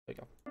There you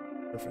go.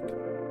 Perfect.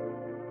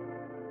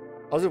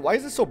 Also, why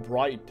is it so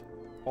bright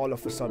all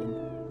of a sudden?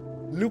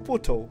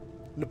 Lupoto.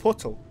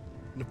 Lupoto.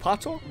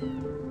 Lupato?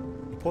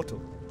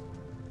 Lupoto.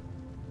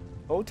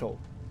 Oto.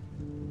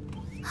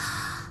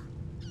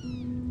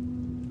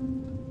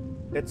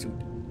 Dead suit.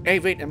 Hey,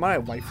 wait, am I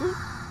a waifu?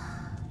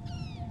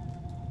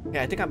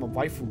 Yeah, I think I'm a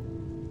waifu.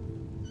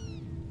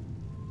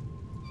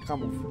 I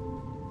can't move.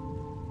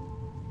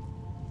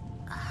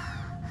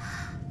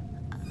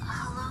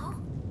 Hello?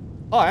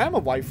 Oh, I am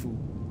a waifu.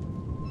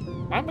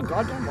 I'm a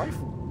goddamn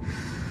waifu.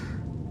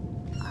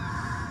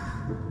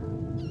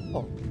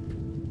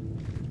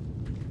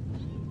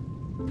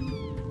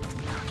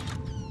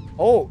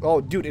 Oh.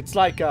 Oh, dude, it's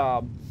like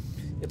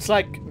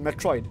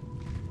Metroid.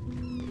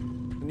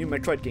 The new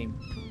Metroid game.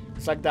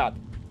 It's like that.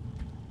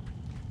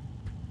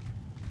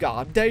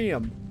 God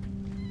damn.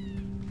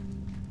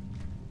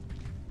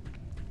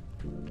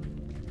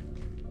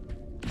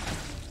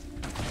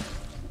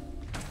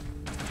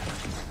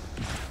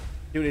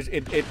 Dude,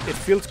 it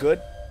feels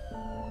good.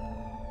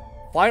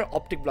 Fire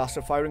optic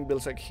blaster firing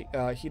builds like heat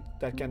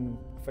that can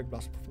affect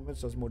blaster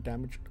performance, does more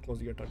damage close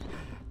to your target.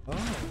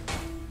 Oh.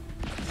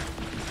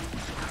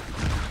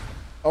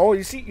 Oh,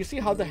 you see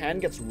how the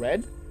hand gets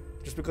red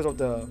just because of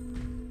the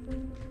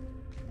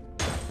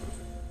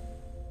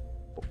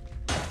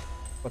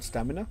what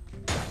stamina?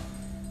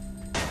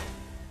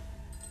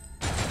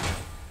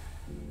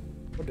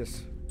 What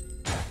is?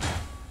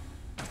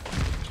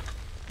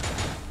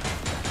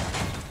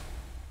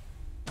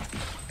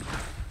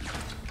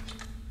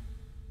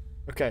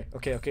 Okay.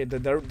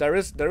 There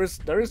is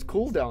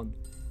cooldown.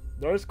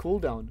 There is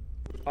cooldown.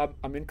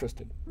 I'm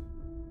interested.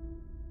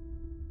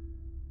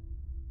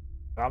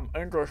 I'm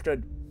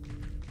interested.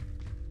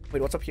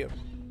 Wait, what's up here?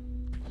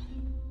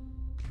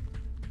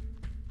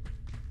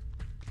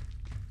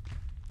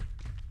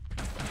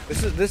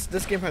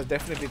 This game has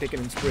definitely taken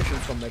inspiration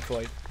from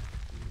Metroid.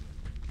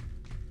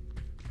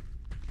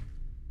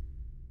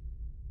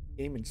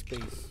 Game in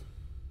space.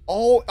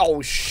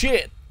 Oh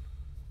shit!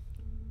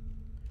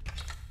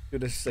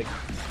 Dude, this is sick.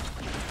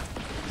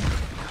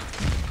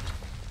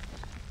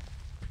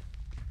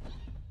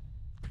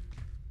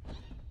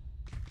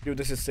 Dude,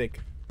 this is sick.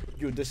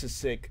 Dude, this is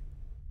sick.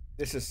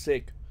 This is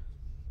sick.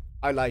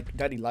 I like.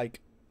 Daddy like.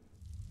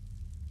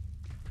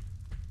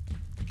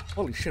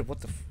 Holy shit, what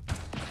the f...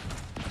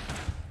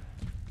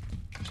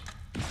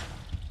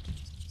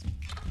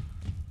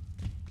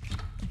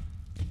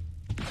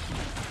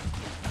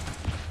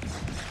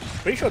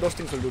 Pretty sure those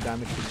things will do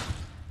damage to me.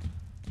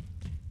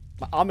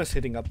 My arm is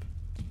hitting up.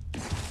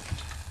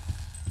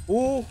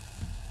 Ooh.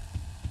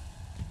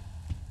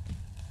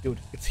 Dude,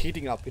 it's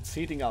heating up. It's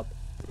heating up.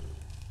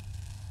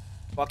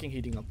 Fucking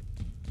heating up.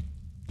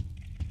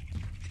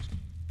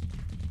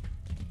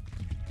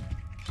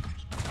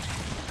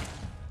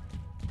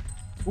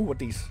 Ooh, what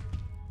these?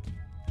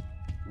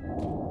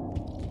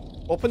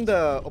 Open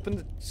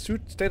the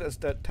suit status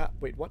that tab.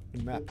 Wait, what?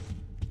 The map.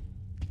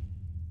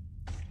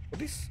 What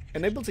these?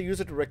 Enables the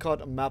user to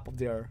record a map of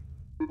their.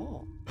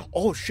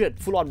 Oh shit!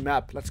 Full on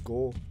map. Let's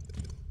go.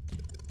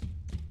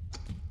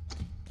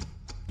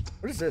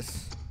 What is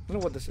this? I don't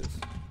know what this is.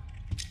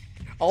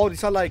 Oh,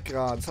 these are like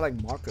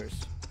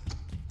markers.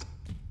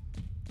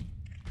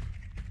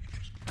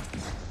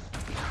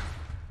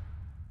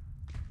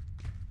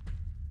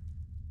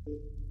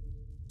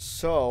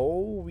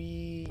 So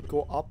we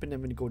go up and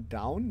then when we go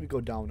down, we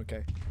go down.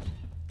 Okay.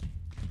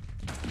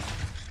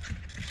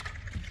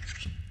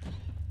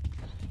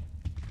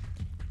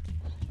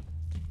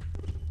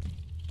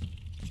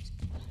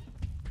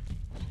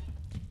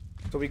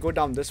 So we go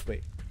down this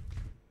way.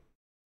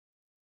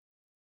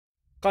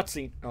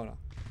 Cutscene. Oh no.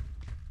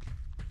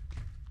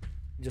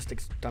 It just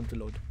takes time to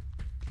load.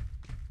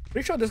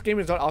 Pretty sure this game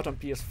is not out on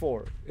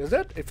PS4. Is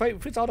it? If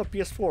it's out on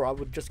PS4, I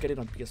would just get it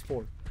on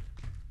PS4.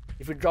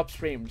 If it drops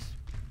frames.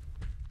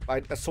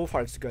 So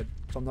far it's good.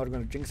 So I'm not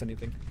gonna jinx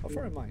anything. How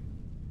far am I?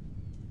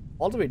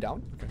 All the way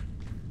down? Okay.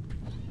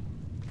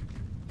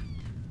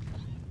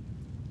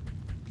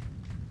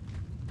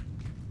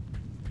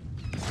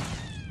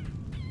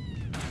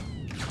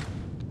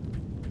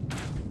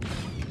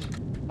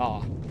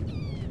 Ah.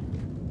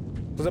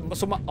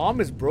 So my arm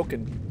is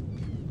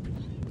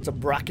broken. It's a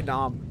bracken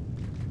arm.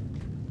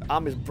 The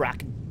arm is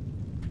bracken.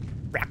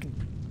 Bracken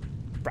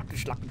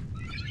schlacken.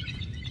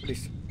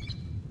 Please.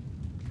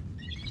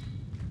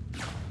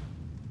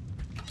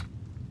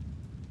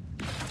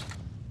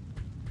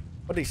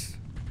 What is?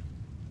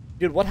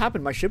 Dude, what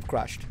happened? My ship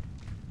crashed.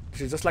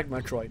 She's just like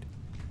Metroid.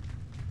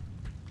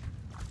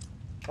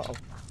 Uh-oh.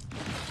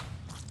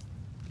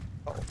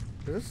 Uh-oh.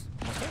 Is this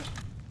hostile?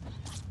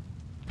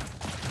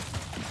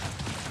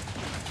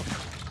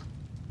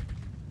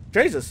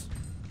 Jesus!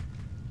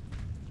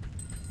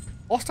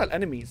 Hostile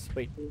enemies.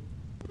 Wait.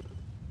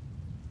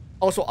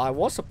 Also, I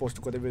was supposed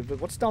to go there.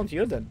 But what's down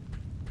here then?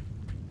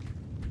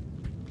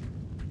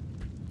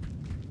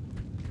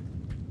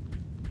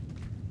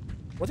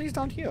 What is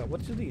down here?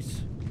 What are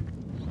these?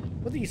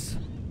 What are these?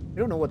 I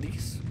don't know what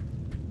these.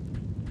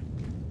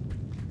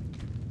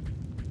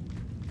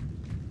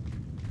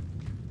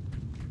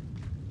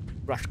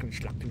 Rush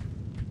constructing.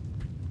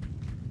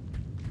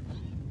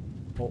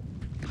 Oh.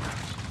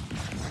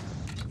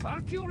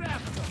 Fuck you,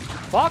 Raptor.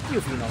 Fuck you,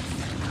 Phoenix.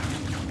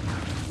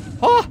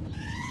 Ah!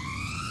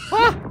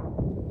 Ah!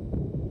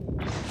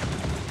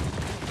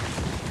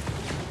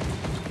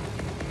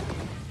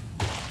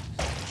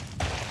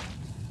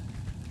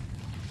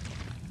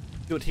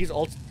 Dude, he's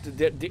also.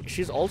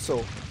 She's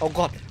also. Oh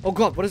god. Oh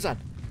god. What is that?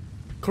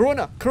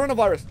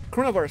 Coronavirus.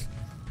 Coronavirus.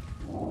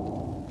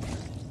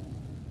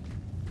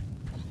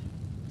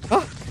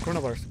 Ah!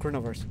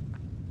 Coronavirus.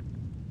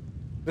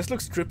 This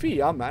looks trippy,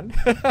 yeah, man.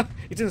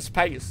 It's in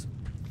space.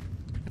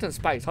 It's in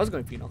space. How's it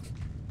going, Phoenix?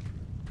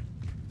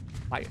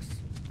 Space.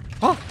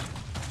 Huh?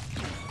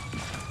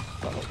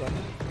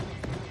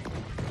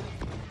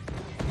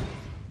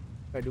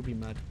 I do be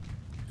mad.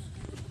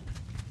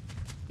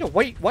 Yo,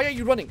 why are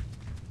you running?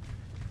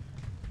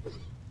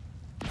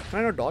 Can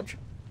I not dodge?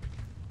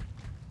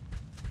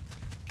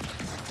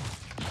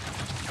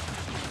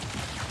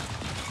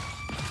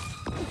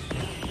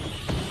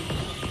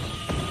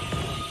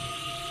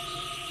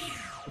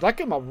 That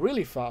came up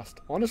really fast,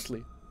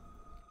 honestly.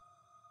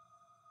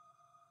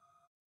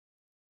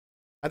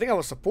 I think I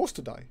was supposed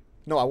to die.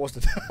 No, I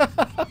wasn't.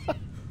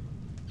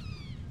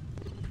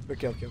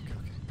 Okay.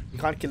 You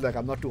can't kill that guy.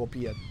 I'm not too OP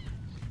yet.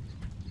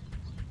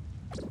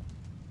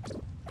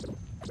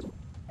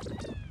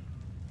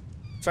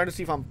 Trying to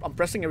see if I'm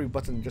pressing every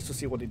button just to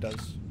see what it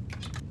does.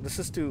 This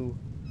is to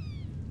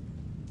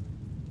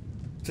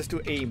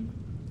aim.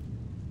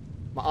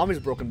 My arm is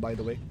broken, by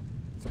the way.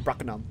 It's a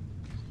broken arm.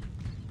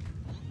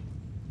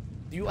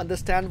 Do you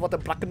understand what a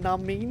broken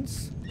arm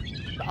means?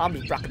 The arm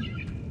is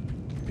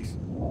broken. Please.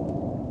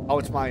 Oh,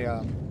 it's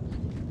my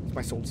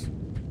souls.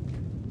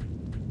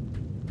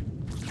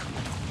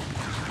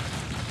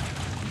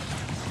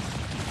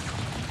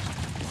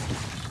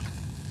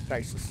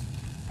 Jesus.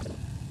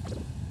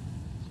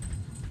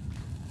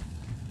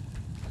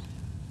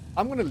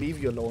 I'm gonna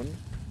leave you alone.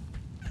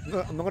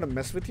 I'm not gonna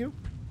mess with you.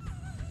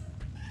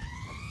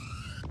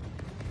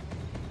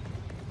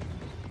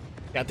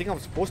 Yeah, I think I'm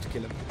supposed to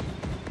kill him.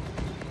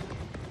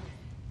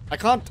 I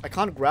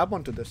can't grab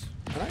onto this,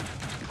 can I?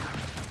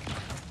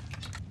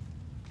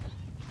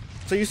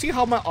 So you see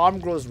how my arm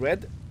grows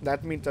red?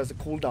 That means there's a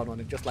cooldown on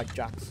it, just like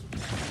Jack's.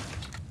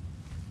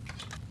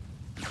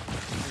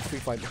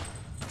 Street Fighter.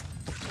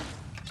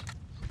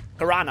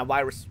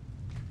 Coronavirus.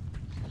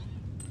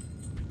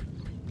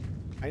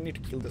 I need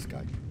to kill this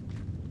guy.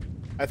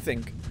 I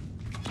think.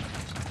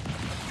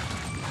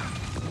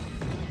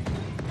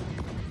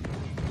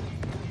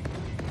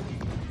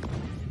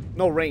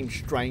 No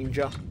range,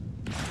 stranger.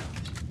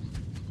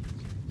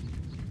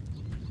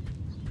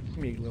 Give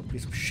me a little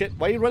piece of shit.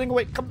 Why are you running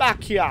away? Come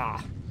back here!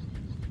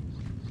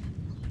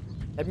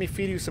 Let me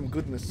feed you some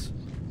goodness.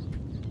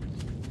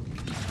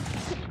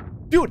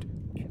 Dude!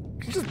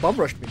 He just bum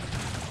rushed me.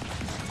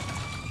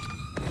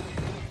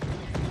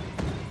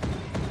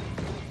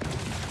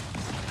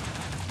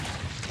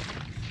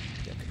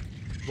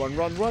 Run.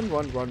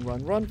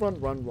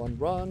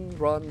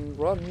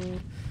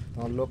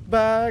 Don't look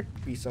back.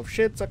 Piece of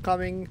shits are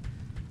coming.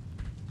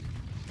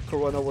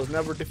 Corona was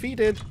never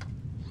defeated.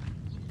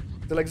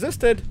 Still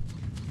existed.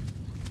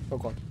 Oh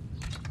god.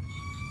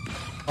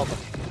 Oh god.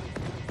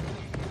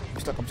 I'm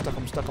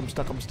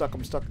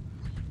stuck.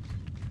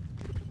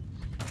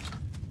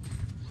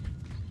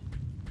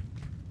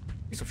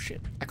 Piece of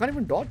shit. I can't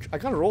even dodge. I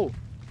can't roll.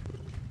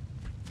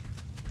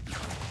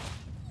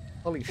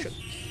 Holy shit.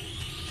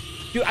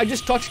 Dude, I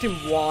just touched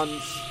him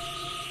once.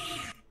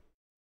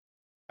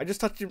 I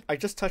just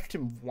touched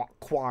him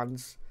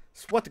once.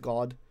 Swear to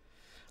God.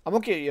 I'm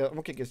okay, yeah, I'm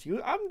okay, guess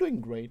you. I'm doing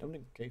great. I'm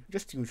doing okay.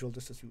 Just usual,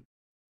 just as usual.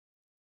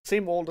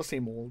 Same old, the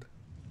same old.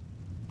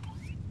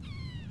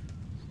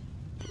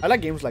 I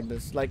like games like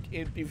this. Like,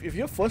 if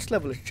your first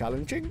level is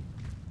challenging,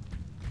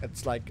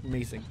 it's like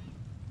amazing.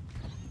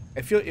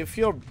 If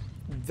your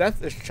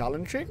death is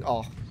challenging,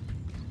 oh,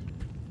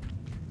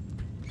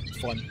 it's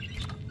fun.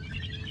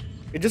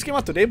 It just came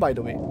out today, by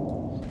the way.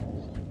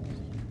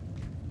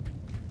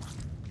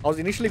 I was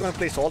initially going to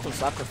play Salt and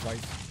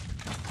Sacrifice.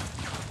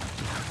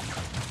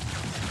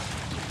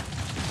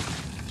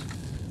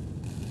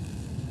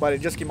 But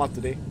it just came out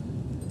today.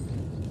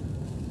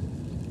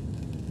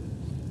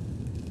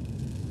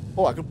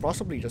 Oh, I could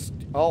possibly just...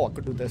 Oh, I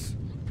could do this.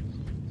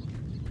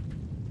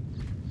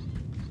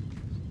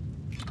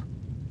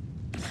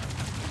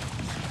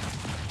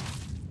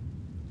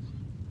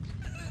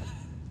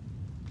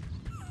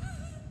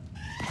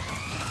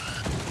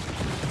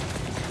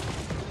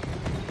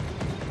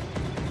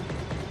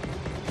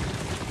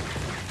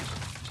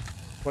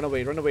 Run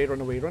away.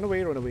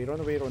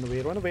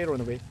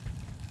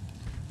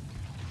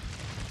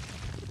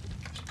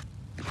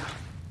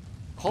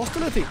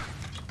 Hostility.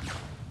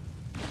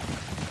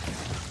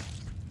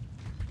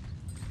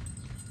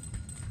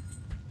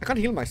 I can't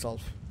heal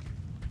myself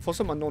for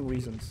some unknown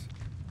reasons.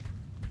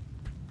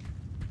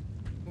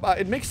 But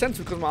it makes sense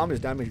because my arm is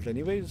damaged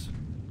anyways.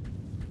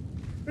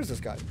 Where's this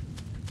guy?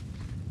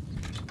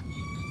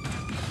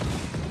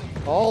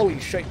 Holy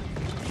shit.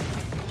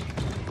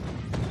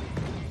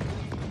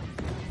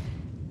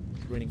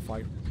 raining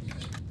fire.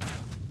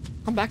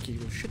 Come back here,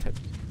 you shithead.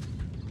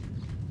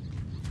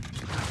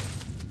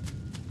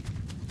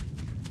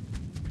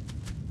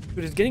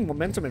 Dude, he's getting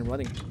momentum and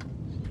running.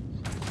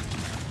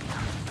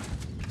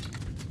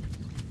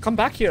 Come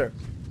back here.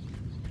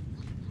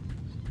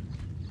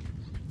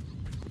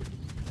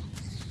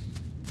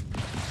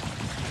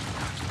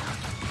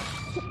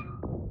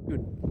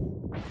 Dude.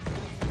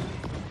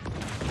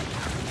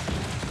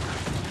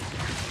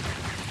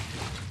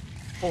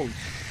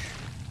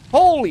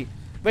 Holy!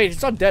 Wait,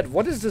 it's not dead.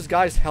 What is this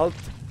guy's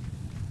health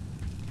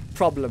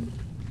problem?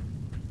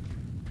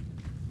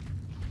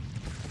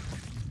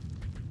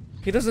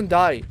 He doesn't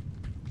die.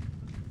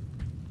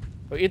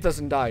 Oh, it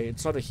doesn't die.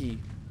 It's not a he.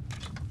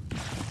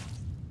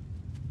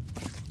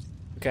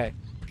 Okay.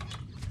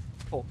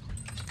 Oh.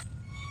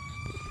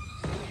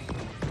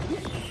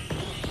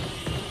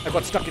 I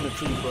got stuck in a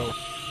tree, bro.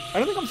 I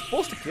don't think I'm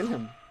supposed to kill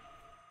him.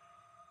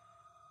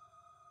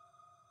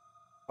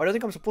 I don't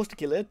think I'm supposed to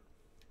kill it.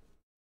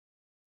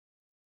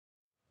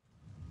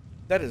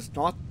 That is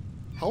not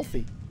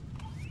healthy.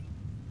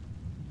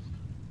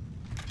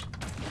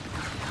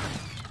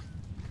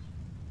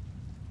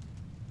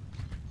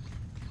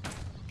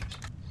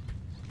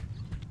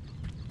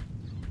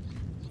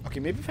 Okay,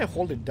 maybe if I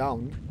hold it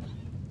down.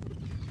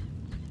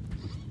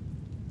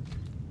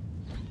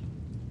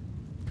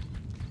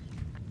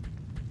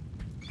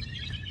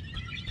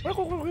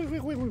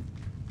 Wait.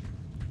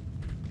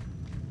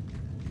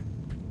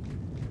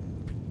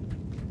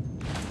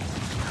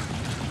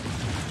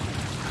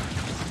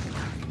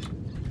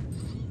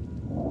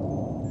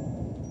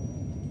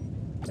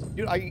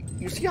 Dude,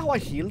 you see how I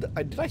healed?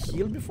 Did I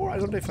heal before? I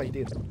don't know if I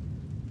did.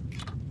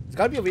 There's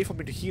gotta be a way for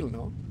me to heal,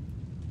 no?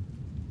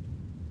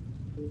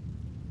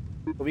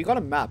 But we got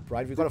a map,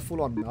 right? We got a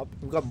full-on map.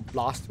 We got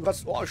blast. We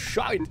got oh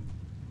shite.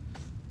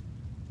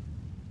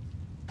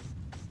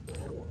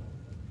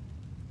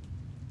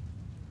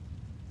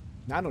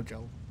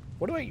 Nanogel.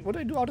 What do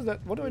I do out of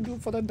that? What do I do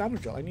for that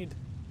nanogel? I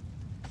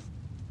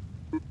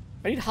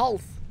need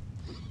health.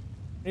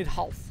 I need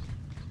health.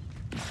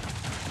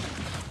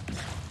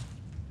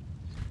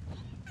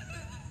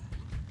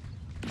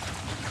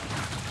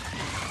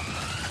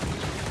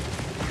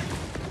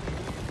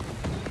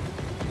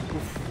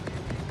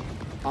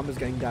 Arm is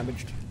getting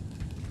damaged.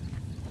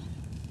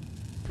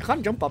 I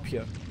can't jump up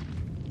here.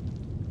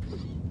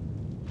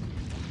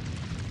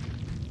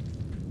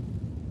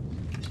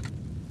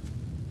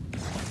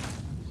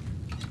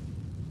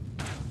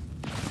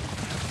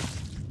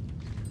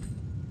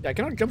 Yeah, I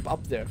cannot jump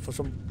up there for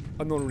some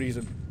unknown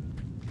reason.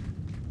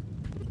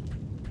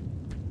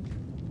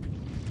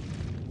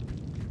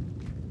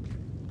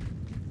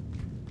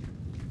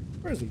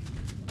 Where is he?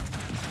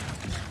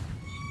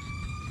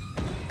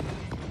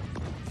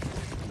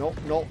 No.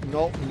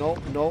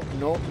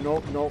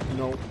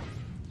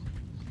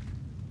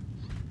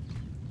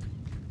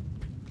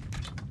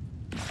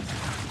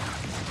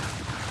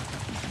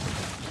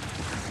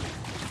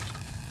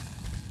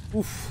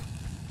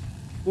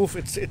 Oof,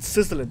 it's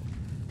sizzling.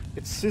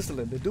 It's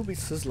sizzling. They do be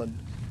sizzling.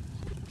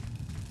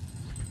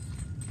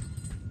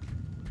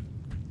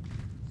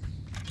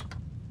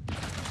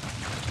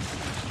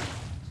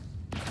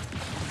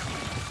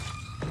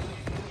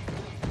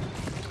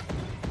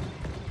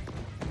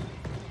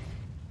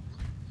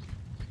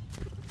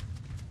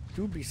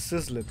 Do be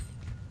sizzling.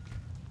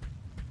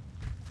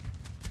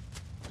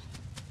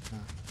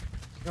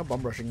 You're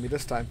bum rushing me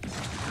this time.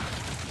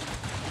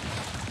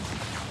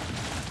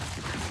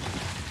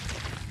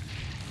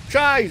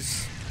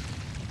 Chase!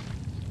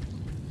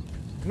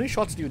 How many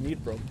shots do you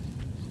need, bro?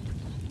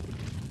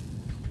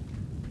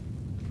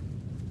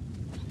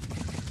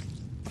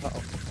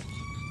 Uh-oh.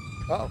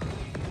 Uh-oh.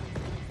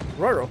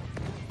 Ruh-roh.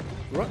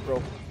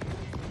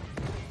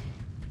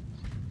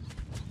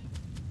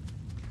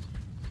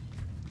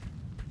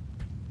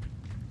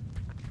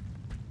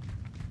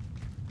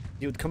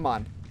 Dude, come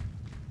on.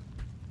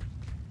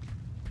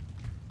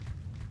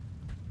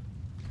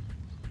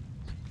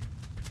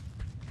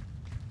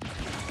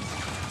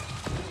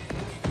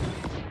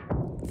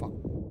 Fuck.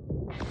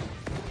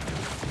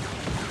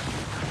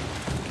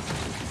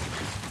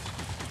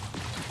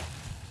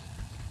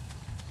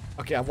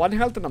 Okay, I have one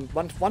health and I'm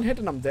one hit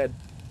and I'm dead.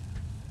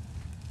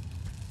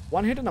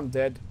 One hit and I'm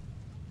dead.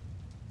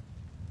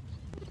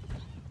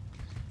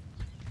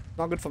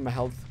 Not good for my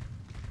health.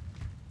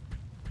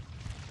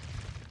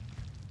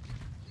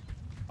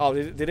 Oh,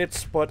 did it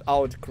spot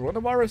out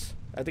coronavirus?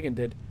 I think it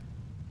did.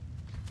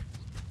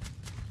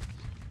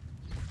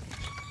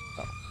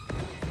 Oh.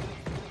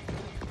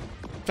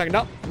 Check it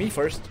out. Me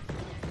first.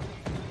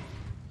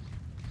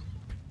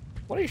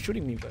 What are you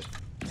shooting me with?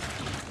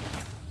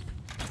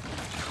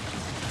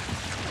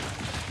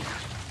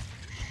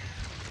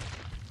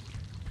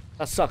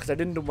 That sucks. I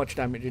didn't do much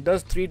damage. It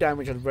does 3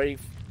 damage at very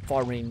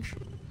far range.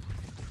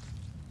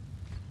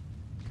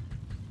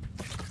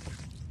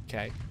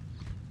 Okay.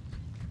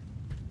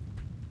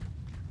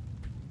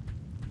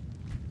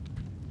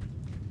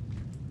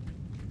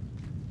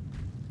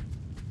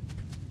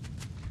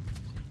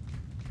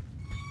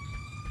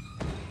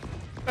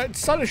 It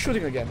started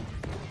shooting again.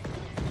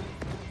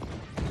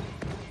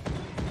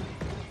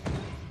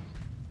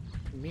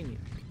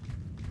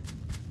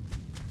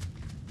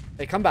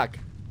 Hey, come back.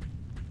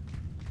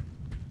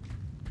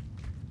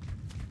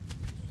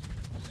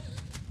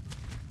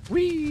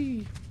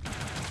 Whee!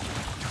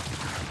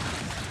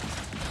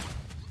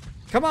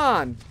 Come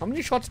on! How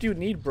many shots do you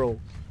need, bro?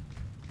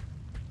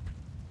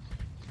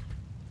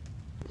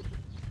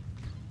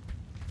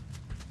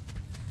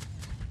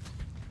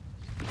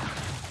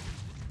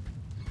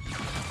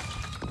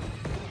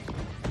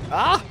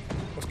 Ah!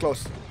 Was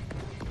close.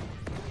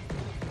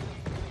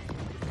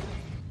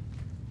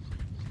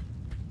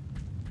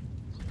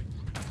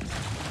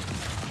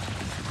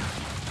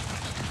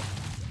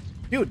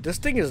 Dude, this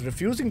thing is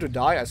refusing to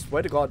die, I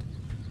swear to God.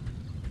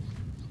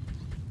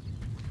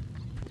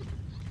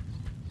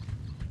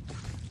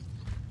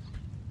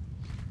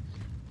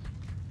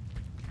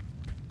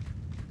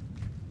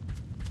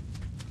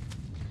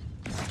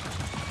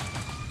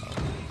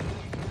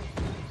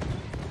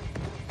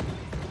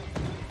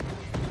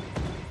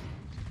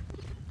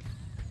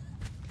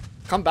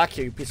 Come back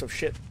here, you piece of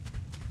shit.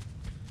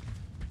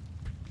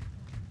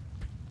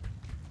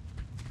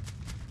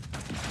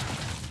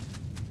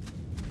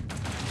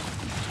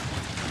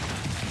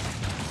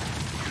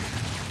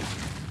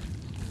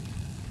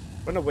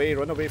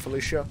 Run away,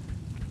 Felicia.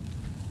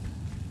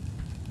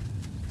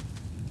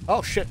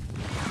 Oh, shit.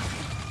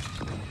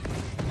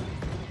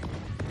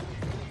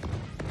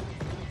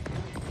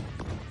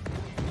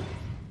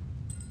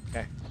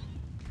 Okay.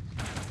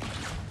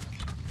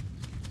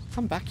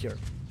 Come back here.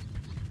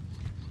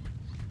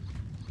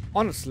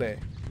 Honestly.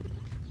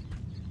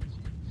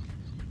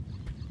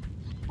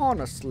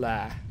 Honestly.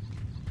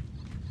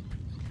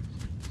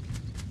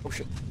 Oh,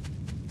 shit.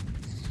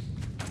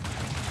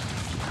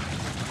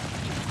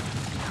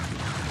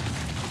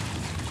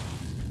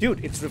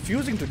 Dude, it's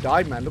refusing to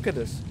die, man. Look at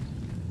this.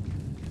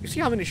 You see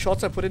how many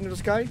shots I put into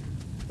this guy?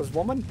 This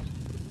woman?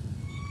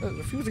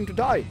 Refusing to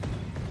die.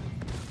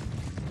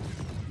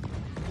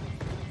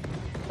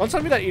 Don't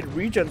tell me that it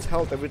regens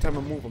health every time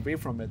I move away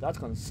from it. That's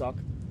gonna suck.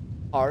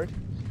 Hard.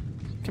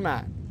 Come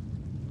on.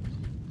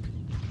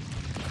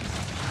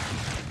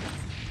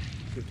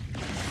 Dude.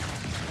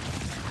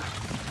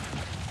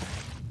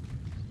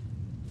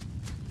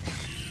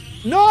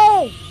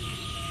 No!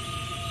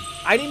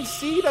 I didn't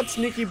see that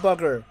sneaky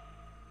bugger.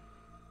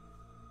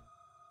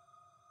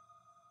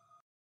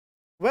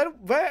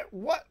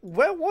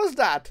 Where was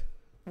that?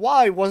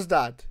 Why was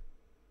that?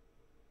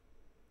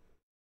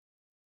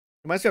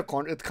 Reminds me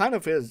of it kind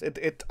of is.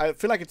 I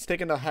feel like it's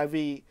taken a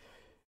heavy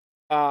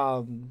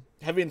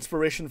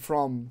inspiration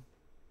from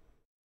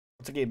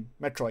what's the game?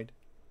 Metroid.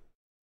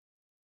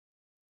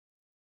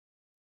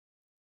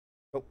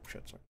 Oh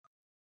shit, sorry.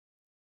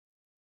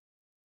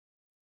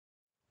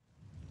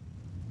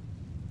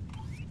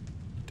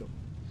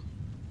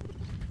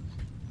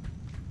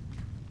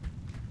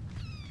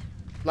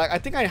 Like, I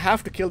think I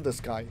have to kill this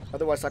guy,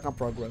 otherwise I can't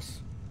progress.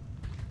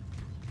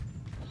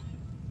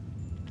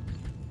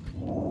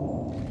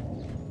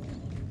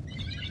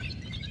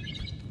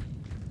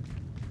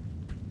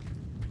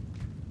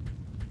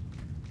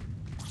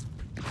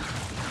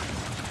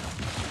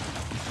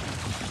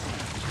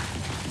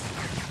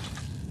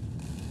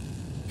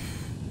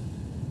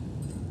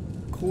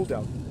 Cool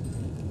down.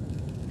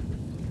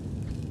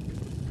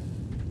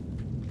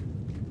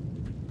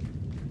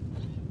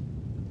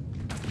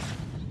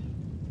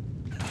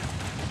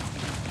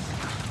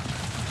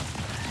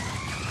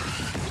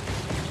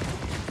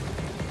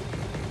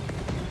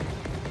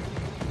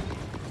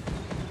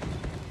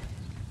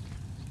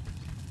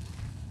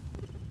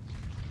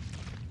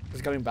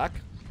 Coming back.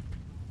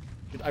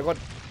 Dude, I got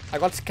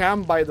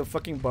scammed by the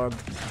fucking bug.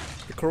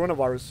 The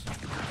coronavirus.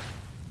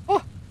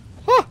 Oh!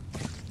 Oh!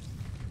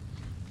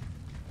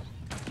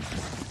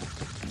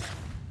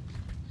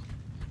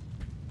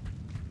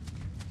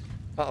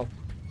 Uh-oh.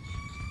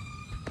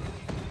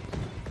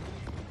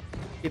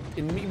 It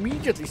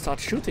immediately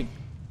starts shooting.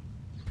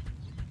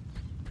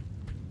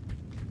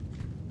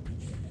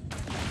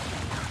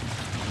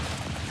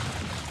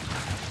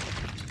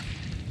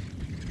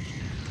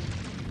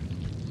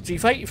 See,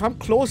 if I'm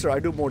closer, I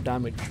do more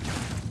damage.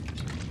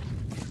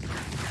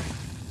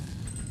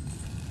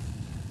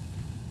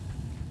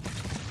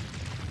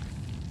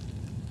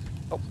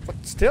 Oh, but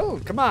still,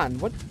 come on,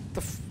 what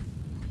the f—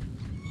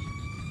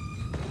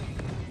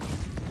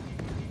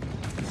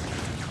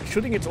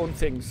 shooting its own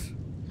things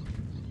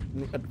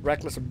at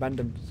reckless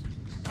abandon.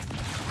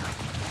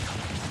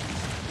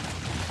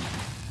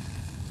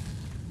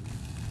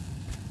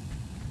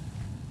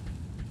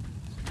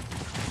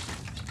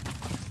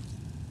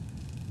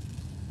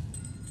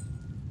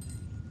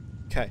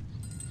 Okay.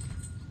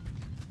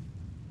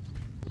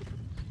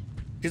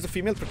 She's a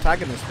female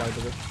protagonist, by the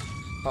way.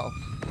 Uh-oh.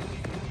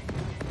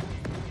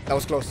 That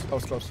was close. That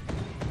was close.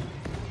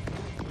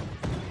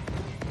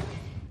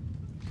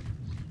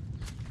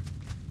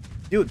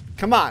 Dude,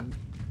 come on.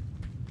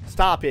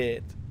 Stop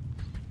it.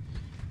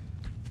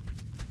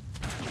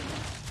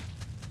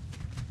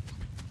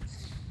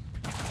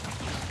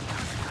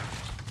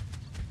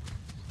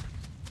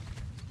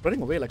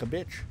 Running away like a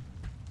bitch.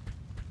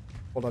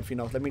 Hold on,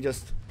 Fino. Let me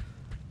just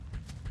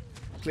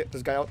clear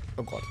this guy out.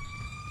 Oh god.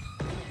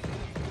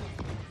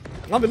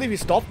 can't believe he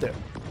stopped there.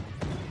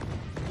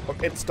 Or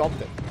it stopped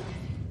there.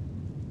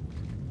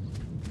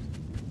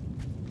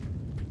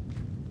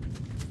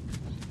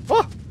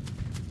 Oh!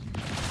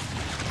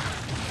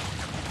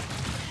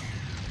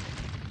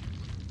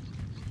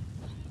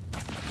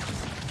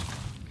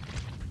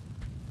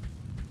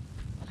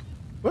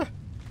 What?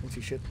 Don't see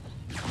shit.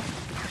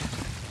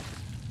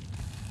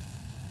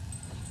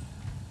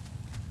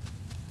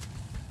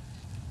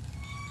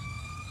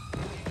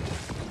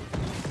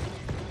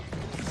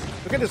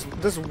 Look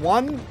at this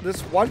one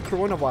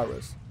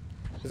coronavirus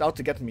is out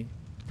to get me.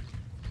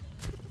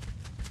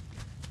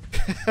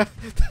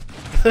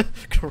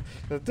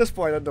 At this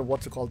point I don't know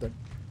what to call them.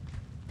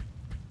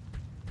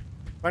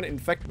 Trying to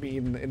infect me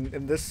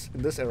in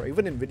this era,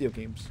 even in video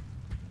games.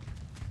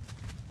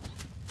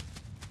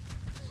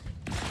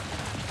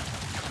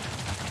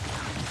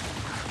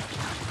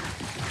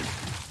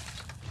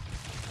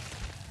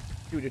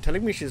 Dude, you're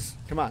telling me she's...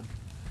 Come on.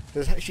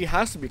 She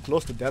has to be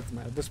close to death,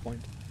 man, at this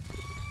point.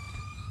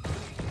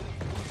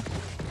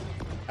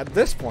 At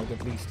this point,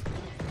 at least.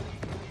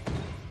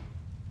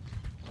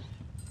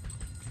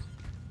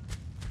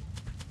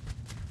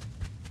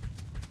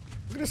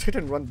 Look at this hit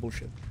and run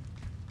bullshit.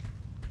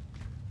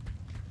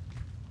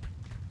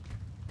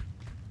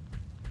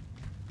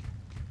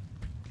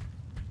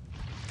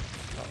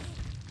 Oh.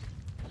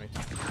 Right.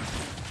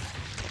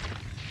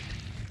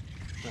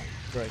 No,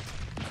 right.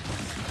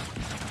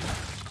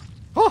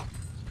 Oh!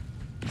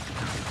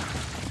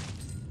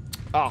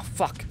 Oh,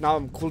 fuck. Now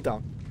I'm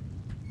cooldown.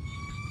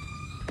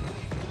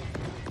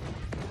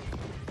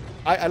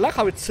 I like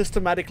how it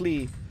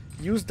systematically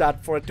used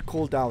that for it to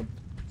cool down.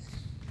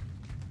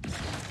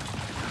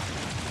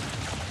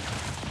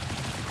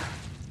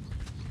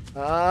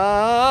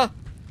 Ah!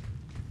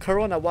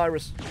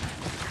 Coronavirus.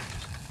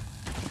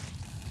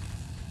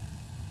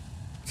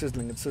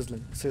 Sizzling, it's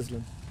sizzling, it's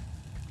sizzling.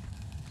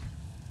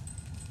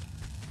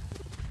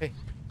 Hey.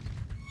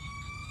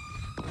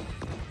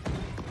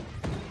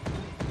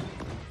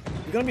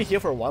 We're gonna be here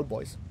for a while,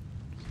 boys.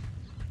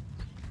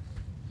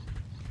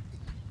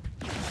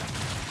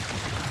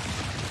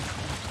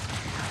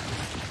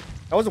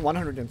 That was a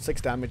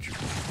 106 damage.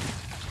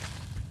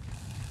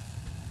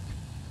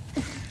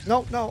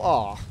 No, no,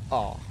 aw,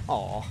 aw,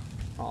 aw,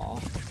 aw.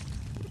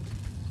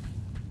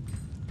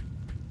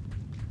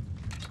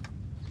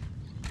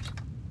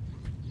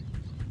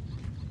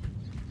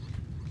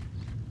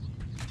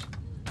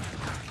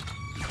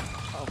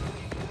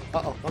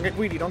 Uh-oh, don't get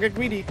greedy, don't get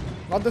greedy.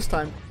 Not this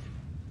time.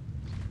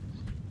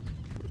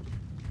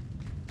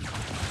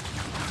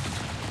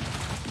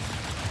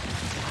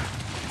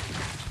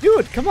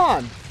 Dude, come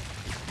on!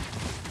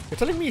 You're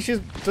telling me she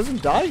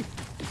doesn't die?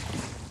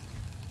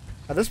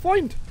 At this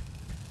point?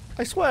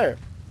 I swear.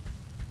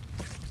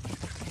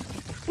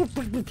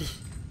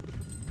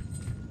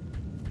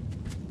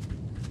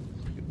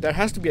 There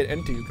has to be an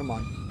end to you, come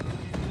on.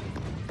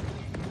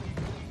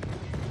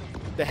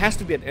 There has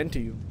to be an end to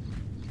you.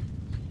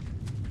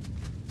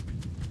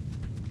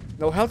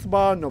 No health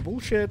bar, no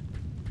bullshit.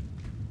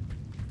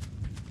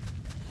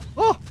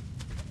 Oh!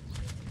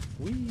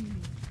 Wee.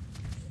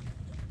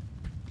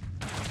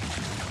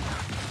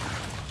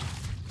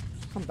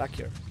 Come back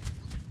here.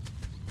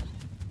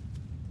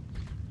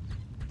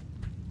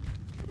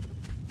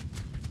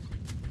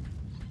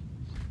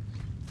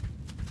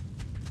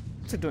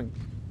 What's it doing?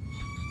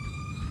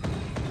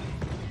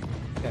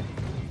 Okay.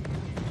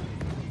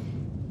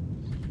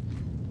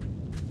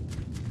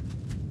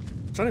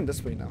 It's running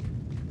this way now.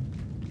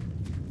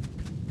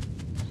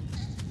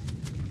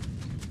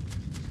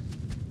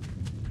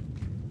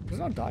 Does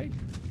it not die?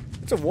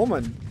 It's a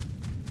woman.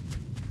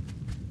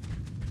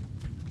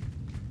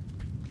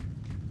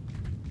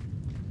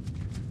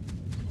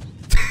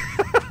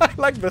 I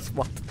like this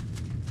one.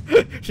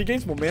 She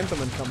gains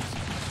momentum and comes.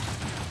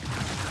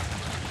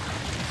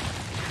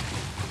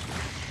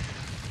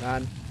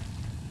 Man.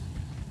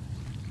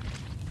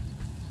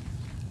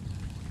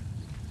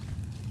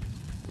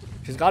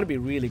 She's got to be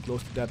really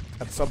close to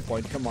death at some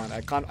point. Come on,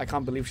 I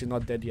can't believe she's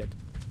not dead yet.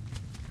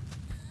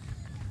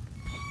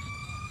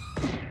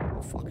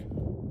 Oh fuck.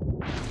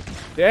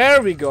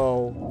 There we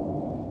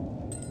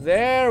go.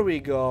 There we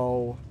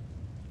go.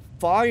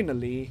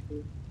 Finally.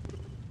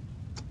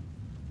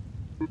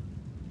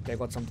 Okay, I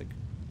got something.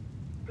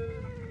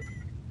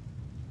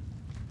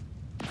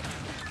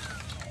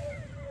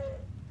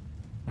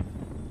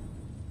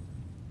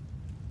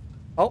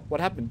 Oh,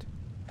 what happened?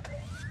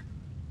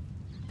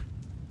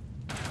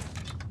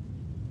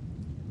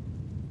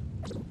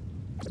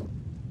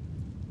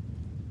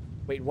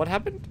 Wait, what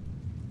happened?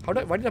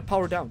 Why did I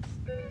power down?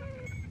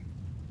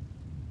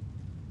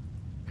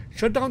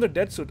 Shut down the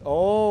dead suit.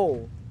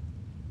 Oh.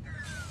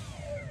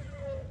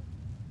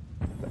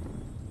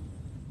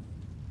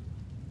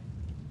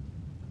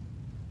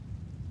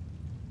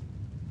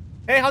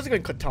 Hey, how's it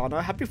going,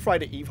 Katana? Happy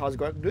Friday Eve. How's it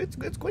going?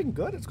 It's going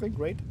good. It's going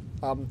great.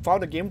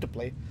 Found a game to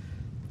play,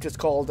 which is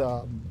called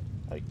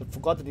I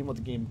forgot the name of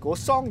the game.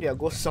 Ghost Song? Yeah,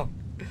 Ghost Song.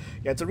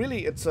 Yeah,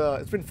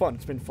 it's been fun.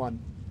 It's been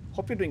fun.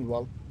 Hope you're doing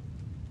well,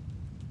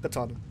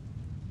 Katana.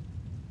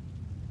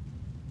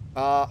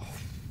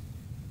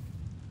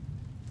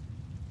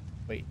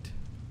 Wait.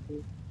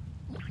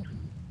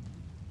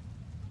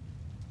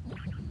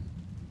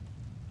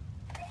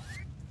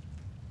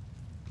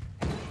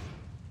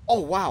 Oh,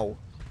 wow.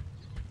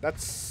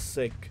 That's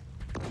sick.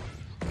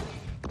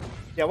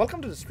 Yeah,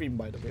 welcome to the stream,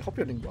 by the way. Hope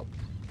you're doing well.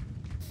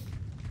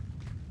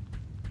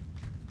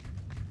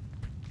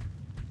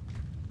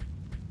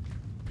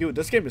 Dude,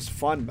 this game is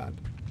fun, man.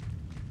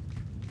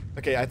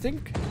 Okay, I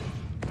think...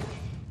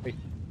 Wait.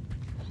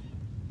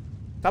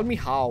 Tell me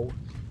how.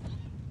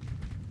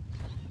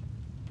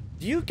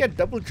 Do you get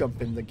double jump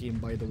in the game,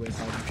 by the way,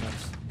 by any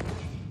chance?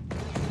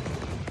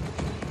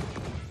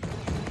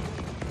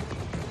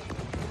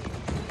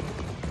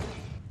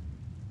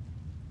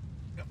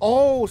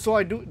 Oh, so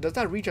I do... Does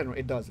that regenerate?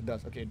 It does, it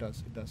does. Okay, it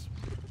does, it does.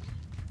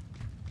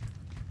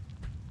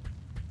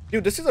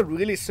 Dude, this is a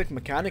really sick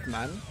mechanic,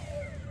 man.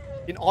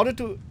 In order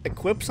to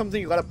equip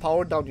something, you gotta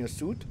power down your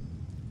suit.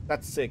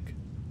 That's sick.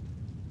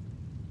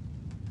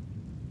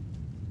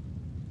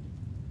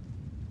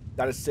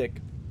 That is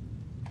sick.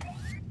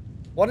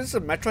 What is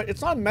a Metroid? It's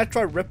not a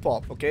Metroid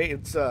ripoff, okay?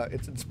 It's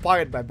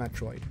inspired by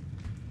Metroid.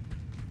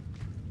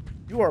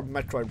 You are a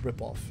Metroid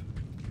ripoff.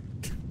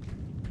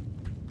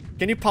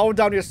 Can you power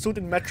down your suit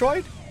in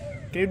Metroid?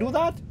 Can you do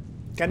that?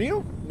 Can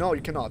you? No,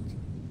 you cannot.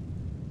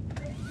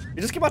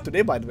 It just came out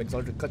today, by the way, so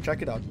I'll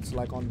check it out. It's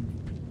like on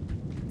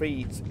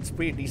free. It's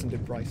pretty decent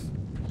in price.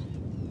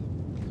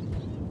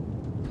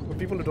 For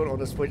people who don't own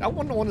a Switch, I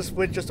want to own a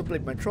Switch just to play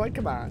Metroid.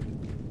 Come on.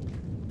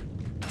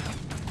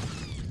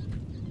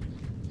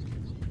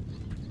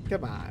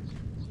 Come on.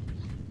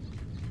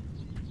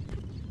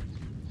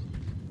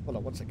 Hold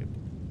on 1 second.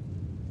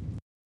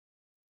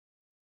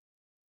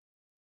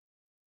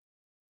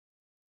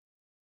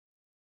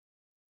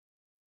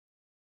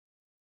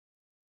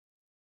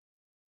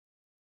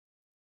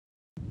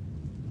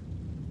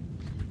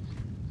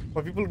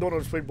 For people who don't know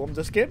Switch bomb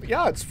this game,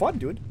 yeah, it's fun,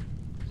 dude.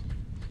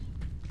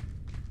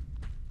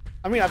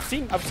 I mean, I've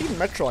seen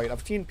Metroid.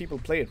 I've seen people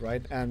play it,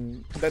 right?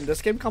 And then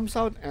this game comes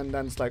out, and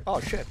then it's like, oh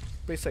shit,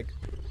 pretty sick.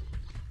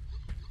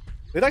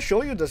 Did I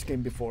show you this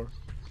game before?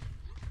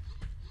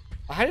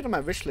 I had it on my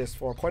wish list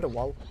for quite a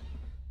while,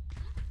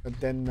 and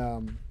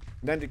then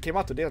it came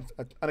out today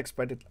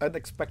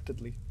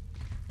unexpectedly.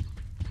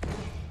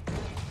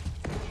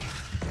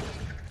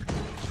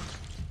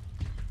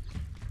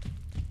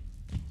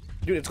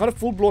 Dude, it's got a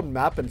full-blown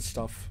map and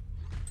stuff.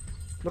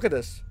 Look at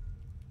this.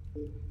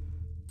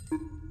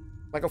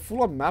 Like a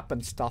full-on map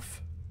and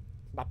stuff.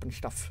 Map and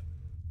stuff.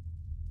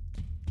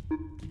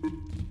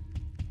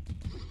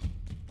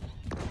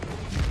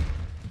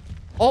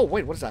 Oh,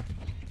 wait, what is that?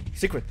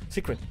 Secret,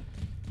 secret.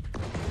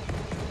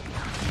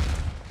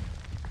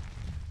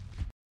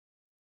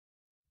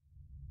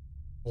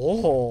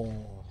 Oh.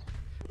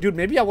 Dude,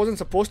 maybe I wasn't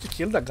supposed to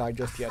kill that guy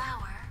just yet.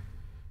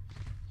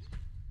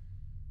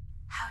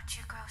 How'd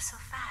you grow so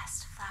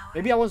fast, Flower?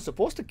 Maybe I wasn't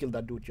supposed to kill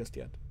that dude just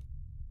yet.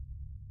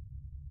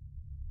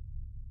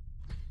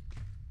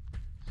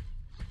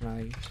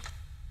 Right.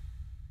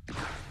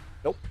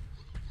 Nope.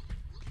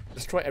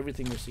 Destroy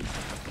everything you see.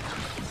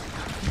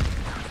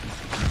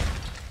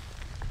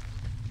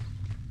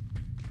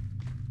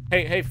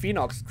 Hey,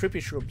 Phoenox,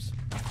 trippy shrooms.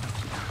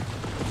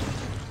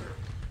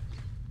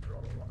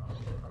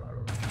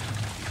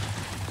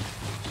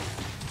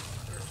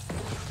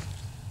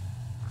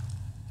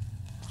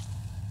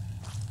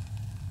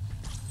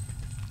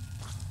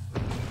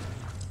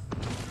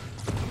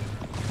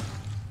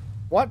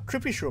 What?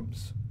 Trippy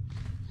shrooms?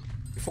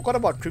 You forgot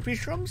about trippy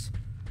shrooms?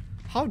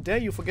 How dare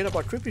you forget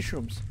about trippy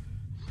shrooms?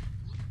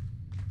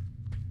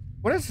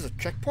 What is this, a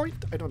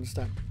checkpoint? I don't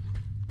understand.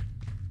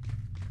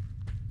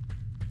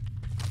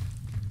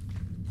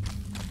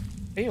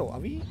 Ayo, are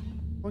we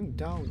going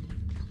down?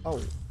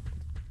 Oh.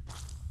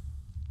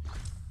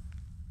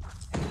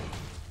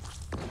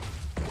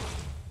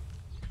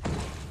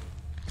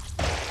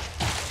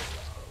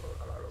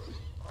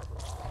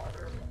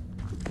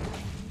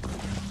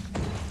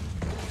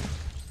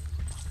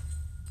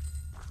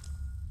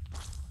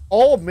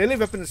 Oh, melee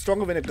weapon is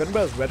stronger when a gun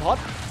barrel is red hot.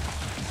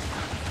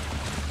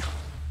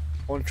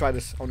 I want to try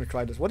this. I want to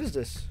try this. What is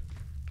this?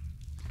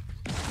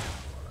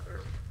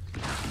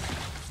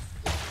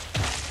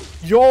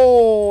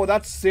 Yo,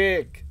 that's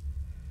sick.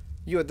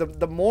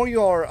 The more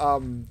your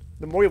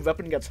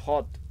weapon gets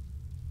hot,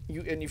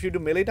 and if you do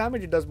melee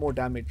damage, it does more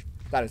damage.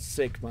 That is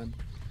sick, man.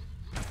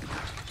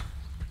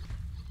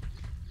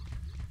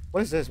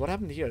 What is this? What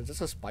happened here? Is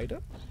this a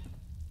spider?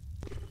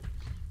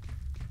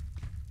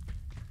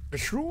 The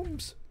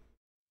shrooms?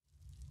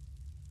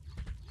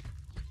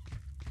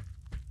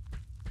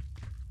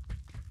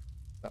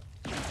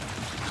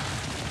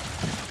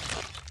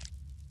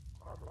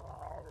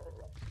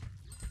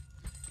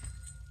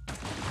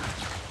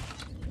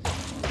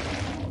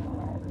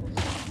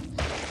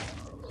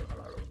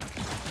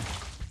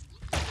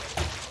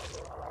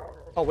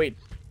 Oh wait,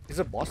 is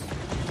it a boss?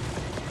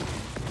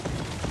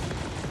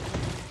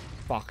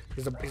 Fuck,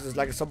 he's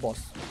like a sub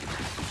boss.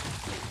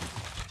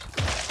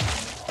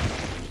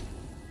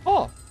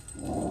 Oh,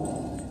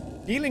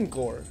 healing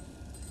core.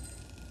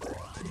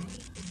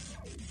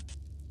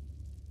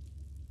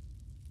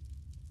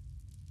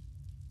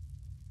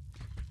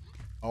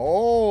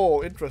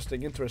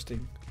 Interesting,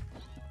 interesting.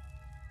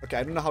 Okay,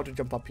 I don't know how to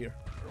jump up here.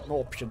 No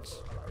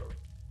options.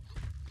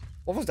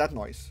 What was that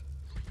noise?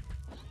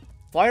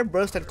 Fire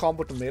burst and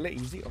combo to melee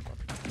easy? Oh god.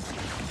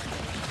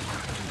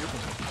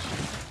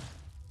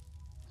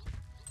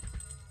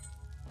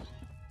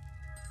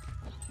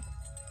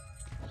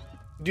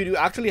 Dude, you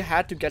actually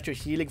had to get your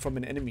healing from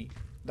an enemy.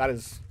 That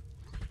is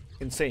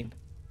insane.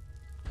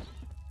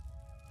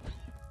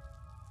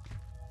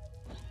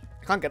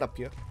 I can't get up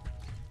here.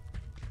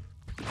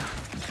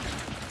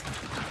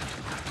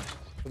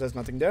 So there's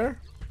nothing there.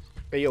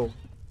 Hey yo.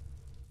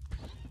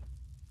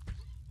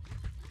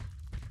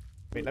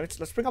 Wait,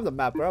 let's bring up the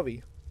map. Where are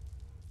we?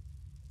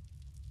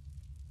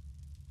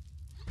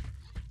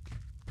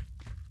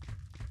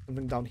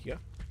 Something down here.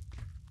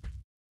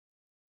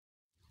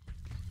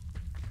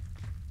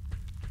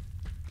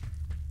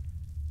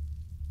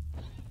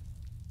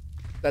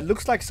 That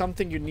looks like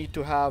something you need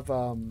to have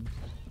a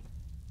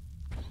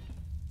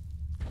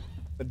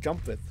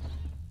jump with.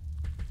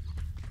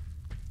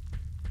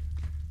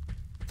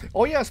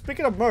 Oh yeah,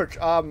 speaking of merch,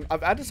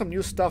 I've added some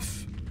new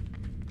stuff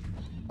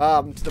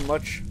to the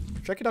merch.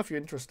 Check it out if you're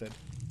interested.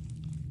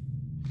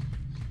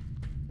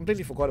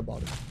 Completely forgot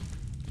about it.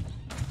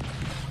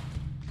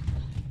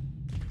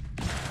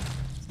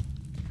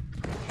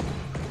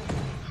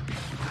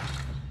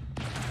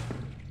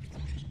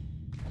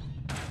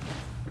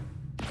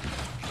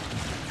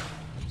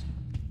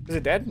 Is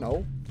it dead?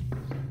 No.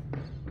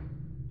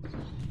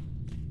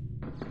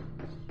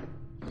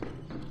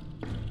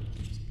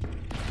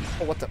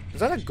 Oh, what the? Is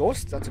that a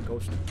ghost? That's a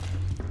ghost.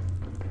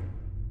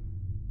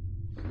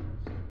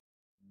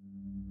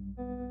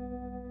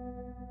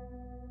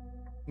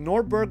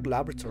 Norberg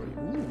Laboratory.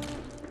 Ooh.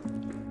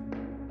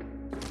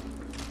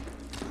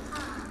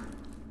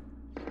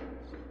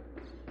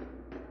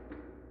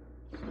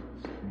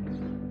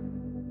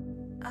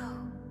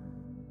 Oh.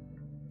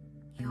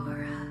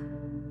 You're,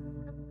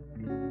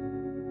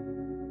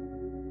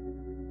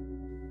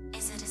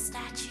 Is it a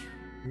statue?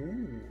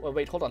 Ooh. Oh,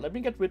 wait, hold on. Let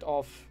me get rid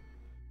of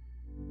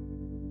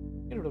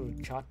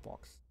the chat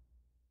box.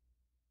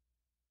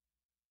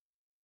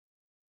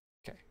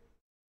 Okay.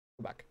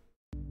 Go back.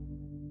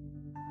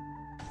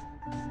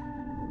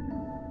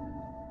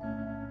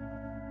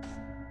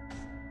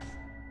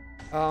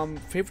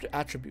 Favorite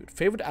attribute.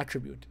 Favorite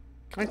attribute.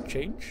 Can I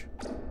change?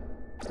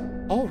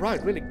 Oh,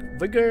 right, really.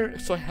 Vigor,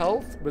 so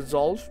health,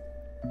 resolve,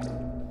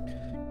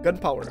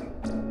 gunpowder.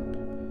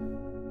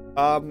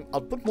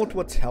 I'll put more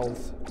towards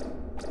health.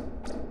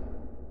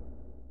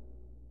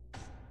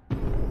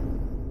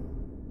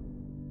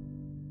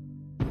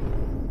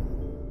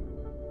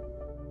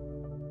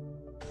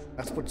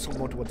 Let's put some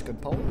more towards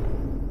gunpowder.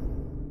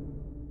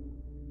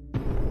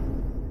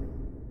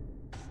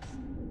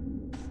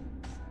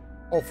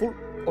 Oh, full.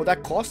 Oh,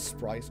 that costs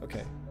price.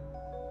 Okay.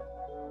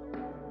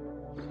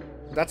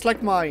 That's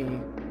like my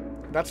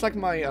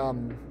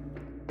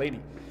lady.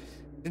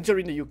 Since you're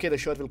in the UK, the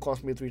shirt will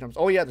cost me 3 times.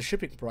 Oh yeah, the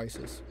shipping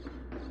prices.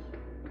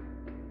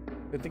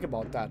 Didn't think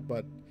about that,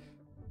 but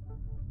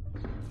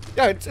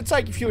yeah, it's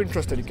like if you're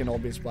interested, you can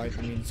always buy it.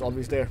 I mean, it's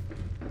always there.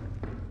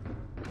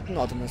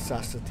 Not a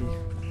necessity.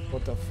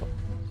 What the fuck?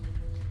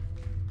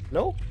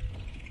 No?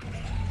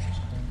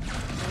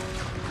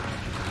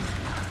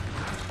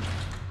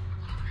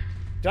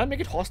 Did I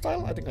make it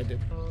hostile? I think I did.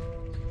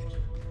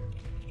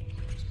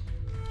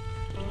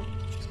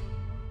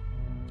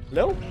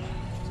 Hello?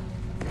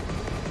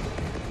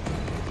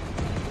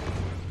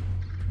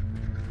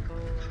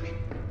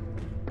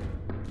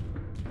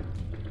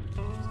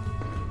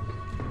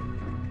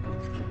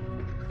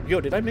 Yo,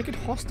 did I make it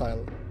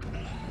hostile?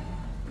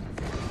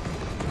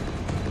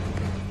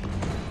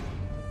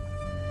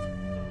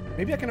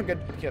 Maybe I cannot get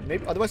here.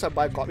 Maybe otherwise I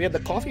buy coffee. Yeah, the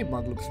coffee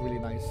mug looks really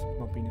nice, in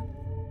my opinion.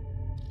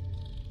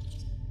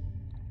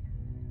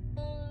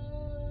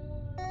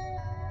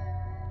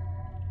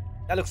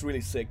 That looks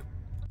really sick.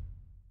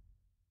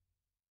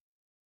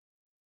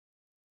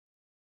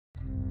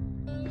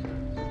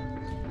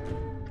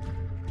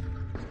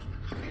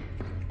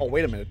 Oh,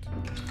 wait a minute.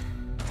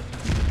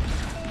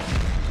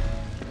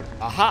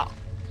 Aha!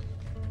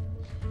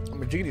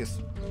 I'm a genius.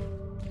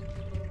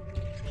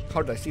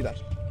 How did I see that?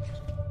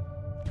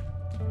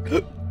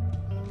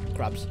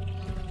 Crabs.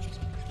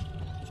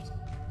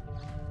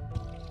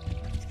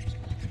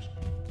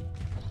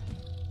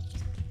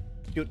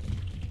 Dude,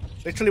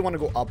 literally want to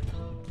go up.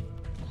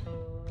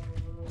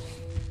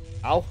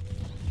 Ow.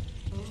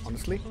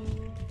 Honestly.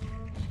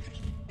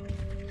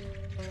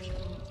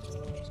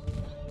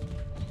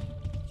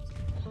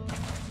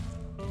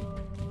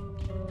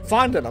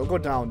 Fine then, I'll go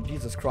down.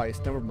 Jesus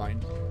Christ, never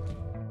mind.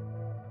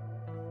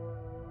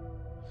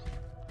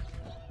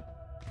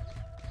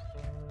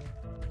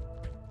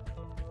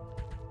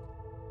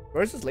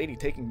 Where's this lady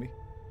taking me?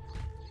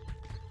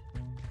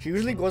 She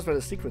usually goes where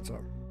the secrets are,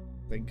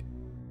 I think.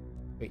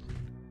 Wait.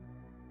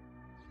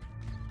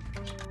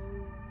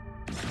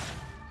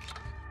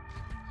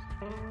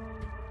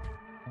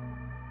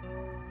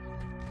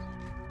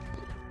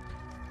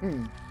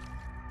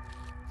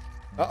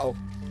 Uh-oh.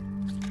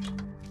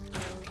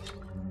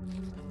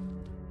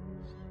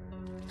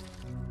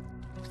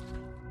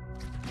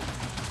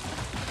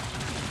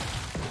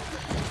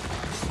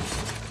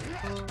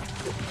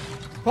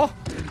 Oh!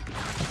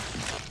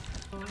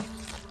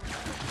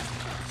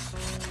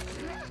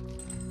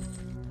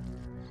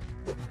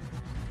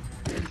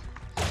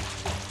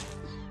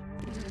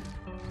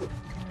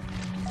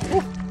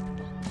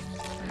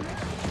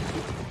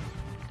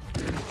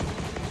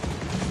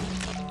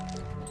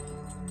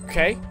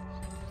 Okay,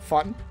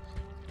 fun.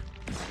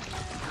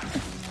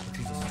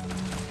 Jesus.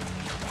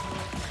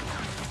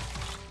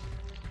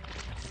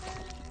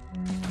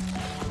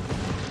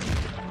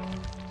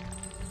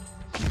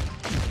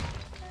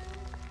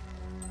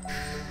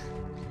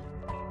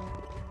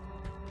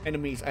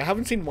 Enemies. I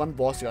haven't seen one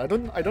boss yet. I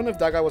don't know if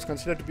that guy was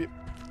considered to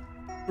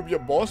be a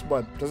boss,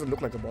 but doesn't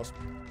look like a boss.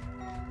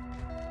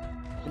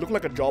 He looked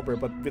like a jobber,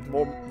 but with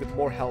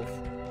more health.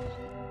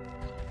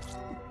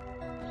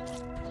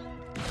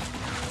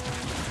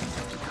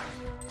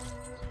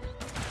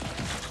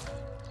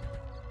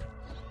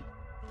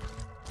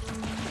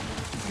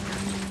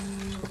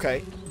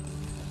 Okay.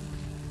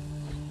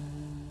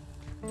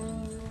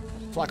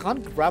 So I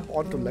can't grab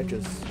onto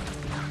ledges.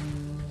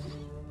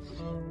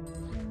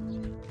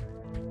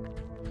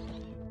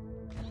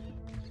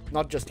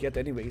 Not just yet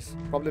anyways.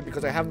 Probably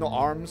because I have no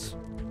arms.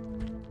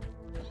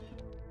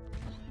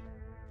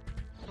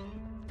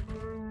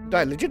 Do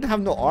I legit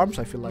have no arms,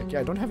 I feel like? Yeah,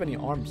 I don't have any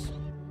arms.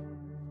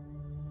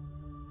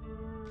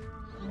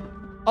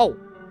 Oh!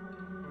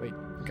 Wait,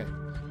 okay.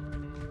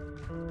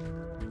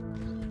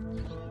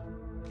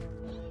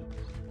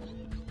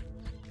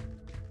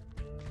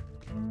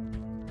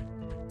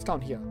 It's down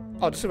here.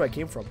 Oh, this is where I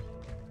came from.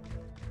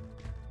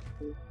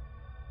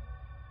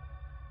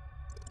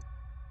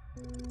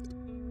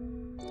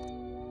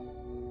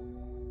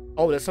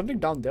 Oh, there's something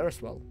down there as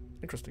well.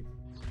 Interesting.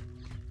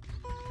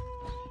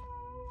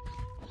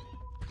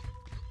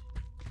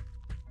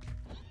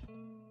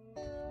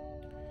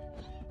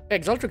 Hey,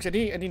 Exaltrix,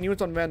 any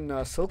news on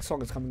when Silk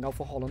Song is coming out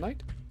for Hollow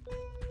Knight?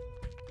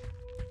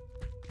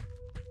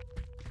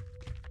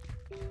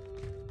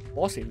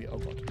 Boss area, oh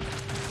god.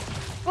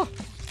 Oh!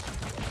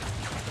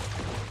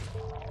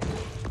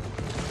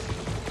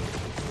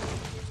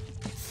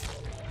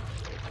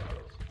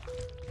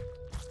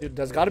 Dude,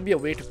 there's gotta be a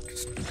way to,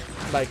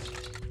 like,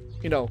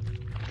 you know,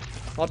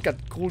 not get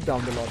cooled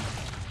down a lot.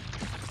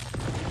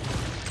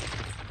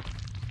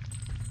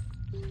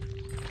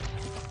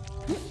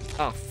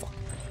 Ah, fuck.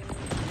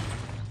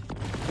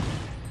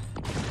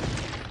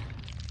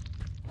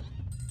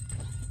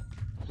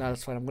 Nah,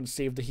 that's fine. I'm gonna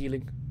save the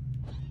healing.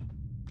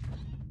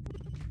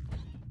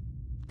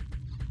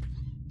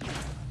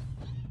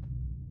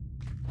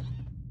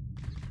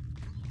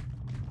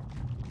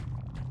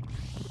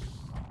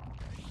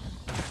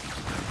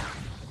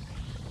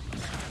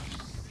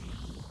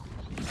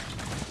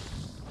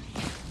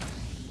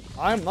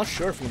 I'm not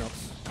sure,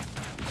 Phoenix.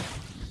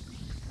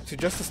 It's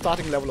just the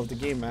starting level of the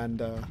game, and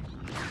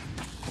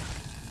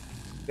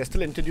they're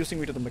still introducing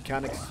me to the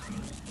mechanics.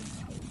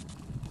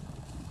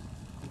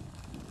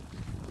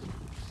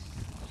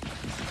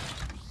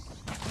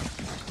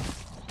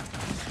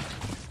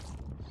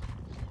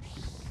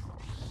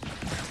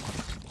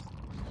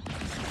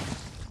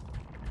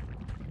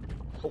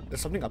 Oh,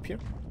 there's something up here.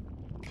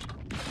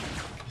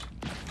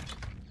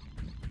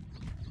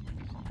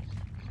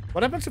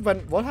 What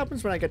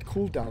happens when I get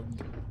cooled down?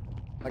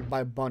 Like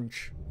by a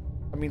bunch.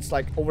 I mean, it's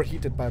like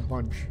overheated by a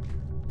bunch.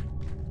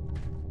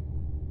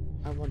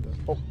 I wonder.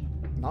 Oh,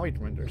 now it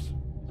renders.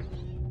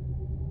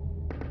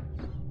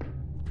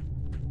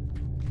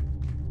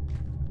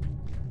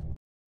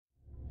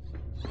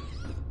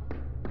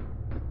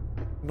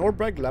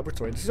 Norberg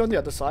Laboratory. This is on the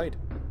other side.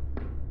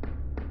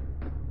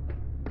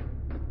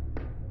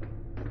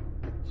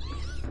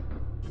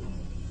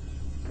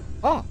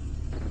 Ah!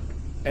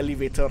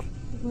 Elevator.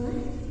 What?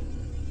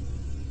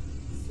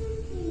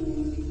 Something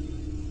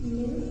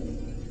new?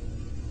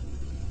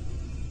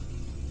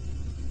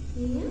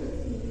 Yeah,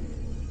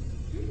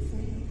 that's it. That's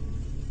what.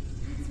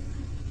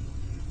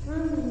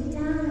 Rolling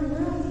down and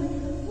up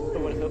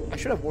like before. I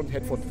should have worn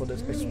headphones for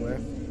this, I swear.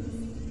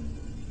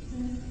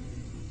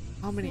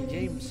 How many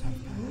games have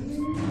passed?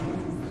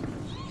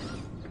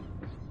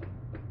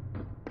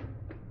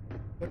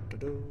 What to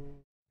do?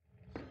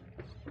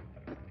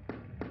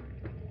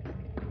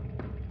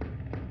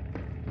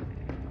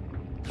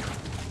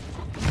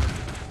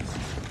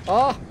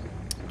 Ah!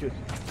 Dude,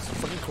 it's a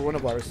fucking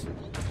coronavirus.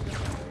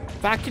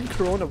 Fucking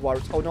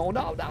coronavirus. Oh no,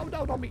 no, no,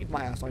 no, don't eat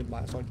my ass, don't eat my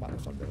ass, don't eat my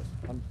ass, don't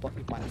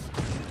eat my ass.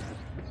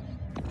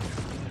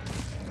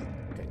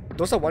 Okay,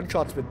 those are one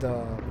shots with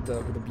the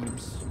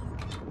beams.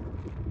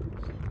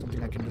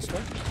 Something I can destroy.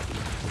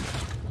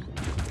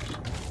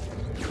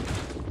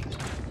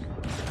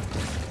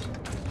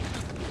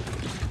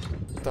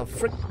 The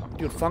frick?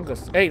 Dude,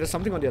 fungus. Hey, there's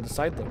something on the other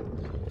side though.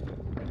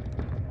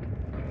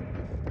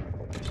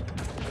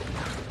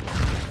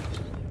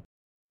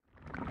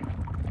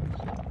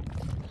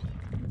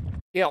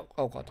 Yeah,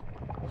 oh god.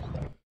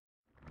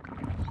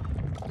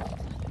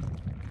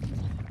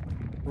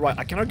 Right,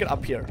 I cannot get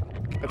up here.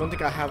 I don't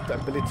think I have the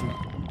ability.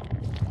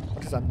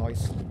 What is that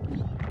noise?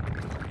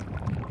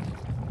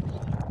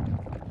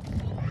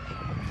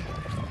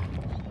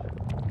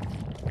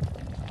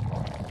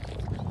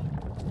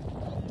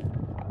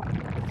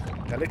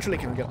 I literally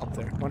cannot get up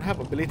there. Don't have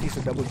abilities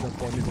to double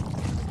jump or anything.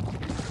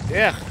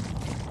 Yeah.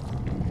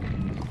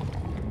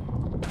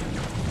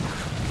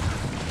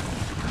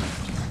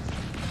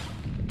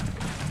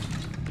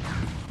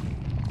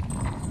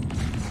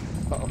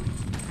 Uh-oh.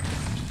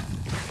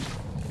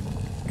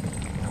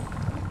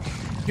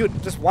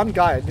 Dude, just one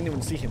guy, I didn't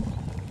even see him.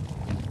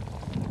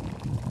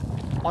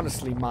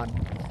 Honestly, man.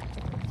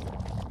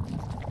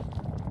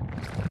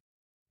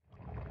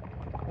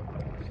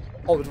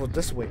 Oh, it was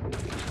this way.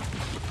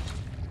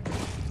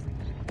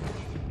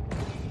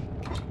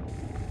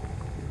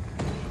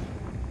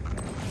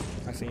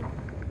 Nice aim.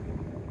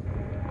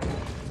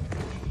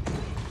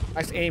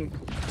 Nice aim.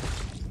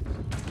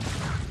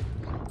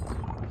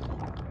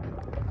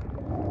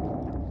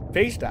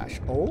 Face dash.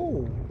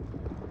 Oh.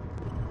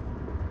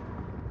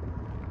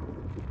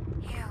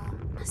 You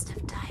must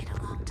have died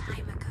a long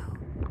time ago.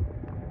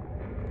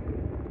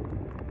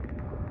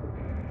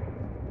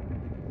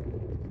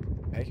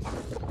 Okay.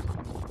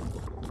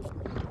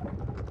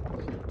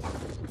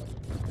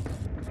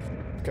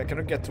 Okay, I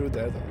cannot get through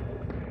there though.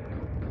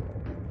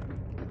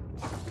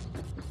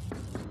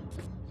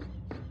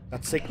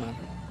 That's sick, man.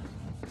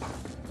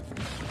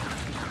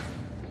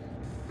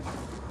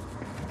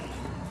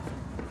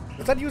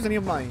 Does that use any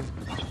of mine?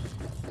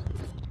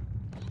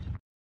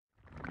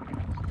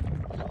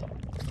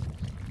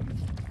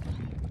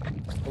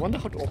 I wonder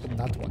how to open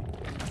that one.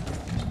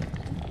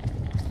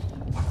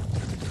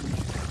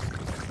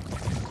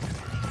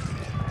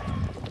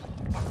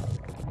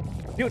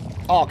 Dude!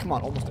 Oh, come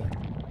on, almost there.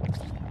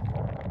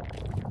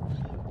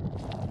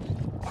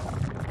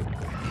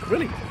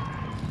 Really?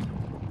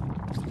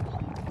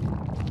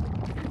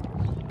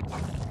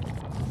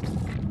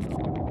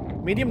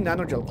 Medium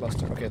nanogel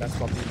cluster. Okay, that's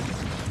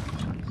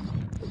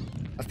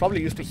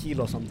probably used to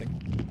heal or something.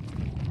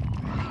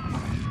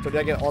 So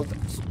did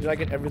I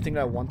get everything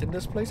I want in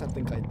this place? I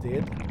think I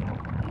did.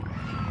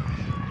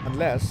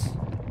 Unless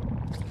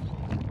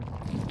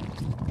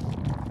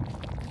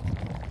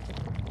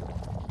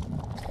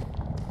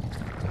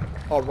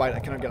oh right, I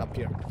cannot get up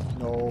here.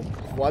 No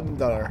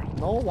wonder.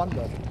 No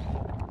wonder.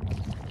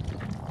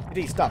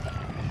 Please stop.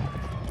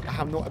 I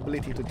have no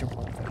ability to jump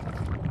up there.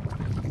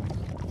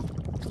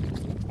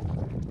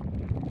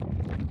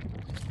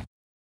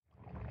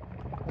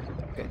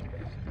 Okay.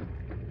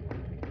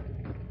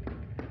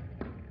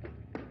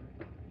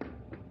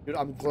 Dude,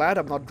 I'm glad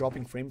I'm not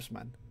dropping frames,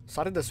 man.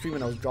 Started the stream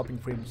and I was dropping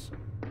frames.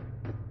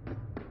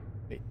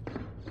 Wait.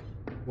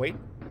 Wait.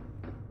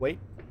 Wait.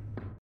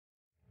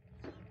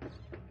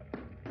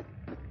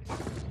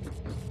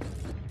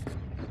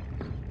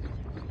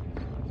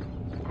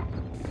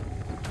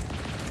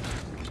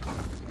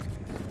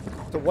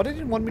 So what did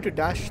it want me to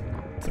dash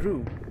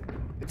through?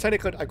 It said I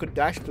could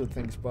dash through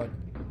things, but it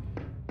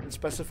didn't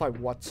specify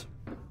what.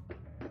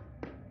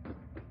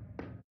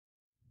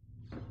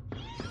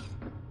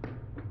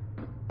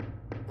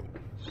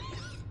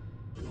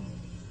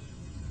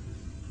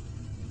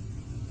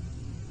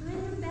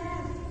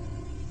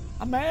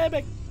 I'm back. I'm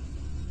back.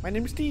 My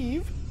name is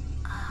Steve.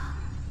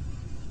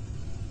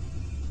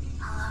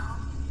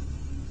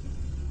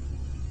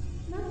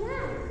 Hello? Not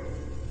bad.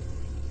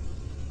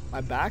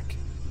 I'm back.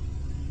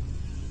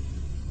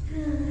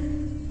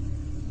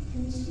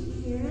 Can she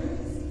hear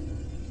us?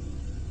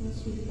 Will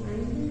she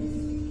find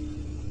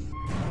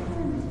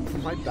us?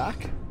 Am I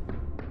back?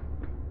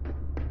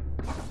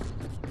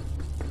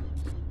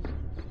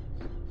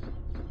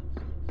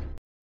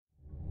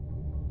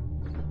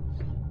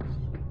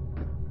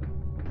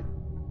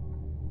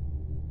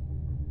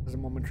 There's a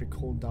momentary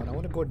cooldown. I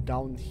want to go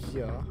down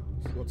here.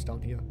 See what's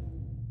down here.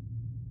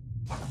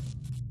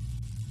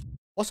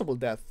 Possible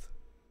death.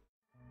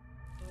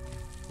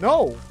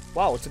 No!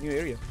 Wow, it's a new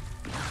area.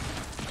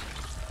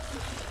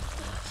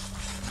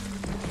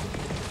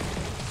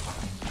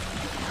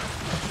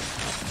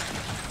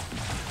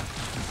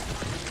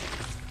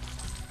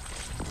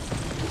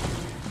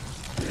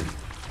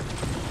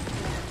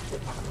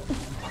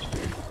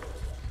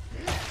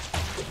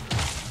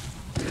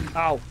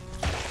 Ow.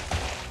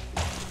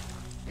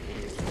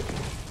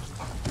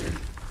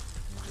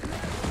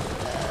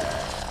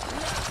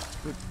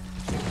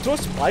 Throw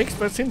spikes,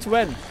 but since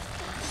when?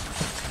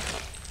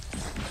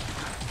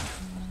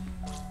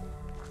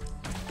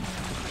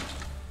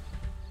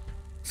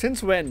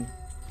 Since when?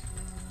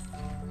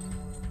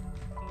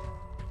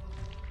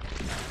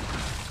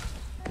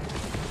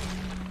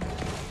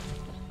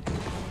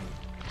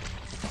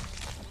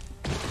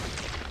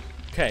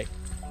 Okay.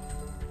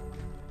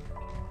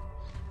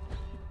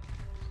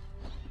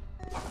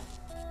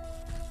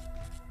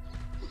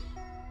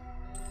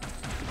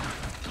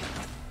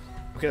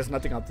 Okay, there's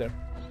nothing up there.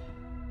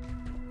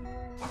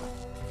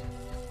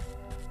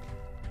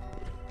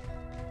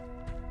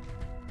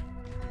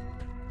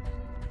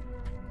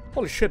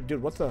 Holy shit,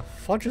 dude, what the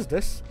fudge is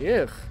this?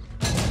 Ugh.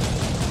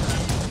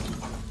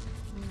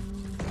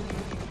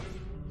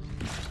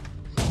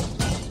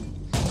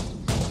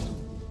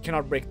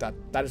 Cannot break that.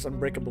 That is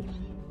unbreakable.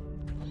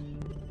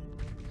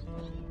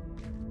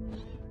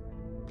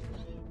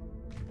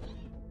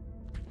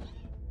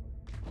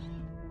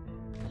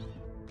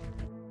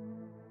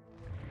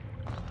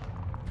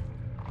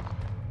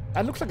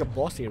 That looks like a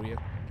boss area.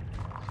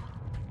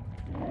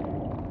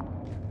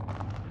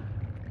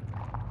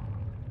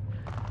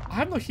 I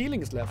have no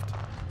healings left.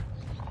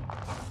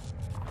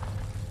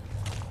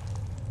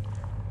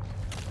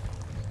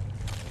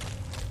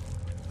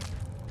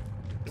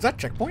 Is that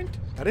checkpoint?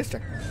 That is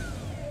checkpoint.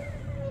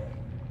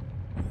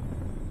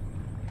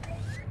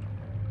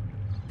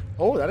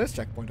 Oh, that is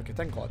checkpoint. Okay,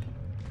 thank God.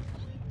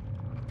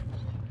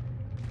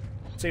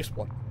 Safe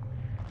spot.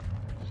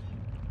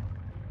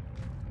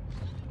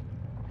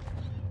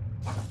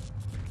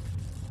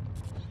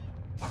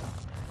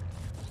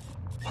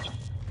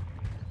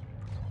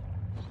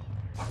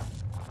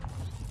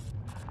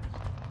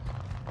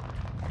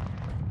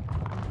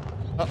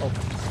 Uh-oh.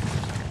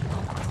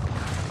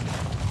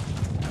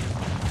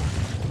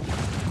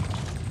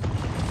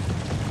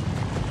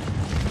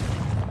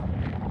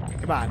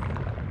 Come on.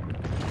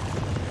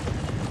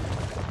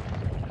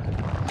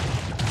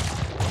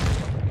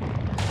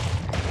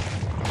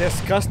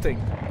 Disgusting.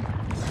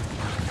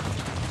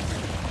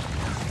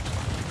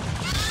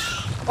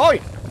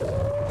 Oi!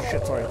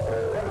 Shit, sorry.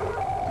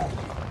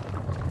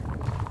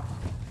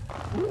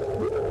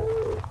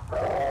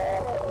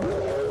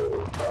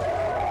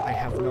 I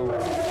have no...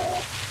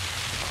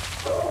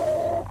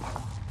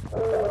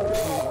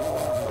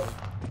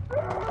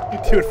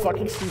 Dude,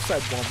 fucking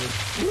suicide bomber.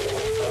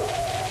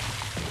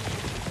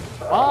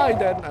 Bye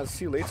then, I'll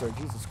see you later.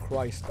 Jesus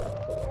Christ.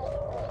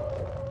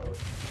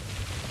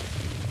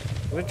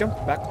 Will it jump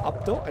back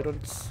up though? I don't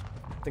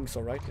think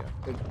so, right?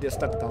 Yeah, they're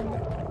stuck down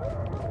there.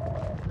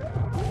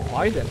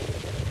 Why then?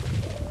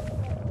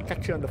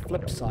 Catch you on the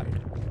flip side.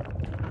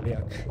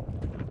 Bitch.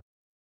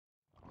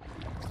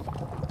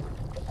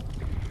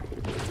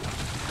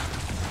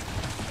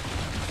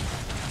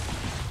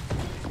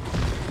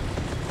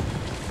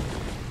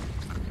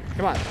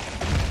 Come on.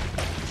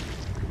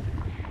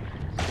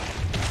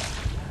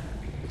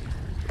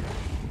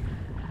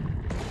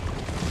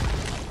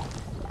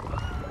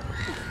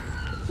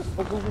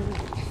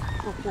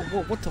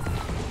 Whoa, what the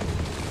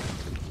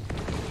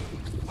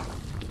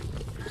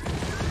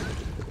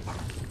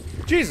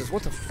Jesus,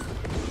 what the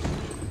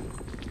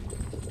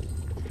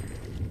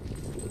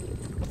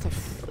what the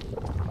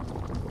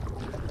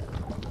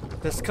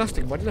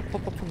disgusting, why did it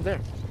pop up from there?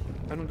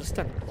 I don't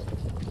understand.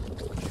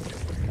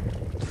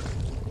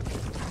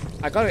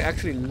 I gotta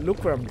actually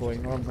look where I'm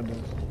going or I'm gonna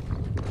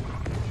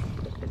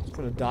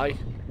die.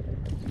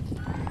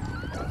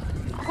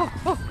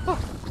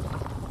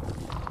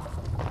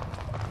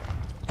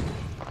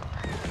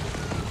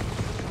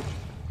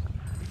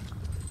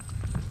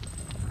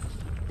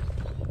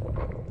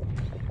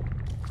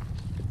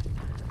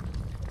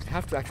 I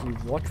have to actually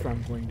watch where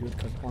I'm going, dude,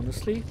 because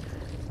honestly...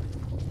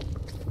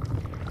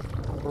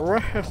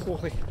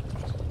 Really...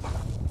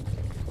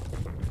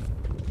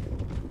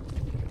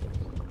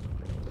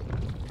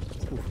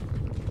 Oof.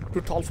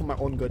 Too tall for my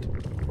own good.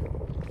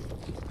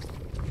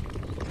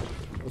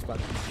 That was bad.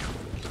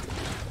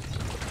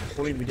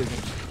 Only in video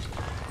games.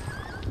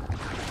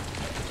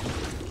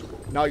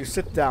 Now you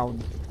sit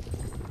down.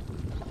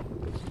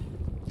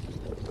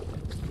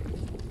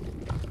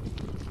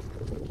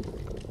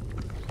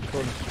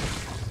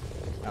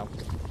 Ow.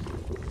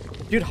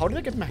 Dude, how did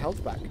I get my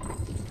health back?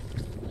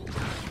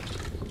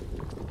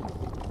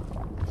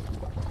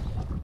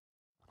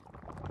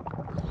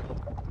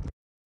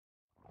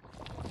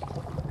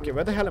 Okay,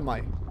 where the hell am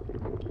I?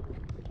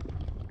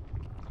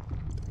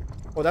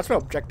 Oh, that's my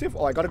objective?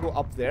 Oh, I gotta go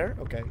up there?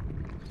 Okay.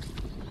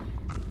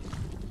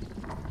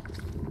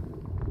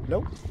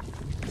 No?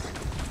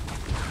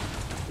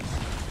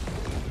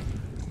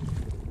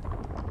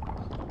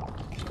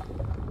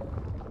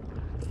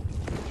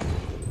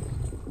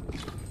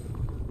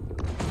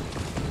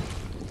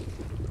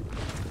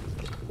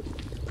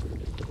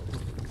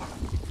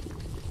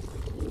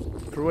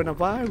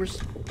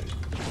 Coronavirus.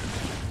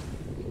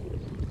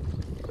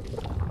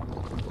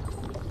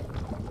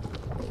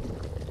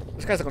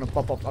 These guys are gonna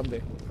pop up, aren't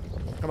they?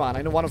 Come on,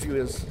 I know one of you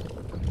is.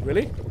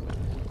 Really?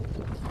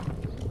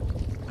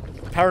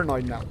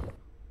 Paranoid now.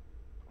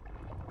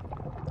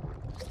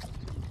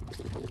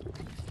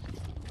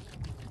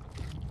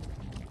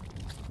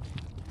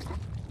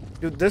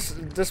 Dude,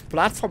 this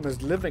platform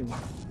is living.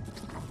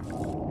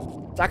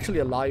 It's actually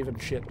alive and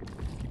shit.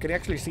 You can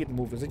actually see it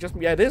move. Is it just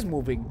me? Yeah, it is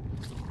moving.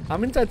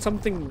 I'm inside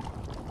something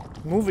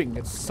moving.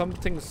 It's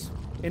something's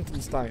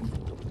Intenstein.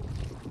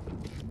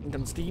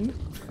 Intenstein?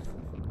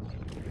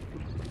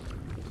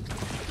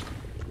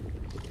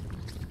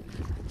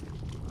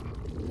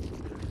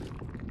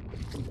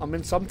 I'm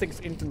in something's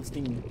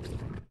Intenstein.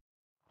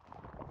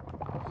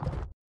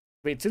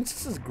 Wait, since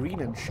this is green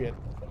and shit.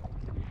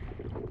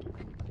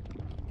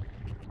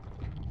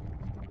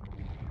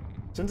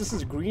 Since this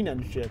is green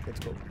and shit, let's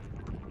go.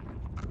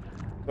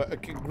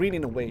 But green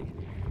in a way.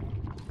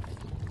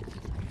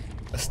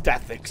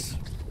 Aesthetics.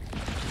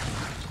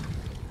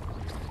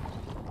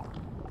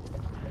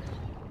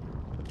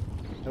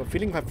 I have a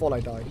feeling if I fall, I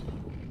die.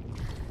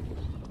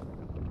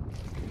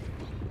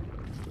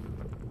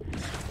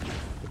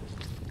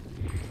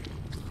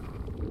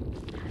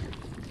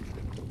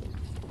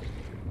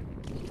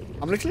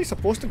 I'm literally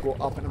supposed to go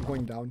up and I'm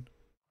going down.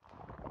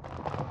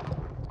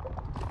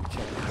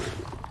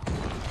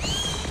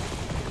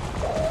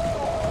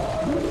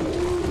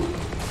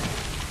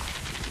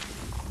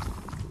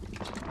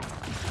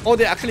 Oh,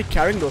 they're actually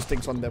carrying those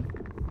things on them.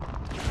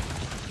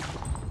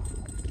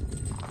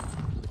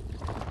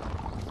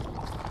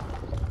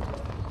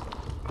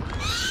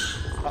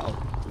 Uh-oh.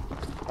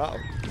 Uh-oh.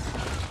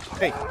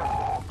 Hey.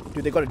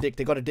 Dude, they got a dick.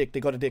 They got a dick. They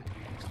got a dick.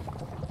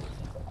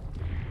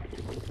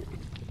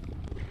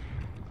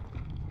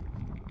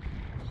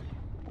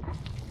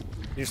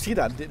 You see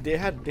that? They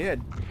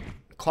had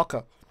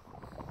cocker.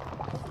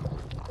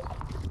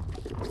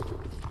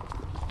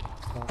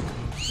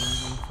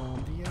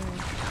 From the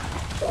edge.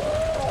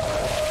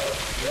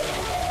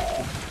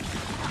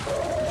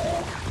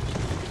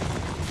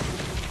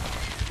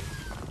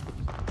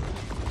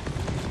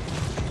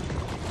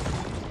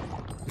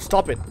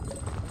 Stop it.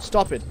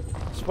 Stop it.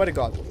 Swear to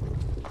God.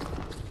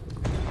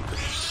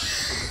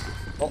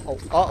 Uh-oh.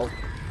 Uh-oh.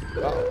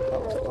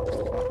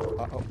 Uh-oh.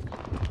 Uh-oh.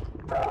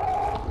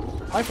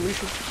 Hi,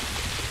 Felicia.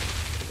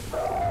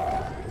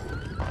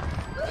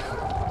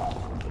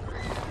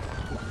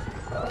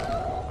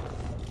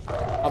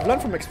 I've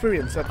learned from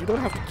experience that you don't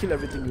have to kill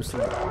everything you see.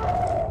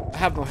 I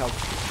have no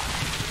health.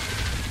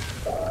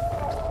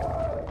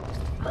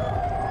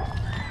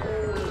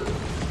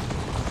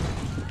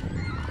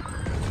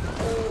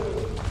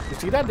 You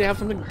see that? They have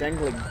something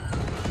dangling.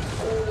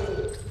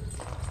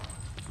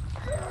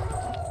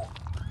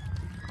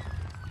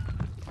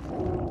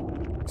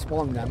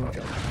 Small nano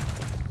gel.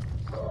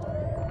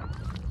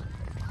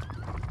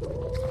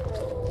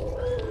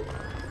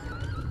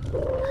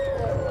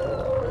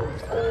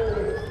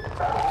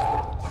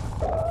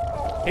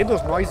 Hate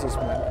those noises,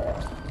 man.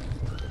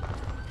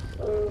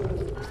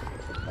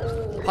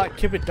 Hi,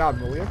 keep it down,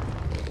 will you?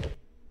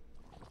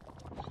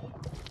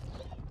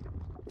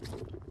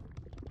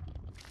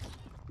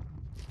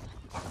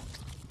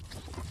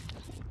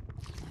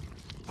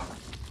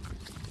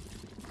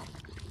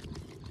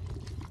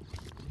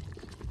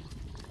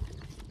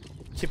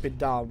 Keep it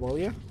down, will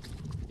you?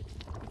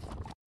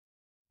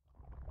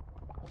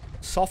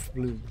 Soft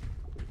blue.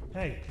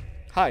 Hey.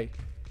 Hi.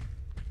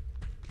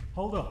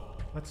 Hold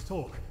up. Let's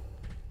talk.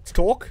 Let's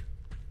talk?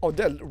 Oh,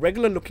 the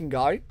regular looking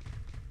guy.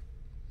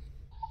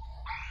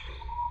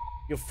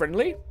 You're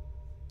friendly?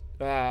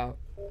 You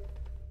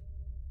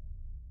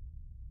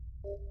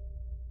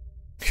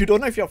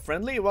don't know if you're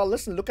friendly? Well,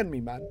 listen, look at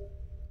me, man.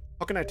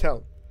 How can I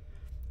tell?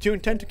 Do you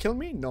intend to kill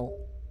me? No.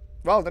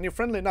 Well, then you're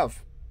friendly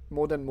enough.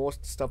 More than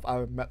most stuff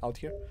I've met out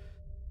here.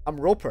 I'm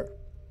Roper.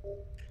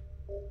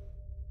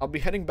 I'll be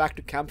heading back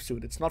to camp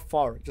soon. It's not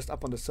far, just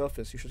up on the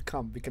surface. You should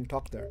come. We can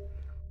talk there.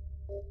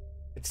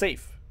 It's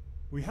safe.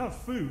 We have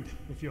food,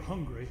 if you're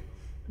hungry.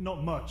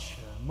 Not much.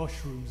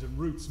 Mushrooms and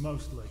roots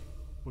mostly.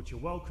 But you're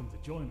welcome to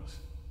join us.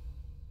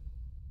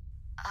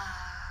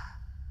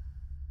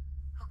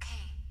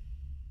 Okay.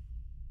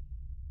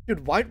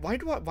 Dude, why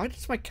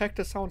does my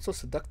character sound so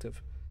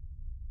seductive?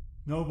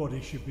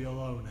 Nobody should be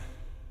alone.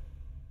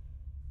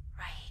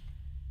 Right.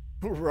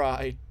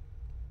 Right.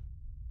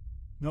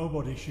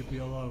 Nobody should be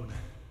alone.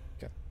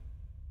 Okay.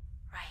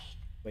 Right.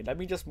 Wait, let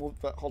me just move.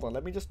 Hold on,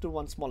 let me just do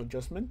one small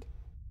adjustment.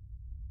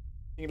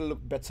 It'll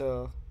look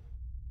better.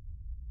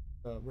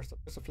 Where's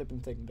the flipping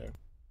thing there?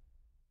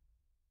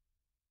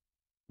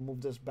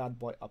 Move this bad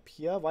boy up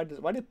here. Why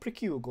did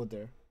Pricky go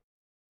there?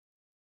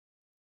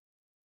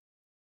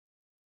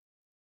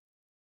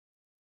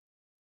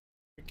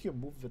 Pricky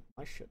moved with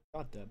my shit.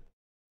 God damn.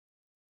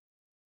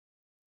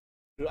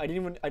 Dude, I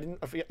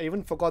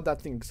even forgot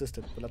that thing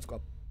existed. But let's go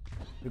up.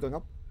 We're going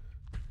up.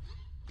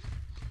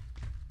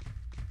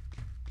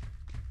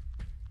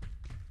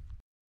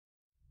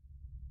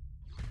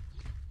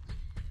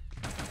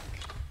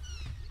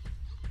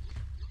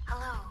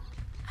 Hello,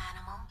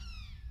 animal.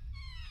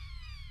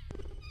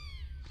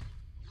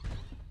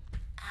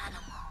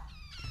 Animal.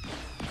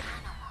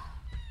 Animal.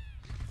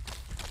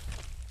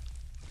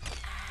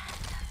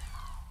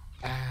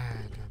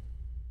 Adam.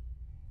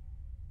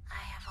 I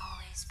have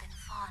always been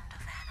fond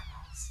of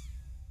animals.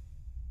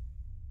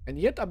 And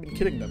yet I've been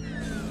killing them.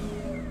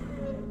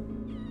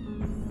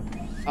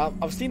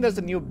 I've seen there's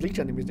a new Bleach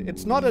anime.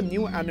 It's not a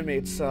new anime.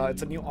 It's a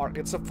new arc.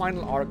 It's a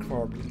final arc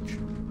for Bleach.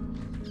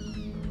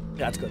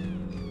 Yeah, that's good.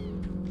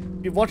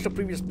 If you watched the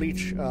previous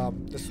Bleach,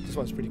 this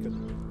one's pretty good.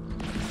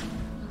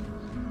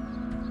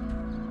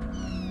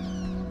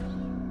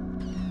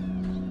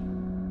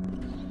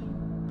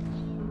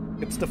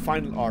 It's the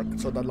final arc,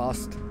 so the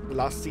last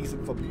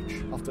season for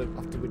Bleach, after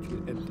which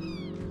will end.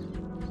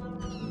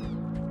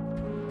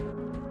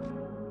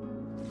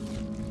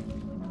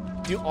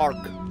 New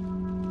arc.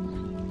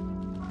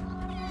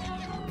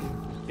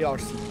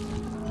 ARC.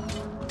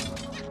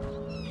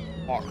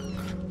 Arc.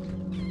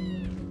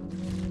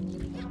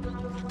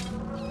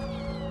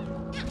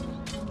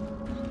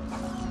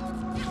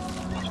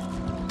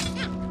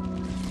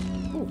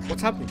 Oh,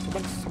 what's happening?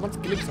 Someone's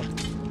killing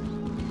something.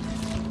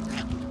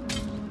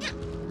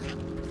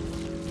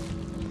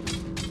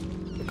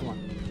 Oh, come on.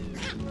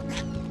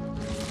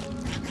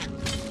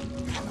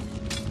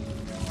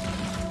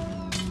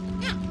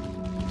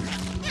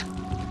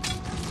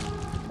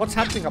 What's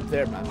happening up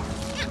there, man?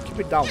 Keep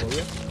it down, will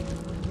you?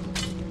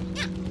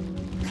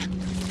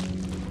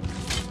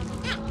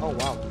 Oh,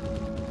 wow.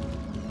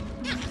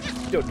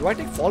 Dude, do I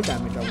take fall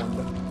damage, I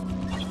wonder?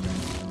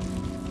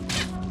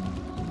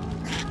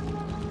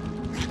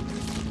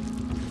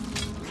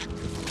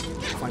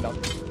 Find out.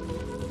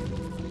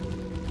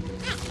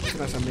 As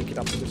soon as I make it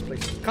up to this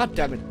place. God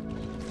damn it.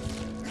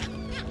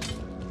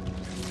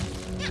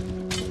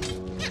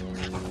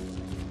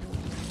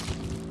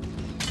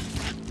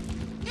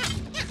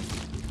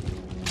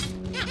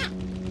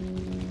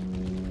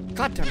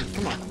 God damn it,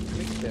 come on.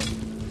 Make it there.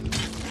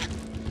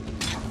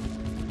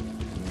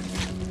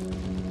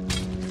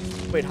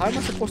 Wait, how am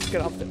I supposed to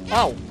get up there?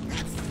 Ow!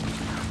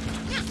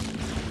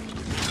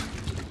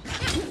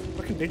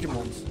 Fucking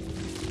Digimons.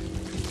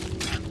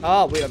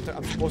 Ah, wait,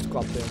 I'm supposed to go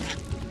up there.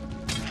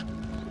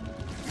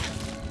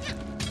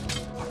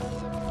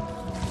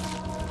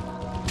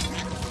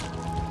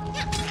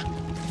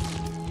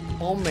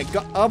 Oh my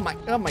god, oh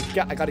my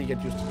god, I gotta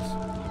get used to this.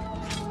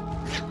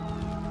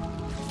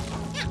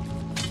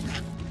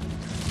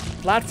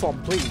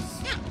 Platform, please.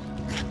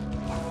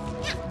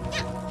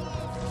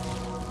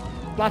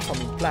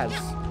 Platforming, plaz.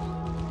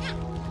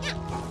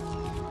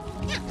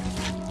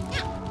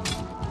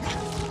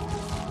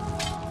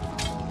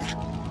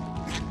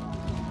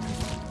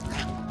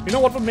 You know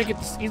what would make it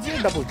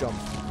easier? Double jump.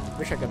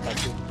 Wish I could that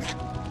too.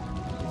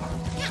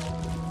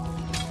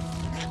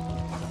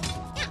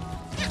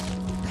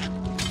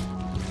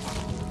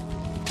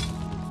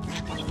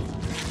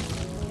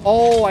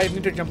 Oh, I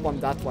need to jump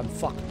on that one.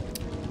 Fuck.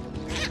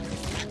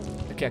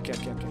 Okay. I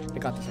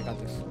got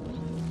this.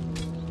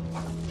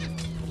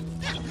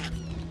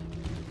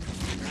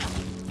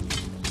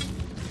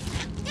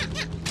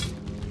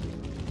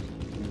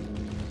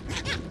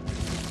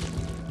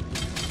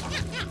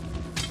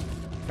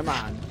 Come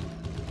on.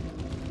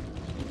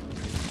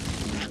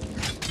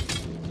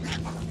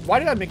 Why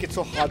did I make it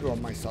so harder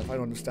on myself? I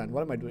don't understand.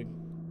 What am I doing?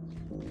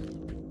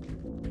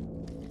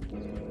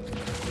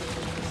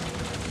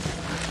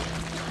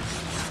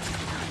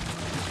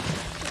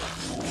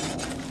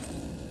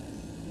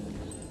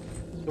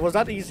 It was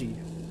that easy.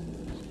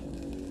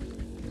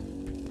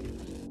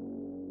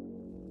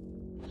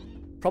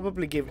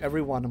 Probably gave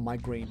everyone a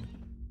migraine.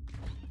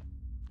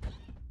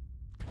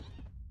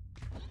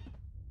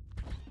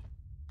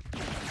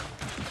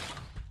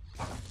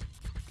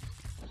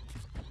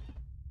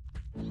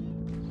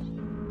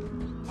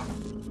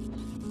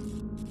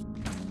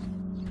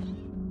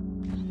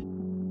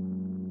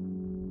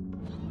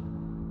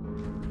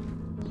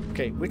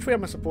 Okay, which way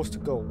am I supposed to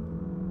go?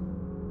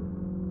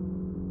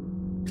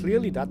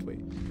 Clearly that way.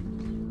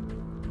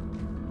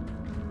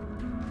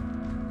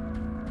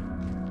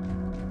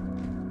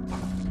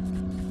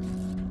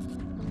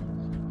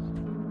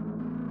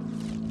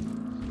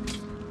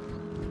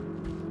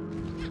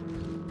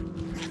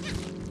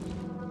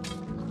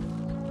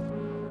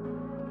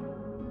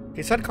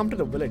 He said come to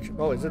the village.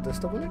 Oh, is it this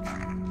the village?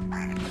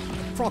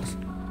 Frogs.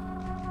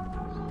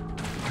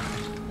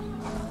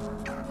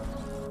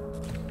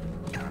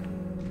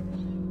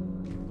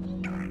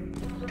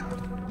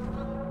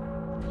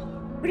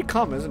 Pretty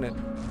calm, isn't it?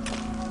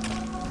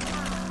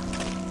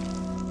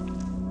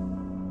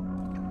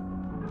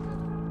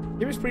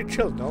 Game is pretty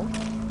chill, no?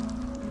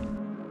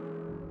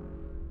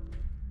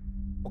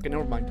 Okay,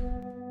 never mind.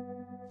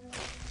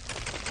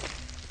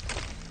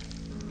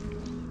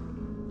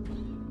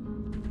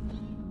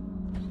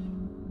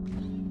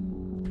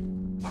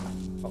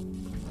 Oh.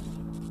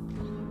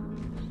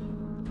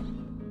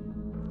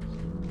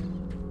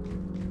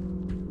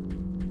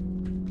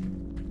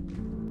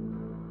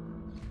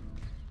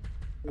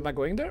 Am I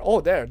going there?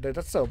 Oh, there.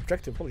 That's the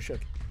objective. Holy shit.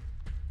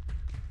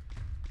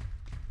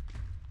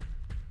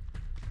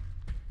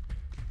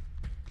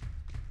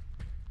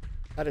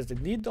 That is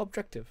indeed the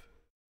objective.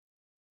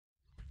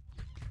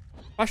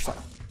 Crash site.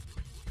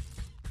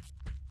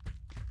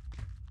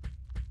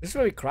 This is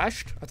where we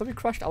crashed? I thought we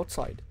crashed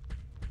outside.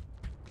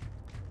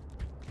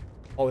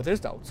 Oh, it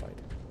is the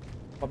outside.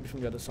 Probably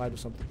from the other side or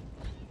something.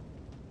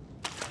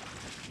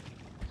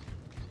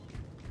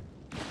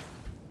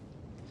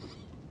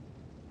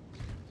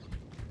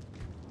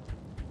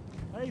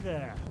 Hey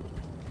there.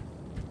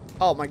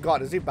 Oh my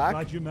god, is he back?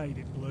 Glad you made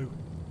it, Blue.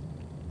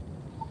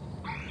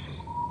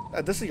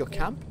 This is your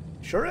camp?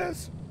 Sure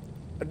is.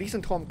 A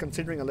decent home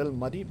considering a little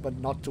muddy, but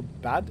not too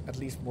bad, at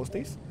least most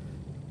days.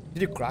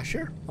 Did you crash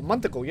here? A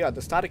month ago, yeah.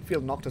 The static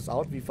field knocked us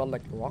out. We felt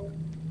like a rock.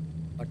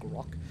 Like a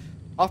rock.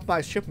 Half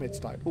my shipmates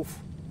died. Oof.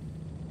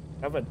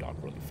 That went dark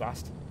really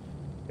fast.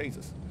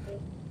 Jesus.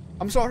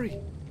 I'm sorry.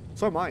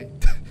 So am I.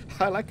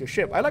 I like your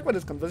ship. I like where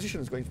this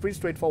conversation is going. It's pretty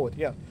straightforward.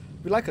 Yeah.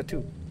 We like her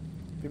too.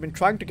 We've been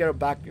trying to get her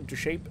back into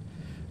shape.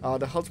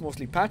 The hull's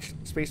mostly patched.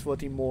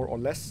 Space-worthy more or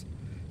less.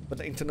 But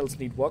the internals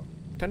need work.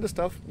 Tender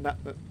stuff.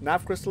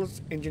 Nav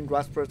crystals. Engine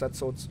graspers. That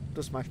sort's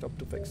too smashed up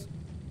to fix.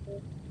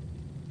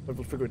 But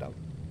we'll figure it out.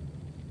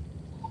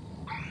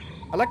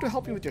 I'd like to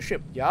help you with your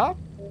ship. Yeah?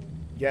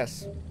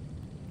 Yes.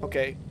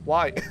 Okay.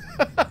 Why?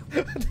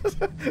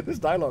 This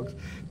dialogue.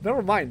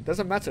 Never mind.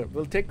 Doesn't matter.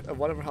 We'll take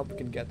whatever help we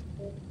can get.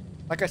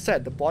 Like I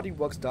said, the body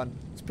work's done.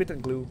 Spit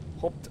and glue.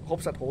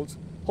 Hopes that holds.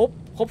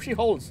 Hope she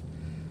holds.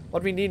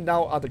 What we need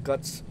now are the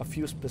guts, a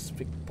few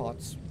specific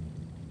parts.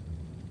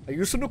 A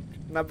Yusunuk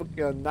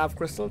nav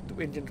crystal, 2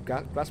 engine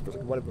graspers,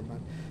 whatever,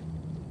 man.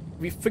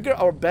 We figure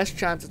our best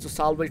chance is to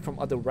salvage from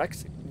other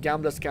wrecks.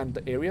 Gambler scanned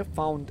the area,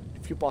 found a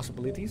few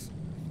possibilities.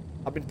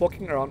 I've been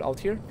poking around out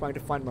here, trying to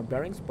find my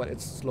bearings, but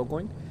it's slow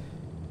going.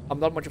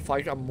 I'm not much of a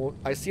fighter.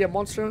 I see a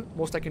monster.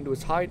 Most I can do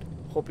is hide.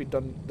 Hope he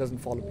doesn't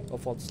follow me or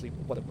fall asleep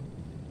or whatever.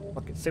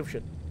 Okay, same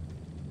shit.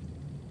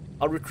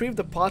 I'll retrieve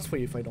the parts for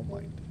you if I don't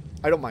mind.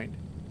 I don't mind.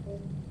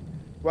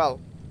 Well,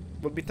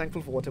 we'll be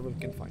thankful for whatever we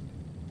can find.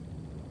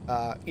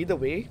 Either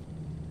way,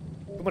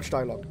 too much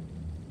dialogue.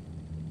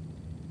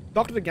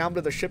 Talk to the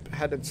gambler, the ship,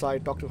 head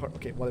inside, talk to her.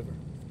 Okay, whatever.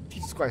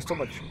 Jesus Christ, so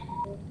much.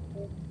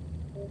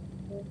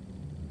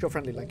 You're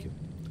friendly like you.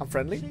 I'm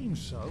friendly?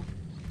 Seems so.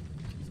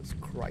 Jesus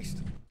Christ.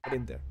 Get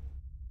in there.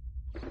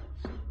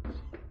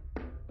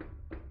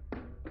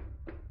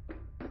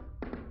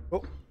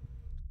 Oh.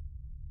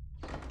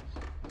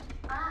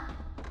 Ah,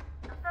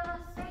 a fellow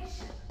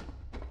spaceship.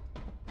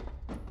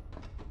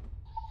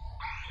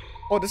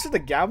 Oh, this is the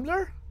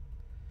gambler?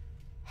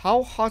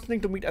 How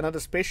heartening to meet another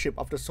spaceship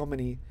after so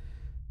many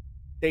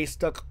days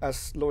stuck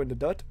as low in the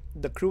dirt.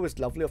 The crew is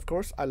lovely, of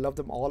course. I love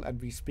them all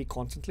and we speak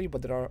constantly,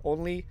 but there are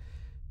only...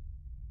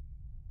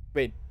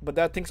 Wait, but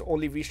there are things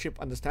only V ship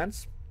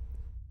understands.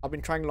 I've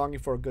been trying longing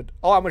for a good...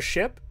 Oh, I'm a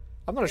ship?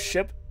 I'm not a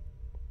ship.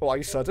 Oh, are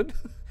you certain?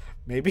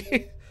 Maybe.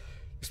 You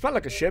smell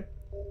like a ship.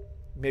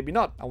 Maybe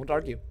not. I won't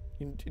argue.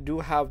 You do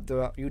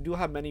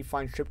have many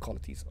fine ship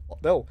qualities.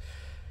 Though,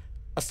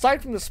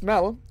 aside from the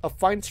smell, a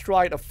fine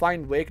stride, a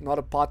fine wake, not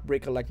a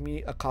pathbreaker like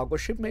me, a cargo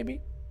ship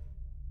maybe?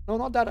 No,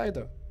 not that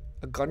either.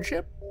 A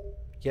gunship?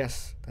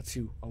 Yes, that's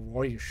you. A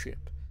warrior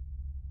ship.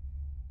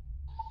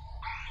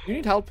 You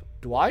need help?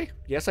 Do I?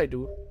 Yes, I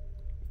do.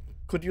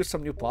 Could use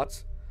some new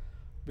parts.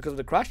 Because of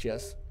the crash,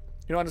 yes.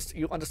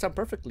 You understand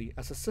perfectly,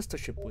 as a sister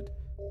ship would.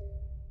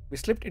 We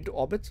slipped into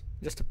orbit,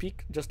 just a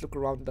peek, just look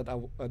around,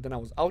 then I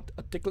was out,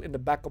 a tickle in the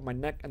back of my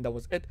neck, and that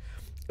was it.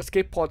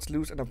 Escape pods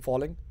loose and I'm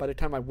falling. By the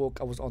time I woke,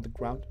 I was on the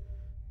ground.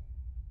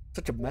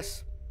 Such a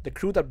mess. The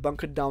crew that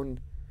bunkered down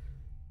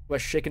were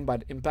shaken by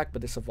the impact,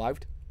 but they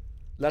survived.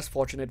 Less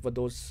fortunate were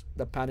those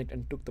that panicked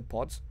and took the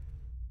pods.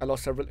 I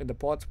lost several in the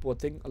pods, poor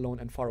thing, alone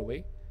and far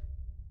away.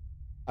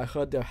 I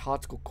heard their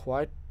hearts go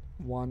quiet,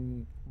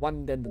 one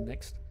then the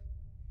next.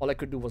 All I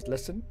could do was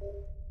listen.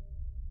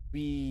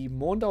 We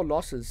mourned our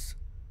losses,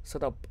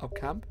 set up our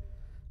camp.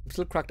 I'm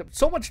still cracked up.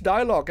 So much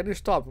dialogue, can you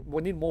stop?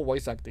 We need more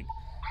voice acting.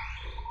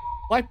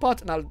 5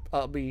 parts and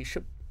I'll be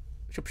ship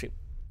shape.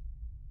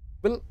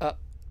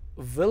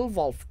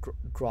 Wolf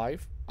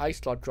drive, ice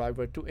slot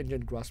driver, 2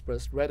 engine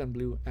graspers, red and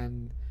blue,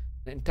 and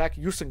an intact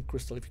Yusin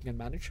crystal if you can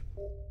manage.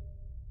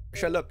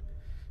 Shall look.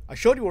 I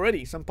showed you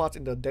already some parts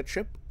in the dead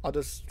ship,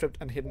 others stripped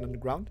and hidden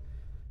underground.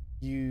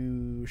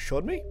 You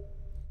showed me?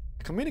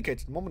 I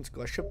communicated moments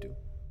ago, I should do.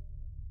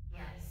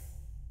 Yes,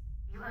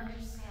 you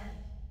understand.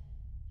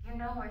 You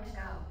know where to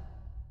go.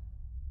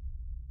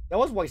 That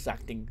was voice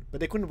acting, but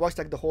they couldn't voice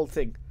act the whole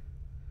thing.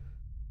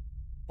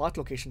 Part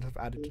locations have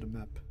added to the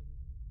map.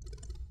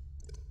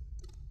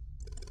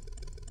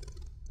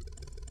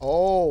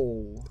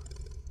 Oh.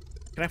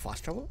 Can I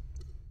fast travel?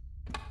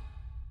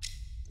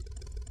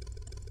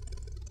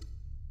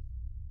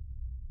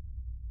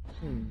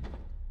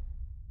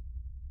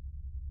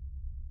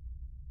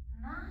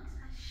 Not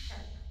a ship.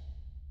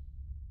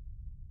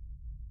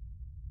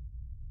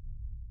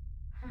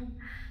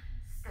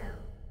 Still,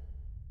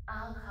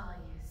 I'll call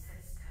you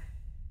sister.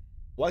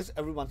 Why is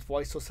everyone's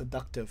voice so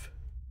seductive?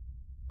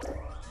 Not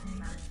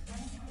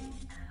anything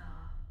at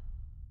all.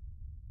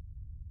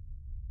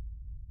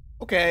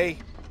 Okay.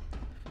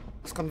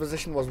 This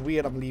conversation was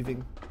weird, I'm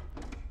leaving.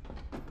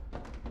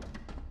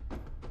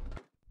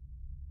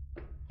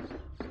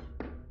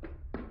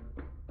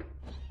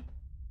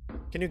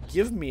 Can you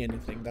give me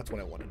anything? That's what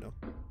I want to know.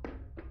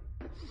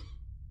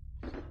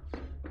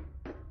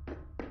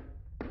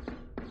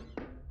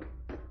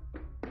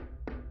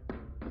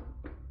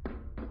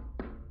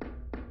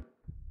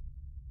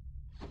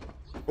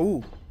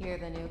 Ooh. You're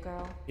the new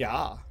girl?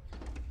 Yeah.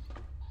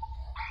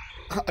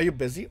 Are you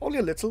busy? Only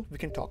a little. We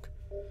can talk.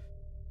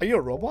 Are you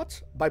a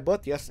robot? By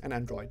birth, yes, an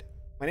android.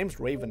 My name's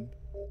Raven.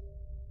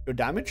 You're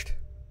damaged?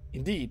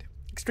 Indeed.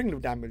 Extremely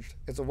damaged.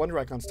 It's a wonder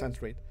I can't stand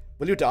straight.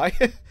 Will you die?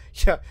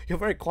 Yeah, you're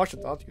very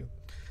cautious, aren't you?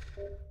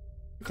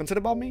 You concerned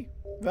about me?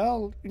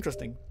 Well,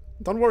 interesting.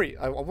 Don't worry,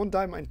 I won't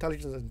die. My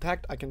intelligence is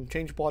intact. I can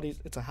change bodies.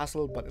 It's a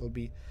hassle, but it'll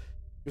be...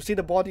 You see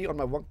the body on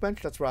my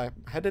workbench? That's where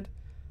I'm headed.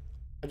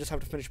 I just have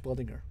to finish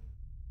building her.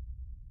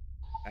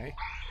 Okay.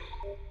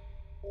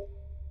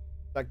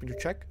 Like me to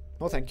check?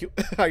 No, thank you.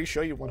 Are you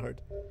sure you won't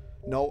hurt?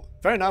 No.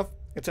 Fair enough.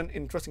 It's an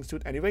interesting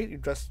suit anyway. You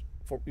dress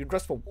for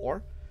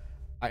war.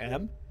 I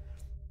am.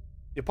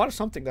 You're part of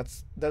something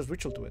there's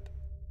ritual to it.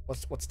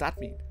 What's that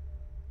mean?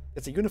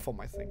 It's a uniform,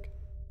 I think.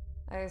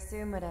 I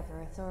assume whatever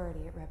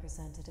authority it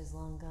represented is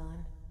long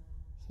gone.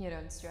 You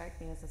don't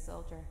strike me as a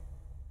soldier.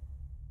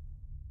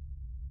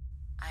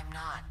 I'm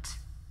not.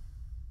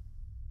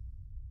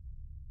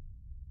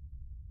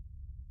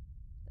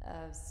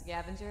 A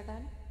scavenger,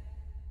 then?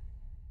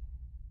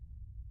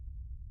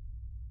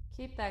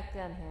 Keep that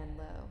gun hand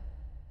low,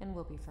 and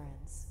we'll be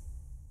friends.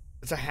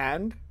 It's a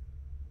hand?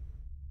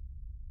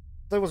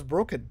 That was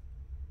broken.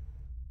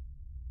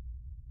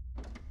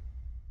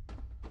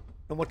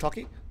 No more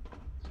talking?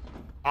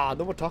 Ah,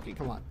 no more talking,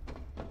 come on.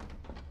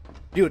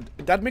 Dude,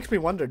 that makes me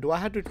wonder, do I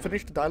have to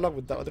finish the dialogue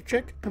with the other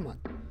chick? Come on.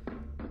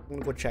 I'm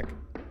gonna go check.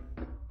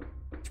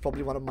 It's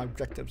probably one of my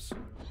objectives.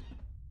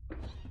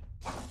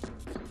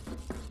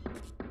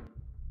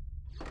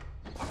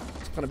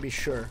 Just gonna be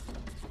sure.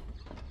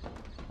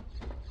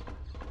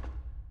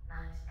 Not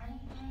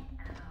anything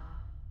at all.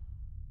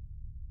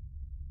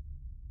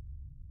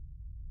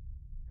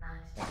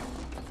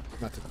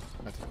 Not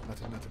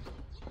Nothing.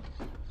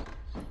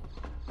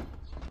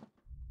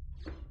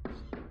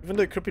 Even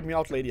though you're creeping me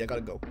out, lady, I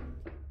gotta go.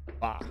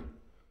 Ah.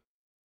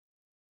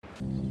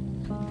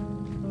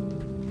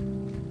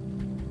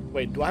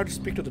 Wait, do I have to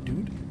speak to the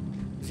dude?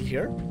 Is he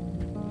here?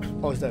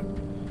 Oh, is that?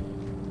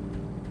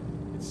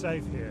 It's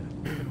safe here.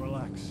 You can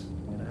relax.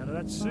 Get out of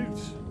that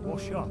suit.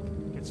 Wash up.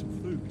 Get some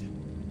food.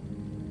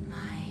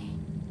 my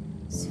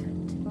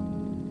suit.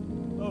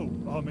 Oh,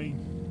 I mean,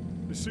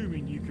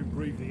 assuming you can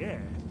breathe the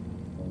air.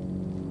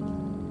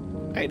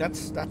 Hey,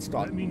 that's not.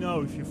 Let me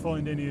know if you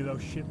find any of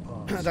those shit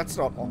parts. That's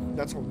not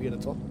weird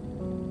at all.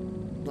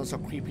 Not so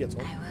creepy at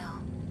all. I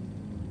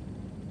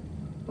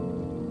will.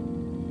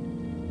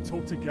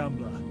 Talk to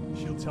Gambler.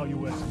 She'll tell you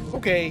where to look.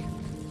 Okay.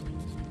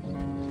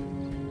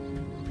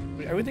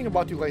 Everything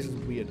about you guys is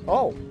weird.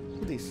 Oh,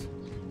 who these?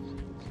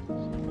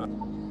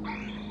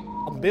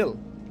 I'm Bill.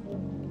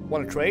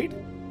 Want to trade?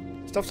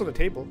 Stuff's on the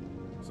table.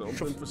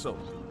 Something for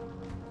something.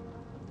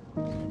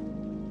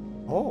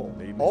 Oh.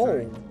 Maybe Oh.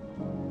 thing.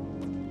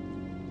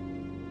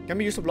 Can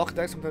be used to block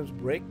attacks, sometimes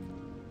break.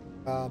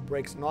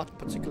 Breaks not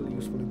particularly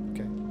useful.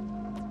 Okay.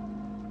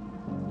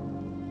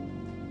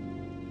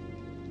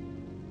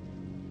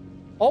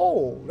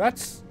 Oh,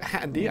 that's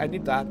handy. I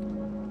need that.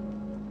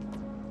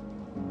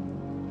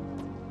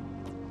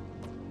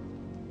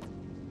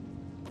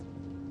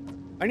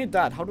 I need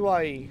that. How do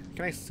I...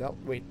 Can I sell?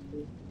 Wait.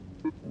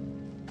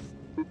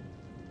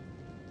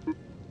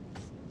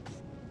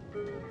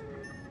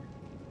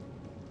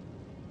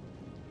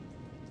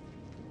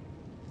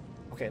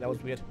 Okay, that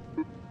was weird.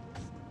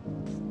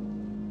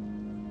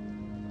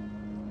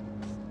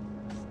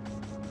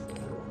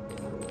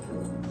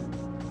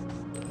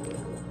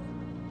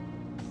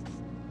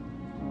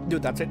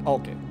 Dude, that's it? Oh,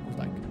 okay. I was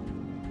like...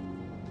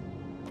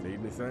 Need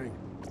anything?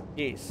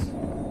 Yes.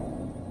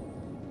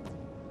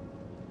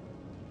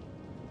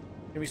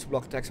 Maybe to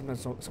block attacks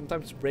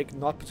sometimes break,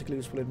 not particularly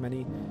useful in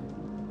many,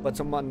 but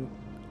someone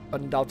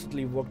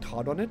undoubtedly worked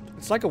hard on it.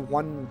 It's like a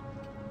one...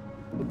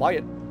 We'll buy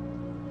it.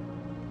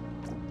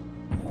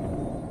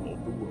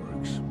 Hope it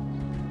works.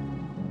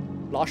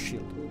 Blast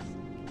shield.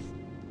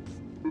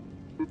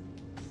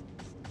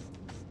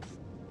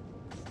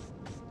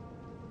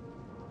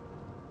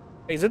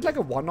 Is it like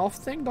a one-off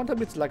thing? Don't tell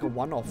me it's like a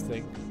one-off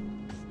thing.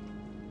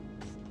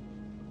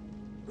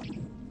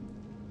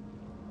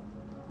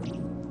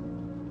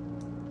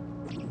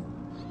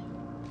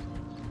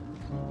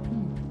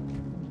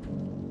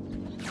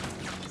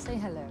 Say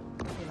hello,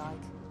 if you like.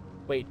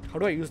 Wait, how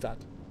do I use that?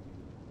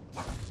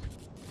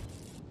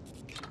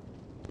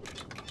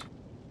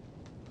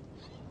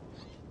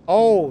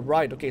 Oh,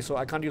 right. Okay, so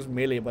I can't use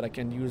melee, but I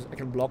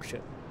can block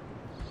shit.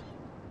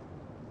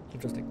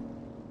 Interesting.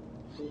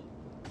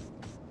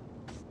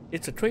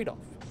 It's a trade-off.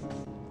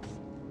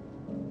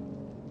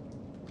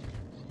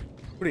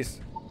 Please.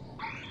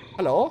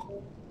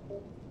 Hello?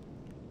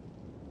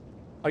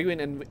 Are you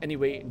in any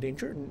way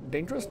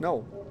dangerous?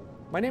 No.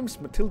 My name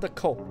is Matilda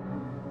Coe.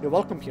 You're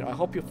welcome here. I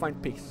hope you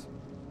find peace.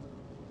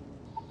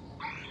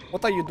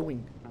 What are you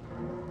doing?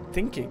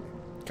 Thinking.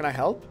 Can I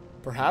help?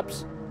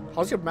 Perhaps?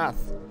 How's your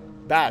math?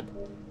 Bad.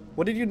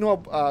 What did you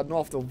know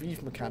of the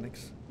weave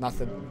mechanics?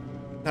 Nothing.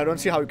 I don't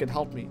see how you can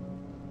help me.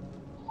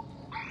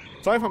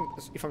 Sorry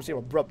if I'm so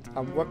abrupt.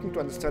 I'm working to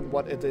understand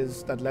what it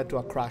is that led to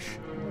our crash.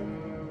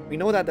 We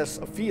know that there's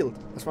a field.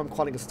 That's what I'm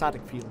calling a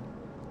static field.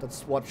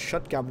 That's what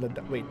shut Gambler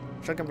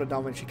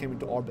down when she came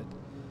into orbit.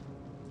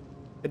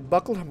 It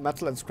buckled her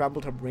metal and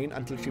scrambled her brain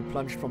until she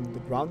plunged from the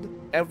ground.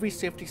 Every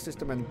safety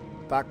system and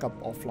backup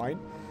offline.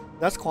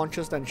 Less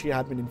conscious than she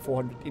had been in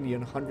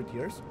 100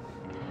 years.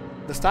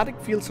 The static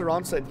field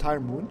surrounds the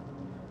entire moon.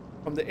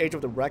 From the edge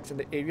of the wrecks in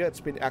the area,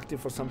 it's been active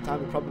for some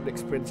time. You probably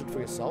experienced it for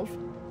yourself.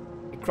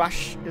 It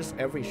crashes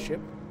every ship.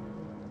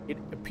 It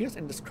appears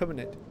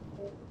indiscriminate.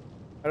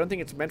 I don't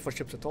think it's meant for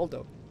ships at all,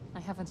 though. I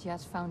haven't yet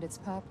found its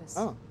purpose.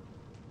 Oh.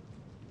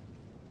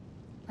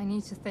 I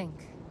need to think.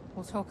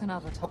 We'll talk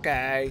another time.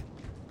 Okay.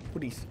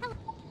 Hoodies.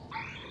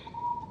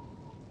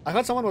 I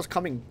heard someone was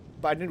coming,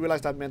 but I didn't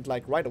realize that meant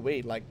like right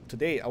away. Like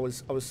today, I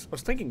was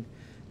thinking,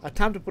 I had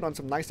time to put on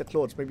some nicer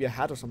clothes, maybe a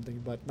hat or something.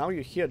 But now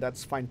you're here.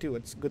 That's fine too.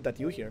 It's good that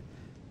you're here.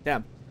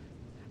 Damn.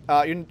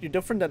 You're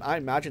different than I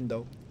imagined,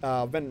 though.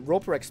 When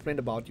Roper explained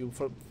about you,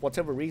 for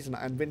whatever reason,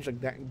 I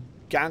envisioned a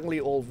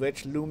gangly old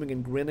witch looming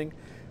and grinning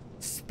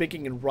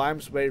speaking in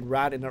rhymes very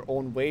rad in her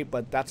own way,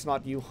 but that's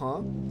not you,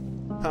 huh?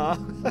 Huh?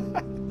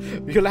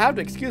 You'll have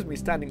to excuse me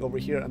standing over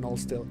here and all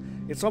still.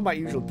 It's not my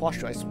usual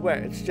posture, I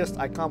swear. It's just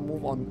I can't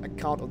move on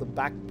account of the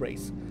back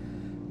brace.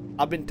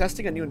 I've been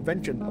testing a new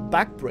invention, a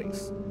back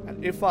brace.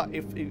 And if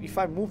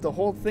I move the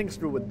whole thing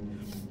through with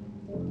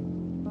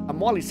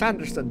Molly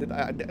Sanderson,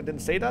 I didn't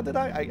say that, did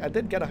I? I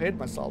did get ahead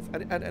myself.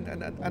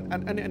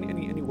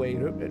 Anyway,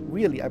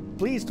 really, I'm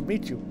pleased to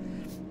meet you.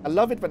 I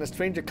love it when a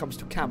stranger comes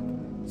to camp.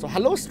 So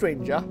hello,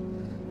 stranger.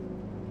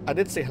 I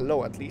did say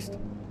hello at least.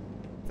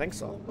 I think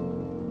so.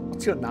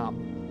 What's your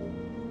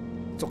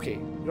name? It's okay.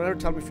 You don't have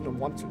to tell me if you don't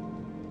want to.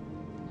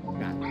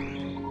 Yeah.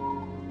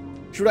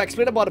 Should I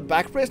explain about the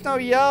back brace now?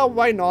 Yeah,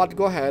 why not?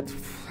 Go ahead.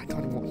 I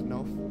don't want to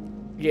know.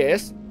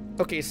 Yes.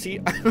 Okay, see,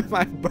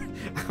 I'm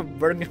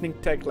burning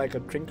tech like a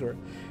drinker.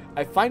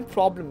 I find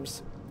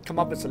problems, come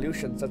up with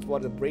solutions. That's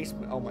what the brace...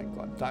 Oh my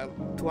god. Dial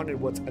 200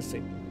 words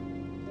essay.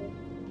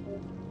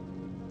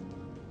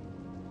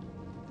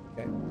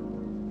 Okay.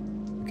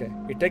 Okay.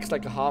 It takes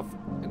like a half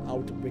an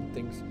hour to bring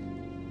things.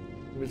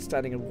 We're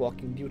standing and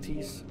walking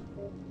duties.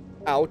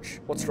 Ouch.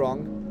 What's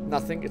wrong?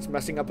 Nothing. It's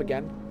messing up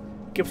again.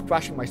 Keeps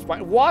crashing my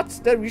spine. What?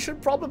 Then we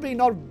should probably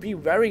not be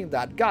wearing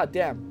that. God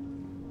damn.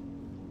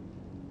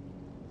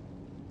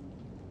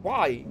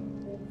 Why?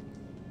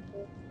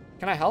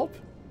 Can I help?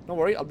 Don't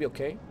worry, I'll be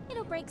okay.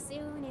 It'll break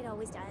soon, it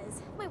always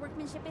does. My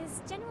workmanship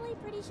is generally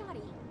pretty shoddy.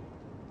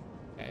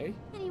 Okay.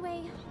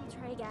 Anyway, I'll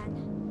try again.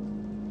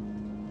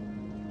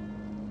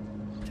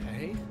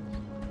 Okay.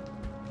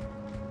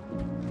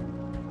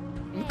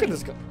 Look at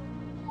this guy.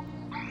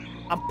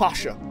 I'm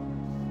Pasha.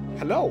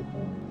 Hello.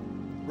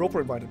 Roper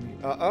invited me.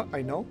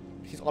 I know.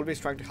 He's always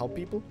trying to help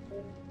people.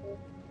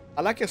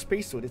 I like your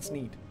spacesuit, it's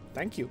neat.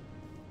 Thank you.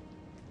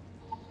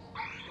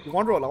 You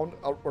wander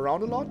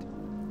around a lot?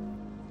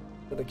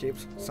 To the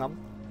caves, some.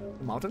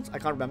 The mountains? I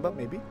can't remember,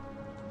 maybe.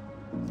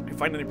 You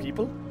find any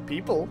people?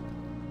 People?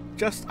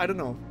 Just, I don't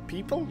know.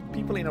 People?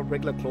 People in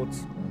regular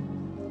clothes.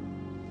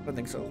 I don't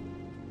think so.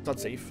 It's not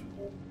safe.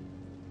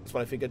 That's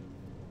what I figured.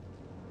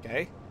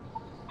 Okay.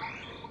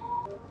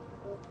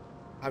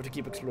 I have to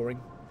keep exploring.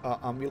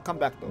 You'll come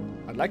back though.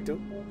 I'd like to.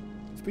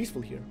 It's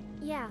peaceful here.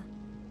 Yeah,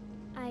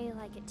 I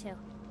like it too.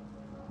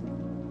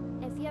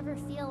 If you ever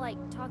feel like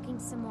talking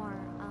some more,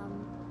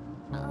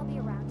 I'll be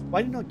around.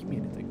 Why did you not give me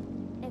anything?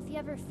 If you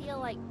ever feel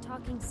like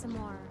talking some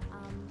more,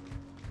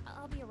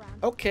 I'll be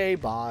around. Okay,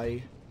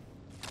 bye.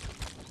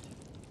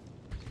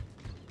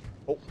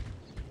 Oh.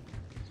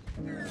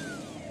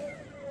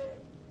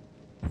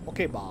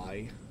 Okay,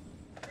 bye.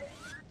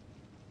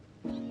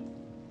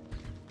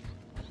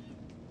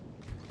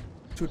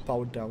 Suit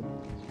powered down.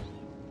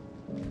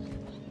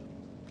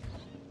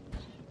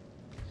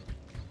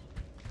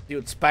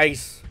 Dude,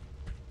 space.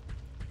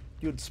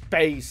 Dude,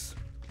 space.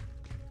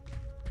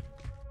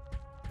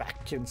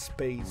 Back in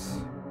space.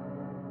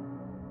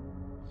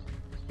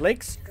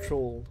 Blake's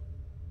troll.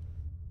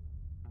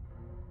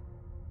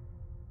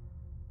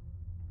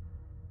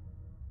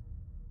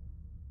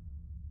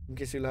 In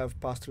case you'll have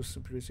passed through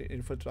superior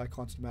info to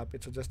icons on the map,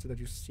 it suggested that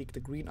you seek the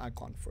green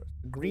icon first.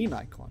 The green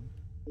icon.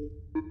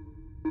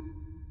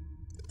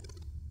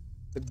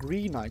 The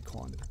green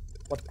icon.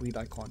 What green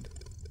icon?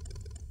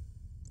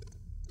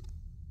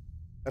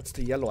 That's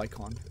the yellow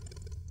icon.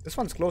 This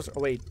one's closer.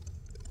 Oh wait.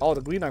 Oh,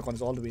 the green icon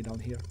is all the way down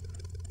here.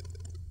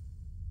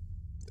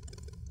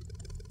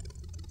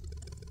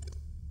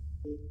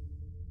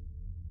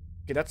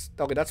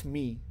 Okay, that's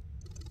me.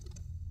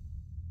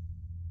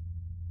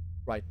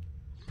 Right.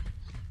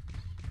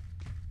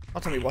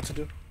 Don't tell me what to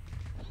do.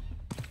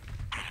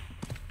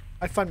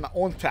 I find my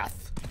own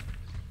path.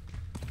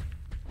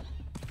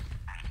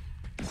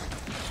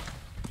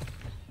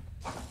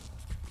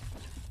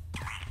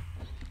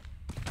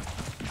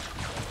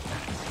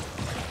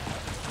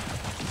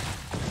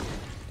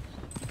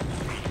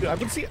 Dude,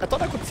 I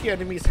thought I could see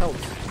enemies' health.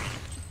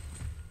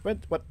 Wait,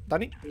 what?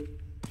 Danny?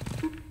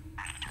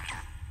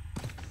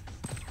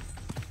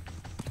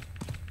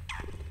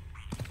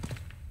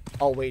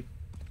 Oh, wait.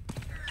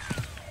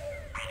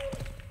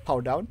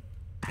 Power down.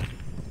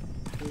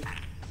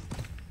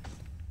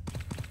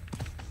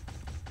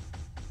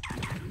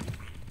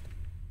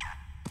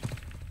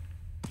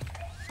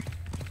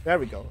 There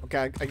we go.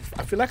 Okay,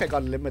 I feel like I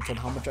got limits on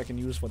how much I can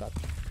use for that.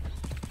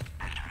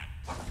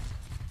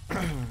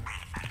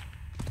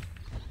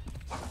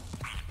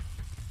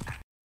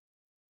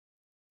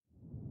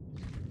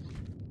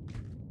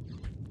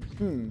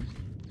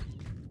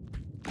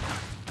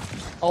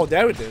 Oh,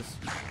 there it is.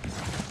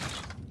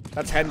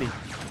 That's handy.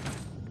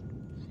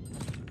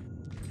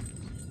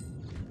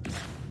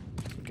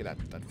 Okay, that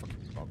fucking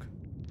dog.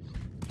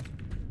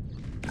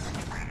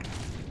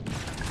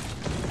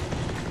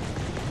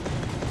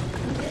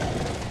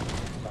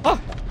 Ah!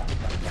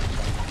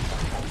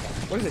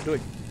 What is it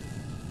doing?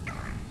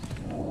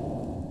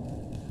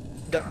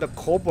 The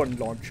Coburn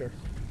launcher.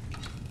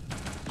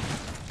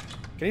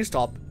 Can you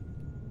stop?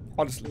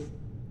 Honestly.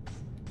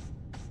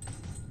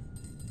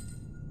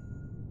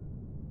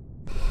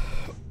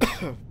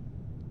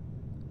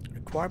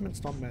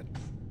 Requirements not met.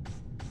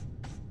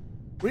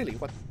 Really?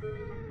 What?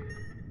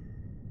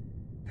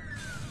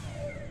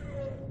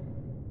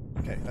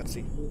 Okay, let's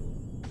see.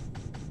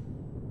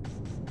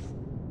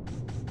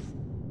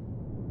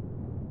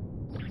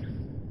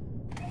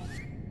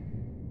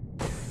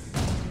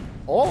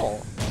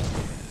 Oh!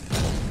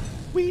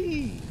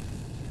 Whee!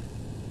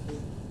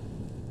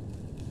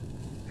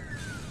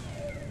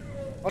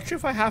 Not sure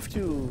if I have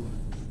to...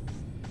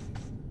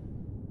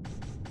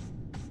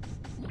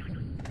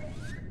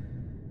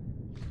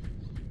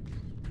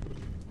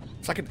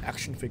 It's like an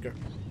action figure.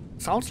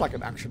 Sounds like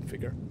an action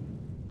figure.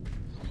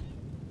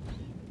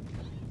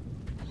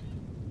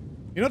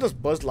 You know those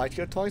Buzz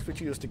Lightyear toys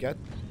which you used to get?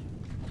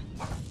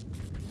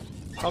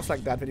 Sounds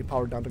like that when you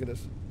power it down. Look at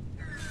this.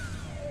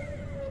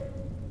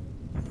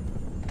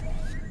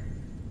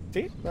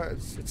 See?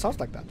 It sounds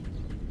like that.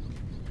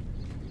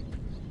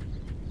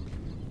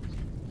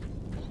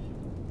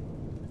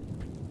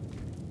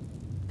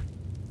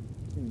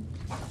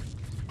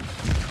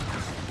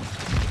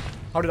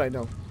 How did I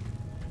know?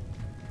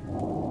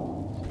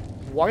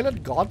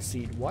 Violet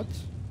Godseed, what?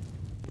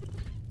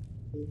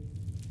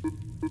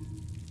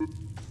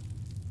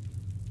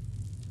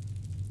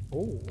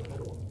 Oh.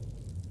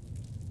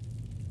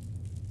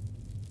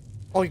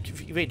 Oh,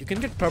 wait, you can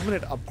get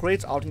permanent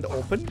upgrades out in the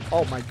open?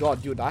 Oh my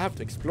god, dude, I have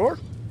to explore?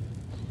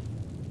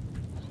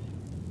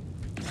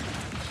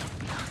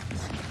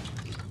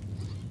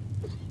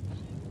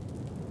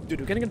 Dude,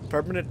 you can get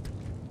permanent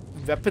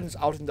weapons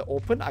out in the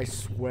open? I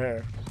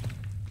swear.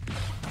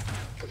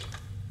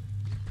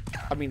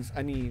 I mean,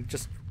 any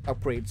just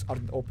upgrades out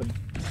in the open.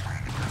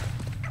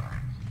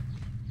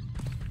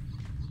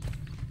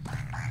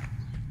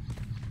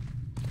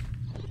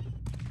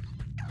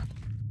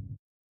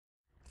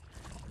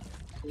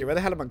 Okay, where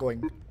the hell am I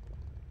going?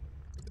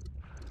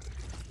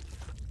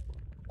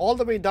 All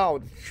the way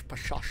down.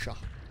 Pashasha.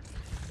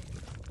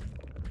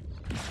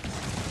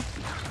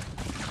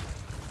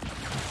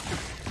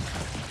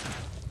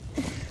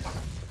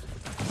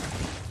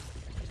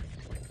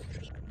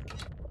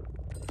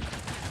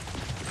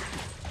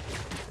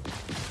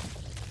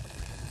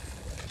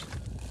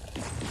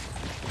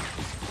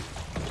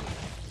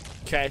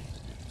 Okay.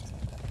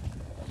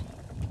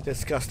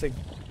 Disgusting.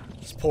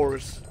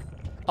 Spores.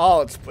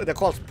 Oh, they're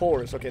called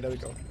spores. Okay, there we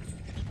go.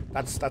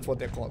 That's what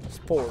they're called.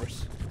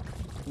 Spores.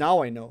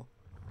 Now I know.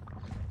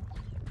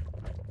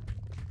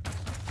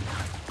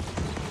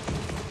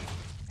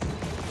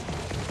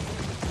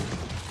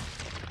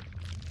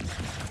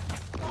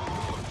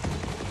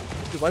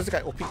 Dude, why is the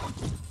guy OP?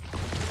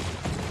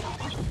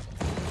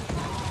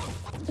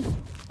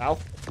 Ow.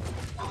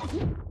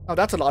 Oh,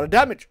 that's a lot of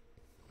damage.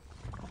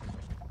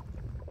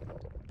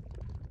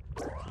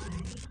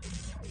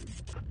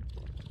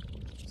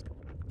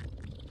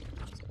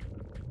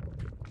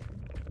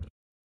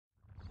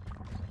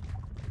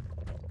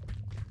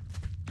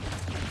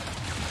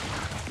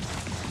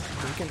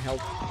 Can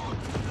help.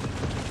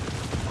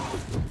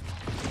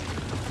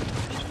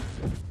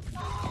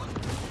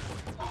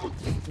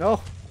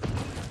 No.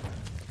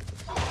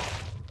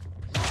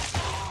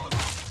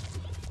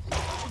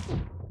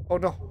 Oh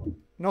no.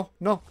 No,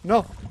 no,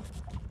 no.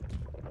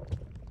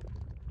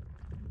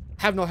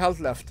 I have no health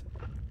left.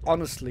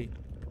 Honestly.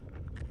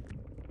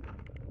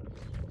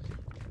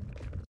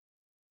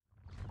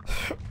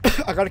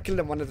 I gotta kill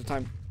them one at a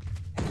time.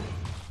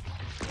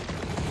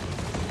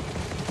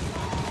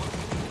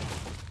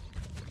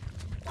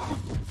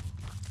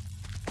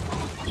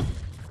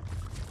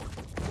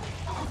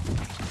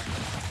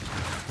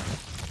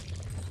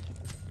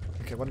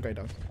 Okay, one guy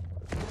down.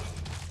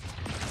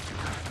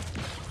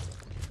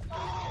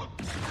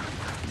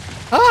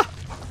 Ah!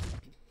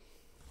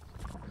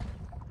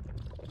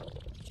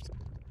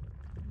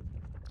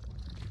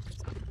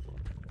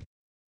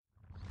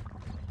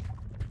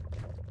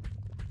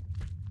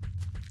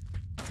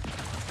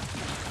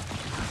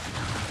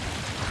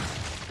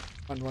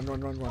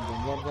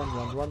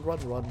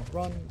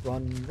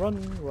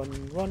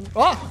 Run.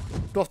 Ah!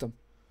 Two of them.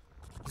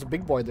 There's a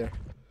big boy there.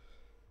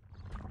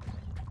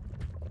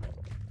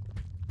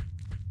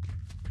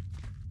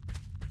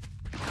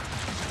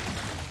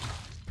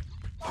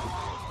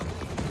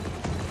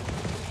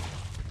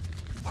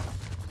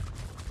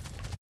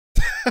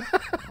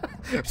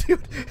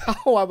 Dude,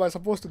 how am I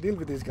supposed to deal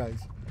with these guys?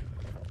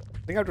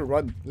 I think I have to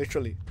run,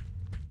 literally.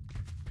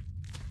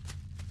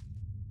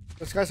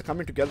 These guys are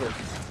coming together.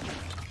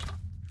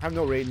 I have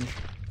no range.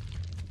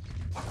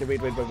 Okay,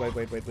 wait.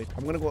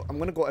 I'm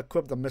gonna go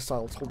equip the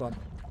missiles. Hold on.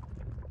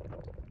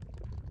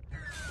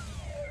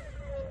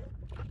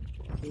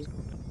 I'm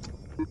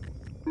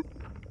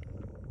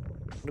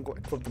gonna go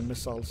equip the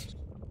missiles.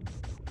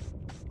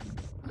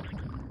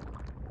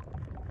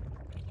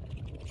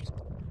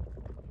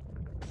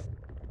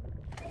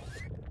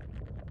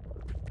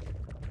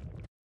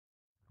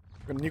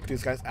 I'm gonna nuke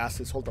these guys'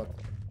 asses. Hold on.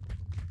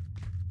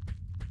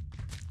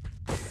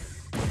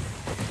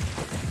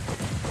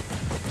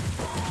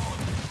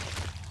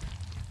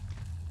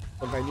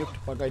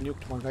 One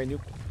guy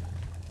nuked.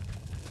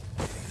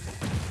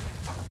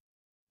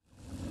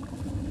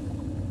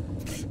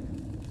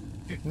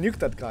 Nuke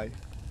that guy.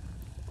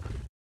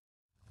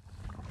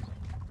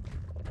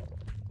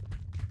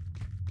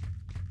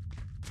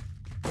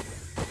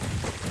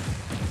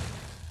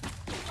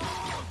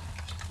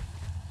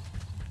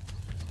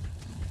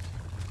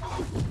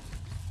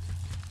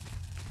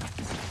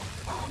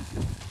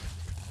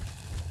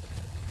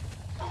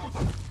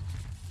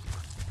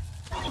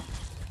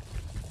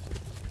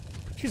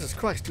 Jesus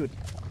Christ, dude.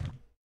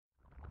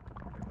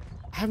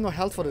 I have no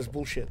health for this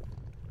bullshit.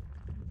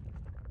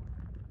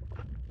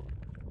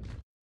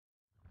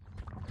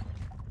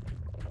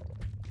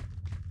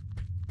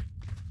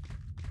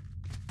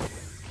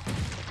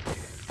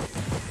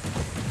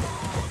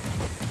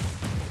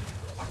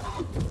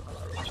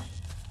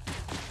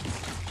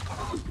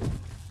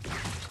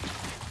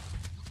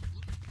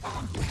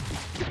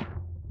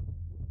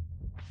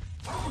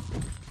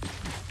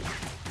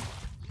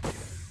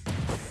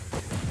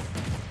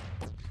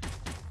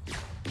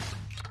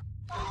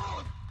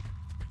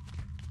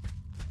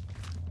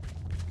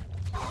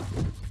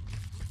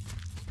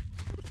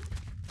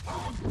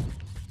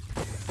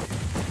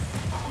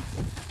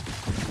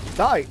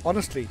 Die,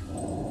 honestly.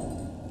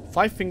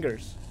 5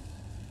 fingers.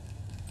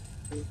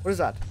 What is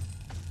that?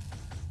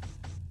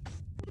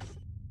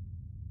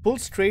 Pull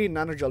stray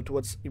nanogel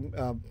towards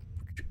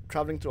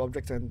traveling through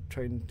objects and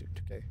trying to.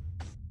 Okay.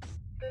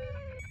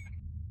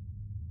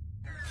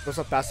 Those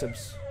are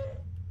passives.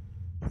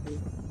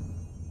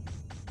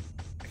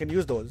 I can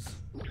use those.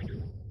 I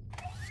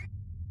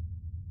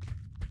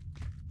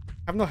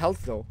have no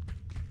health though.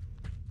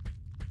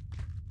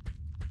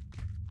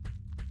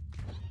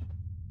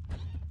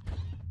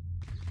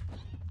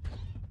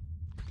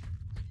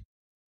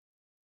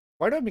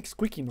 Why do I make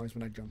squeaky noise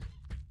when I jump?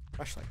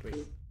 Flashlight,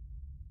 wait.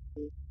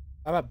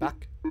 Am I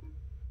back?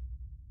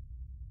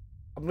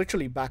 I'm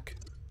literally back.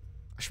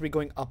 I should be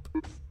going up.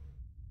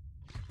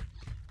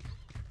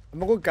 I'm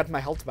gonna go get my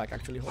health back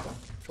actually, hold on.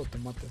 Short the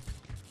mother.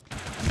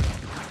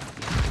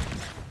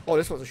 Oh,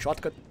 this was a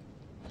shortcut.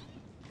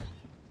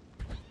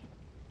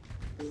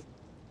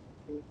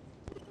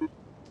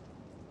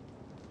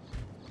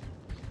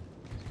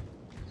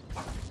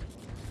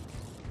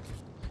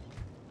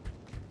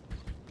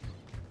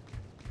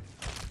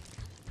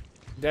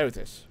 There it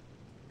is.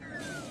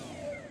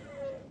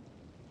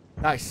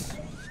 Nice.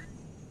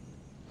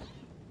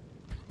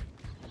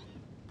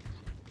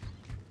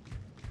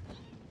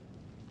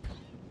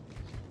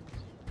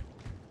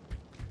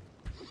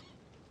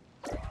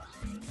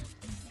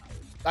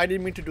 I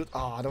didn't mean to do.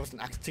 Ah, that was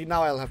an accident. See,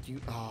 now I'll have to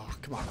use. Ah,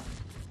 come on.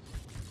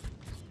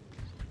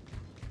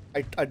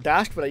 I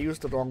dashed, but I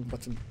used the wrong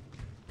button.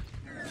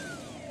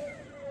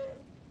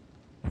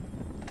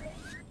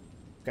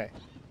 Okay.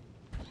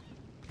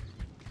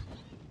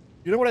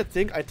 You know what I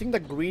think? I think the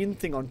green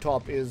thing on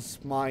top is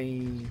my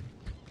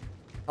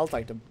health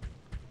item.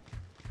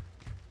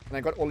 And I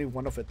got only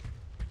one of it.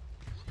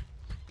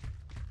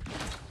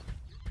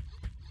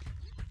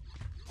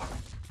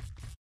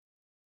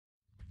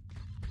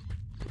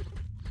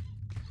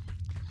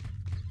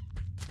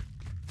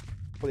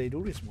 What they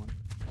do respawn.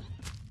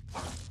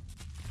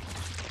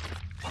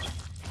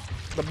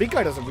 The big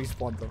guy doesn't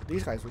respawn though.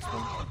 These guys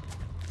respawn.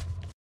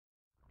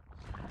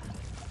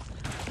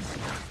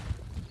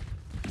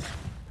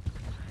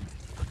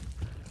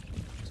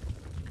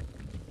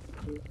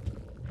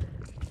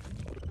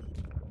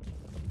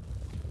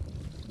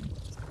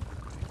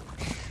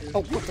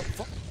 Oh, what the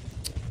fuck?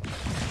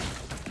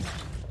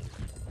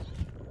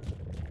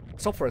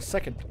 Stop for a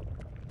second.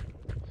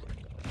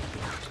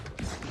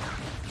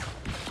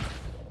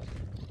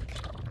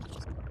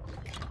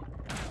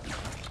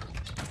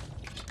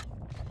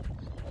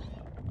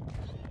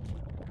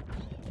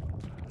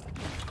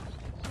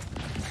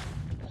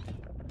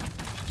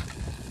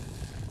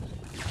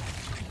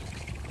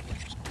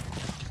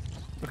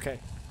 Okay.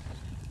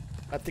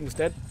 That thing's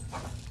dead.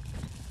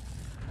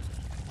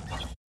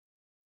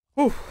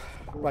 Whew.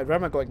 Right, where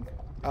am I going?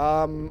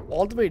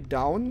 All the way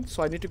down,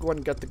 so I need to go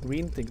and get the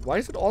green thing. Why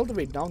is it all the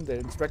way down there?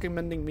 It's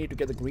recommending me to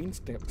get the green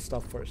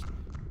stuff first.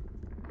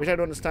 Which I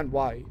don't understand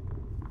why.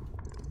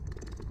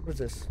 What is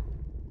this?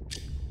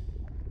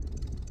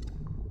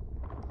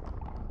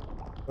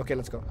 Okay,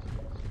 let's go.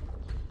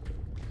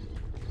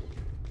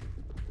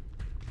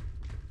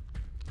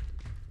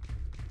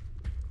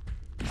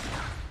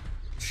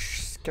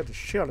 Get the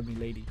shit out of me,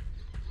 lady.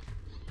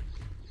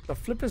 The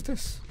flip is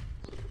this?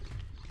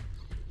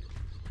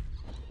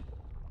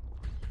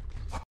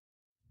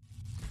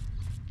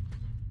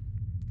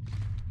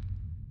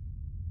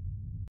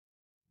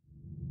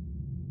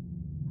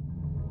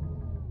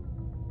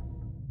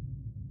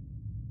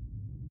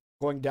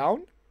 Going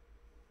down?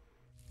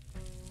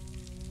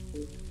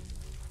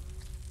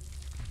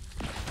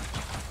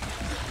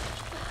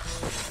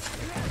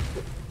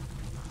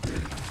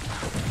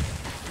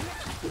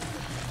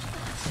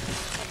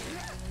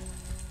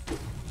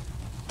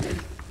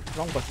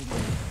 Wrong button.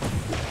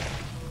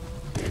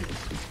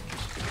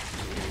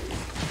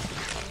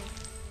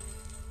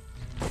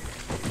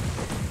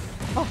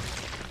 Oh.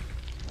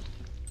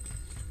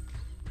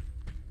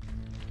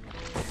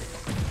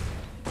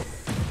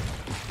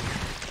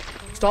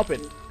 Stop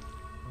it.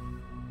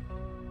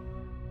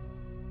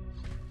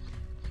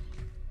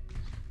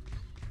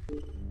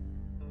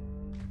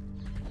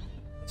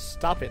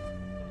 Stop it.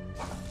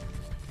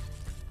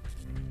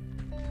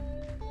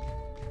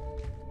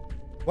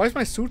 Why is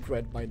my suit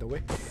red, by the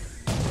way?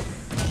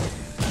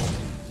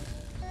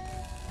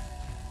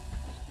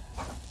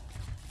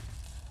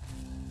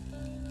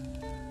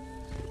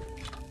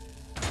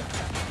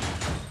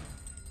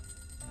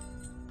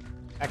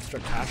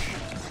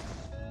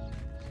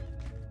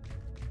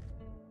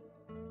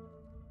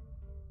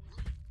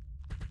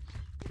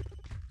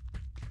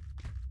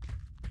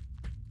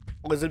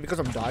 Or is it because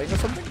I'm dying or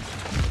something?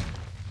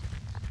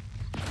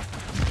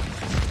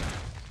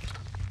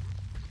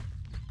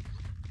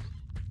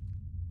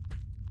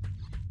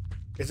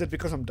 Is it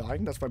because I'm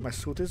dying? That's why my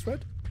suit is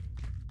red?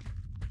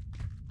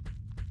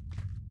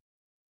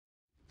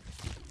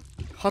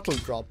 Huddle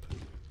drop.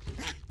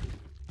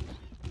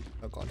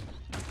 Oh god.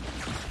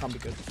 Can't be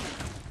good.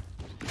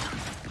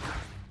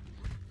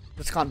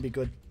 This can't be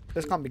good.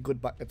 This can't be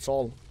good, but it's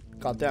all.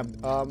 God damn.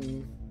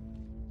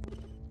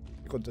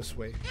 Go this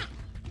way.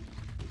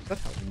 That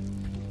help?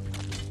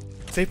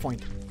 Save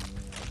point.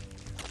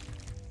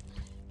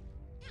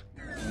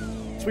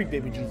 Sweet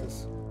baby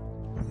Jesus.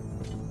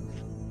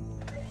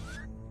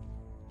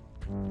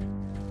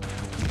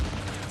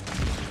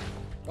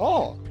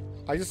 Oh!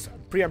 I just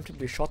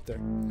preemptively shot there.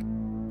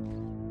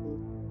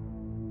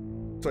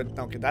 So,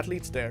 okay, that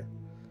leads there.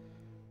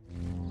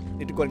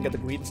 Need to go and get the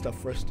green stuff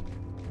first.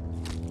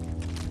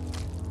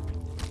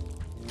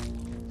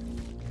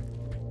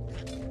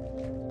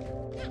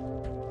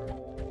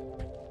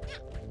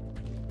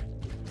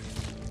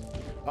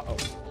 Uh-oh.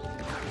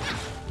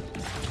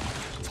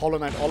 It's Hollow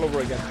Knight all over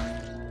again.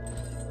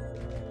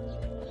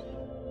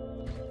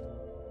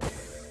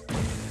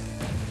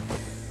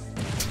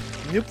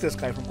 Nuke this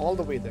guy from all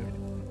the way there.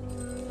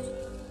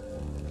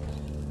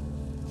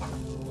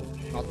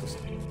 Not this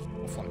thing.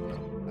 Oh fuck no.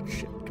 That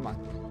shit. Come on.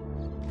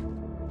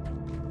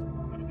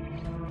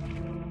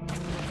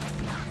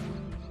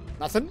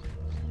 Nothing?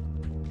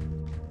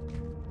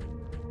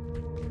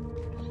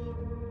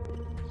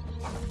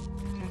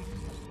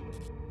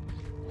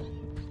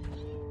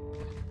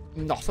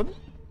 Nothing?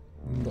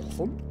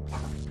 Nothing?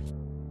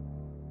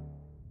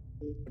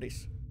 What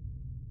is?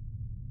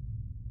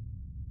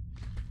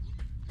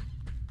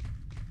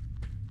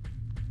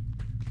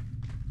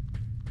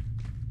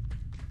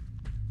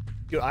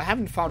 Dude, I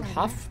haven't found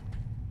half.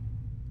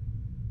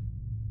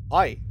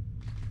 Hi.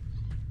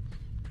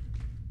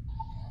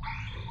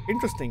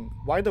 Interesting.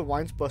 Why the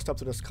vines burst up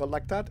to the skull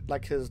like that?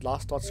 Like his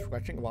last thought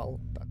scratching? Well,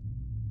 that's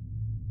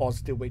a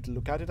positive way to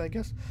look at it, I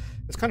guess.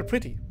 It's kind of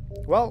pretty.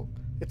 Well,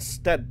 it's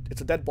dead.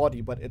 It's a dead body,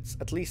 but it's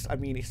at least, I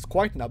mean, it's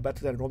quite now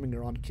better than roaming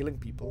around killing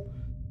people.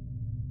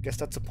 Guess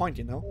that's the point,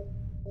 you know?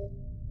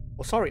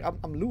 Oh, sorry,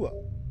 I'm Lua.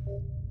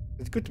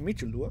 It's good to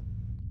meet you, Lua.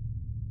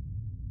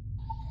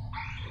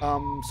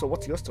 So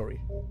what's your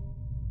story?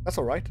 That's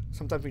alright.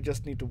 Sometimes we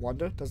just need to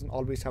wander. Doesn't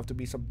always have to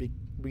be some big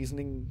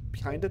reasoning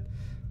behind it.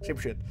 Same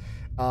shit.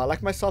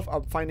 Like myself,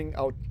 I'm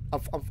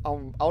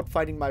out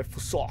finding my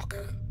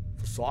fusok.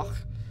 Fusok?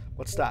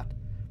 What's that?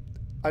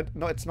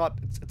 No, it's not.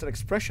 It's an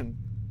expression.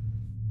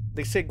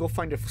 They say go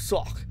find your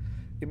fusok.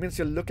 It means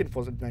you're looking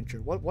for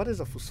adventure. What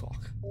is a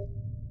fusok?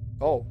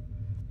 Oh,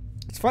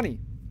 it's funny.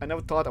 I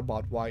never thought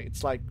about why.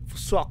 It's like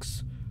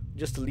fusoks,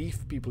 just a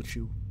leaf people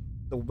chew.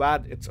 The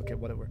wad. It's okay.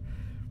 Whatever.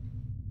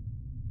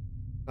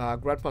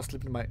 Grandpa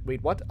slipped in my...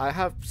 Wait, what? I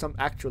have some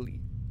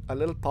actually. A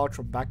little pouch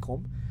from back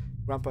home.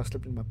 Grandpa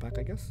slipped in my pack,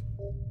 I guess.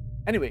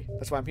 Anyway,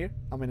 that's why I'm here.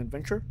 I'm an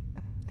adventurer.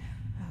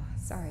 Oh,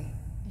 sorry.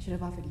 I should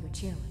have offered you a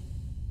cheer.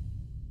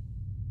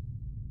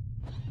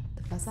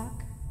 The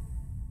Fussock?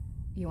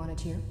 You want a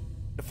cheer?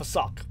 The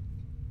fusok.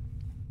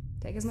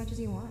 Take as much as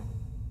you want.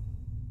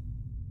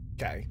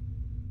 Okay.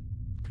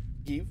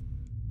 Give.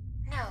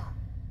 No,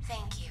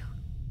 thank you.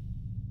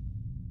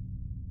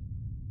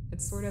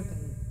 It's sort of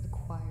an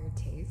acquired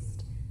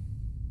taste.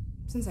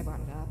 Since I brought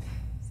it up,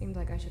 seemed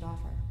like I should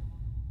offer.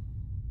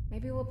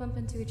 Maybe we'll bump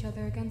into each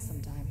other again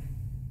sometime.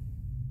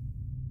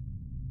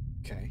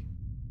 Okay.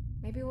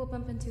 Maybe we'll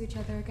bump into each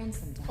other again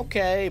sometime.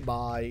 Okay,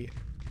 bye.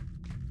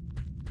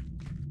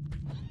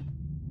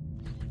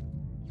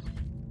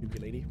 Creepy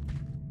lady.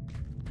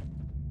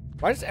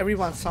 Why does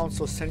everyone sound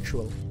so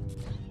sensual?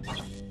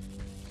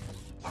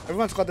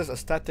 Everyone's got this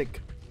aesthetic,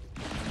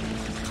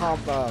 calm,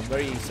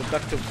 very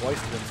seductive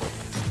voice to themselves.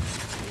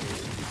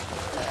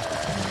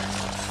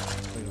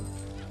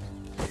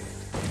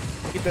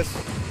 Keep this.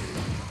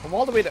 I'm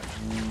all the way there.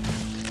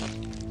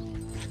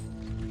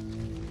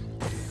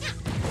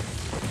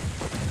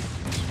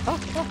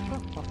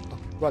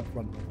 Run, run,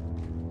 run.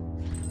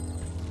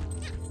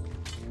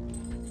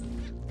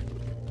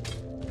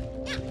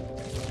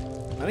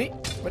 Honey,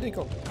 where did he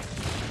go?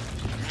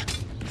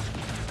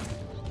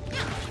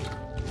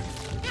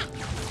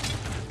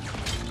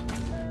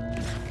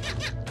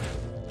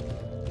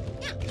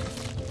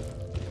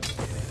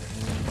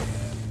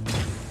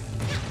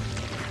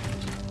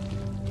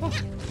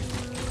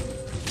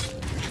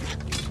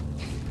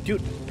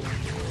 Dude,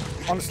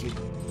 honestly.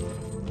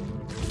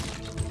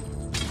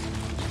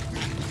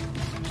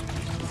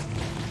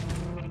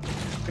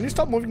 Can you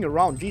stop moving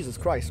around? Jesus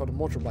Christ, on a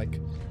motorbike.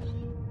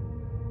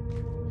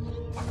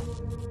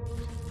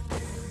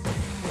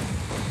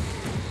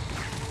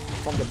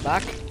 From the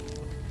back.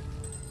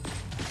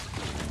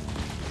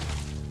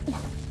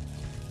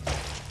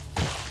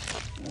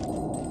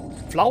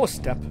 Flower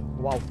step.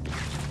 Wow.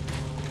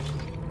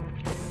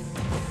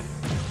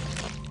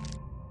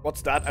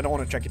 What's that? I don't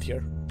want to check it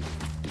here.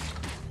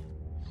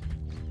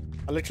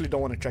 I literally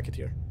don't want to check it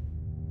here.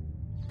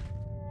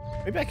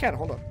 Maybe I can,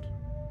 hold on.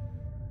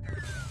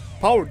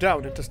 Power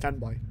down into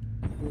standby.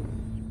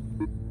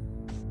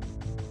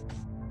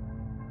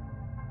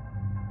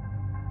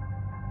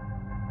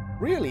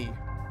 Really?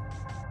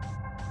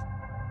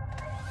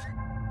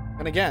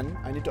 And again,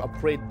 I need to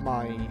upgrade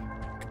my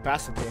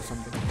capacity or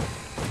something.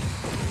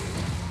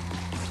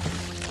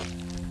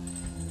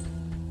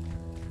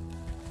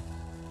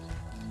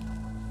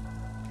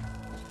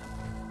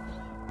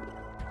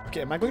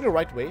 Okay, am I going the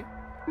right way?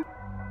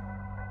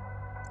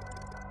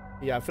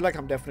 Yeah, I feel like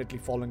I'm definitely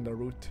following the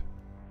route.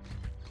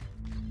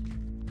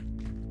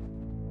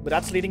 But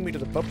that's leading me to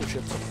the purple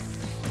ships.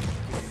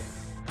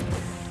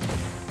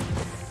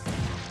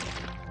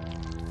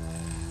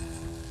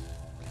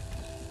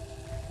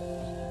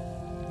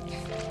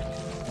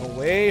 No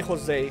way,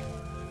 Jose.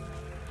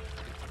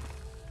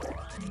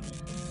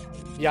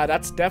 Yeah,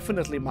 that's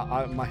definitely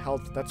my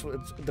health. That's what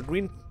it's, the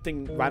green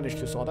thing vanished.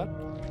 You saw that?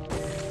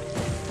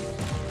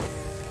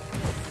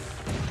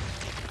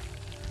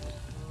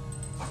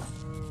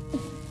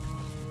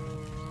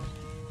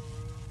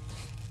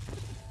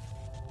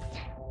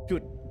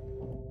 Dude.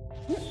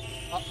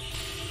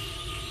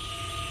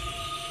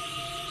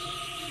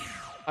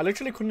 I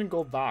literally couldn't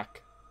go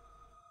back.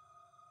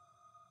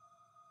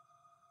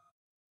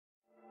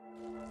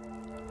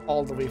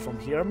 All the way from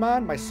here,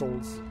 man. My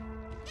souls.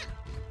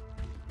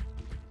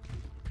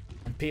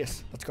 And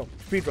PS. Let's go.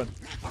 Speedrun.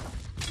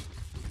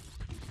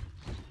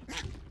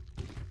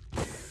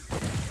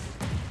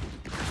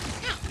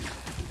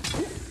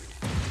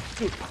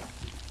 Dude.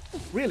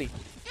 Really?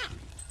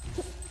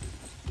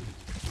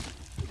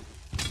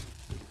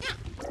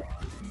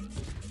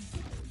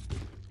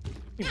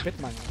 He bit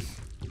my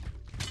ass.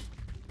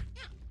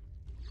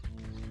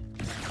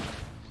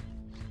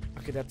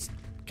 Okay, that's...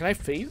 Can I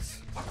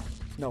phase?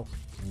 No.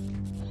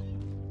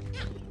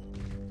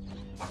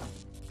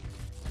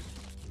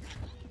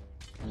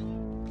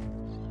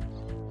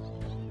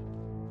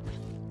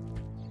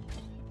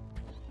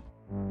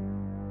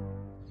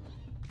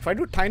 If I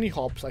do tiny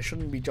hops, I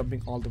shouldn't be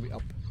jumping all the way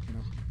up, you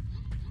know.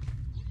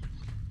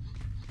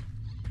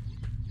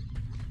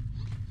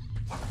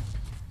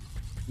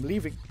 I'm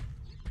leaving.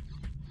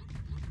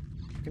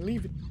 I can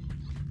leave it.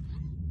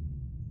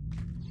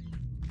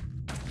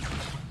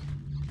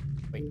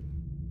 Wait.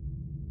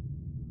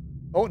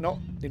 Oh no,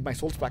 need my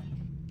souls back.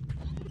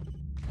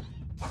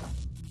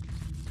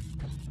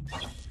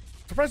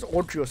 Surprised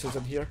Ortrios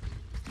isn't here.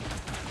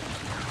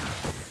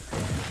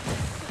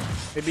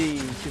 Maybe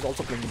he's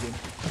also playing the game.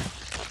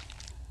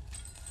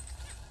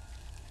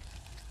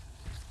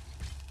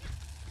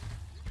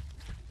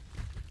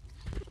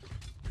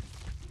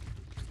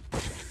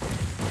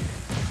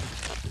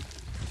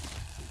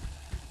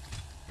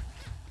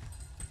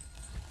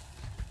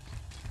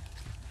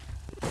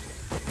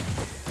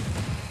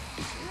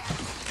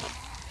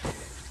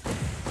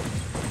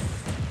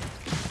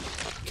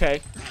 Okay.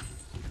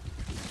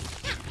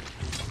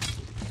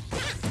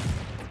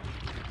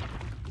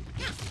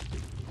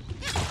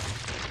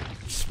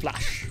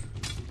 Splash.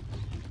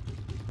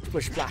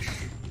 Splish splash.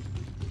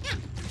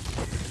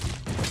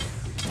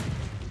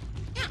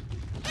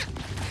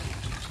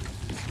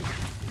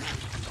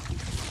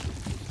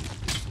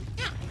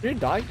 Did he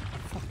die?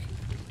 Fuck.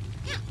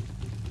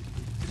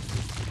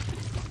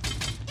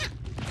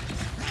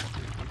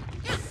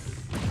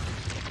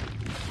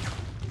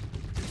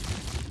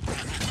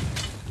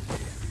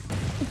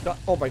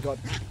 Oh my god.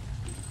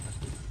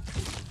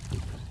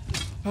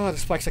 Oh, the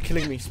spikes are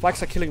killing me.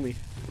 Spikes are killing me.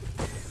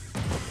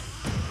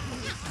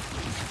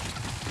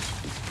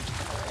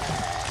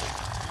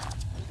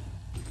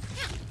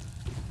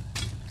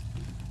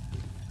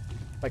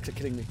 Spikes are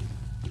killing me.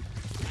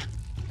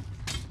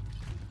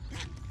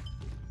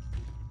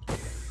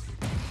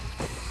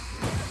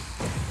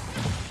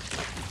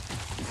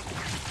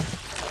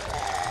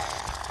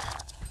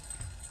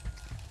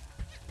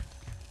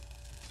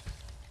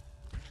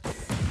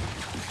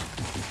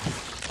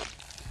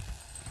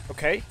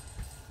 Okay.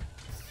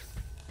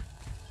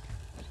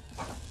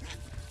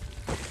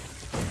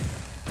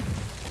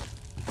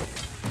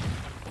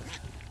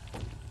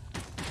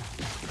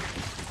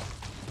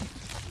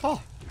 Oh.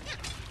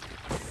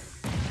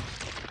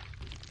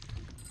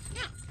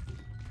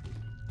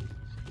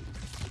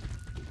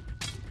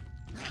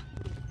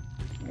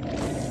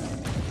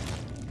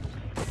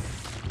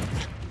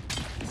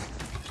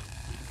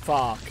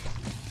 Fuck.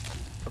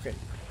 Okay.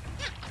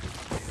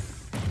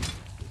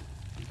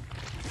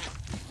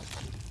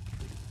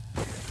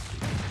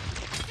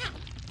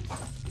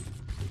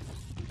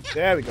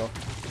 There we go.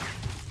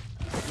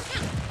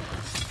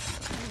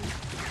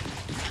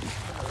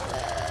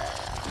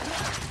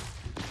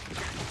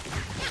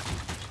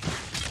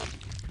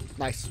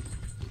 Nice.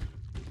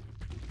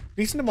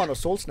 Decent amount of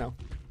souls now.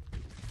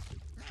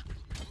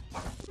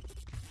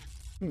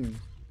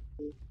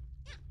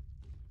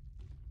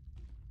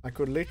 I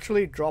could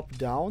literally drop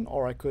down,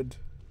 or I could...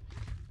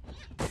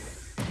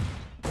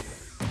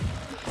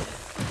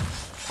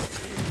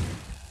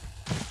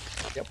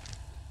 Yep.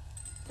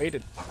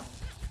 Waited.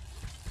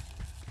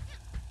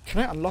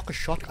 Can I unlock a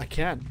shot? I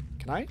can.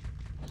 Can I?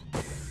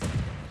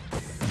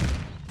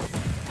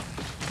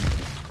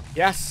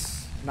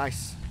 Yes!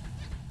 Nice.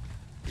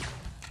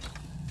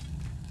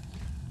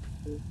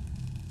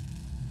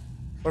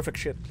 Perfect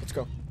shit. Let's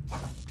go.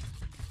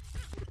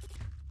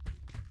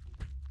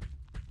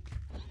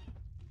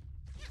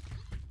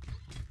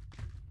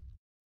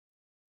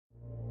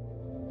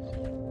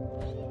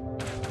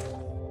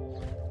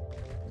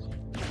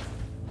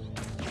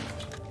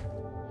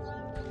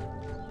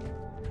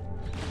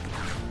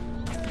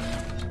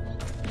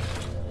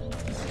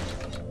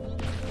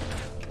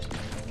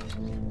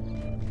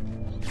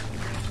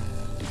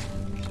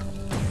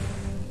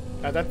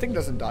 That thing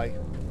doesn't die.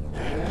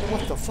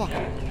 What the fuck?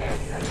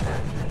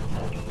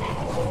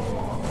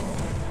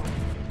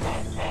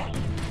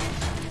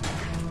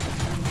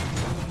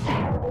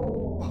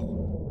 Wow.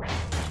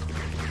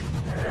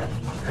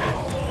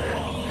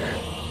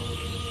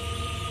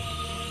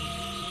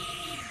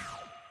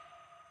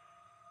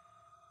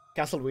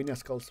 Castlevania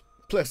skulls.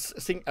 Plus,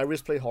 seeing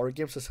Aris play horror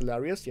games is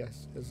hilarious.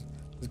 Yes,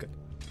 it's good.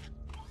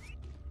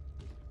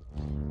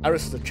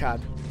 Aris is a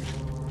Chad.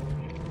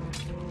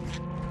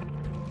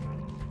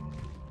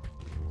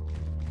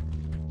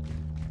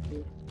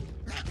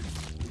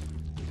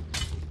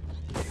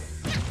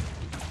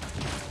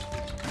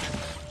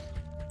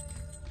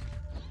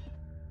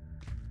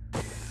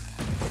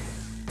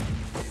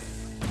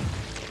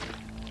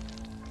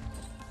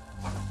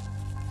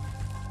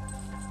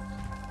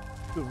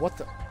 Dude, what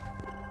the?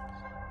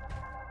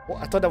 Oh,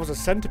 I thought that was a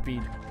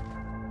centipede.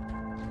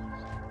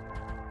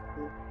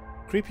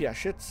 Creepy ass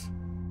shits.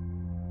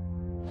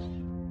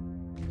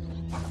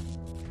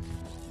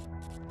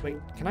 Wait,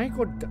 can I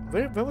go?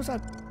 Where was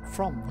that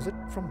from? Was it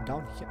from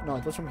down here? No,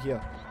 it was from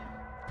here.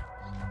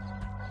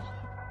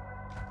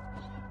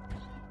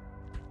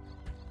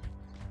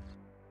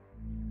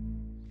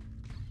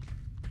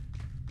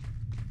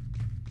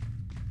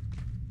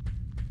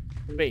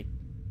 Wait.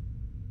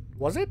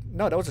 Was it?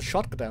 No, that was a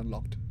shortcut I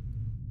unlocked.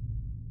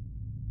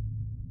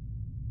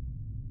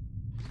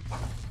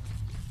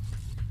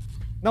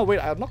 No, wait,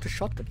 I unlocked a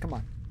shortcut. Come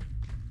on.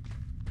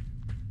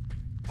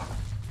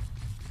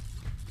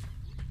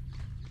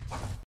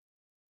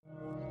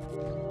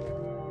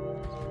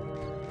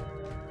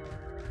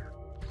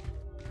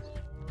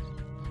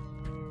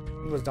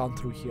 It was down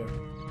through here.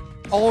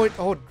 Oh,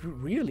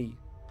 really?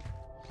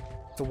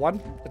 It's a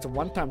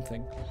one-time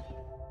thing.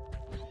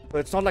 But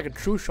it's not like a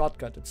true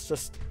shortcut. It's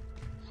just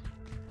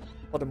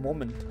for the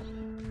moment.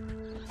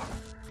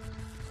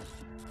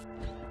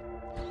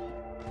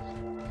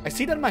 I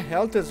see that my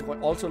health is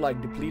also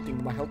like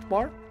depleting my health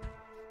bar.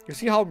 You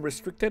see how I'm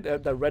restricted?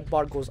 The red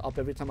bar goes up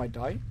every time I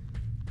die.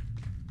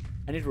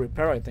 I need to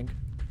repair, I think.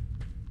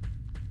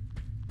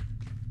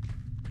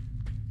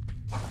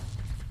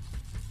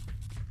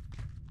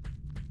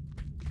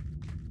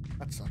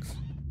 That sucks.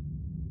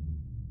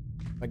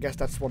 I guess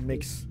that's what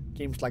makes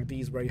games like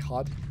these very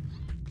hard.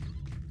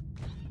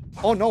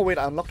 Oh no, wait,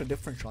 I unlocked a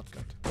different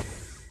shortcut.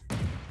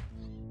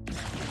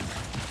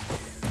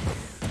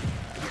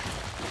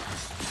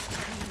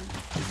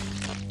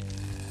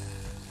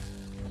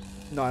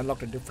 No, I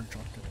unlocked a different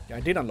shortcut. Yeah,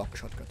 I did unlock a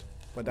shortcut,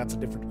 but that's a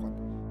different one.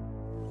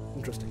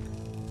 Interesting.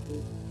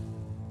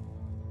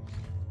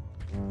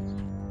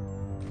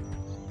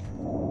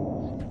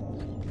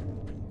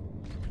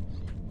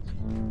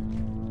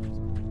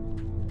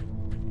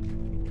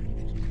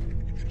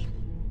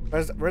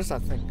 Where's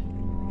that thing?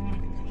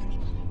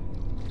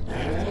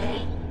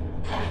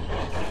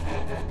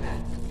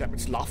 Damn,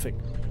 it's laughing.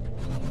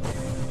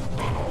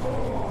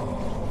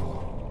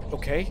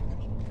 Okay.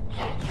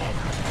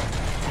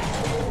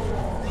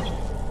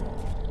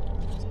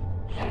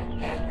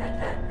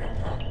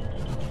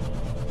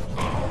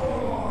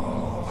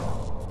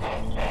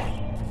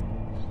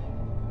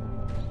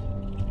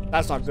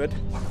 That's not good.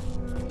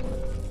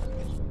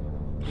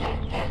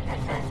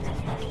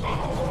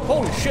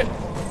 Holy shit!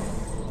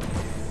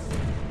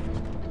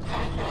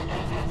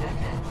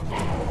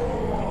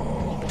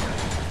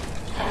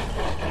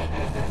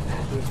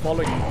 It's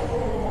following me.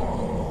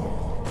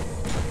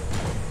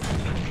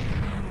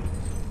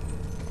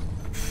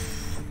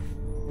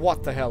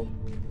 What the hell?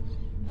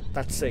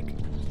 That's sick.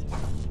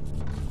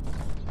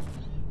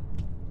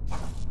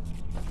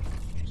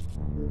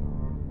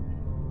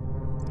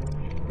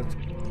 Let's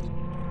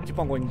keep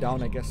on going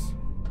down, I guess.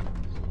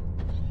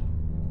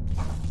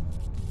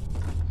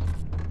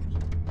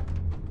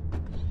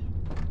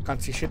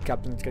 Can't see shit,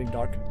 Captain. It's getting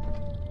dark.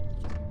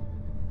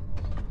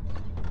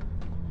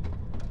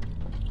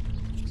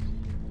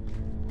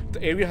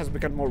 The area has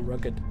become more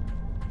rugged.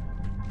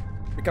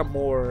 Become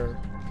more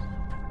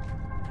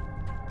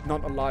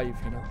not alive,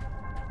 you know.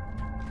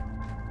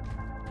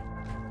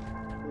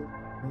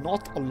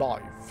 Not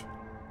alive.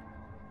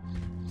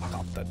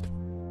 Captain.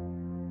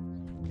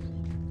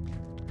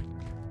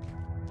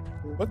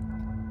 What?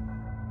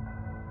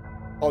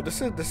 Oh,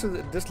 this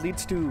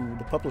leads to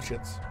the purple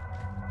shits.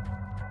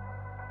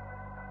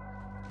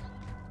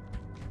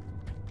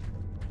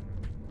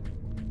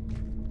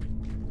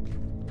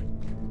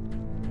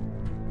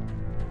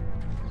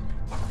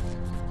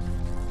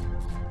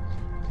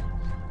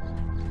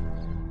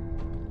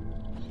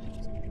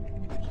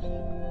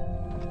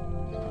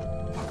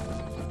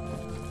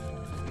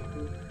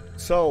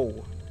 So,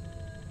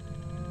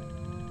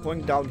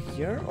 going down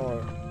here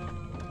or?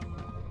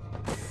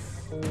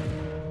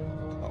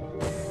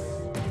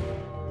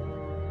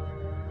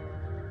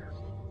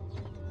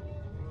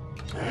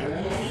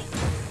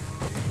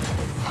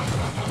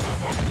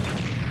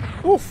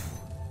 Oh. Oof.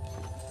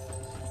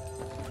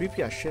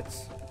 Creepy as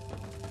shits.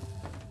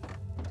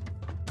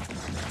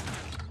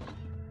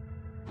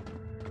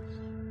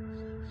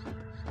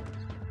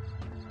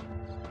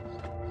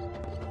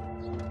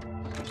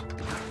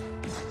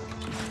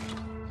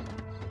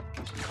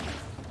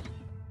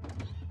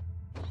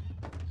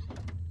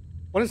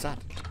 What is that?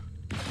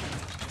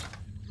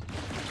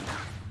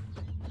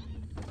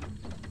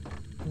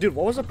 Dude,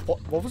 what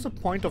was the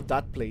point of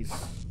that place?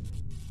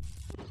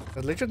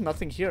 There's legit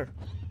nothing here.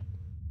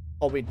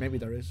 Oh wait, maybe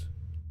there is.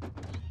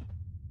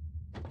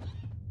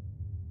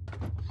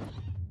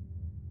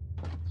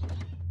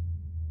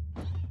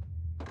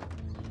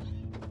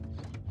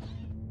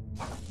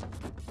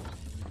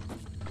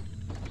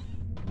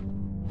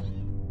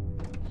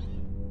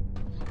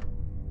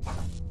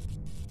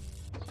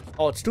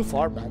 Oh, it's too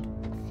far, man.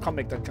 Can't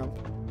make that jump.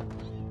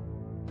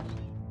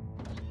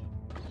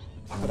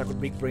 But I could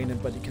big brain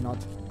it, but you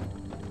cannot.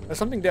 There's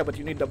something there, but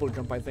you need double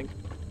jump, I think.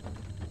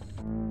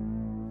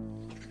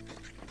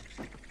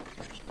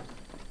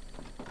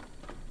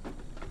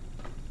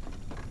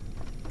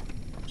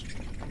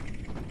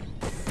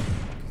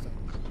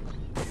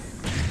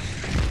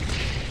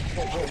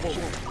 Whoa, whoa, whoa,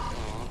 whoa.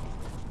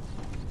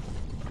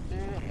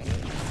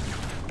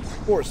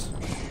 Of course.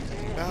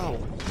 Ow.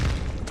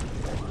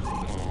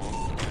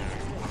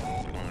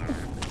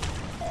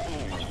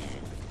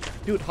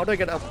 Dude, how do I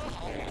get up?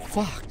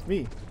 Fuck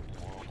me.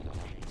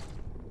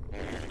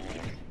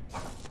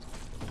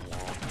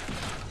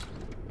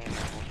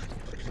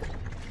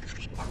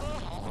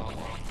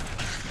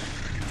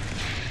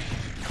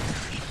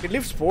 It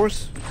leaves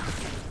spores.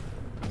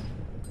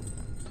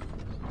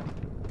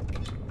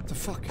 What the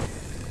fuck?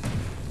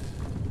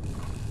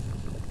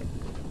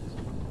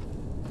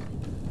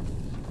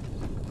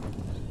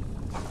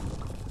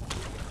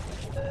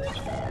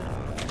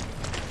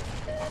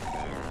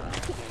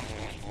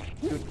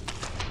 Dude.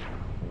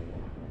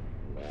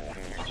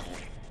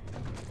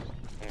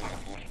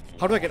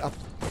 How do I get up?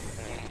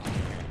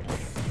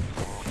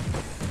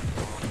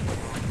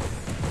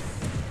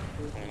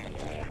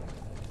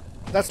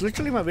 That's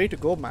literally my way to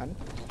go, man.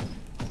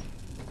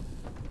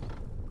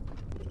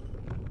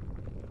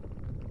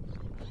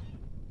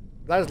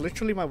 That is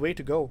literally my way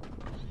to go.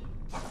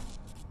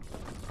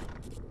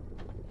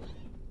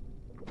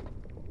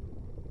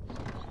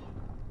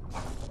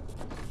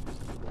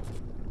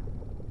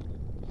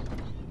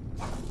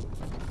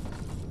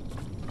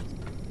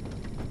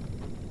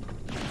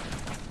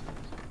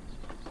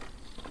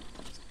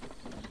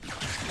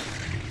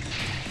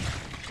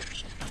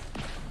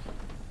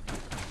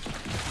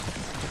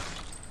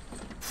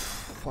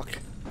 Fuck.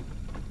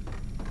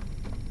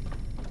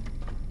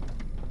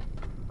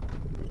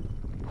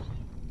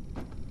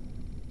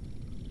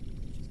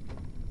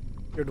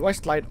 Here, do I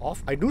slide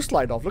off? I do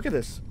slide off. Look at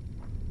this.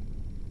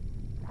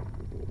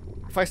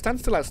 If I stand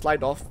still, I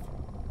slide off.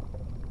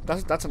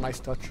 That's a nice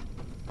touch.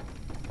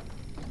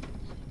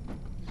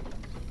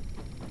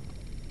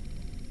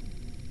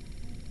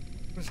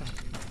 What is that?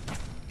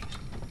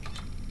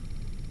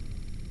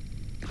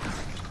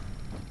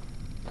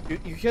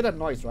 You hear that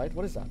noise, right?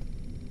 What is that?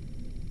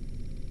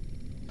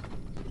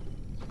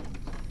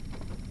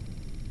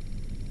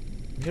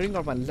 I'm hearing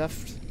on my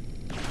left.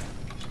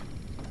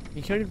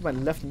 I'm hearing my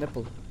left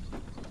nipple.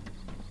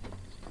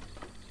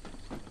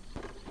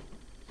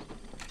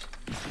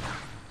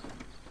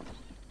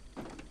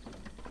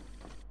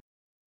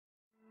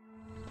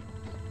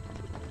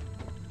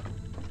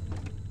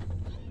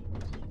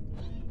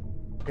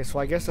 Okay, so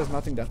I guess there's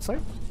nothing that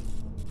side.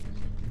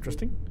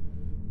 Interesting.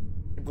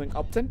 I'm going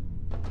up then.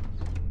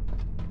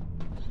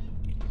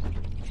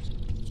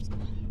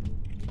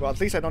 Well, at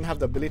least I don't have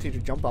the ability to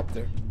jump up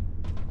there.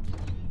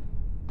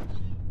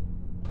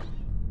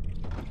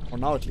 For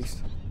now, at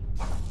least.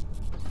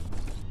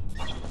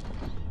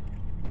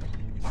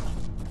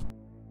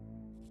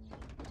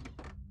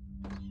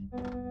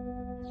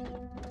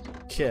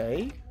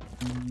 Okay.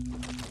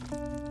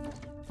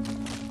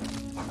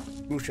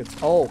 Blue shits.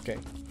 Oh, okay.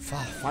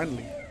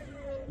 Finally.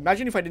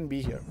 Imagine if I didn't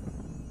be here.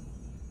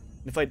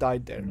 If I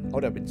died there, I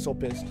would have been so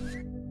pissed.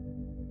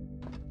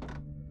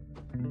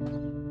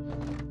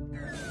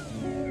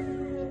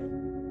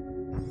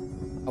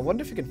 I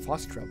wonder if you can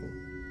fast travel.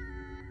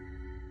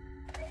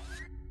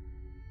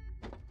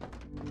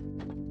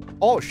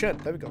 Oh shit,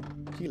 there we go.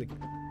 Healing.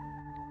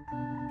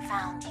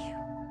 Found you.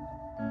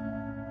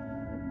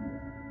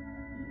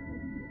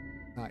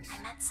 Nice.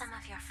 I met some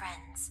of your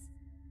friends.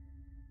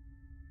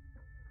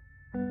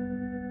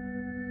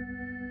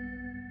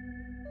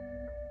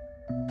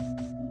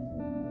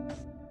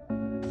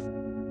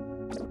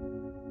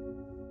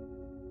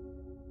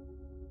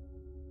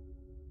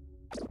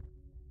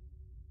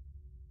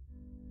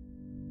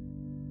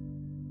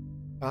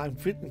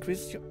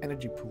 Increase your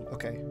energy pool.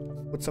 Okay.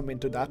 Put some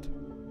into that.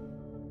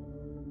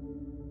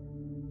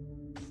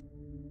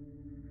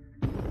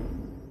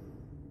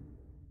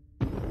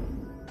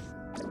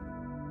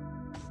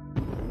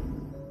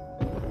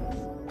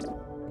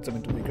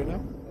 do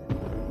now?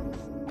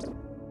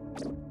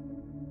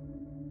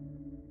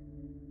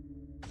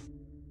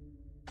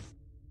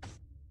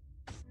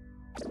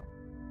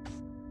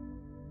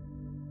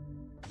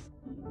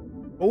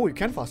 Oh, you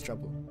can fast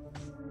travel.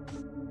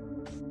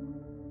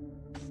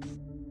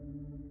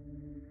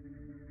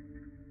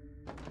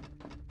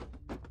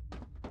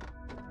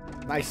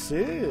 Nice.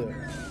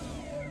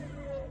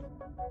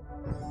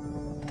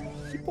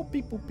 Beep,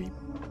 beep, beep, beep.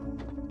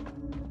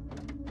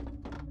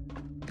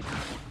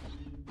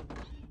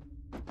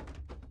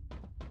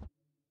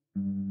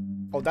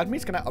 Oh, that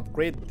means can I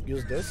upgrade,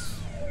 use this?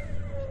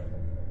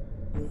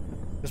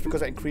 Just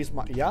because I increase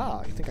my... Yeah,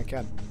 I think I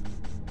can.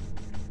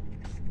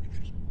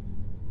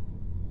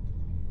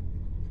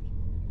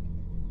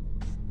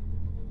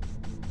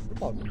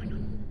 What about...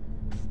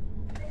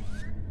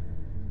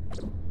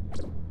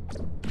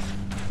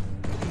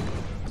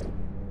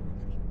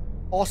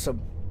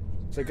 Awesome.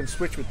 So you can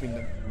switch between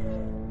them.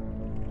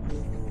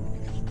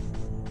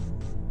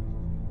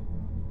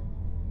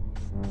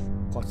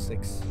 Got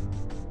 6.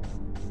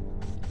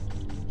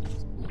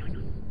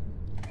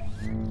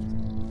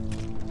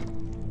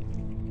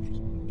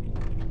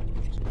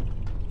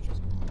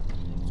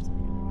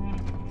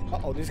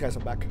 Uh-oh, these guys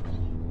are back.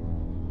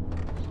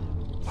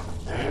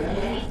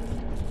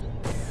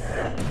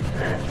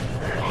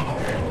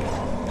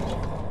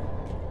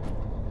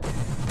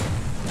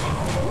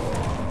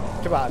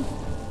 Come on.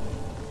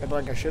 I don't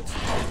like I shit.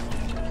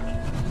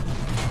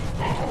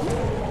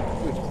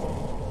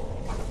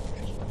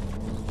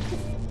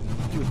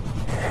 Dude.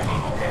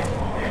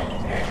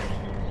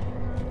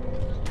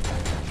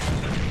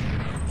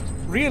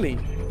 Really?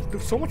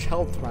 There's so much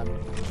health, man.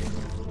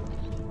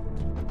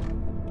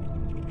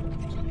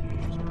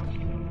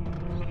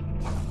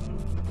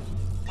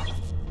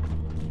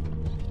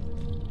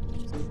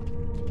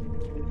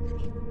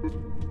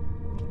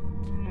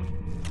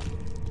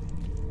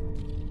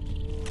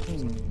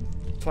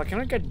 So I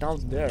cannot get down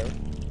there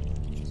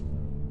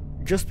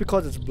just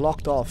because it's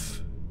blocked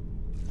off.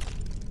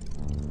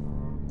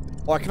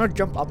 Or I cannot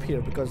jump up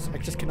here because I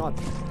just cannot.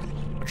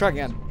 I'll try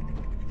again.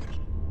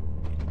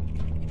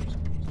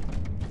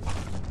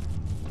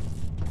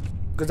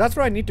 Because that's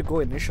where I need to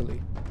go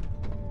initially.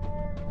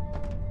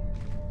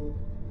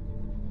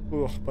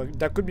 Ooh, but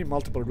there could be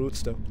multiple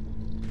routes though.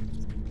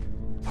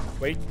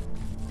 Wait.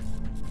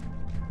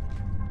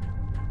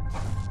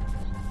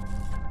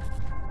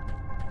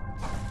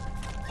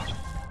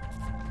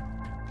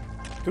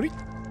 Could we?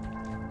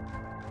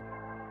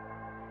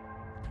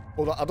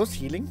 Oh, are those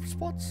healing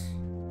spots?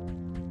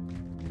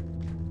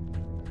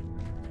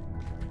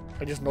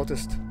 I just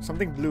noticed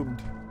something bloomed,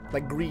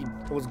 like green.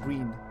 It was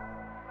green.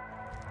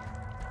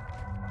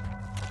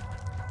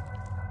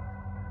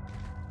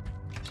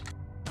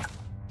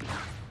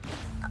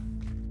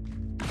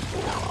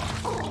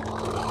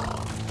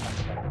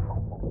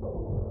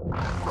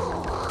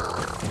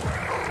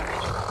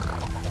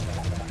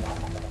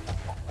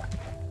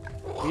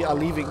 We are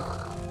leaving.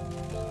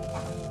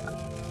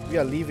 We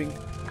are leaving.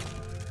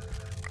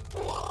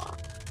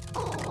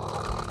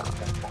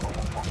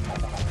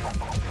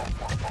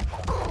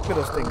 Look at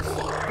those things.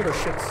 Look at those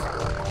shits.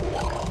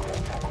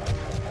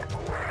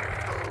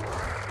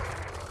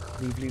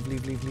 Leave, leave,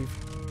 leave, leave, leave.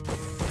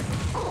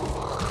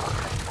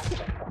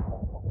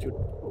 Dude.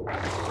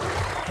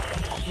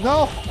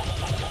 No!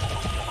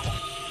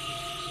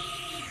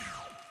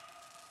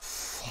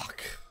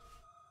 Fuck.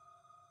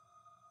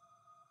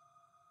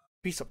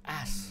 Piece of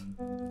ass.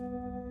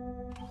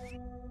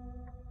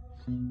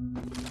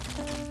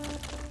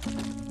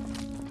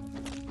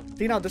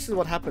 See, now this is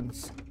what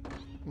happens.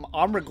 My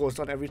armor goes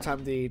down every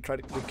time they try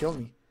to kill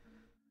me.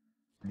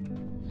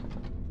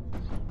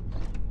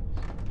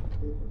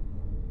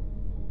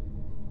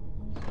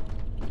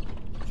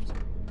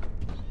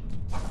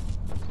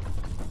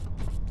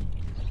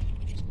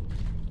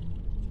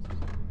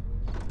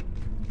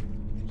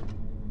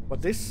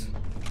 What this?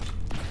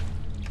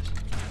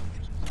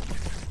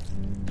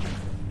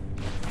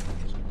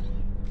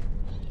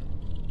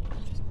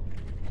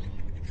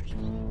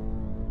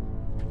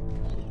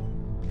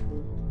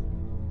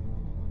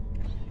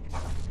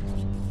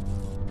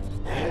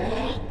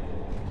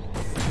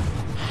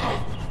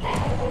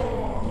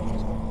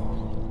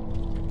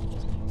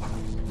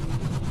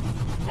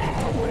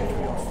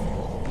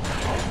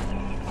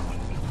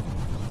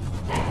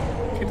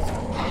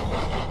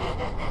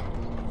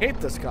 Hate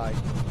this guy.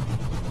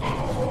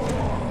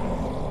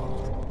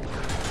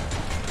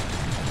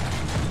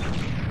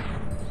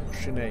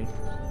 Shanae.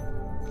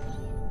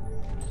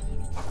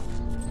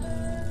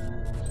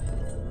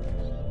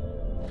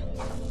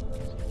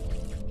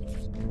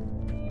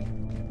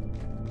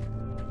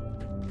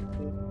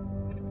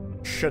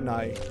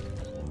 Shanae.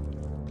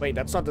 Wait,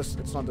 that's not this.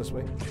 It's not this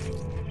way.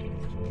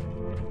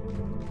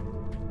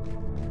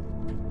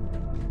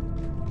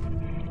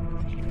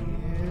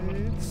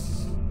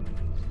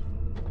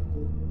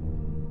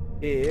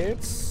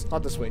 It's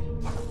not this way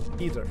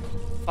either.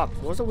 Fuck,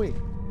 what's the way?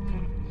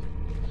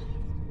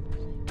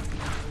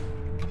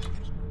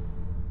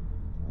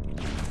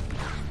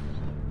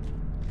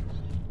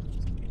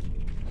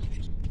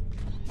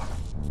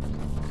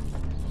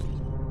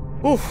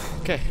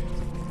 Oof, okay.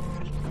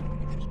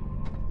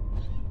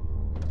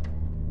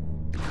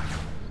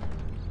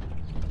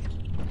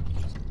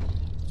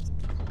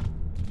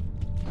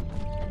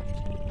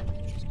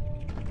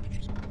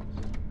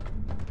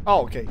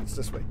 Oh, okay, it's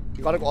this way.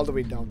 You gotta go all the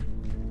way down.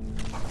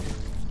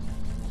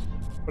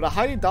 But I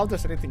highly doubt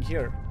there's anything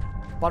here,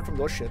 apart from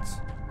those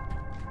shits.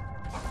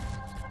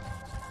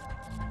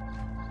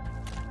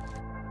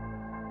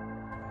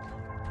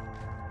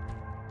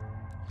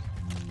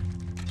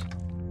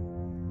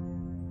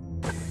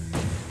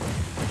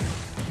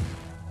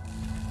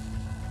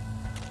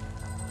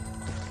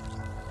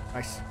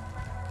 Nice.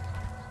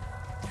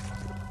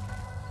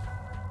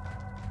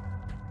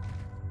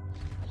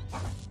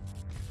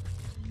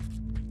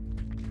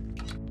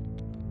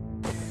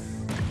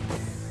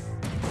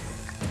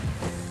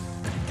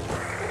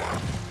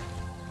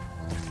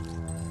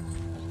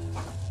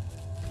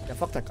 Yeah,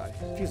 fuck that guy.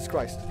 Jesus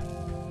Christ.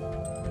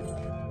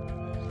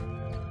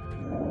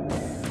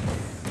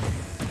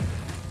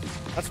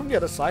 That's from the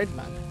other side,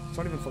 man. It's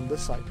not even from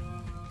this side.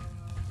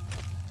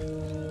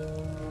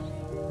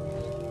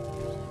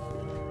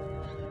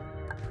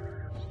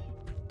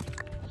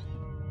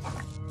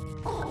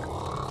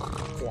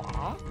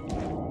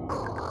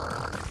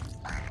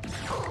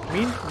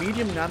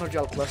 Medium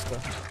nanogel cluster.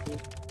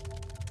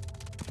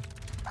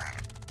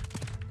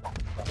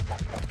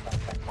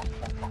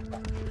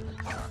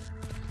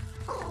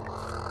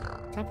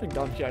 What's happening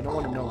down here? I don't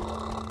want to know.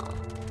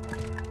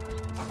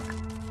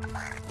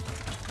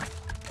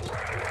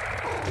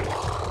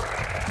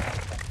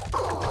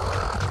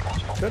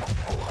 Good.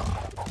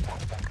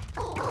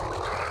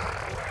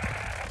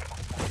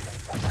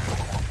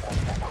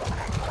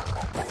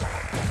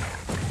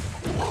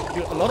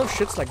 Dude, a lot of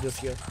shits like this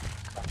here.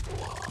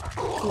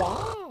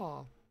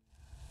 Wow.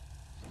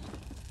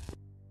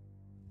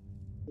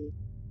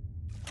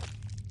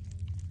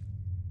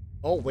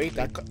 Oh wait,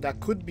 that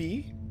could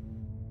be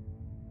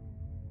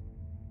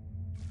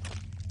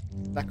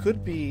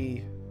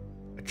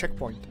a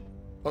checkpoint.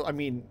 Well, I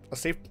mean a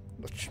safe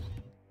a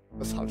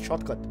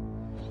shortcut.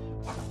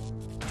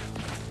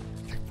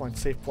 Checkpoint,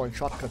 save point,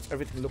 shortcuts,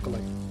 everything look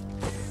alike.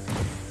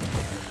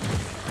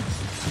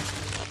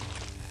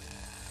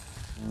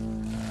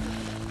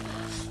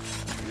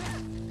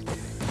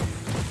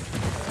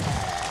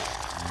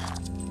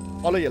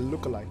 All of you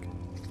look alike.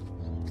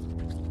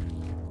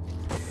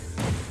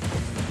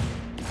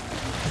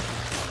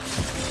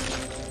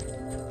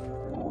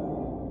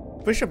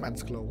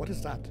 Fisherman's glow, what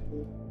is that?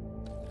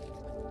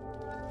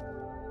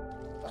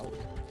 Oh.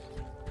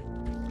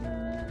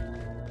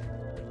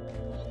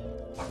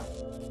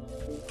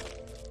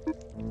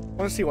 I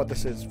want to see what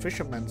this is.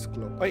 Fisherman's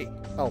glow. Wait.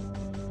 Oh.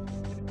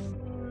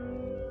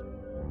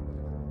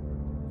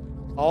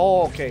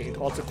 Oh, okay. It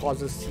also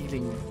causes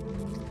healing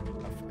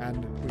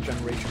and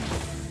regeneration.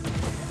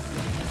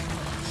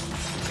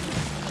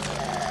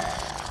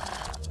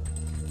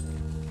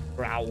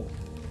 Growl.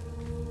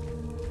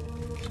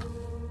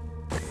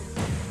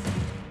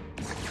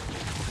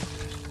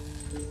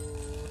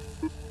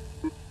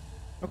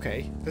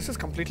 Okay, this is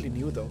completely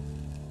new though.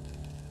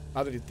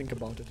 Now that you think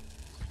about it.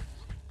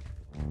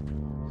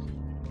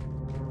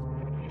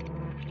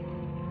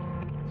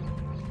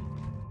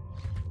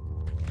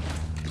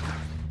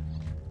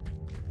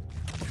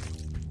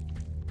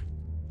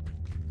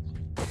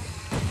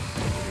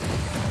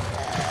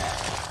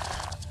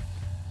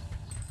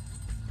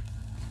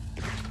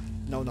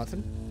 No,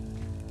 nothing.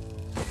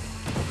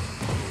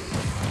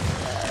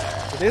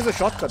 It is a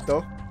shortcut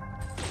though.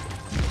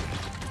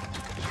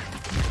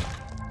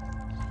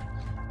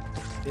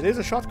 It is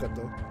a shortcut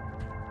though.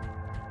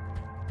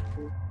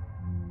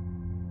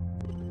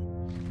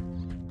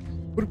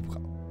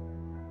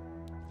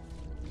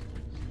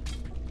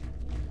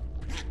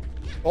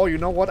 Oh, you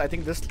know what? I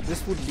think this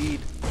would lead.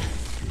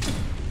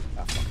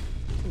 Ah, fuck.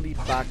 Lead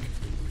back.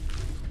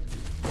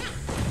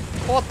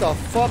 What the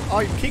fuck?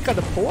 Are you kick at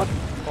the port?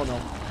 Oh no.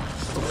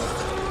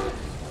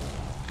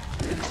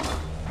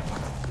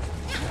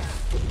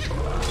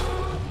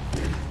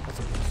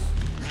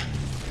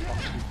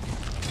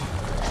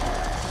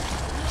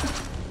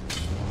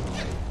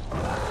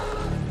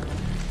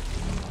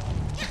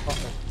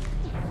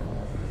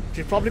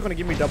 She's probably gonna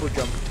give me double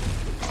jump.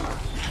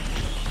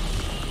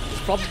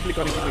 She's probably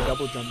gonna give me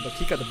double jump, but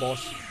kick at the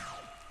boss.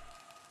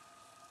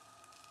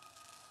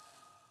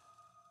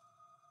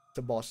 It's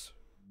a boss.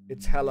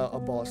 It's hella a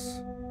boss.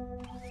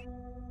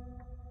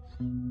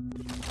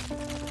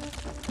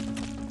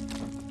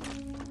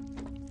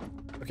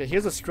 Okay,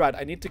 here's a strat.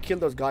 I need to kill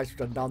those guys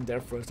which are down there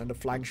first and the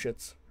flying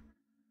shits.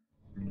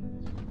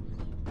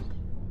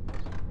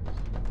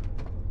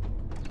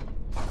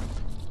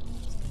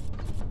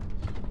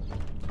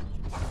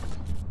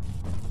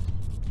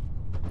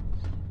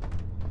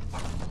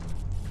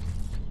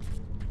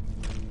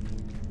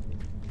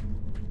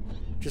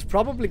 She's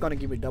probably gonna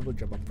give me double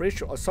jump, I'm pretty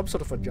sure, or some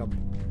sort of a jump.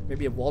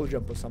 Maybe a wall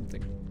jump or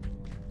something.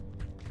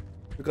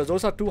 Because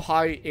those are two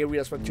high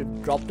areas. Once you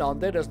drop down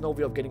there, there's no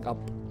way of getting up.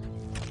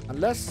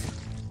 Unless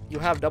you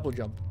have double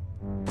jump.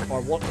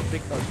 Or what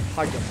big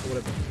high jump or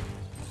whatever.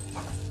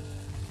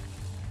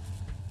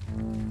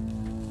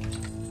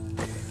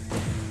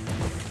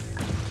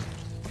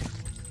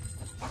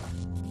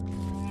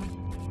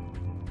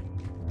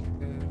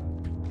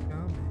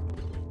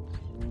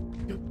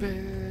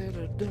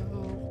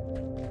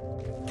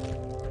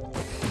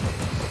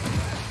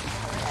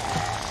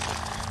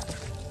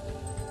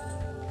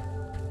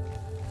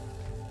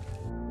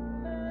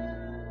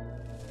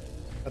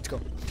 go.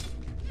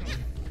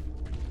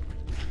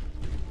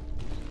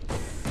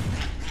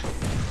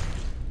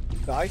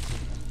 Die.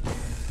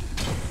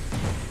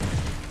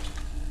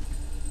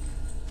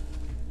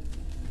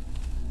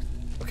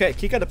 Okay,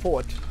 kick at the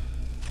port.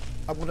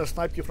 I'm gonna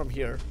snipe you from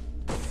here.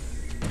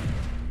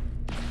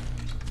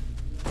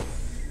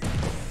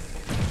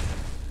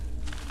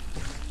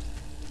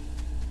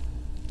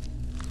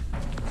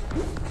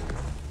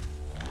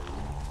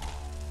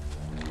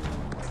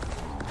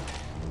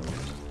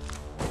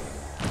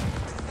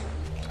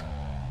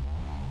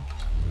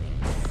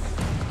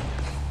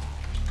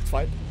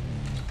 Fight.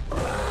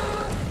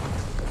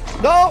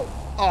 No!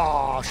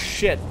 Oh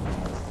shit.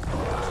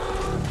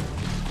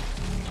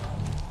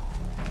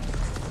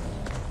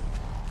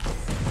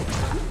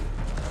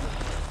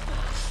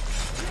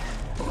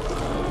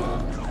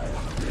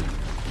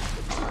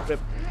 Rip.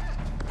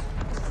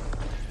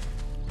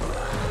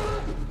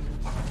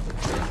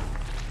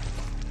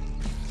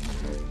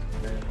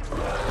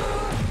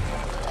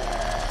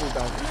 Two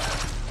down.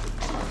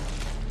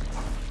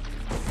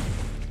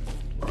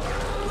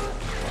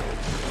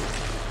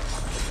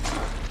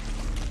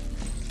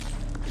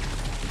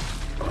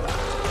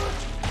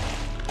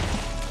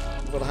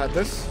 I'm gonna have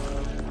this.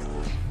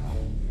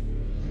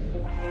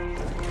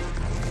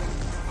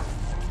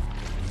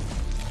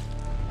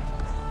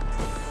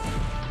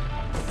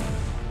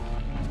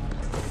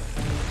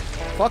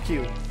 Fuck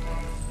you.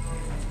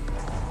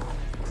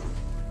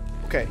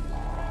 Okay.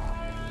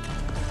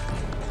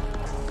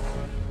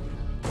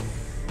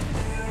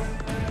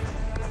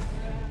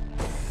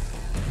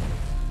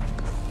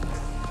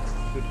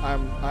 Dude,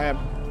 I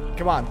am.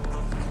 Come on.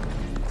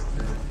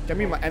 Give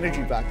me my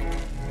energy back.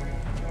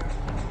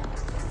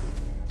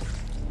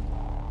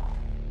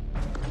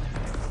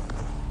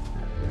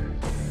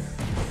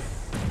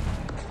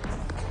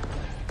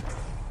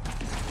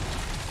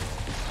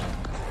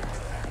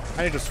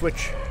 I need to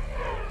switch.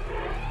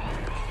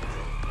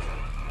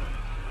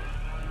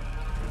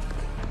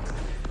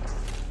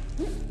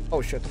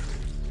 Oh shit.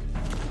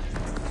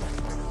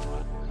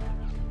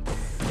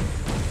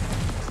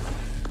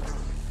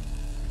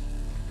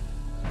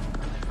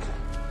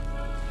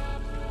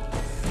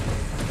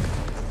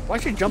 Why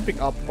is she jumping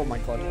up? Oh my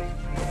god.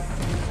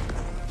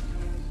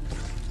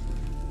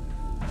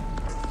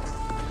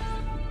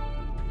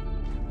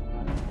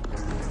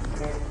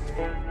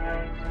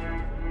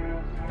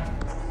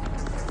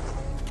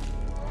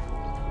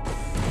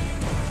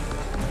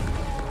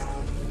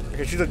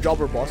 Okay, she's a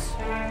jobber boss.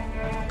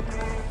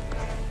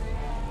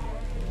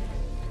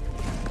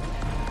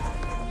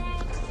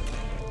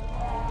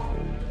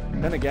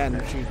 Then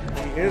again, she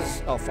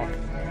is. Oh fuck.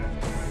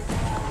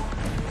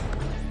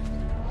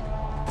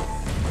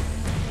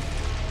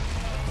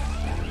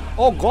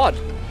 Oh god.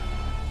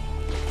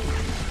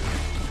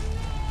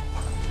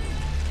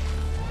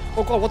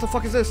 Oh god, what the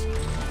fuck is this?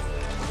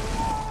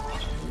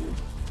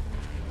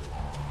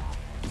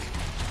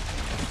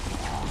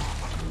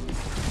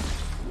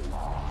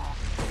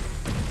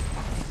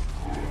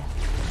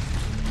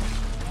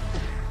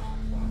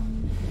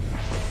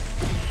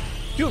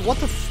 Dude, what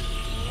the f—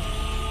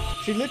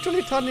 she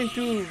literally turned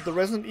into the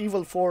Resident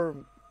Evil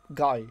 4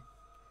 guy.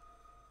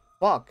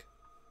 Fuck.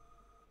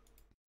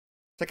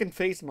 Second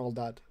face and all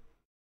that.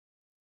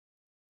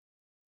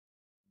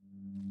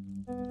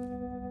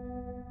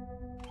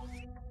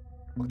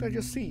 What did I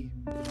just see?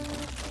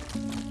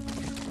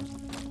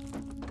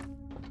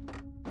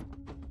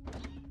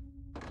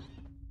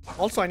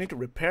 Also, I need to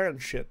repair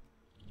and shit.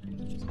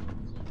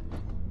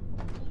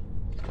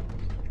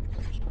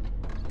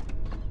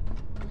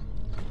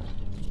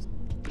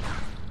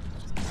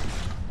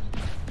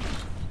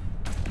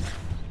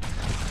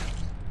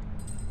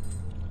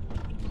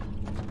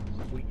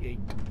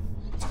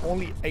 It's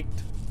only 8.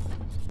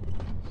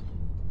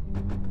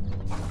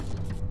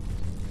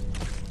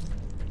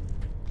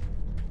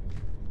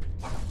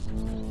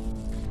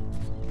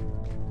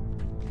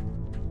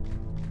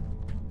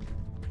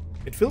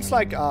 It feels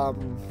like I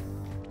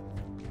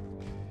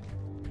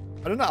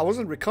don't know, I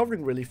wasn't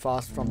recovering really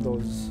fast from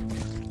those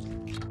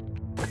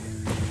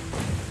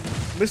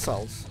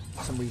missiles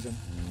for some reason.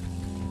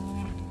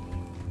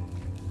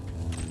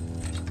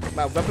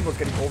 My weapon was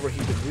getting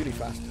overheated really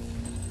fast.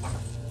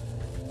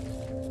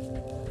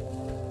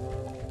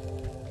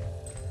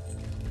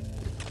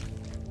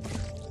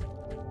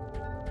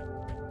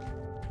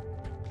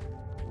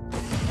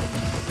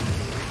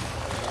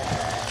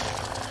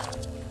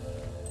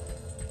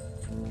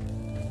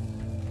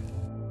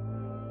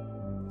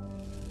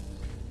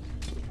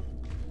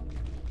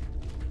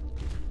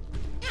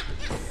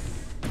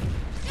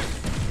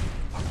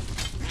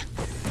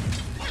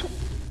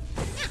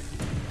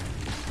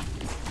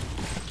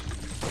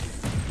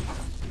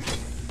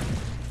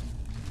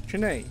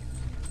 Chennai.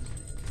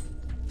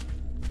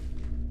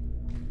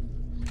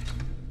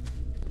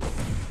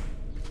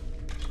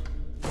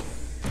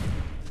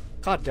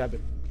 God damn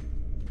it.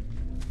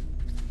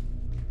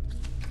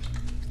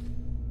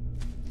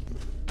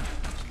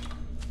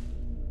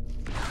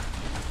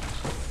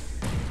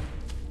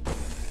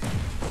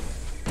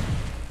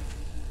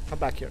 Come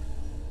back here.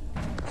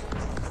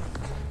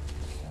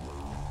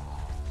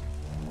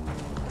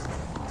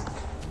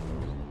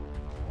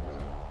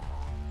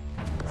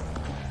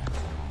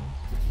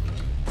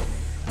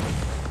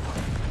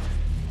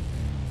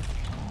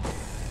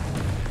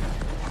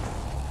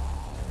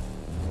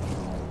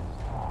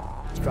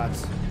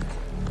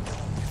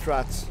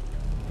 Strats.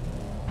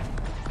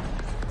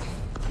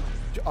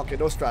 Okay,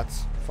 no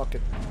strats. Fuck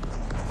it.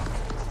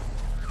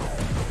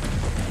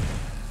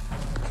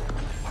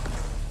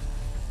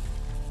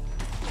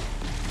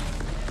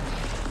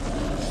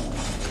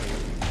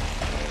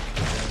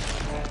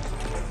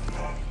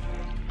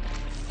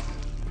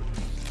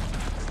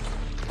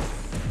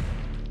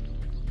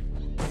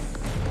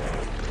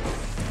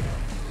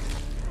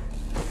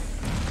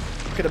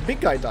 Okay, the big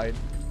guy died.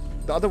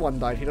 The other one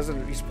died. He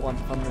doesn't respawn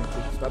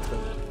permanently, so that's good.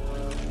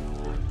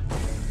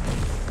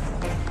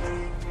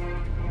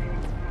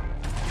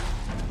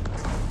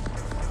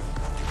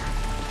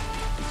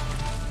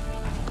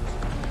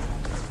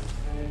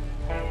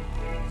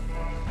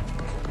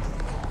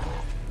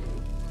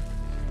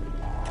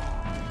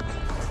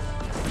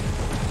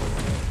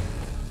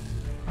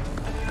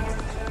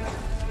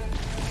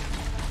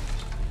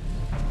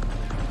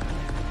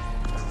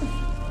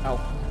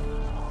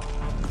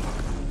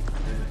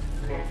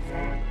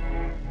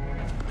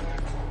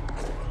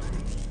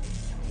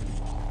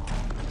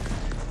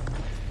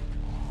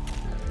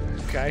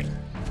 Okay.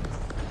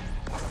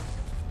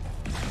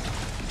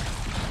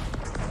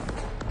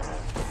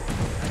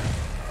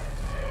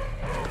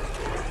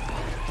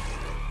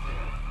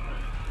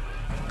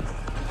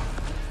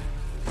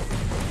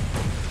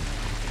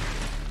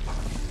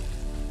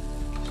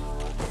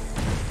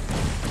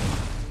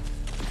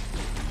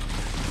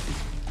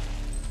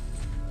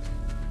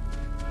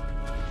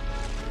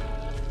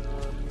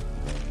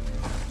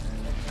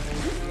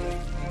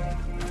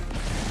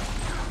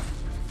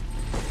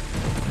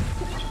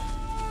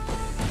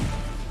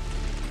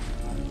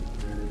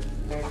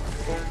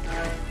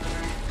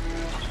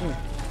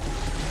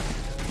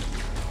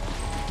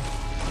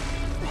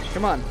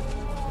 Come on.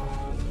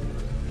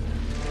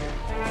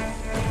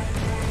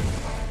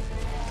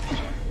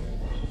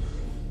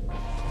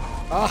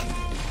 Ah.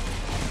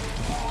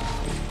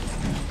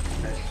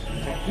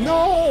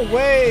 No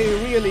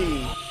way,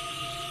 really.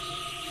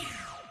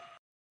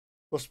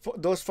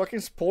 Those fucking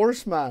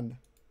spores, man.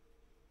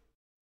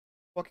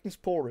 Fucking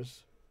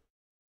spores.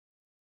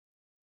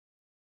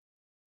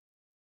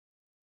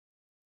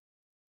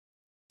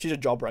 She's a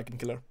jobber, I can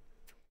kill her.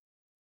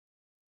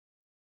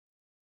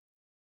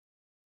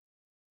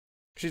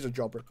 She's a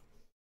jobber.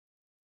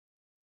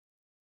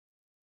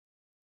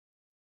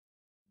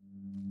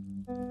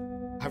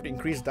 I have to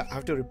increase that. I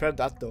have to repair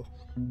that though.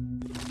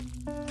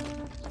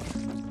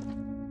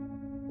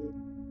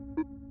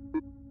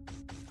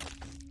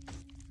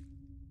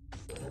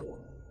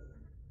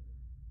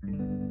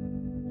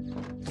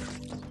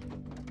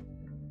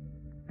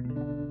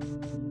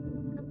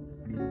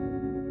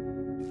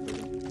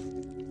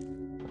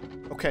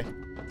 Okay,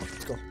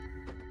 let's go.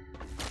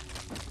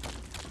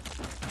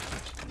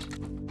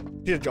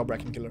 She's a jobber, I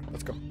can kill her.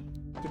 Let's go.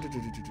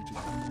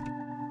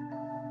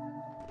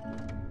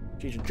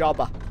 She's a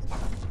jobber.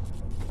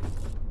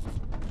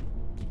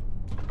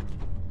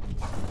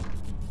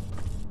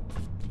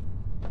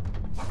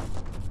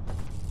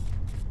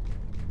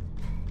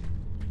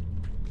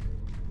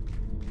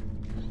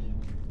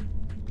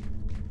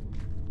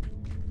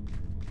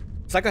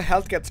 It's like her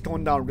health gets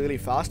toned down really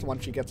fast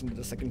once she gets into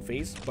the second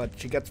phase, but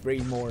she gets very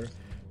more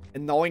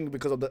annoying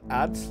because of the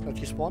ads that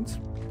she spawns.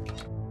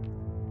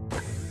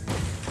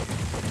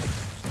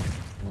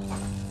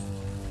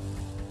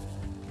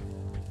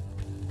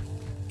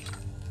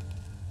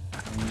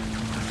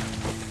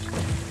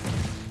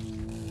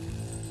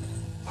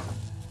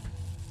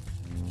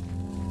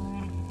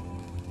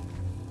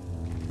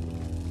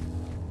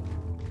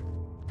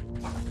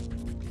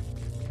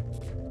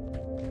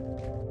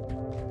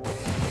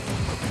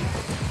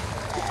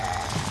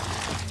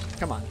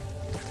 Come on.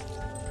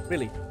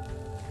 Really?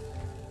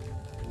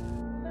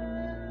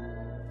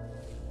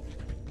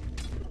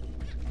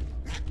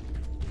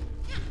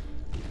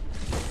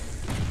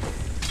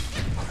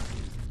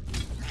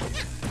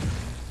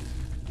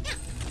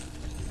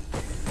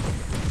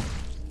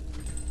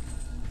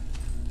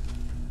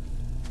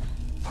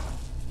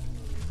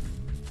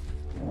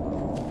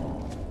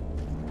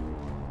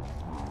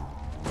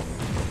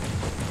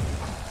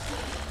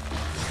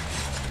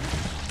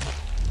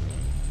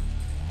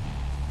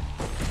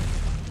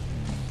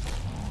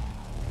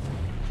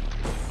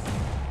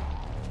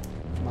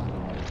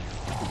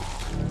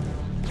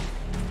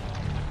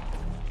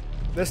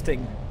 This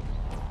thing.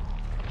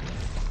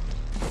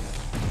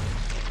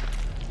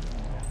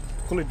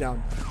 Pull it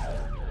down.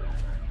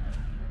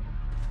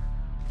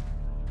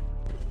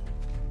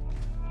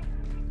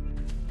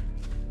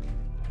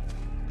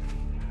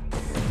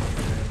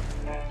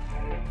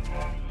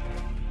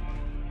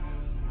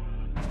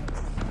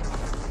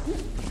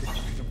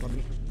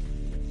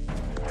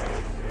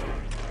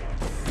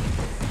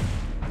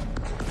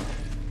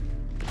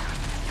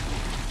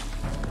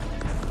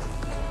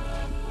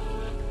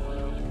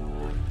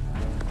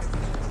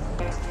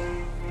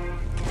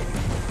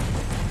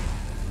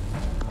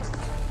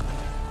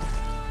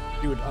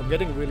 Dude, I'm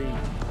getting really...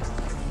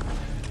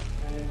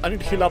 I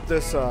need to heal up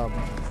this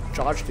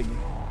charge thing.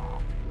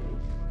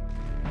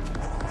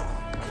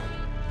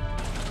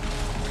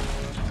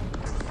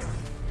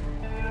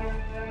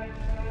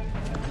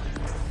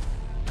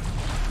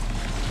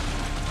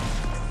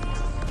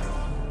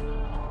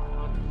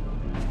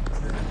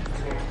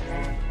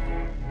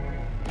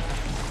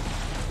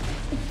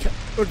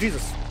 Oh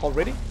Jesus,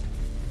 already?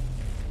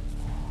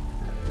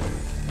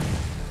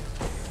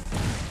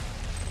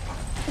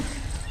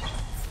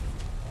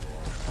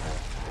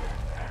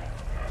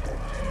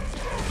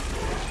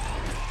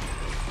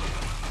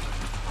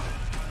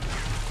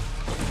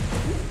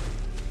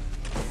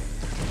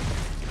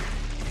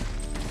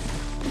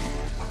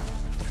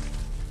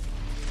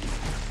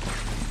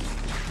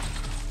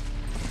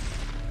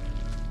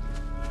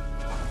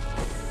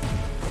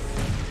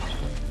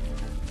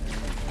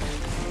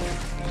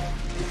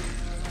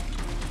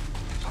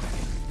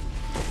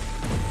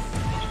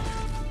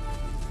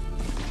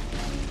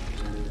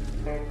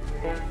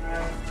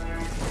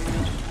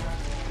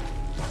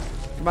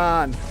 Come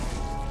on.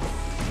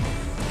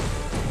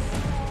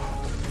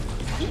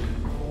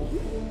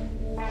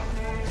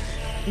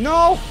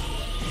 No!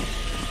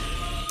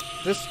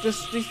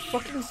 These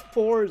fucking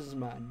spores,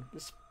 man. The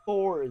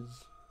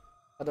spores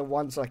are the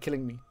ones that are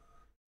killing me.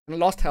 And I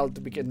lost health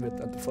to begin with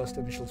at the first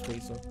initial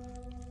space,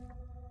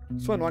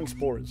 so annoying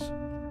spores.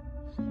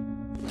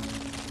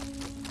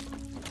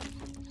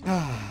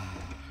 I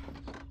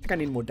think I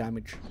need more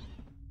damage.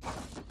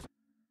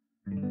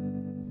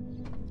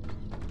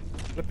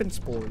 Flippin'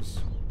 spores.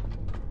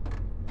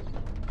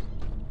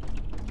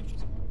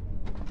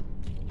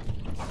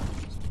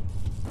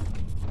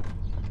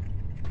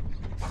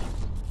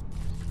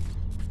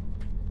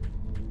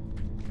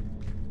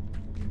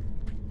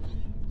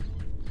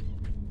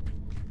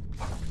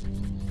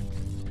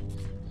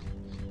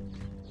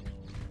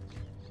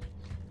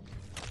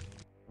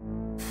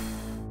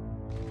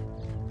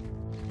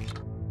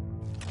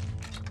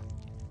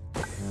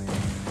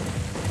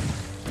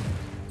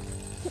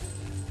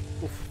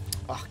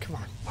 Oh, come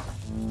on.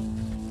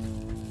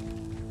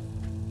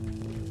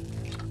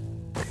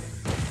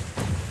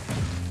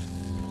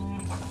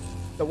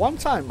 The one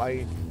time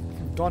I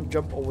don't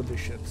jump over the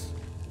shits.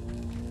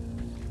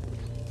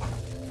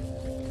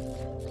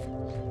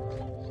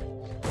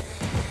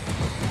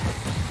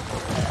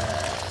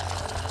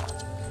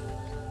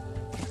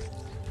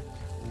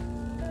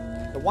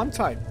 The one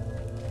time.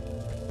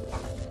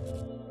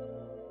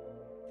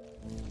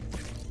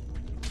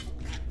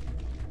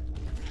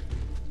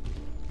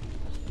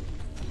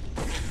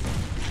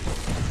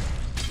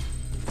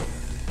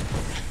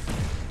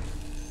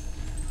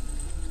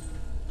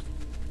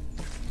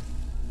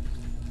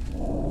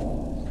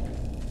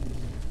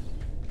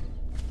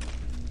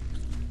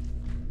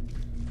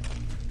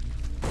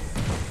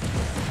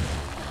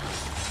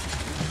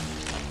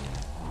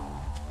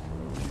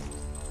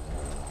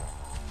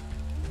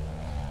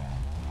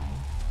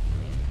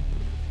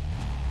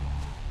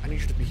 I need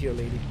you to be here,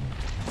 lady.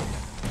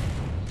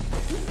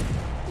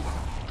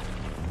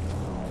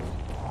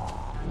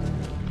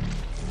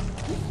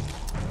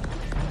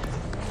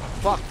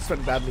 Fuck, this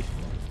went badly.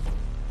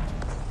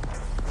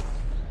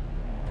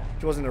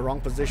 She was in the wrong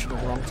position at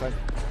the wrong time.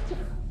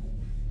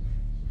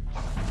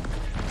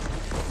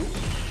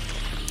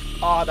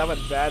 Oh, that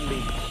went badly.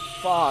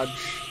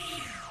 Fudge.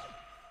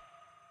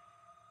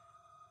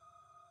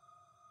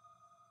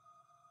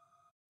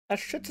 That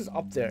shit is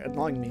up there,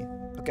 annoying me.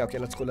 Okay,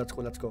 let's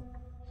go.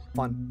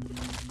 Fun.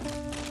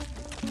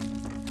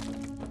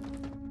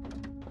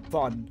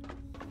 Fun.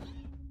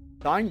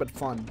 Dying, but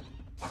fun.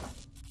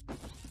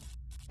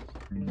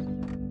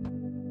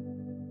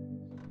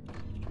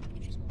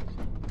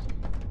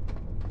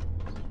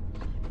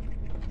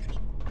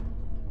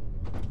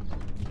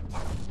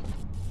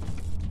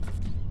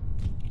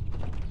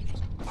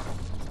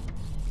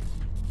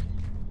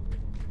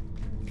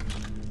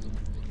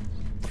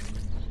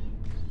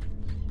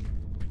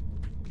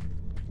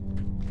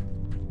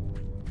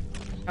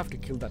 I have to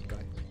kill that guy.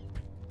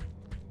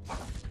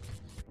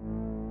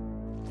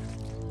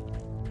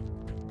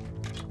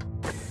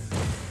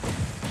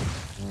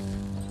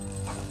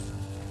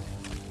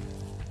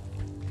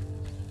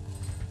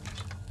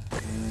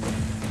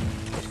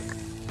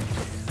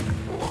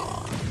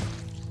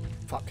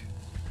 Fuck.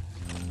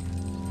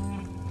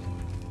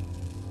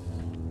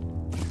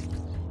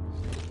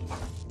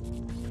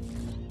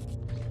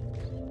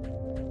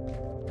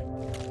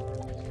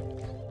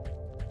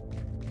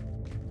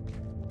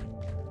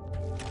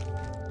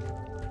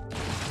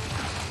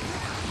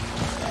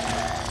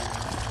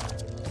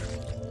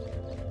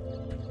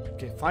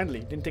 Okay, finally,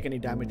 didn't take any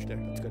damage there.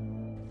 That's good.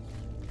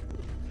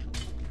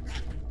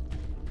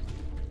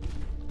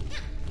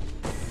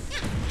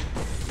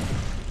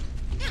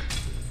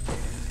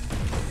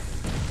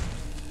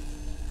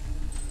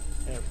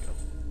 There we go.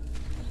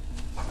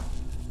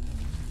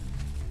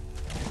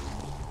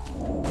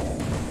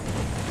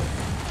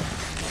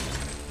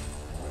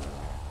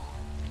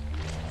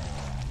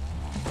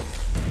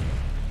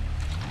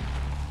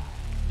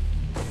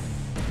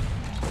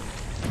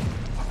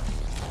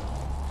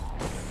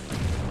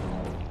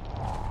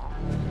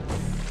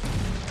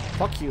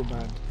 Fuck you,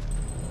 man.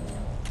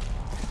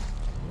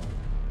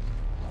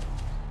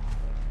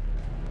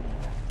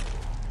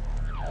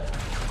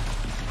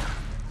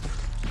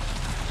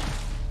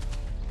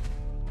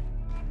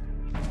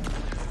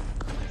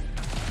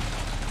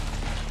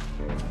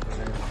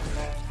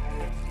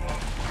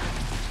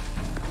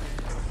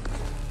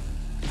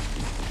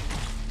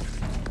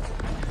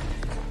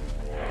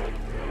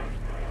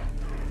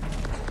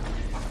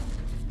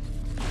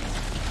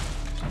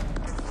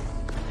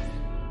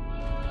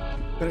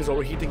 Then it's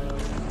overheating.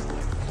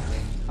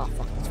 Ah,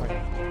 fuck, that's fine.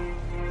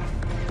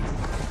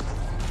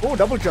 Oh,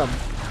 double jump.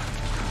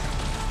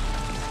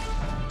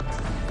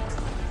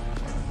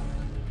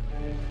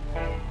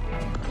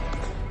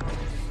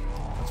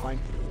 That's fine.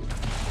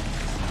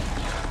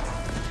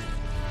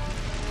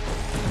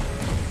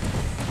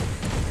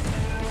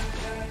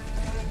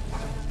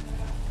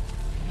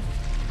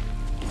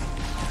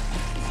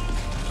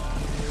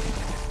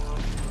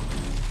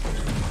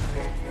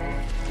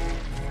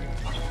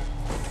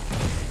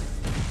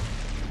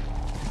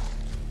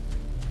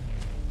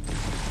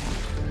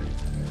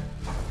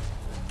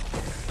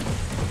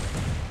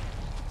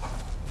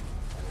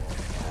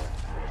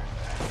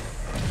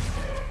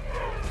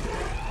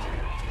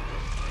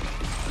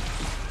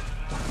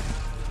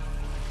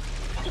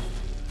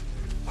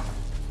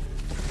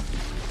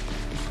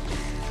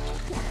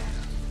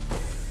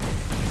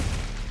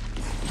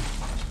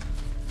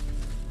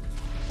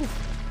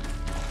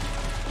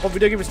 Oh,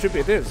 video game is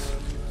trippy, it is.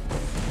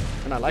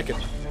 And I like it.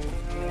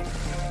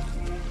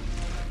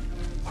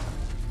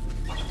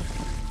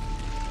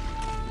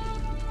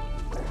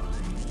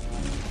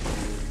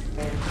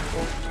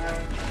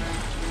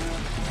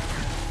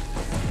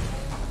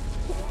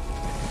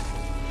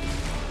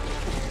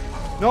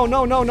 No,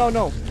 no, no, no,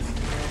 no.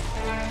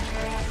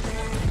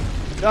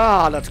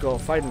 Ah, let's go.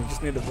 Finally,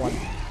 just needed one.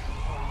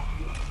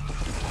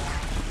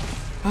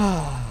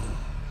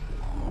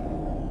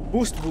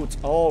 Boost boots.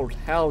 Oh,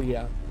 hell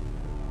yeah.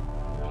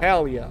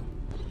 Hell yeah.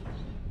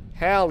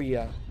 Hell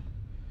yeah.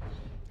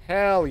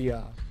 Hell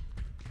yeah.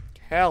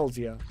 Hell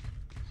yeah.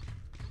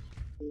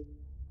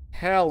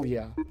 Hell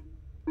yeah.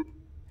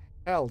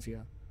 Hell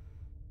yeah.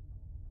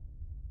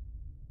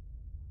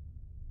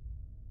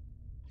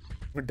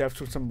 We're deaf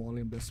to some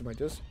Mauling best by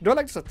this. You don't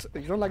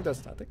like the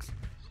aesthetics?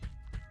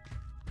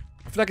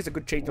 I feel like it's a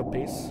good change of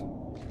pace.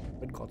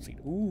 Red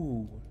cutscene.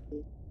 Ooh.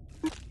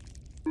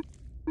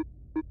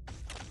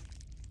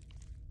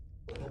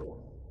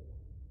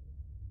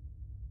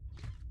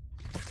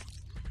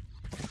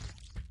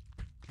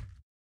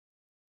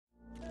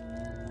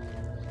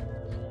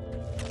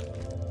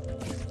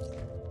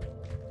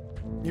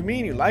 You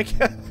mean you like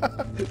it?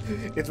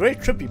 It's very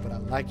trippy, but I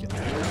like it.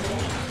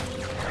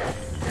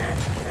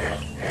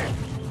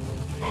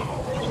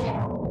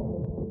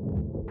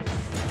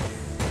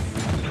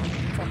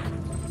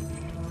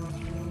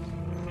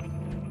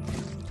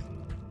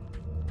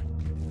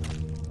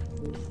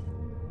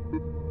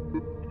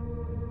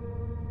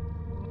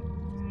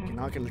 Okay,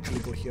 now I can literally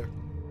go here.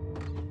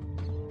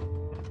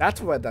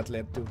 That's where that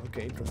led to.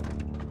 Okay, interesting.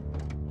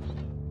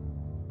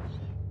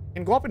 I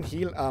can go up and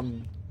heal,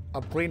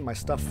 upgrade my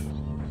stuff.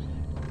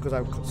 Because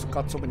I've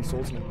got so many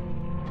souls now.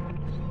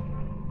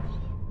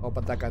 Oh,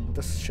 but that guy,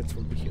 this shit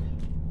will be here.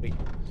 Wait.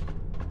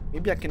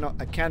 Maybe I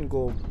can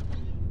go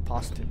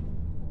past him.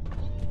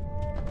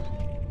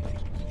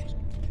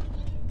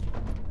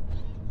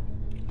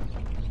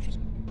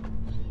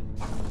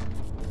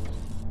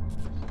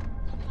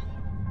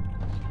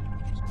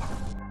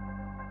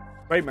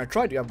 Very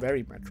Metroid? Yeah,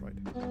 very Metroid.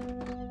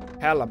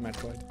 Hella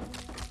Metroid.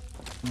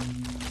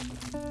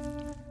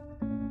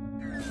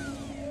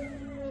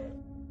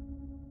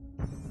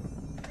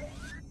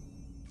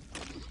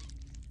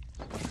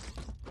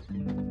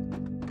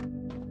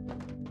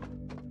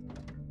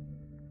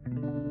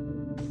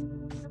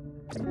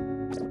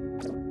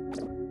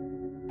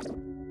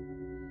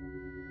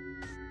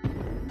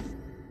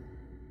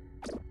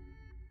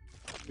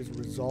 Is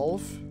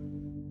resolve.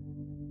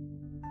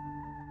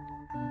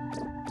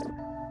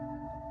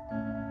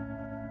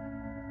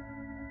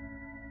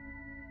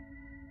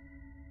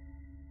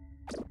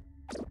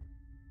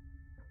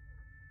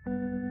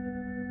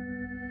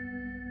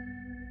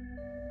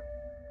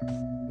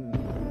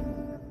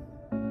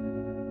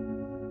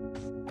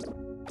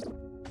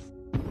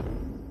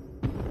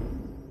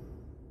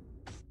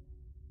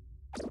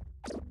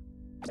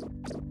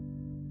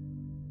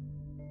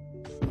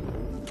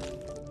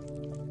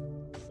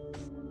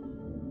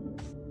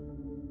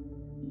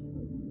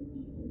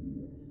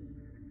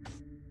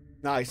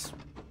 Nice.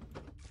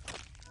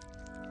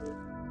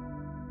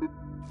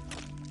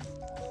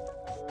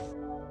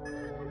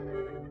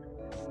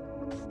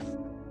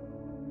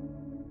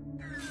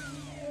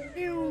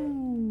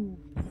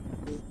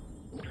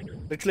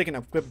 Literally can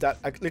equip that.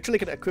 I literally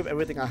can equip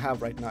everything I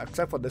have right now,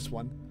 except for this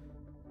one.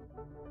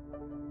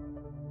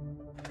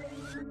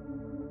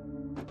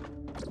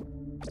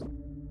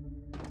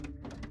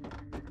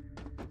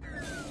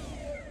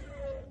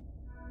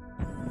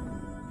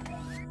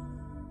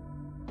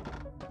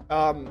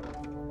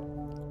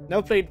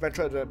 Never played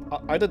Metroid,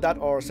 either that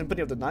or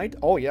Symphony of the Night.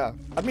 Oh yeah,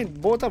 I mean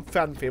both are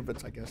fan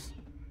favorites, I guess,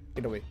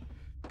 in a way.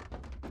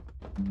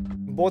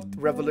 Both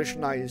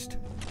revolutionized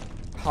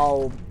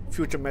how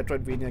future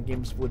Metroidvania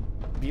games would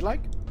be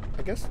like,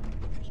 I guess.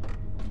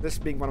 This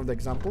being one of the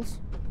examples.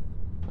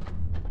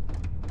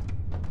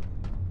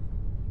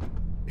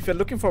 If you're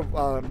looking for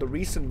the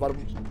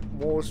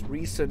most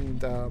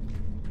recent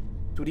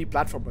 2D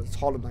platformers, it's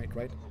Hollow Knight,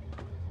 right?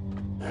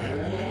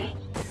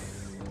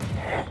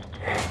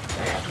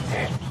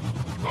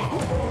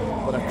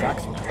 Oh, that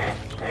tracks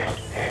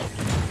me.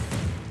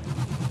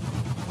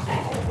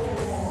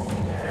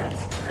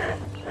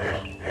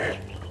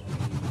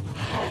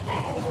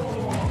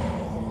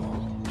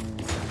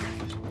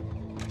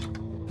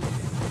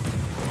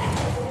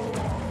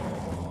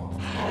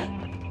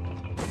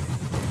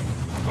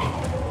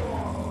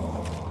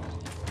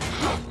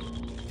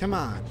 Come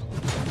on.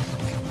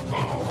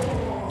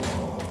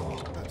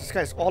 This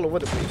guy's all over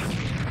the place.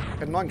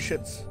 Annoying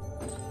shits.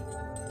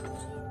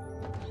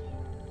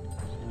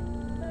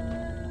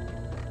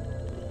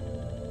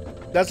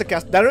 There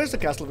is a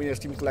Castlevania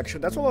Steam collection.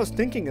 That's what I was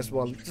thinking as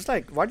well. Just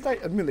like, why did I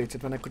emulate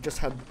it when I could just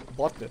have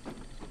bought it?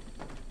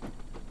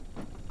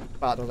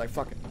 But I was like,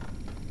 fuck it.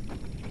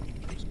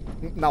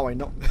 Now I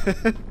know.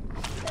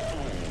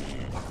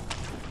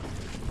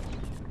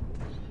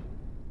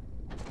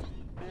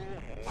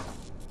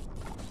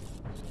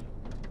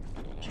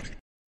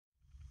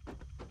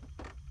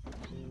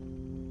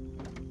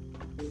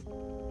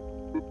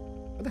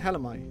 Where the hell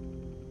am I?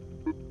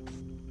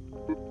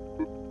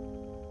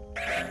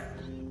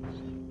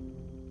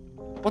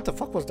 What the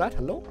fuck was that?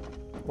 Hello?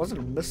 Was it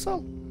a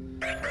missile?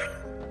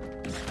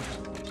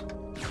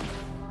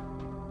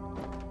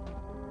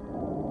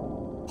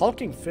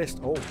 Hulking fist.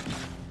 Oh.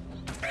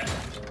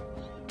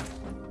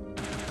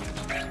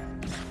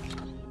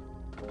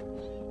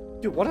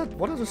 Dude, what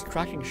are those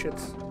tracking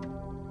shits?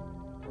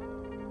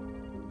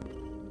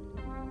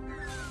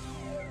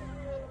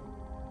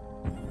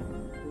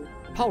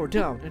 Power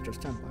down. Enter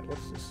standby.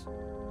 What's this?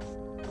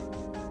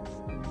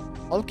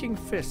 Hulking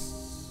fists.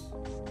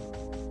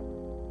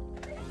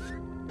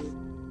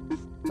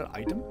 Is that an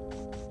item?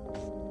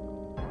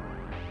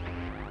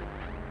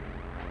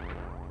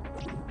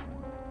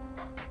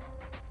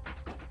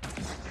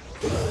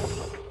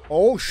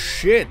 Oh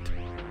shit!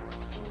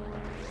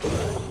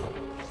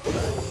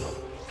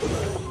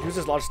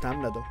 Uses a lot of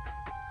stamina though.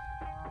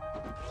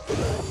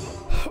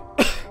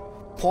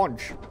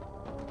 Punch.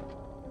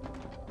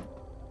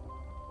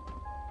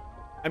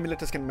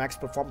 Emulators can max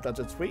performance as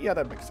it's free. Yeah,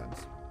 that makes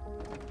sense.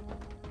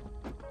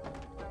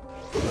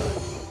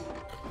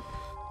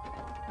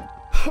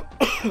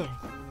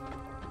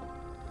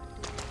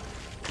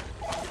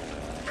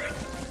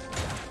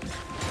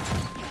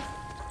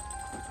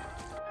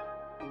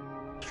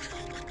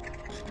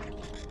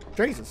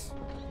 Jesus.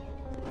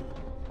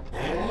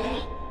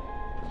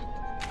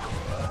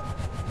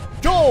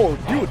 Yo,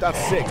 dude, that's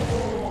sick.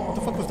 What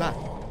the fuck was that?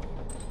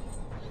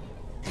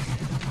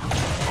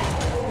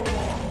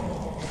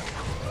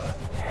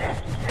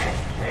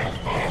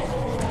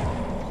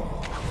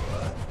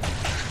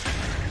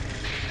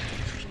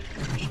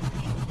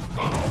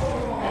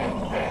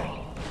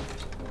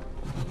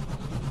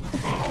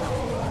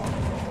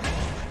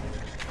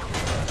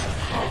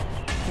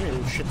 Give me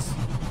little shits.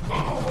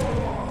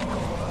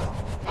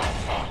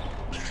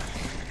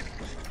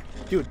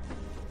 Dude.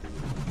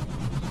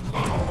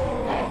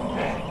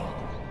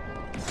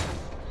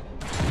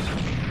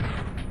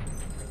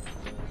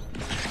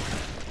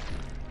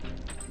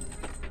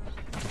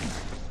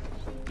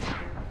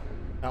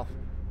 Now.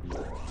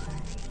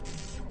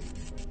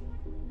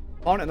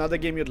 Found another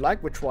game you'd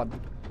like? Which one?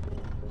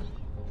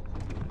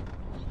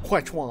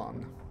 Which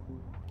one?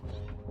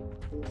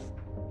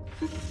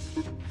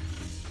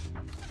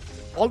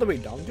 All the way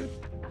down, dude?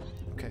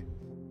 Okay.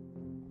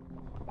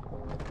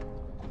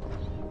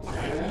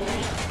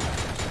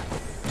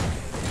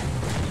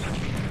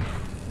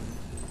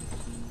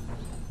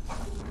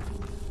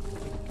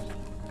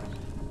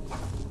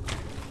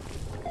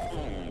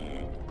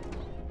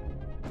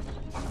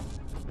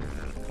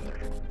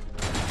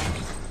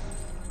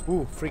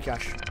 Ooh, free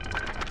cash.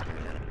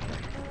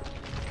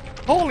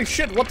 Holy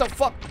shit, what the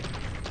fuck?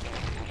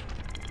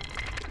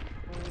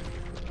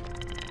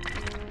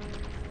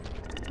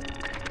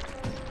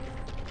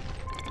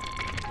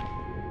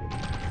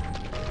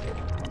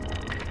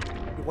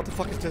 Dude, what the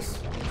fuck is this?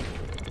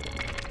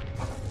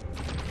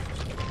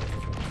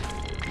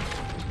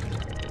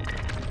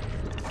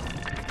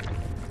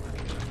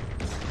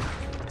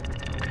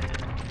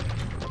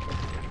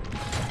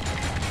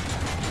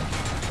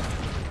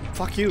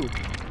 Fuck you.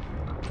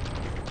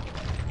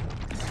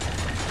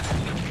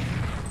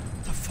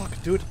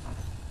 Dude.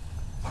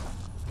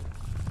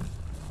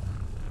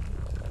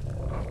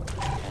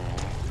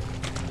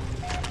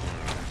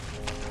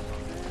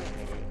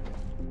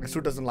 My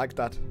suit doesn't like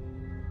that.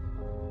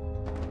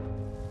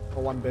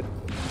 For one bit.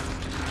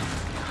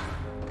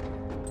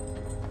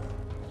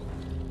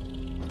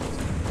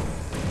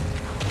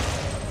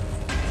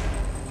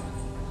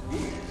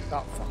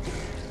 Oh, fuck.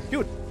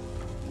 Dude.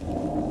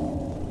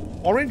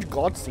 Orange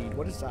God Seed.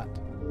 What is that?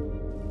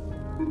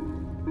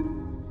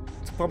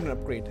 It's a permanent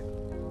upgrade.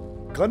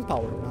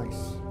 Gunpowder,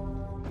 nice.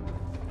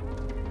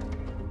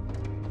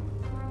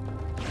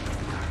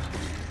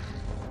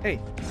 Hey.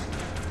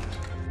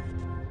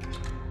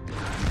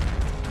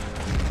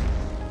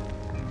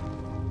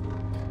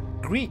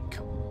 Greek,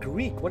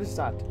 what is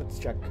that? Let's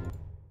check.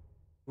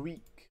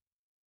 Greek.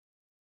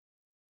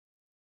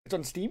 It's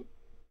on Steam?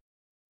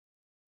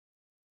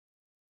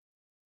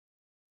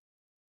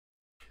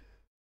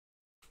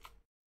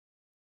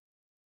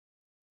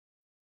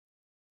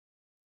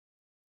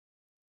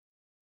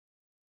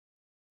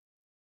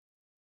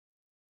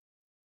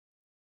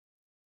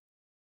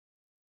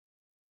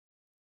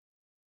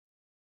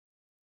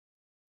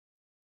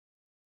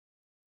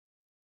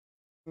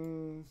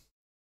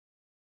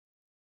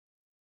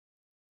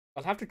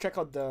 I'll have to check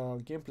out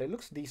the gameplay. It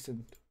looks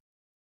decent.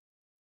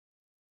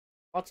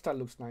 Art style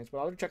looks nice, but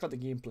I'll check out the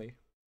gameplay.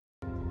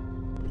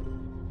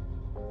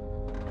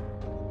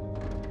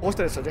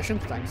 Posted a suggestion?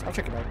 Thanks, I'll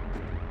check it out.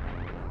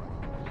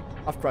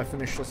 After I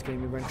finish this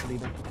game eventually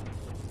then.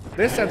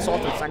 This and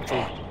Salt and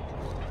Sanctuary.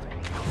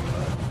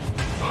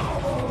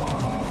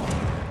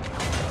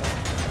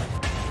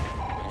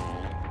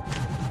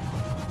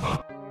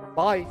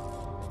 Bye.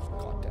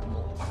 Goddamn.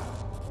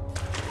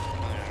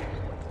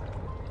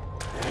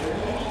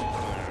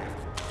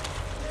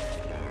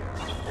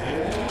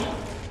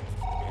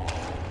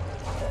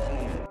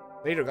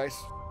 Later, guys.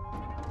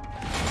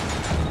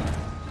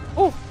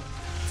 Oh!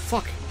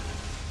 Fuck.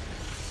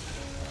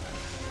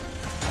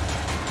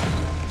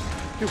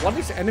 Dude, what are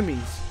these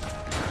enemies?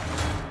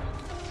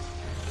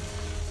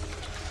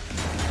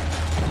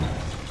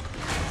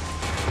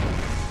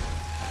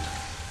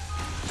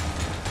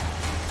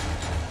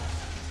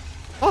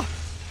 Ah!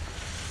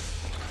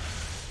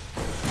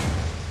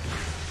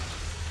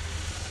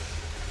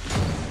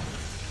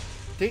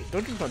 They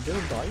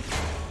didn't die.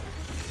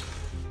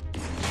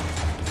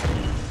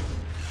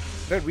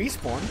 They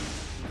respawn.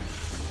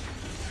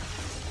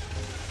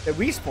 They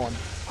respawn.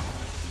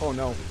 Oh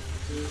no.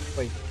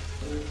 Wait.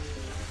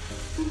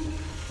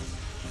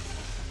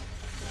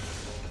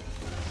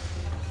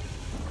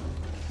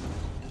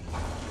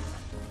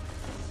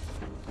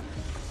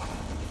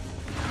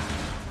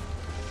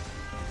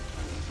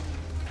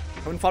 I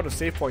haven't found a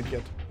save point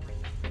yet.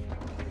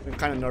 I'm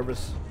kind of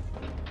nervous.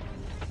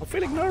 I'm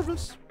feeling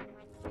nervous.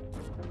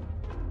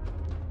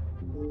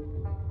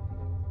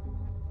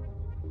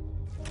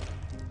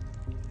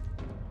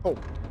 Oh.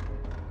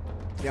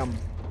 Yum.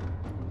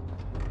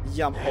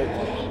 Yum.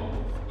 Oh.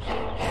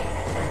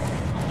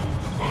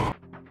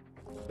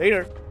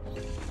 Later.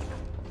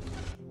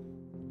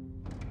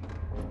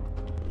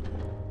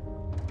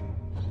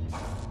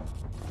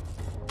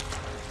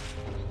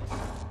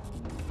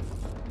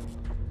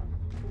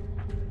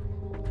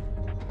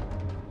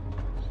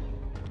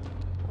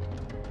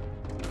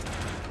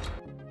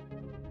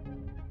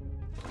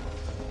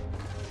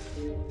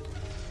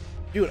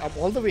 Dude, I'm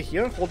all the way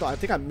here? Hold on, I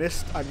think I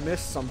missed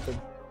something.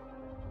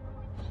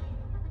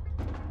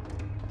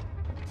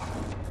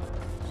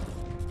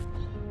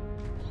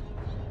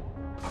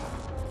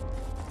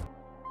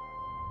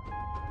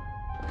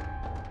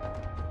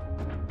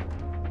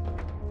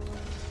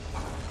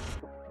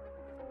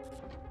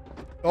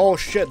 Oh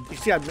shit, you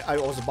see, I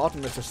was about to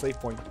miss a save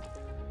point.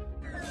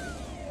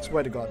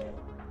 Swear to God.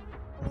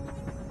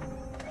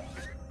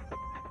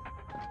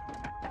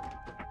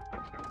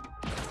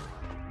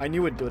 I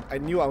knew it, dude. I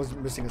knew I was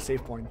missing a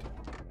save point.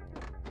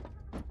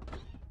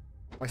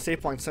 My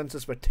save point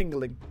senses were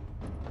tingling.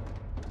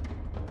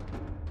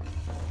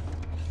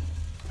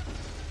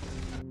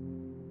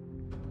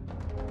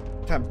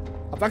 Damn,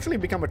 I've actually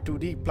become a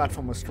 2D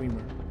platformer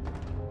streamer.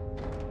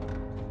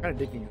 Kinda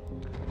digging it.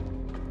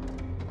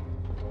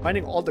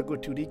 Finding all the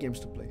good 2D games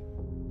to play.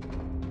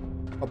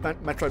 Or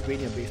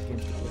Metroidvania based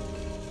games to play.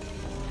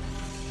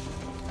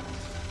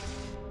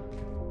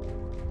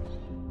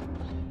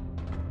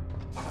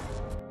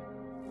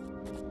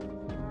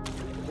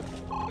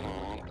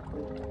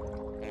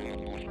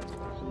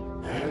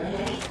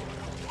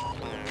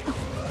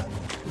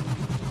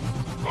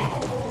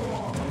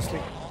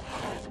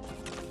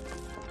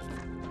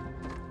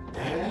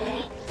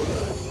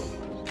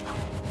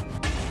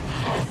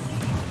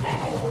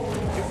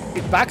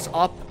 Backs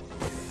up.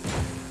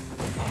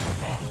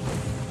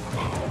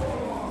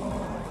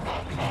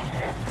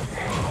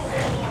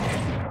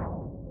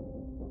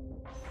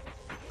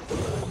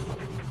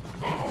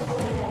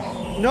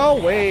 No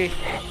way.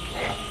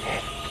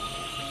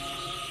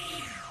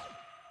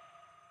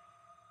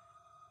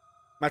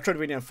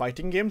 Metroidvania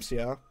fighting games,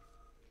 yeah.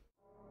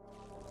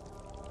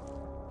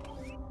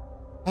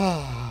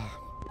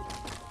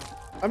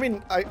 I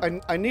mean,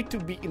 I need to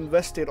be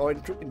invested or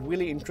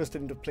really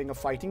interested into playing a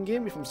fighting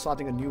game if I'm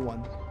starting a new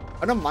one.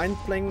 I don't mind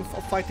playing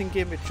a fighting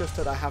game, it's just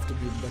that I have to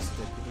be invested,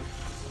 you know?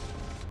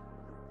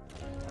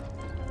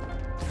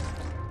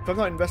 If I'm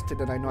not invested,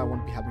 then I know I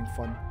won't be having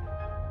fun.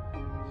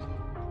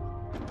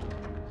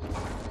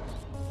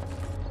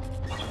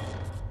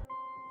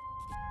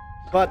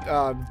 But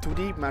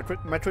 2D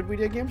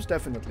Metroid games,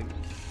 definitely.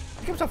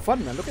 The games are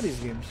fun, man. Look at these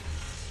games.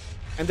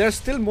 And there's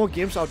still more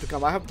games out to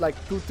come. I have like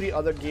 2-3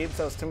 other games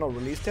that are still not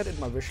released yet in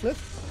my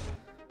wishlist.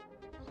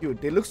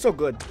 Dude, they look so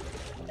good.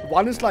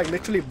 One is like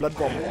literally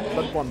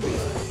Bloodborne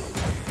based.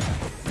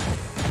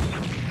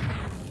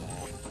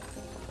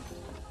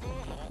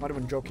 Not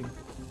even joking.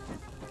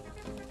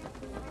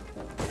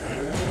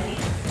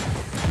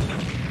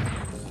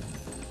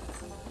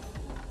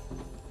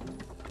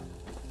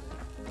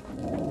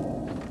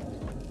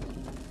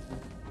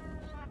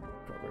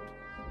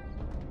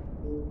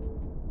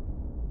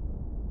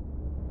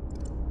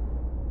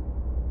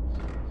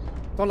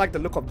 Don't like the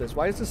look of this.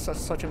 Why is this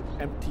such an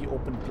empty,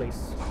 open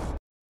place?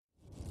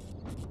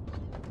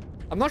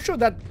 I'm not sure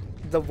that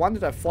the one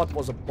that I fought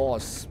was a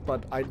boss,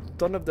 but I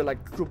don't know if they're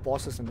like true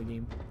bosses in the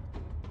game.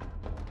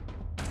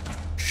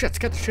 Shit,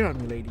 scared the shit out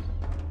of me, lady.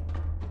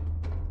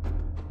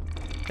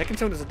 Tekken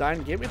 7 is a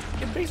dying game?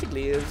 It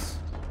basically is.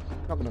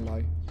 Not gonna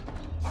lie.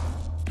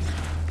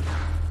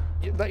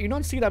 You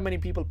don't see that many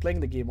people playing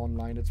the game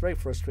online. It's very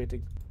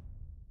frustrating.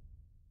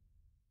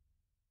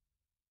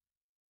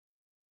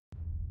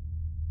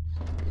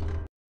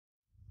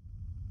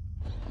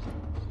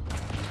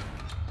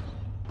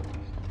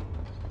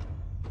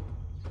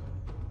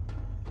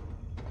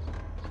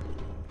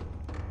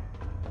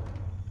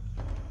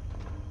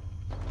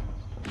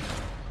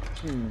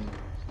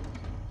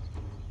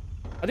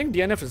 I think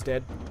DNF is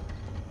dead.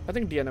 I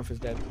think DNF is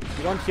dead.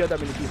 You don't hear that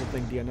many people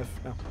playing DNF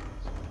now.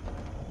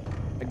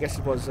 I guess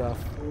it was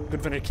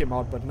good when it came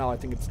out, but now I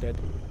think it's dead.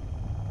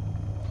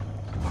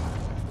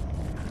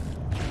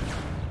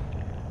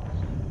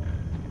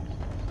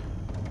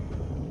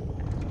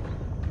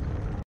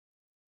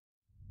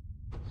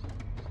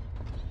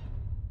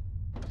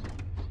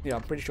 Yeah,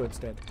 I'm pretty sure it's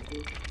dead.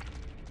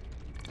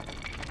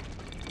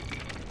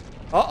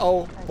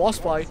 Uh-oh, boss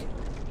fight.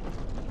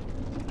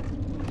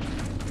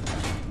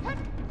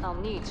 I'll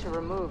need to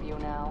remove you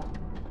now.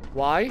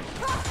 Why?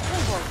 I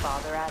won't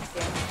bother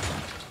asking.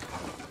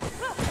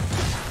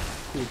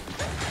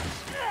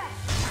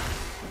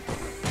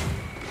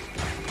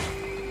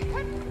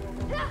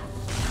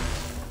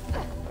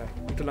 Okay,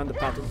 need to learn the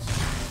patterns.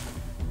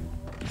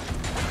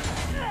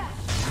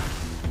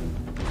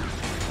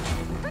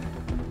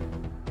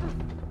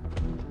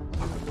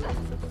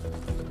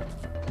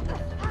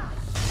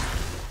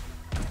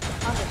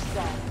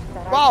 Understand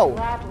that Wow. I'd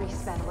gladly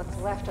spend what's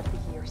left of the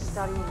year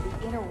studying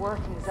the inner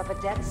workings of a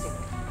dead suit.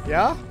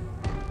 Yeah?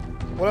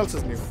 What else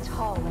is new? It's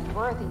tall and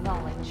worthy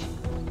knowledge.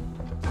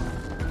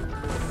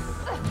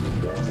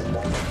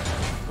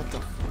 What the?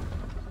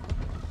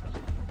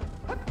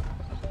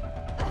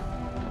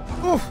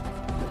 Oof!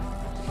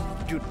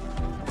 Dude.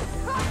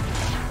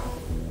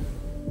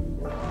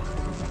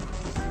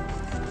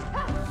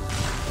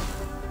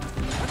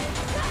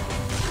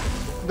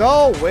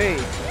 No way!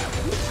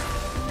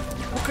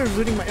 Booker is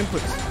reading my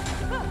inputs.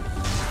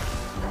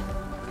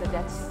 The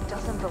dead suit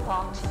doesn't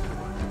belong to you.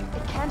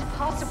 It can't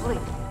possibly.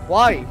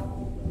 Why?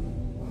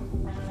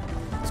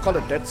 It's called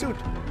a dead suit.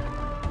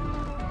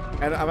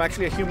 And I'm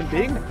actually a human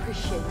being.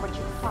 Appreciate what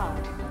you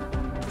found.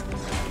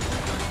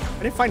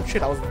 I didn't find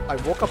shit. I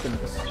woke up in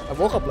this. I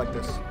woke up like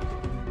this.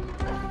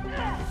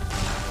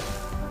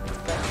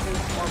 That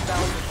suit's more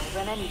valuable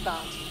than any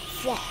bounty.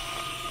 Fuck.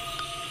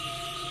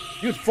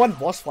 Dude, fun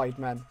boss fight,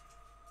 man.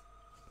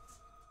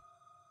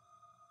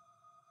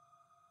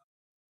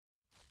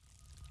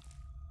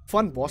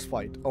 Fun boss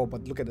fight. Oh,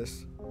 but look at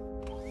this.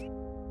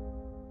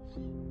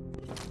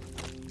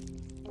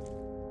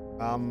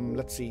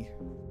 Let's see.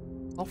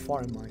 How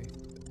far am I?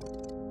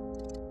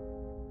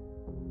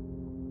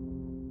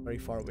 Very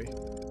far away.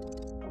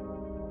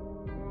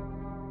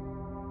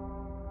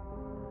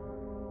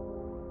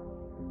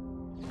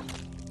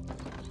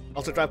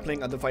 Also tried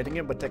playing other fighting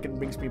game, but Tekken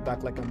brings me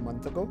back like a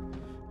month ago.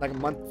 Like a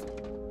moth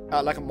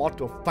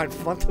to a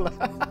month.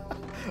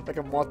 Like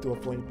a moth to a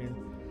flame, man.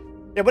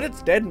 Yeah, but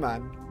it's dead,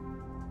 man.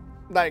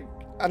 Like,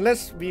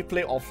 unless we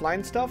play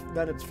offline stuff,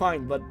 then it's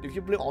fine. But if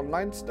you play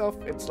online stuff,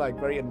 it's like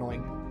very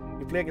annoying.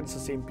 You play against the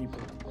same people.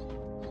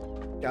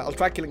 Yeah, I'll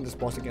try killing this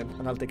boss again,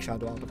 and I'll take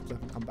Shadow out of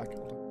cliff and come back.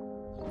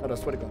 Oh, I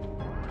swear to God.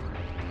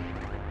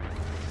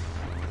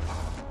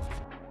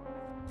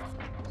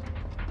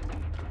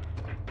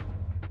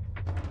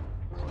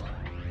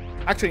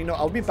 Actually, no,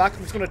 I'll be back.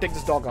 I'm just gonna take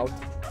this dog out.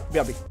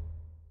 BRB.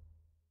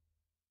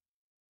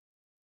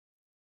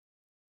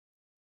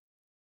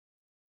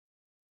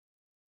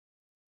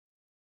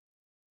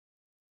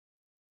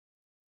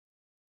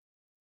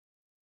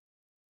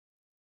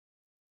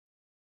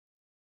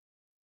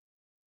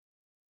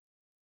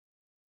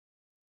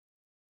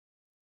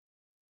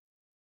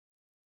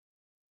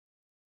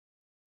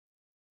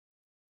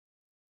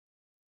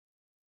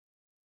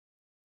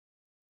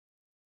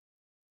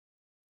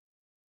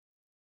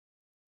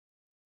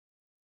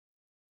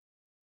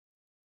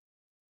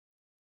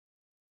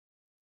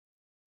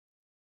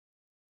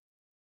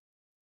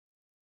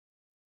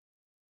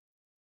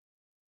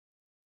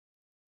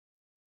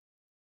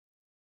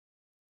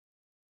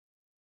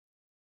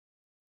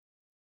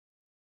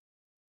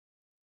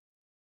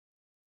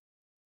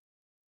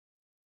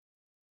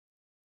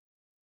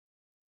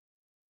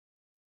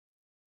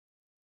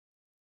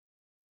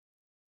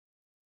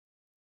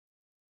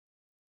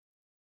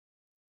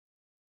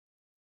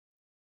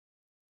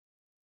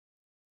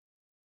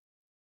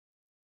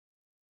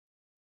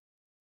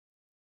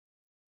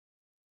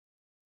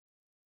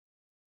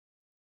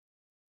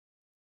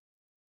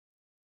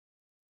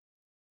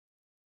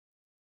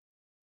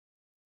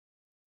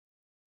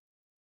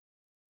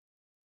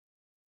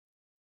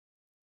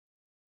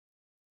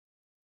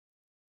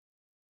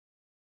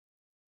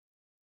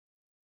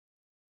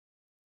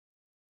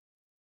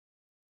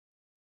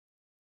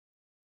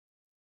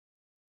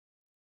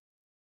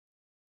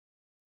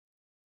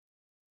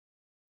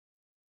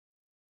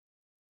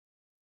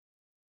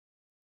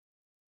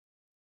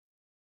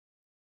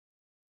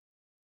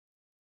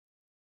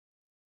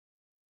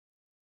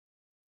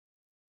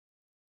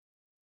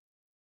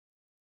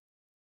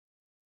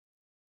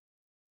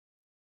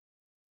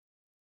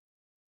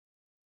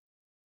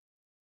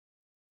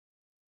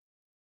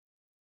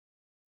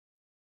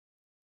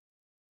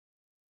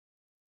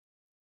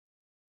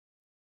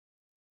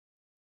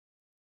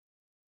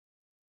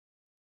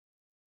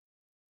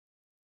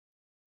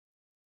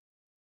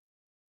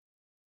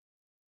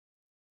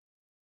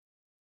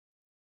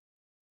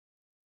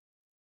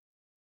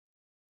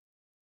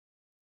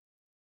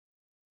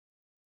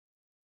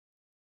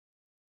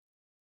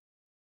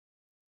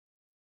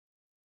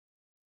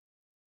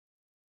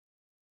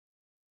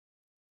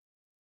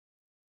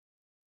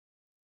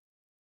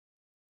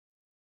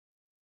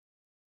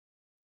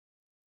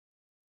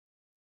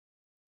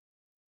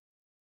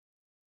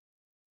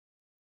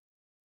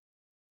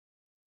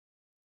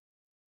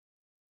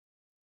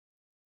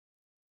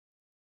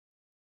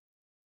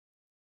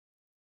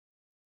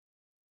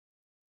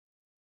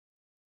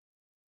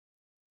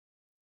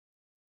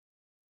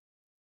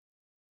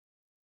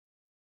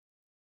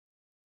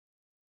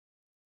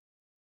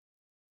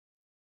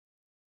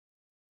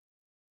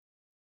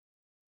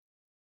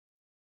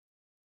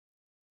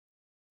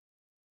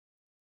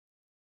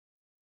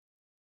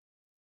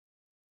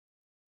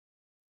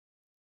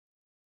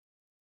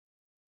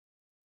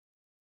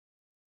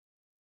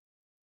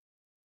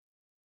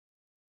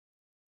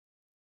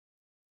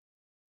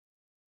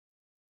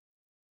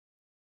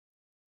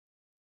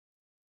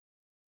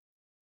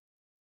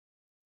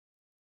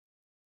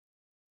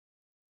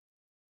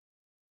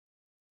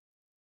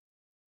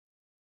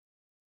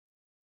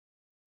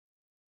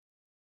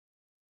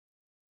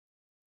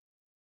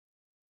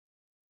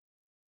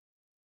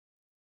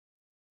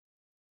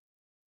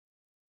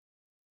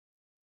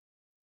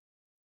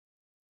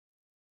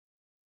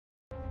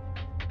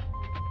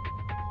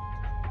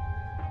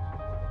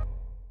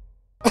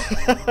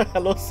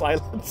 Hello,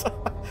 silence.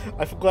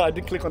 I forgot I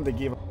didn't click on the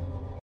game.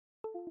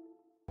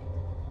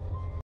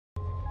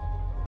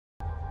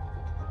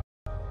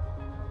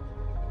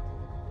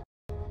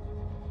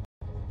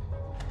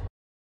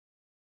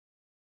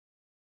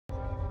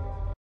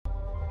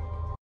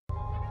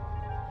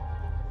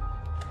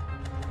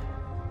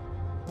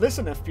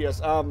 Listen,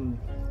 FPS.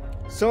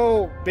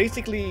 So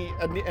basically,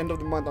 at the end of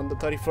the month, on the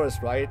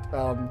 31st, right?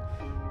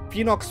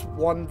 Phoenix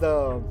won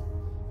the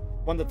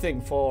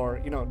thing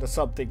for, you know, the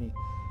sub thingy.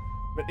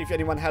 But if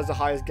anyone has the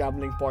highest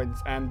gambling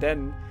points, and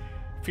then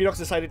Phoenix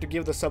decided to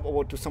give the sub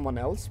award to someone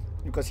else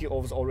because he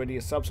was already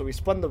a sub. So we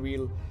spun the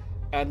wheel,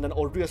 and then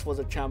Ordrius was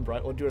a champ,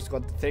 right? Ordrius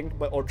got the thing,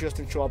 but Ordrius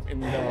didn't show up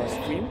in the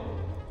stream.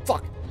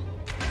 Fuck.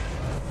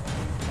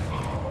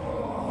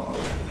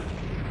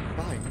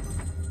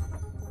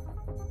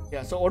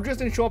 Yeah, so Ordrius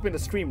didn't show up in the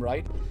stream,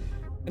 right?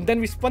 And then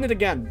we spun it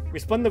again. We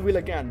spun the wheel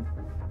again.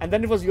 And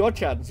then it was your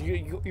chance.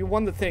 You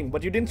won the thing,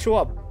 but you didn't show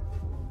up.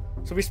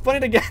 So we spun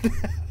it again.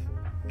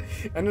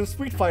 And then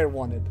Sweetfire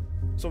won it.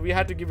 So we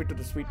had to give it to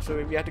the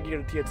so we had to give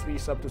a tier 3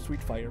 sub to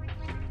Sweetfire.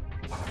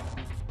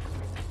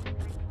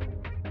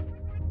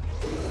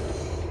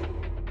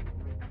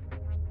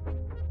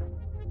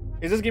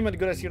 Is this game as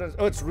good as you?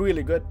 Oh, it's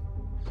really good.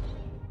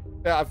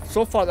 Yeah,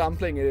 so far that I'm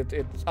playing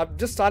it, I've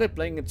just started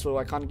playing it, so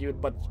I can't give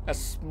it, but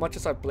as much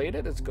as I played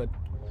it, it's good.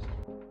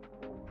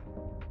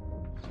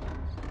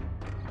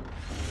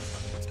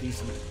 It's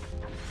decent.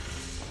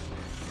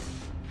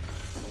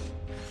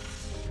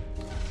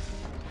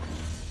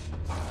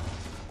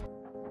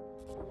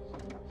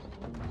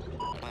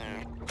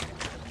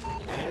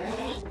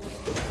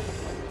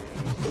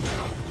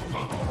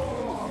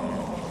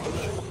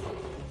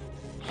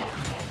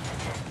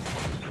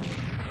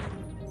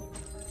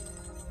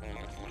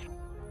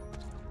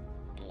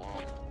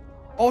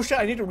 Oh shit,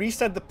 I need to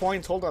reset the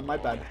points. Hold on, my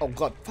bad. Oh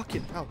god,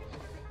 fucking hell.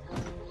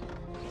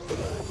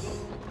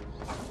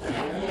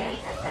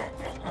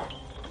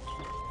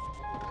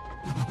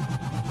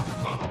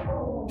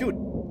 Dude.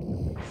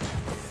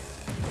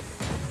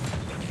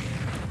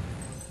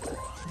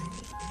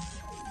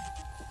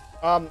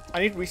 I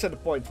need to reset the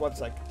points. 1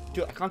 sec.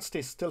 Dude, I can't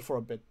stay still for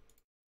a bit.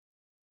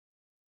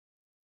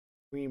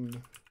 Stream.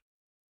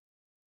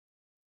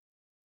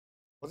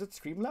 Was it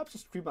Streamlabs or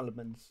Stream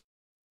Elements?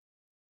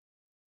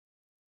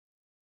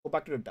 Go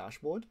back to the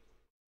dashboard.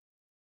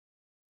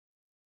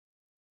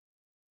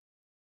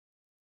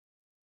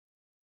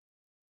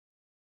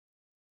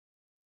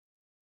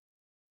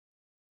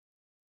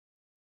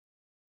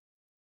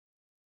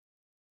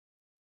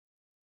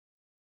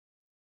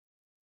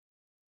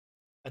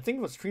 I think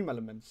it was Stream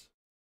Elements.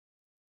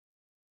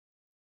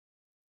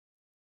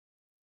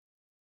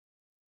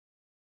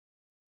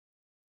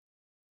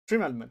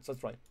 Stream Elements,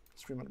 that's right.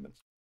 Stream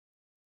Elements.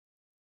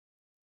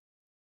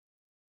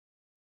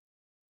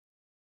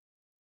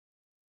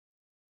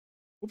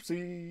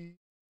 Whoopsie.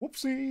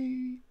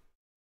 Whoopsie.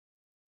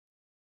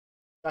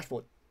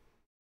 Dashboard.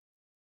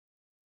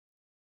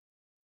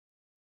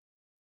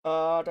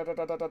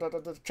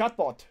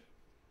 Chatbot.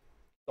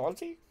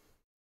 Loyalty?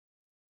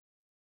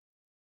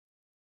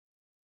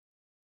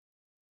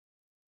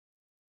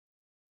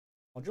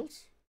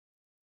 Modules?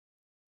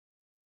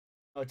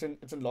 Oh, it's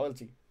in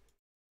loyalty.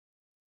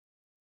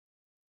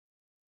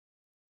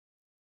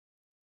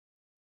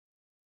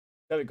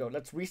 There we go.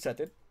 Let's reset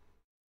it.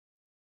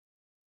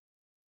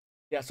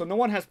 Yeah, so no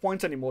one has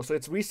points anymore, so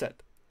it's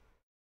reset.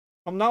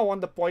 From now on,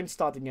 the points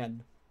start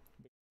again.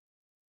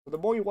 So the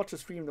more you watch the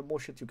stream, the more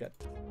shit you get.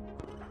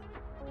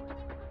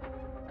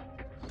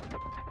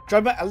 Should I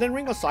buy Elden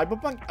Ring or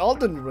Cyberpunk?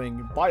 Elden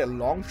Ring, by a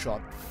long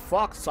shot.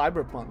 Fuck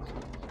Cyberpunk.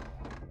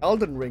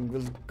 Elden Ring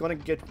will gonna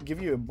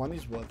give you your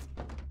money's worth.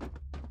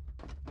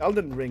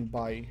 Elden Ring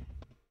by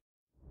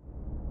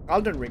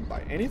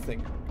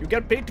anything. You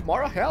get paid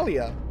tomorrow? Hell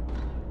yeah.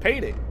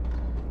 Payday.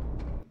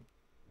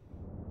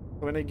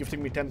 When are you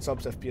gifting me 10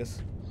 subs,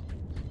 FPS?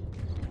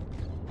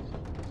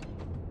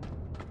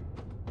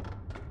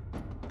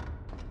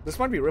 This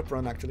might be Rip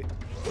Run, actually.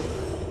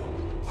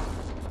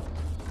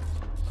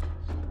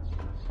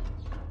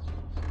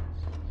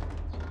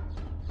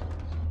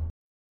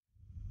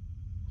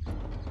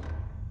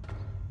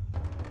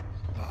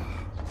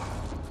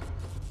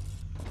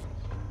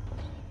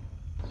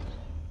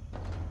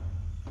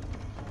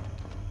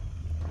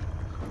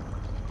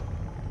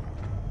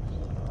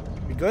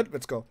 We good?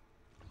 Let's go.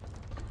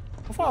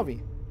 How far are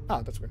we?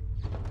 Ah, that's good.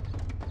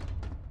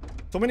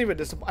 So many with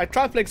this. I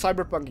tried playing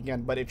Cyberpunk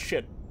again, but it's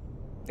shit.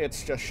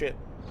 It's just shit.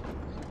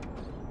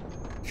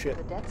 Shit.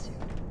 The dead suit.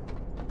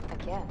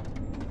 Again.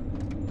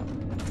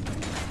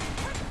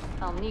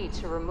 I'll need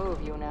to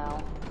remove you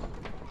now.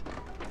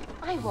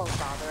 I won't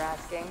bother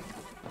asking.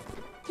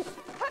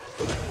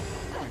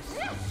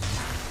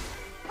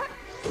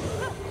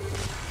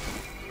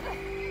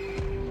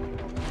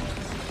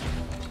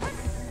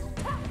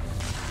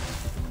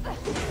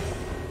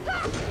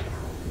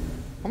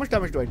 How much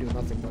damage do I do?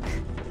 Nothing much.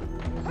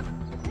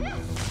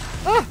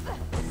 Ah!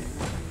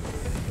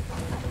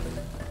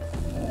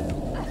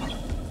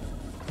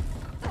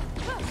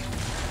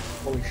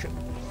 Holy shit.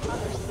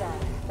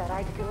 Understand that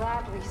I'd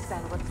gladly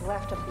spend what's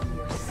left of the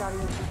year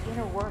studying the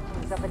inner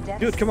workings of a dead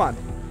Dude, come on.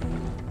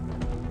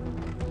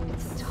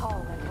 It's a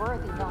tall and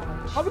worthy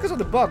knowledge. How? Because of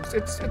the bugs.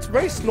 It's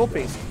very slow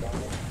paced.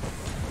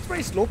 It's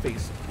very slow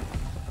paced.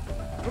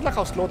 I don't like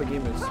how slow the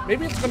game is.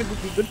 Maybe it's gonna be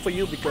good for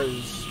you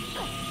because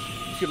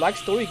if you like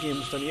story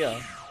games, then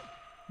yeah.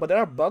 But there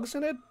are bugs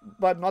in it,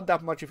 but not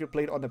that much if you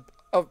played on the...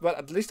 well,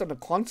 at least on the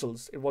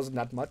consoles, it wasn't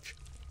that much.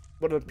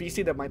 But on the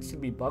PC, there might still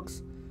be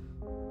bugs.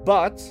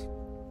 But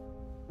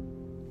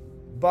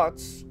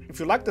if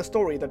you like the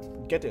story,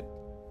 then get it.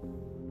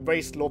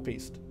 Very slow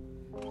paced.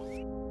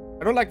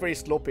 I don't like very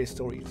slow paced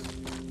stories.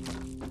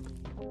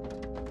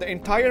 The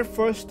entire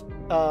first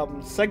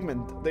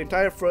segment, the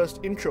entire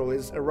first intro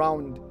is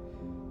around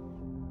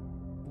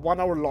 1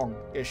 hour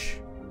long-ish.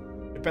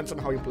 Depends on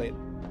how you play it.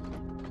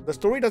 The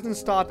story doesn't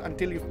start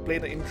until you play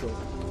the intro,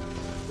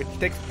 which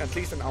takes at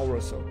least an hour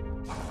or so.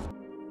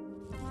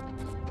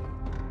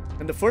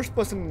 And the first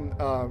person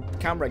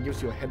camera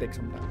gives you a headache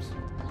sometimes.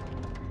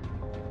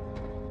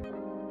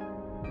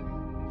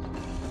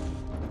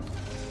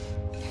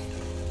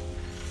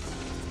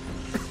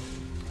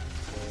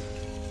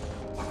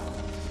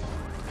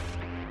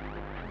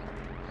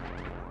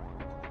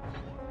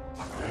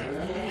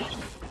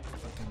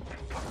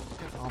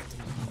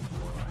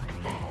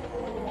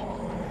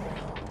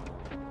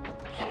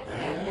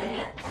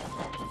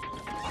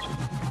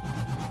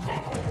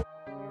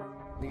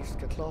 Please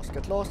get lost,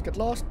 get lost, get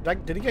lost.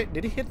 Like, did he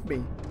hit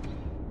me?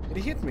 Did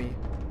he hit me?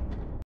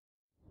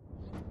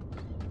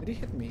 Did he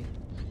hit me?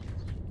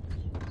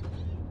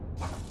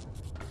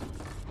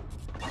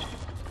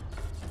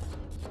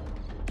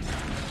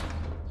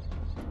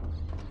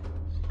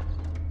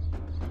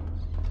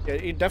 Yeah,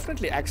 it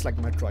definitely acts like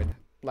Metroid.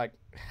 Like,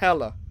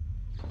 hella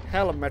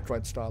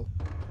Metroid style.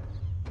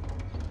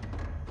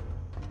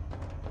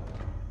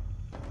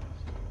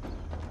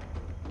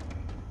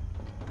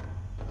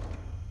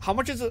 How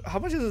much is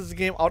this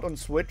game out on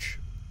Switch?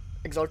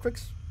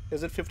 Exaltrix?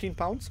 Is it 15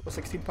 pounds or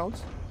 16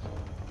 pounds?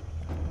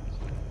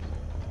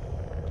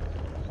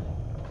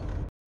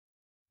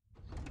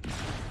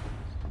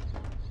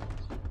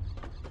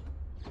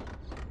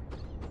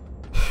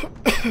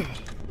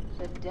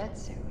 The dead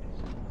suit.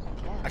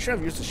 Again. I should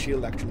have used the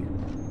shield actually.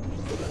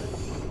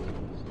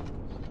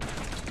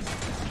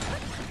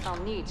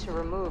 I'll need to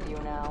remove you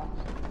now.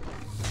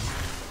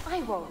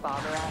 I won't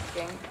bother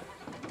asking.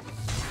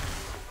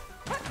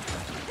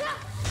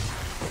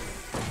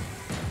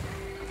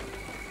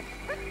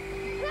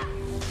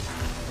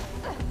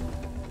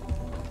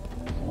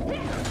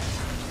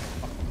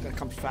 That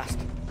comes fast.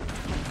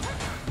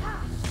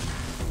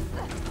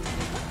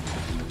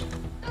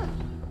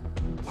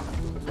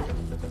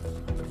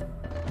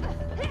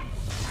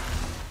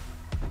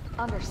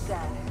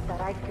 Understand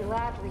that I'd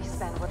gladly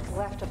spend what's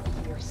left of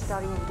the year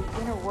studying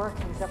the inner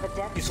workings of a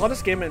dead. You saw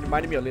this game and it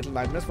reminded me of Little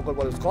Nightmares. Forgot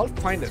what it's called.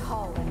 Find it.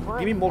 Tall and Give me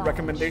worthy more knowledge.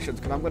 recommendations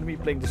because I'm going to be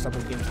playing this type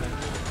of games now.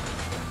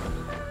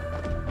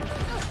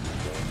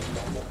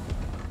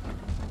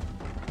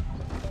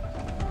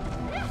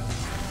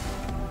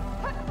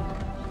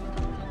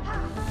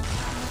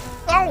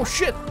 Oh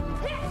shit!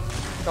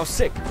 That was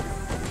sick.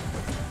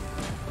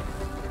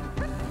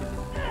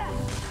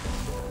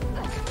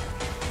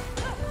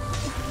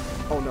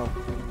 Oh no.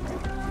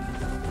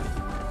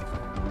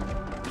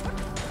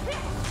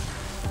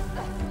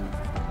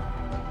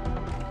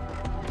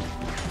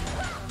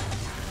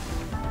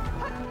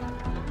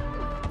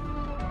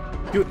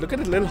 Dude, look at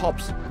the little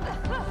hops.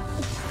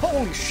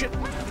 Holy shit!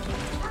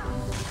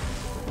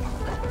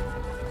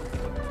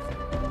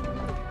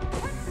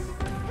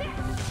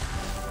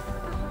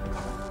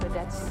 The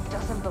dead suit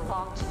doesn't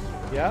belong to you.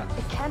 Yeah?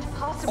 It can't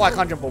possibly. Oh, I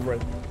can't jump over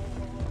it.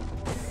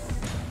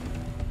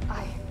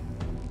 I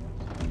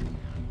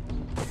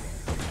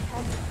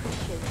can't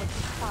appreciate what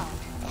you found.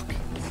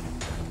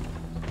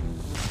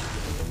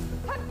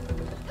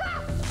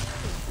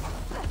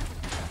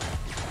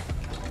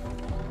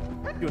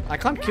 Dude, I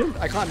can't kill.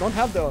 I don't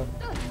have the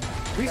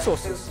That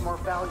resources. suit's more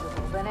valuable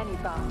than any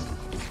bounty.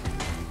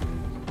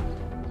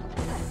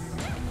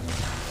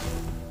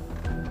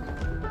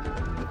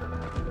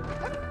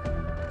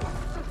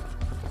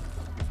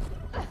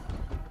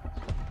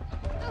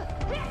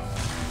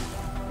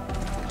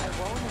 I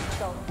won't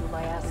insult you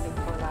by asking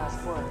for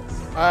last words.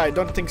 I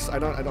don't think so. I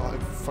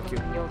don't. Fuck you.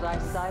 You'll die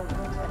silent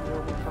and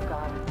you'll be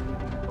forgotten.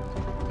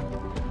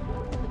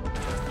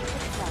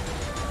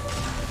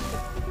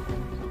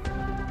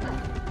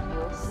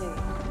 You'll see.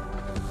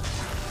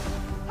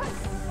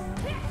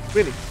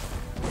 Really?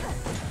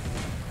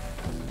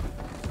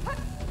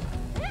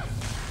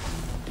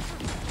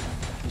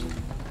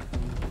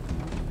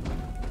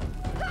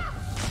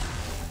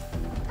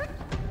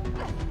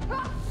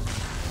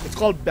 It's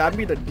called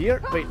Bambi the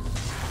Deer? Wait.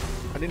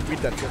 I didn't read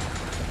that shit.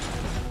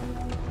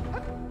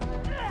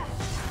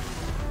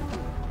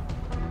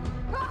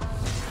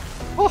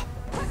 Oh!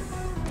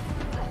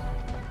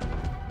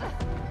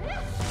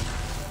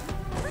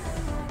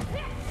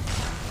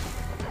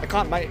 I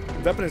can't. My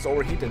weapon is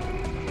overheated.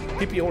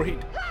 PP overheat.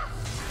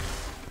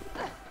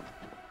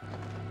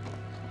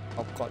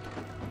 Oh god.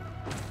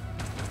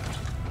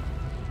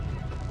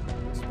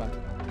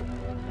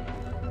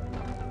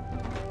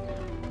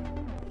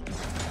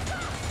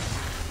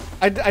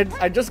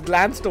 I just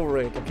glanced over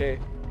it, okay?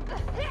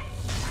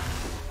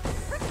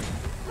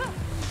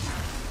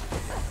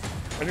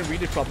 I didn't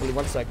read it properly,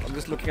 one sec. I'm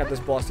just looking at this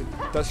boss, it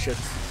does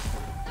shits.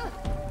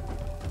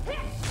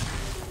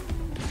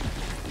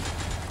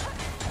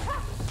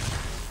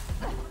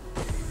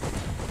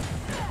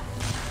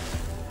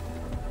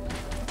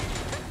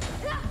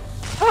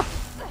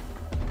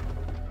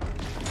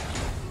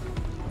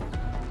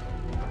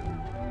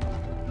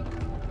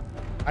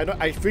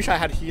 I wish I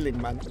had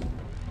healing, man.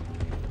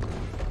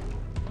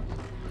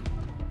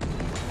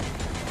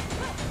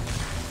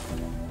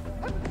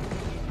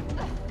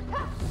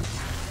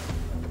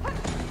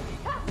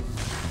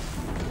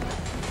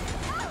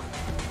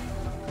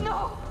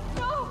 No!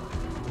 No!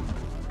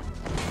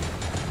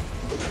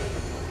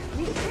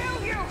 He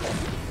killed you!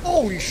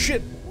 Holy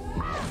shit!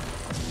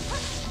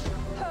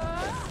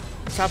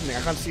 What's happening?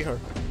 I can't see her.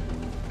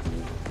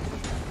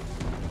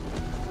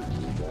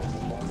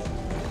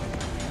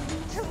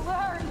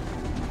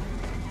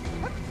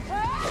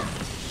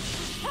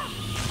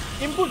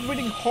 Input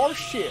reading horse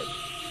shit.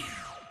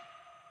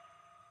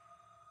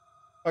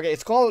 Okay,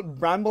 it's called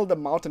Bramble the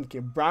Mountain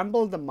King.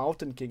 Bramble the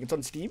Mountain King. It's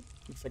on Steam.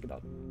 Let's check it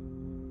out.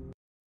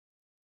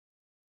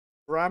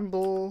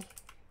 Bramble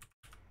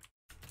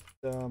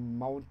the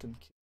Mountain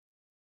King.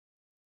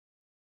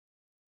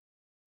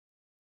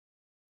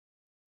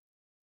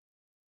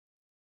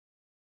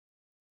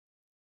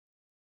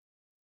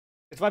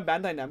 It's by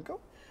Bandai Namco.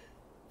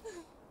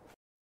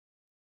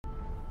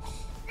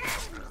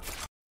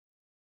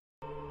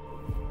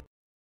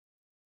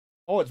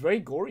 Oh, it's very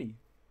gory.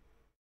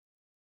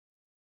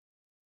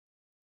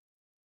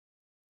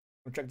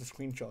 I'll check the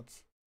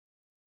screenshots.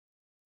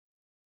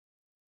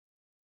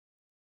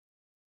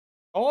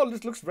 Oh,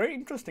 this looks very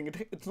interesting.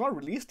 It's not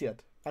released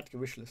yet. Add to your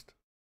wish list.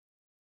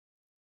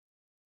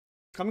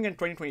 It's coming in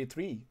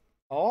 2023.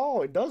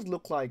 Oh, it does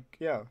look like,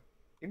 yeah.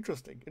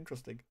 Interesting,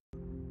 interesting.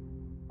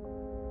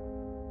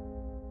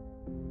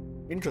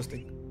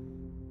 Interesting.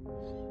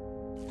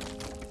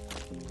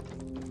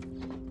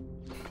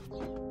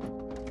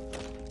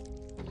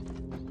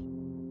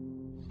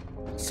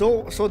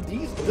 So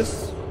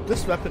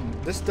this weapon,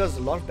 this does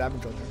a lot of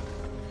damage on it.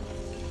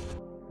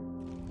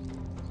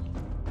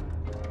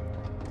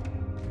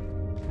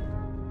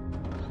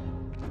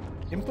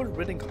 Input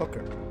reading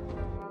hooker.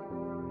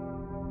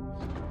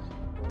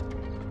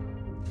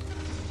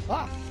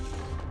 Ah.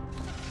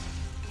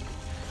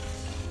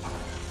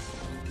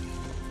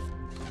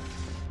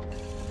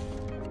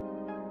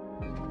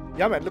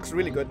 Yeah, man, it looks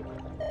really good.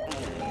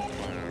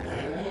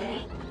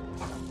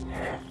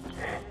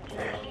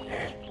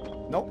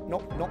 No, no,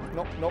 no,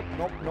 no, no,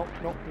 no, no,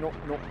 no, no,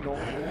 no, no.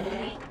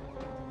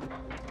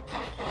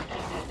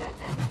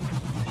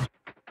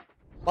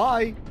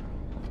 Bye.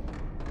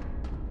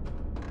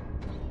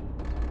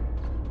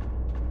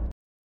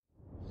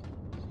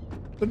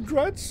 The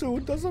dread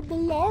suit doesn't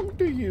belong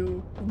to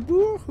you.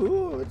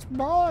 Boo-hoo, it's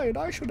mine.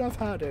 I should have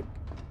had it.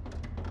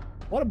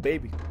 What a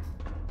baby.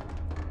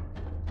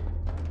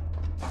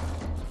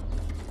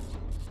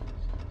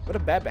 What a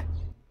baby.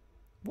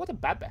 What a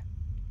baby.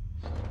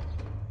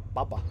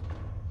 Baba.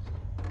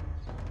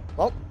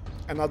 Well,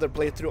 another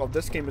playthrough of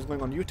this game is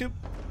going on YouTube.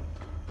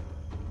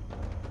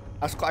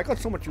 I got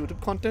so much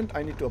YouTube content,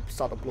 I need to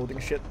start uploading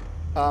shit.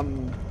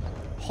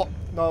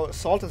 No,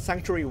 Salt and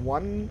Sanctuary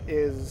 1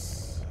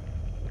 is...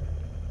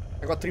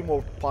 I got 3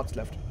 more parts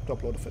left to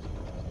upload of it.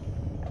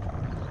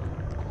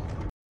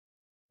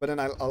 But then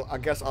I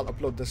guess I'll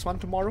upload this one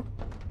tomorrow.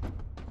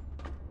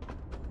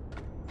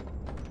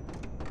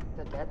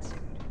 The dead suit.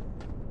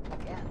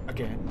 Again.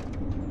 Again.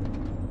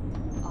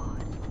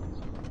 Odd.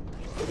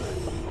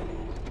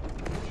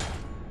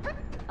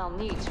 I'll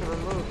need to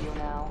remove you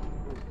now.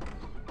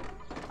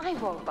 I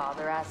won't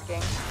bother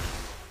asking.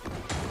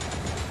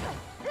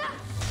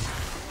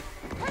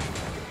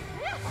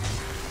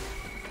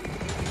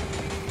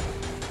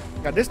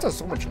 Yeah, this does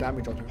so much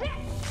damage on her.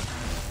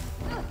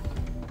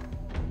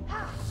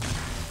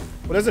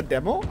 But as a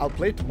demo, I'll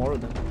play it tomorrow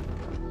then.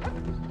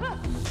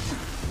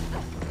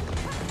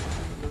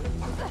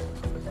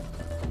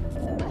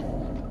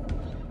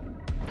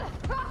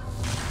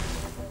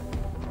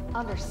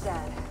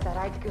 Understand that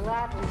I'd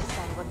gladly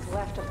spend what's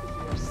left of the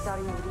year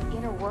studying the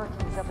inner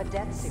workings of a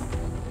dead suit.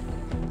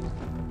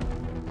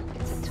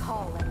 It's a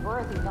tall and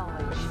worthy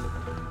knowledge.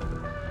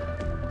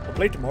 I'll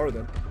play tomorrow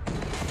then.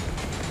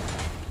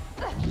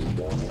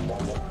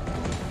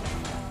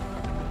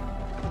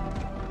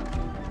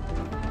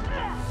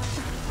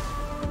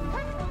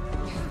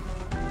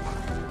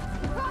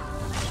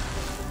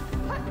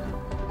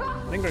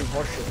 Lingering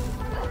horseshit.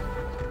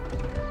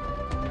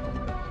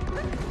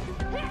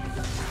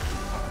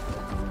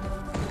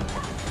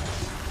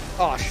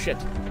 Oh shit.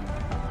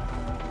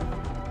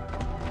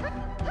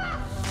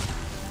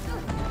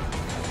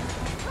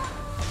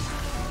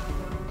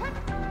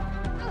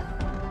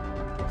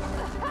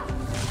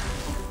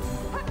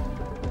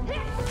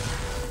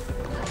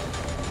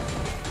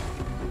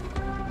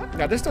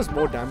 Yeah, this does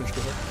more damage to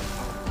her.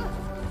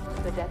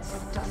 The dead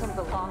suit doesn't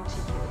belong to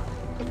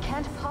you. It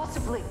can't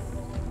possibly.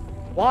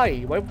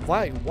 Why?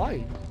 Why?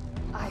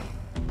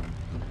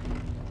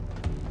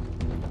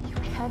 You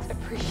can't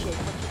appreciate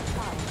what you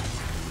find.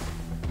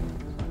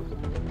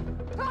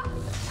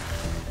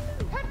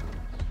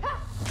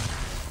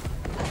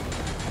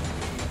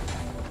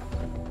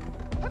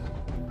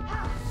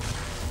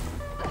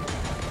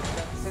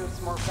 That suit's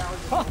more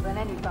valuable than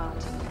any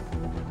bounty.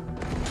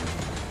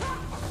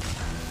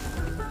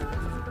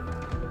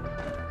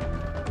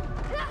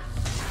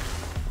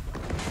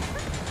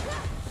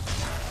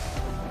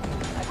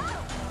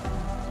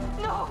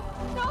 No!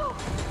 No!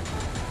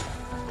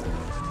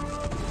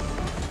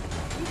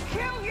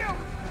 Kill you!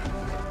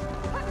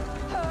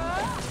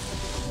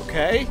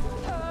 Okay.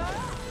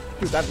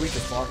 Dude, that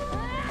reaches far.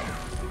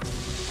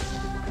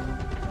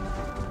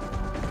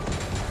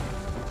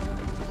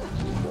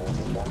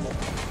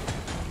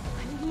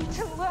 I need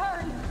to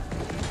learn.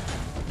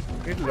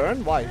 You need to learn?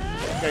 Why?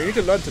 Yeah, you need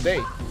to learn today.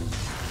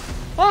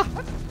 Ah!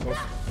 Oh.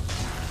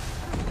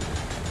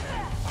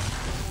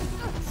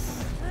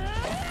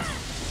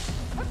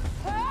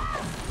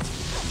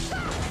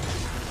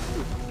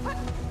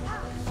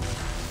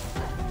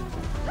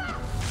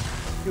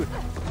 Dude.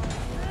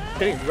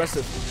 Getting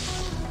aggressive.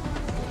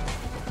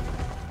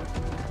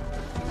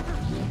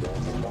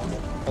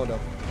 Oh no.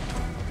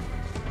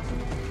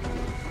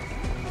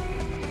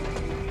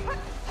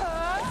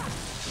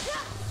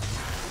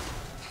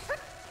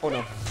 Oh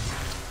no.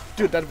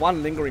 Dude, that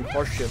one lingering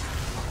horseshit.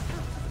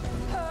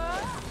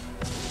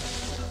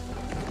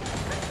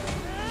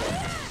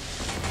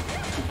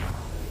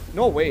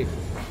 No way.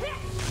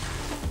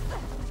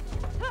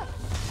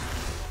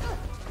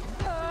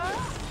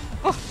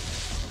 Ah.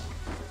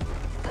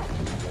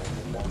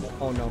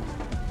 Oh no.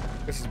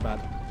 This is bad.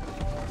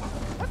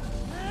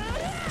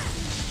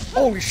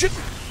 Holy shit!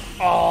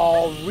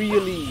 Oh,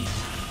 really?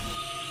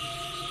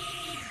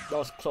 That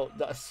was close.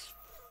 That's...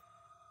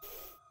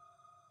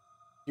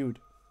 Dude.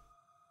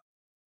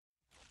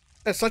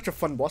 That's such a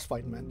fun boss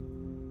fight, man.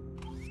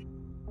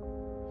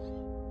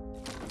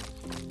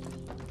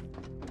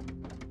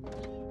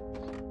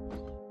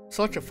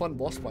 Such a fun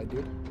boss fight,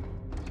 dude.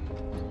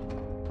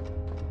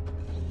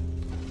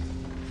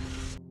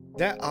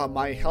 That,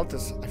 my health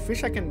is... I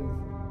wish I can...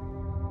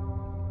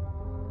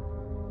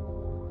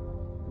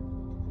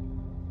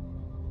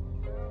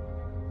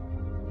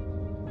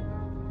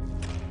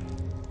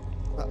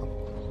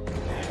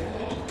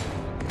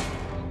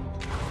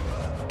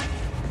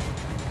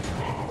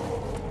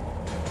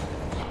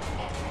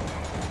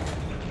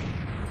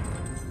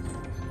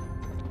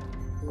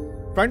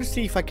 Trying to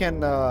see if I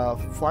can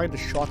find a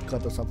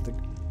shortcut or something.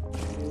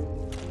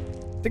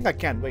 I think I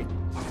can. Wait.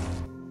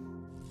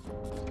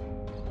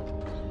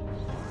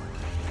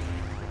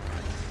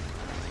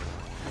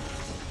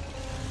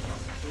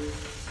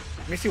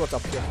 Let me see what's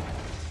up here.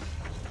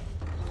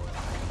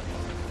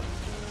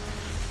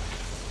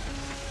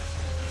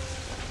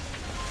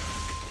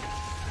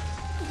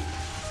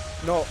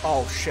 No.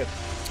 Oh shit.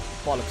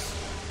 Bollocks.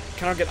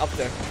 Cannot get up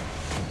there.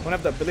 Don't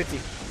have the ability.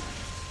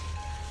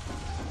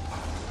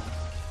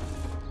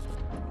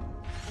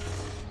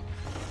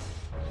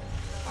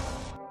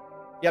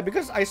 Yeah,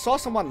 because I saw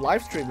someone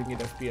live streaming it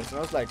FPS, and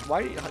I was like,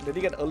 why did he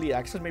get early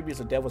access? Maybe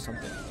it's a dev or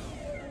something.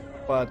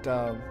 But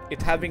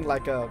it having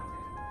like a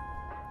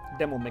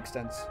demo makes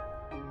sense.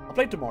 I'll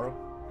play tomorrow,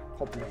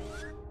 hopefully.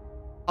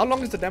 How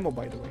long is the demo,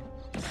 by the way?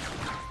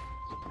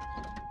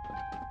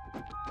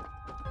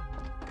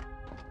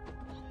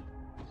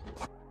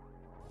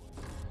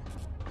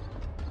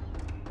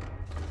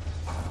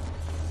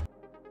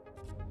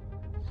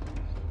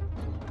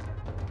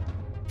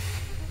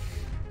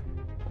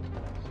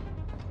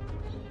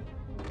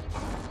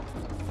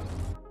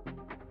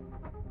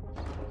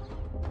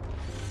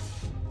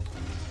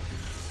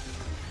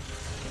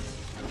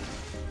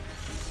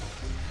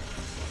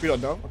 We don't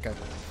know? Okay.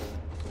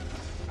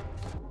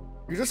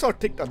 You just saw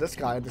TikTok, this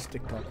guy on this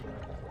TikTok.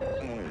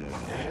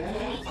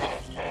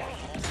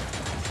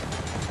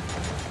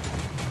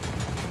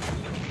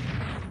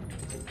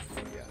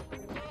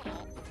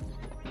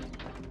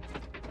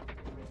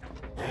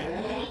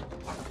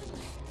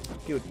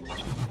 Dude.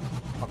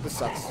 Fuck, this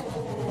sucks.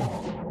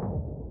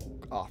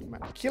 Oh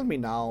man, kill me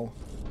now.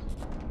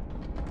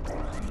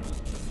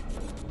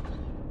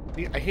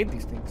 I hate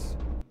these things.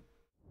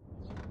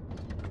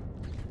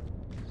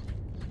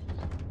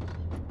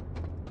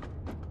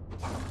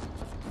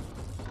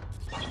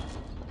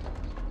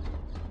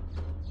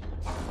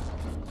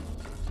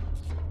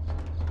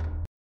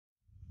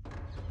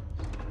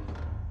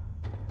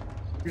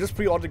 You just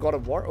pre-ordered God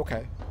of War?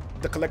 Okay.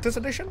 The collector's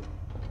edition?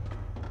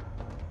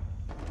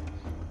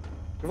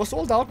 It was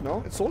sold out,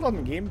 no? It's sold out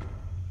in game.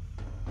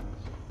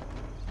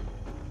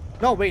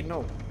 No, wait,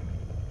 no.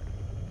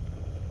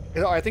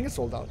 I think it's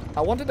sold out.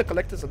 I wanted the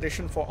collector's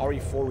edition for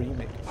RE4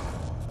 Remake.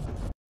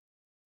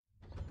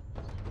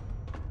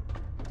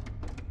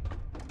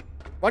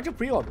 Why'd you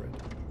pre-order it?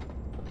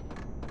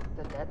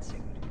 The dead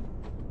suit.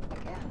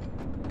 Again.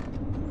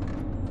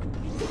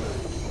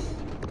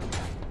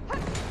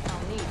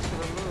 I'll need to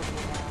remove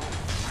you now.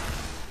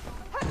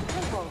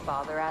 They won't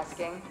bother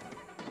asking.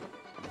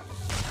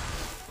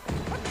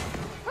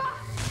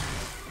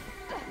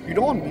 You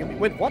don't need me?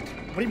 Wait, what?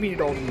 What do you mean you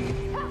don't need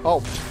me? Oh.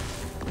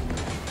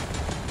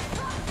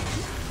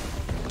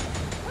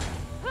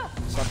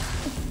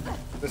 Sucks.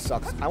 This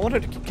sucks. I want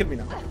her to kill me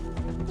now.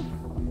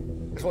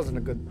 This wasn't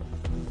a good...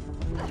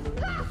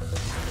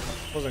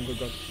 Wasn't a good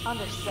run.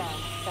 Understand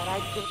that I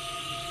did.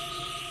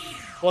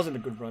 Wasn't a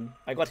good run.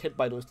 I got hit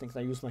by those things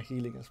and I used my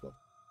healing as well.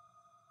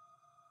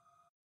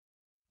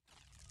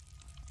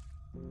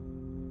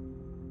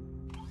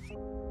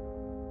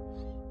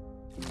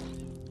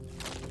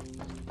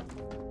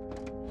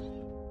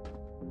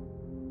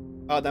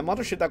 The amount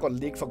of shit that got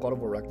leaked for God of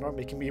War Ragnarok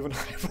making me even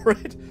hype for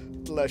it.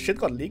 Shit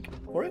got leaked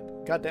for it?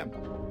 Goddamn.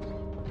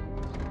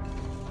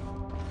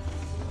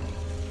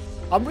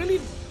 I'm really,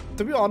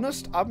 to be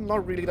honest, I'm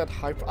not really that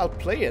hyped. I'll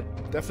play it,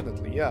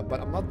 definitely, yeah,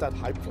 but I'm not that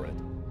hyped for it.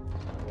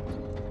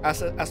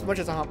 As much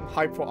as I'm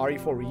hyped for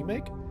RE4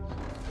 Remake,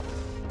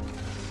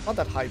 not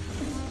that hyped.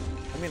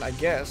 I mean, I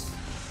guess.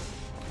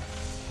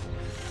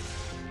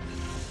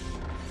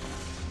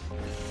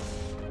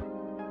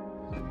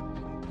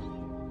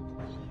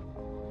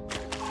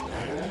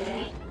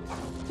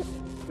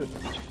 Good.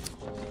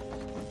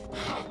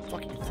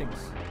 Fucking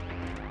things.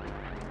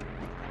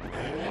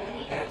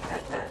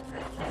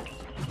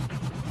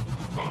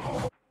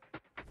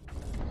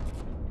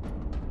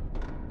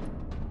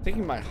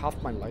 Taking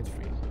half my life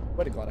free.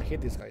 Swear to God, I hate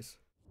these guys.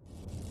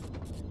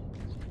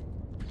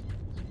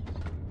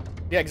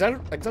 Yeah,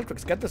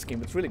 Exaltrix, get this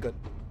game. It's really good.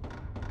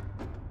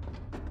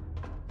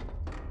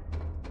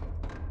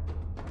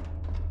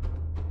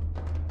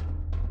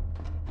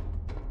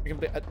 You can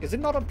play. Is it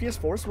not on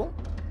PS4 as well?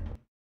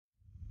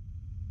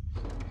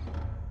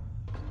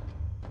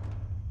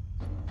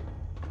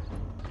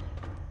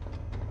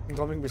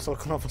 Don't make me so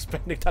for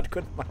spending that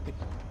good money.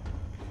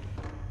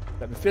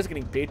 That Mephia's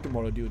getting paid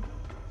tomorrow, dude.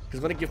 He's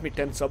gonna give me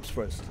 10 subs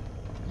first.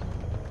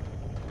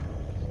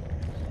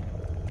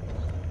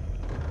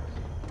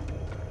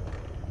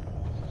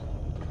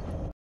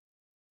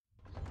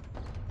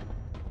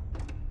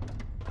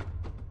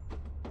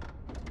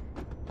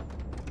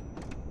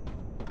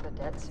 The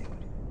dead suit.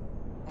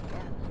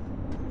 Again.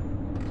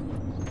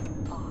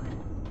 Odd.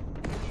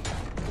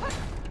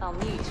 I'll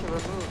need to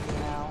remove you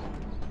now.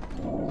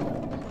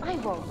 I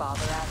won't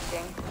bother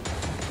asking.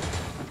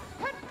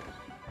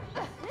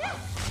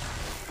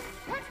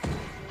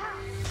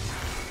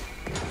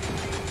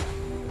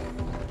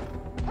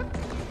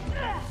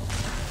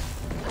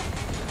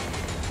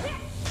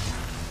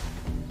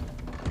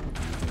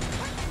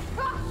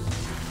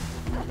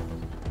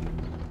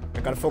 I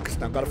gotta focus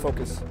now, gotta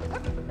focus.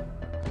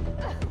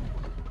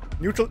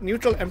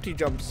 Neutral empty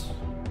jumps.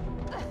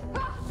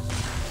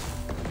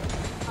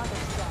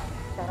 Understand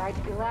that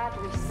I'd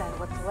gladly spend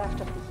what's left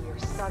of the year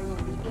studying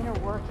the inner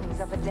workings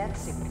of a dead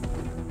suit.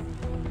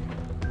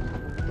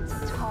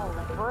 It's tall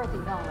and worthy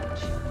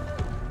knowledge.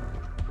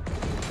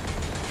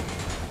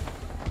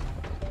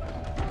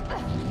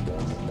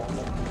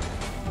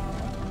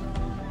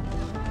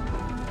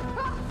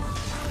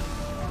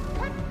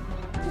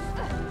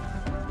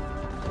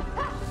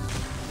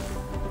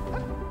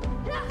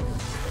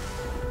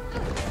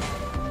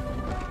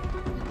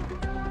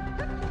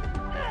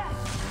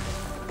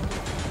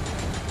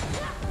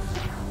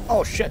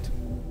 Oh shit.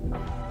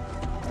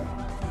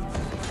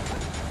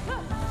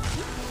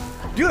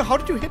 Dude, how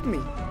did you hit me?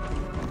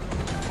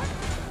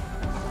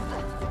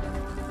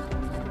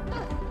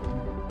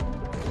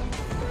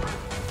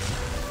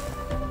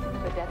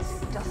 The dead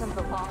suit doesn't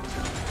belong to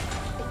me.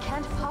 It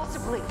can't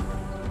possibly.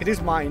 It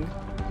is mine.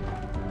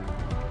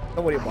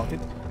 Don't worry about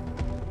it.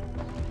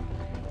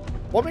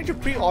 What made you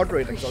pre-order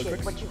it,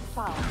 Exaltrix? What you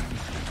found.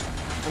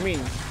 I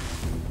mean...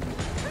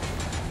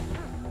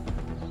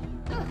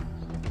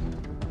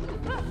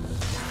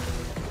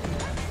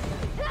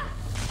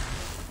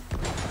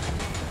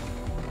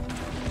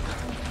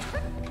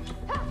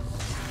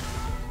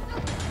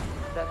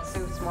 That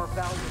suit's more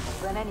valuable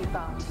than any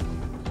bounty.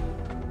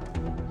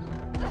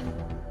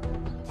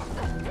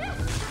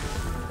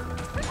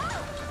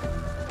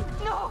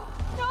 No!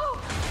 No!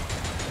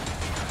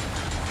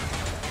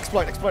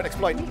 Exploit, exploit,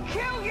 exploit.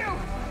 Kill you!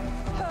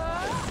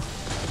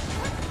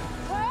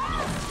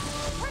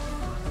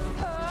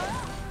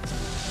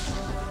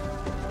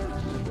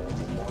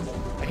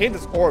 I hate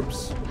these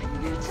orbs. To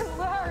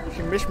learn.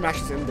 She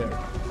mishmashes in there.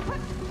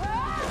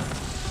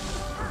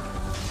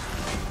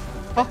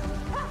 Huh?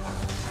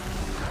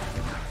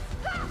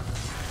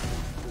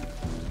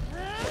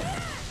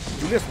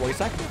 Julia's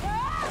voice acting?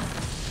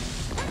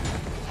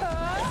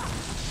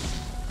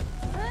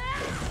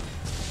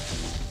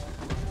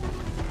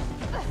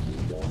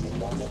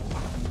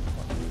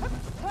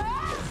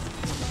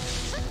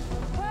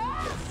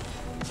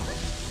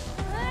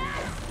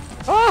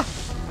 Ah!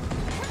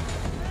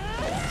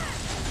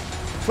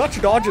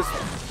 Clutch dodges.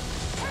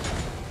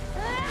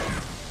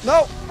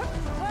 No!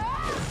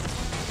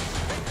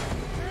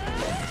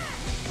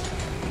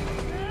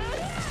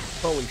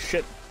 Holy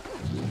shit.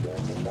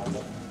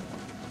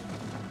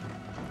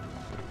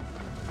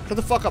 Shut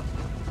the fuck up.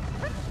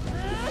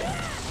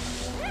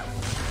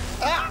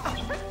 Ah!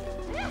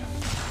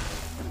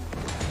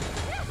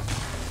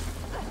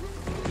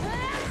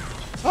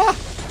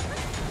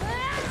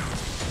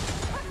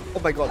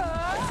 my god.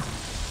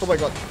 Oh my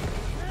god.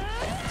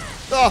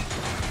 Ah!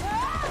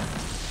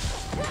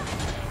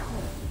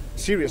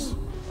 Serious.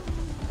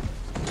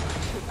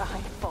 I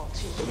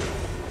fault you.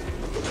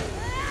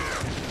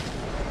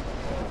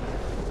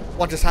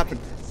 What just happened?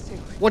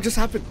 What just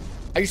happened?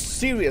 Are you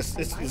serious?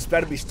 It's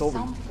better be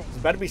story. It's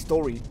better be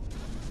story.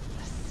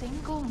 A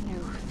single new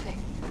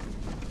thing.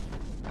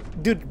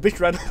 Dude, bitch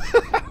ran.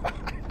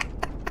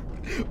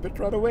 Bitch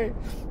ran away.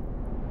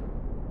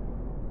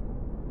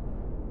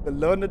 The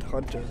learned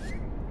hunter.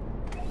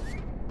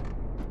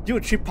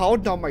 Dude, she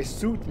powered down my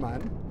suit,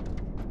 man.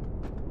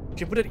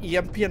 She put an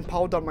EMP and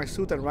powered down my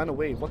suit and ran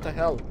away. What the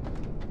hell?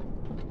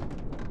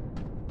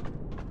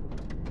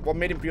 What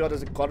made him pre-order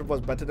God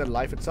was better than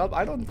life itself?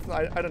 I don't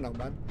know,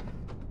 man.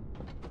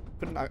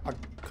 I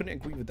couldn't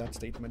agree with that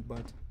statement,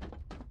 but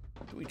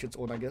to each its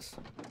own, I guess.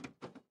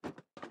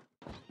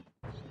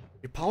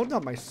 He powered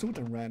down my suit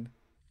and ran.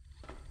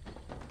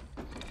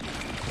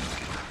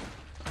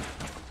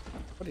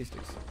 What is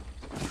this?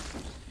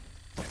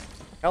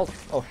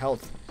 Health. Oh,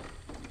 health.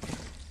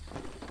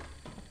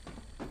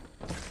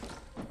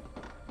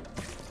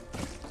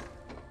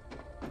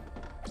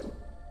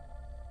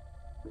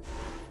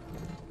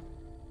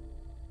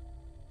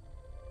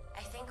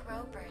 I think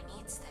Roper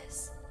needs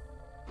this.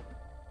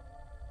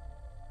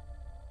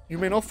 You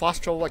may not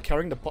fast travel like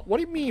carrying the what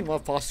do you mean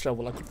not fast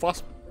travel? I could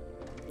fast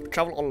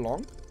travel all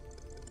along?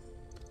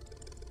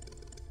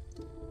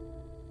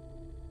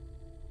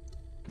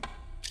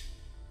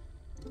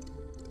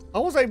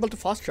 How was I able to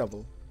fast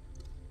travel?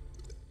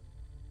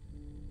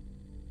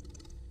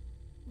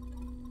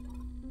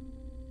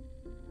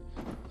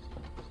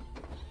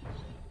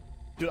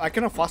 Dude, I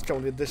cannot fast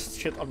travel with this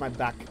shit on my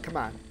back. Come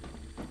on.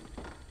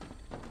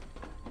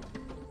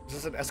 This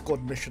is an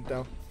escort mission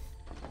now.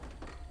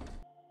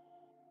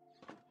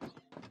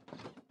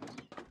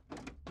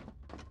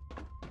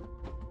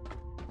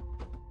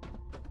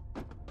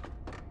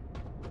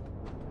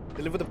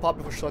 Deliver the part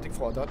before starting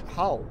for that.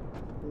 How?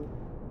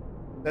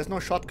 There's no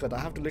shortcut. I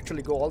have to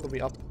literally go all the way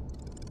up.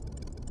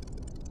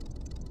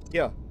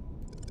 Here.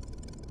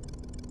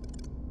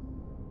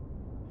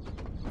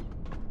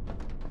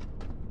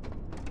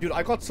 Dude,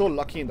 I got so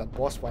lucky in that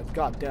boss fight.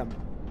 God damn.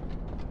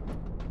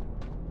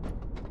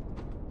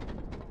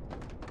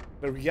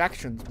 The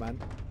reactions, man.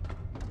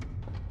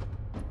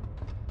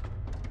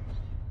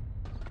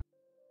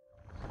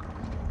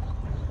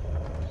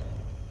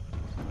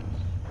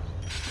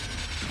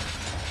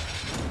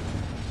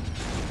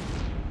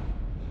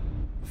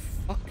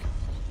 Fuck.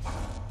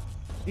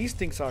 These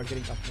things are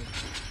getting up now.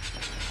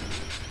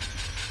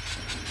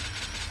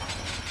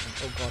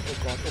 Oh god, oh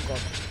god, oh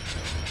god.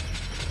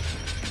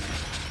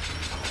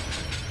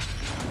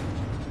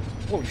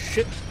 Holy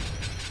shit.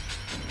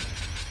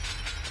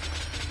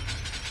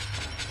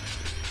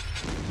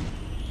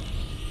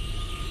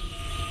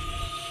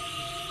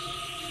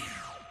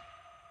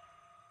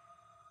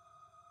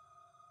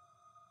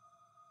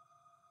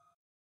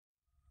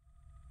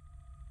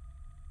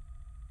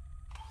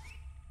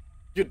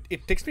 Dude,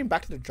 it takes me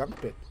back to the junk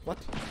pit. What?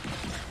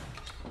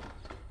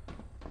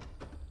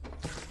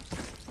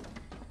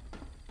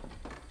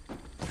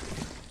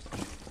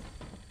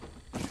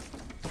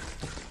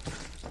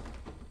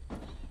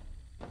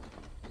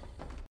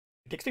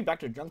 It takes me back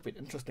to the junk pit.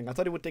 Interesting. I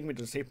thought it would take me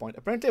to the save point.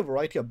 Apparently a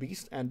variety of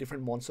beasts and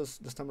different monsters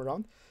this time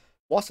around.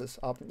 Bosses,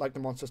 like the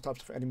monster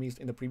types of enemies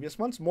in the previous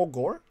ones. More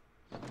gore.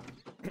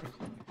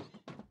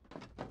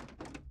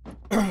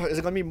 Is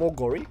it gonna be more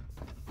gory?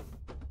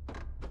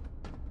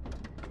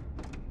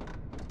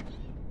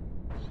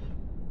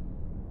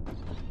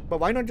 But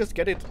why not just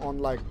get it on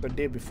like the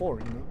day before,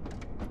 you know?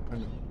 I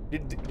don't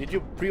know. Did you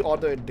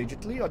pre-order it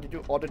digitally or did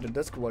you order the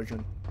disc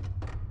version?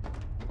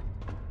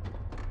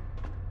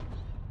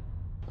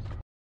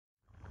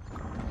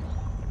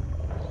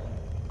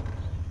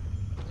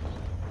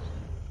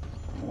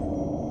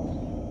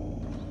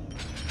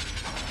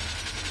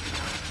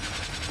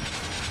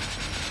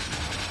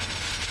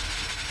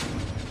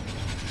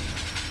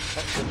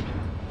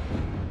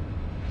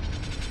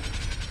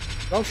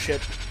 Oh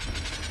shit.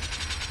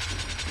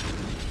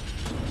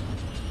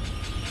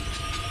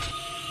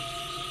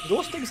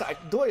 Those things,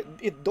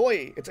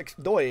 it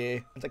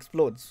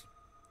explodes.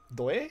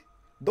 Doe?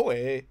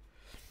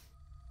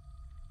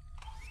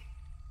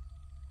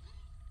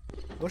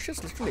 Those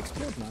shits literally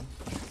explode, man.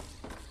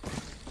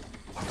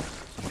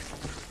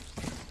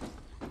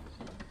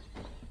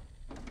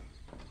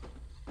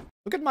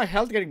 Look at my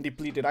health getting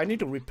depleted. I need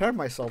to repair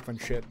myself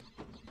and shit.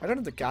 I don't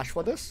have the cash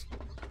for this.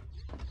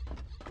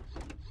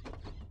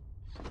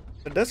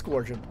 The disc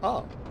version.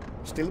 Ah,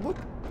 steelbook?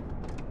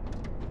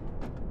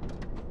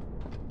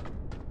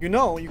 You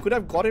know, you could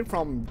have got it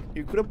from,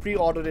 you could have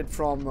pre-ordered it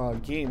from a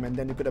game and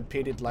then you could have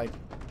paid it like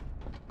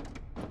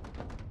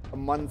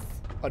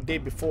a day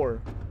before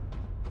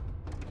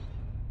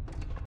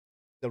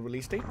the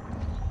release date.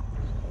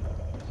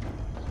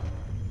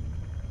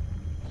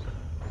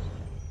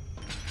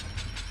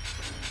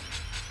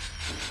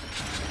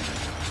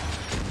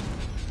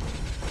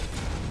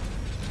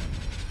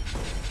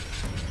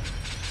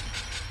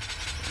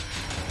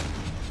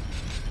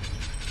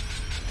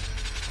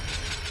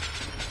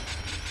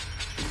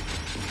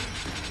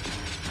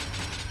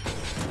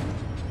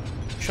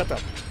 Shut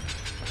up.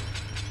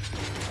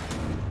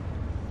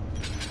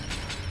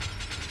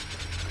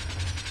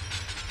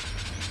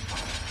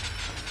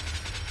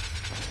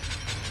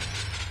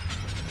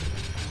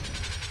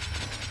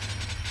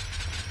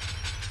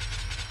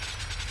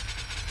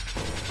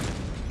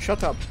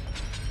 Shut up.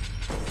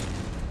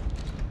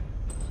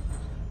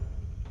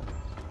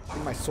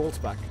 Give my souls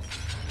back.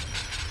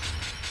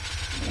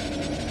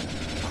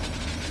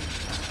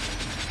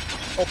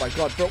 Oh my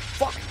god, bro.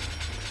 Fuck.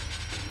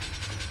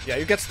 Yeah,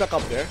 you get stuck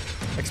up there.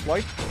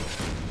 Exploit.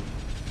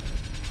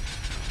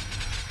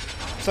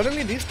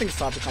 Suddenly these things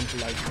start to come to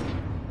life.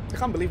 I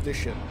can't believe this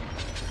shit.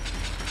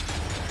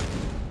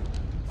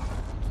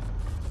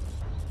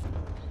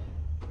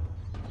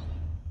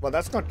 Well,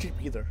 that's not cheap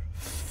either.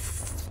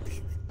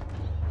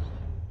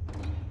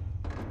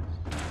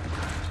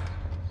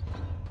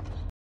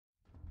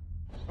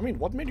 I mean,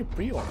 what made you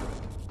pre-order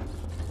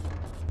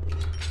it?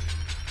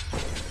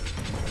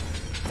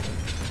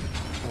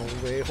 No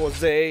way,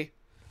 Jose.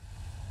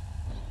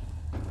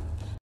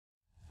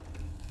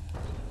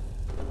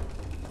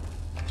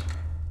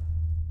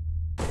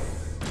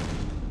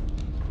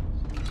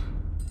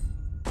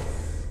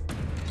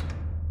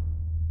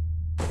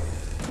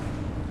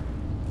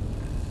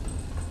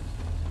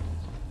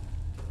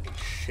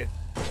 Shit.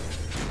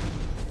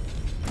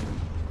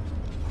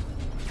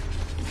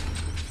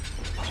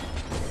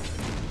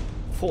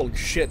 Holy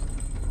shit.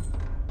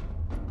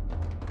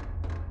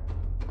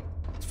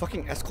 It's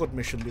fucking escort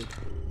mission, dude.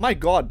 My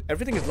god,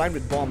 everything is lined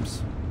with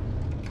bombs.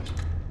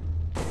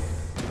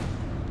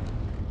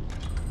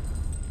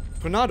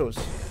 Tornadoes.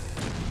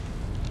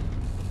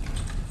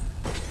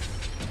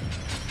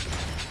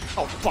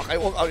 Oh fuck,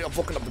 I've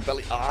woken up the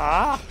belly.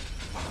 Ah!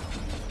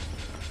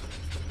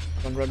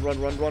 Run, run, run,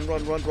 run, run,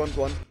 run, run, run,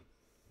 run.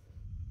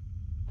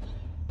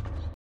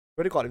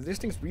 Where to god, if these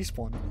things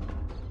respawn.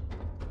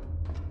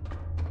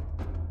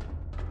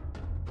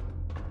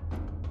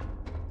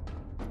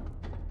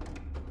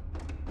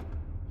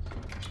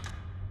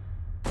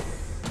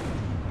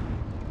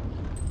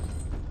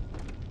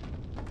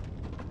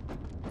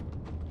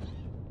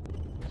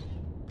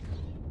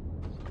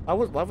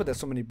 Why were there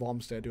so many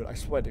bombs there, dude? I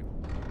swear to.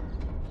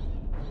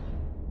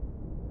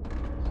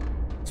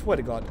 Swear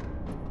to God.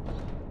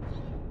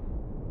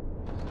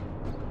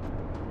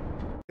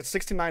 It's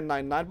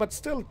 $69.99, but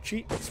still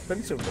cheap,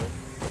 expensive though.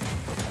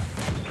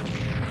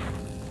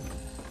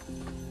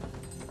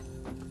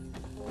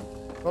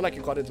 Not like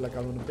you got it like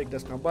on a big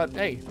discount, but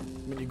hey,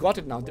 I mean you got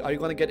it now. Are you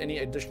gonna get any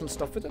additional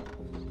stuff with it?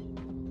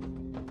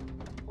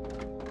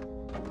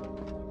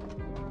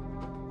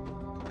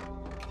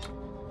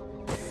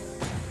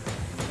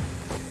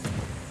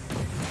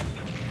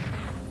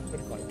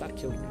 That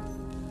killed me.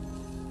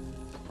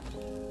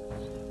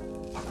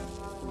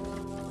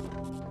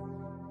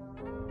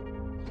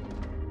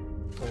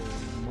 Oh,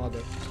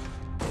 mother.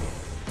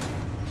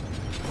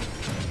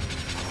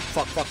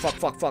 Fuck, fuck, fuck,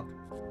 fuck, fuck.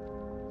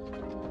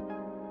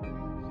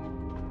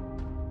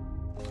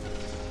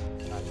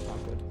 That's not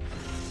good.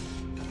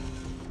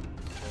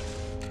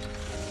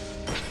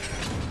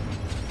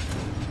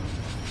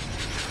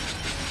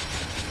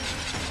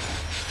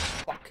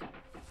 Fuck.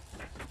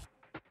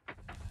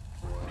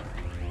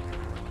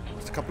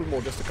 Just a couple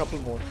more, just a couple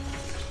more.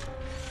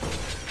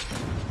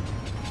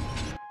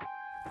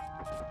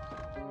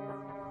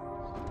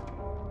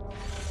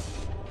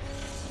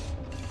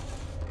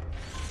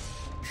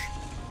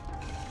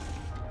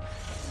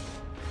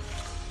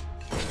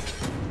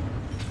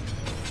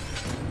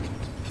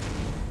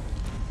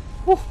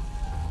 Whew.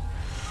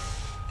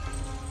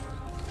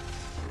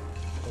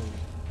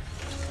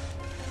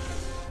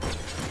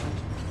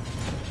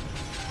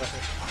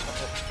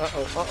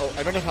 Uh-oh.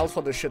 I don't have health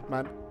for this shit,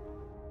 man.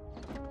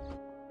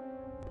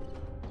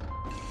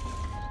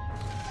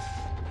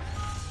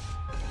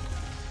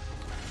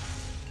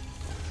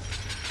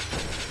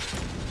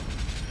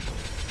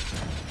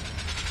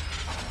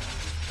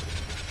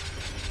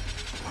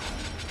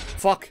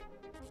 Fuck.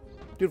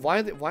 Dude, why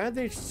are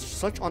they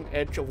such on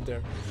edge over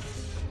there?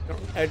 They're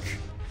on edge.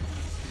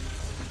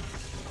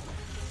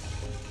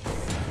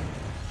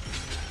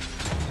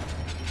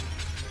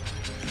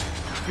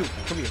 You,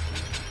 come here.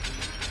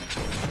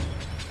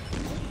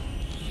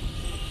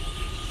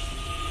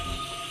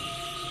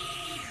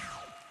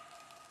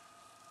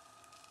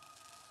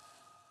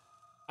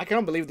 I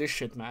cannot believe this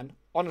shit, man.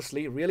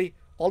 Honestly, really?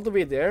 All the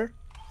way there?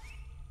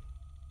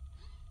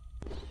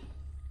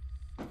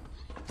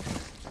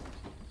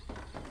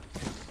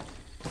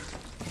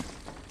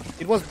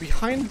 It was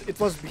behind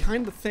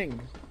the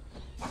thing.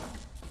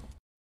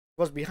 It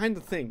was behind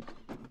the thing.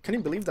 Can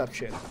you believe that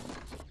shit?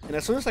 And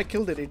as soon as I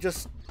killed it, it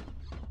just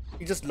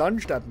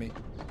lunged at me.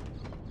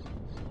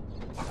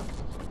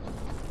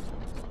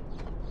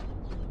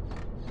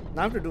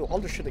 Now I have to do all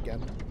this shit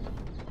again.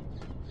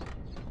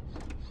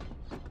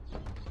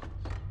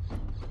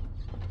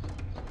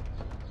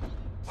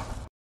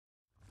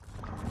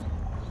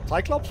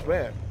 Cyclops?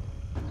 Where?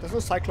 There's no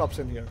Cyclops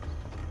in here.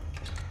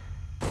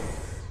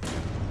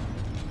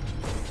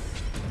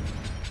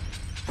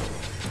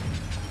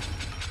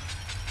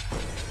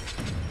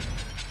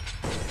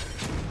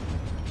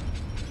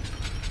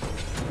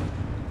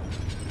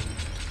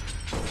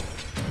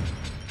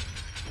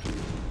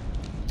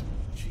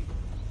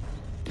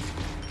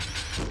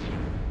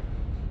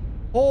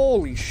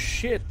 Holy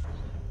shit.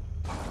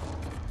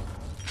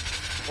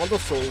 All the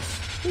souls.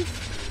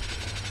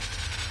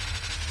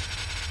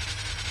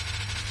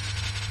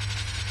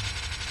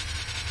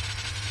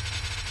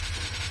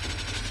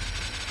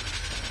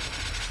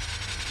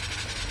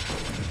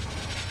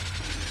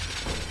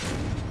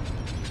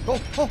 Oh,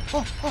 oh,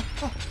 oh, oh,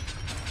 oh.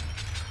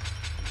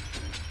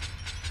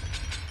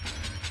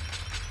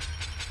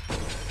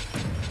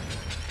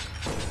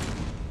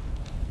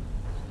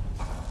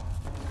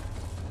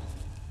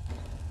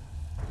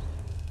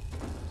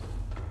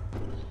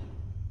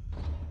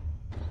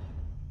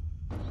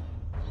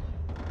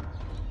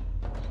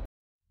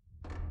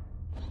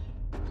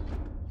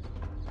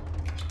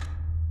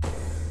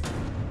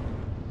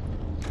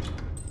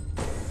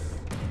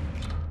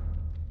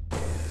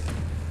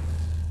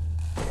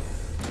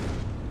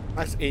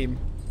 Nice aim.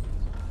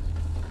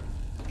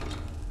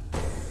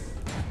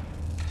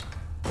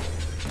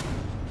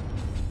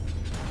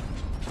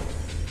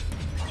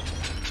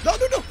 No,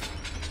 no, no!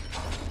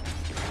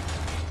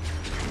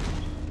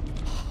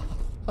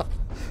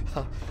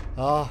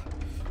 Ah.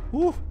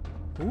 Ooh.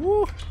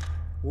 Ooh.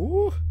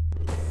 Ooh.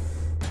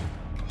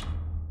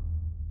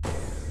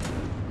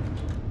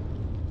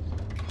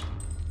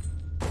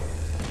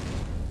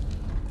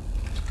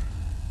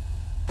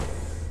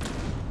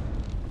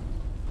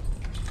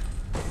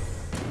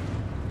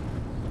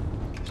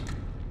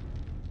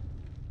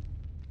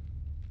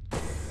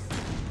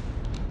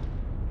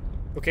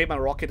 Okay, my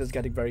rocket is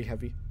getting very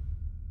heavy.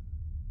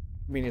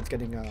 I mean, it's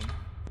getting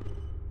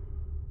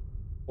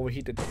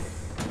overheated.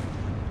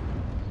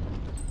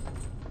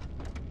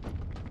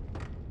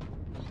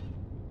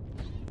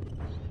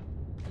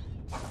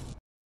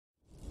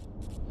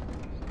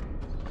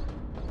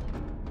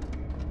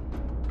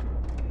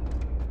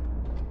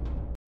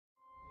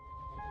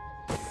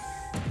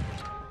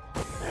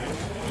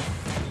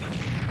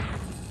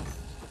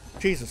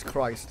 Jesus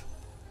Christ.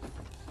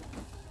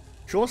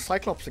 Show us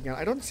Cyclops again.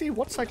 I don't see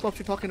what Cyclops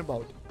you're talking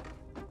about.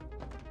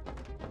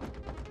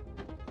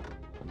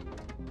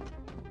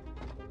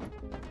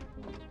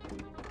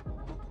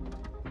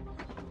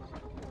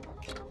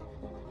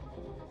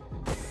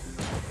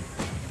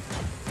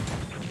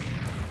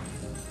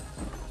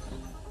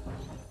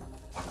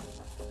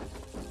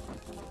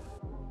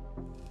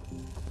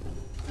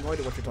 No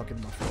idea what you're talking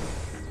about.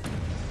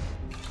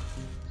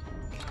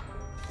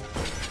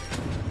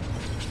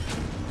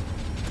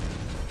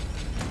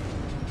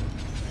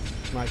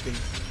 Sniping.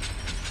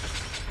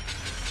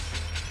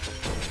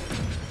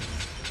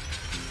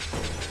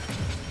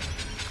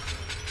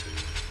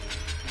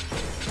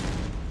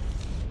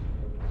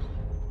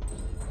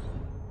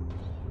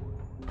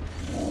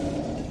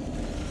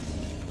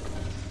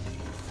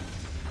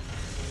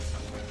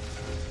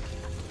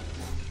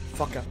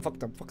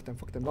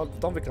 Fuck them.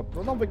 Don't wake up.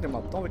 Don't wake them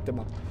up. Don't wake them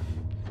up.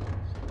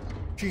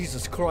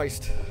 Jesus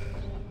Christ.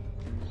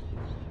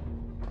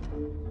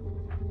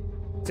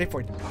 Save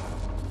point.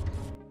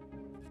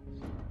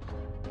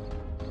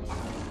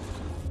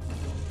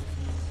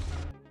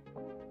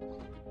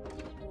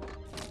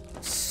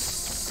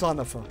 Son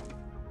of a...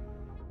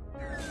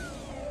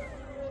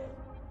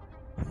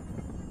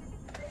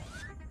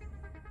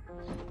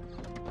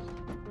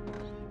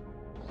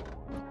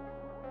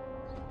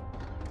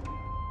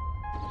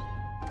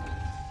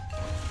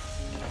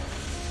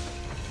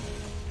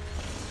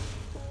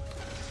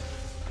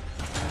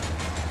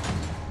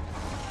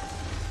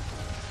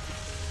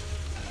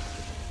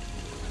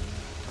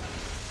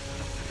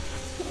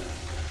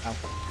 Ow.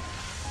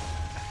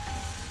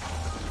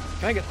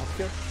 Can I get up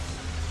here?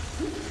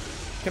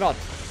 Cannot.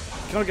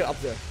 Cannot get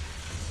up there.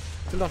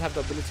 Still not have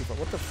the ability for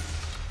what the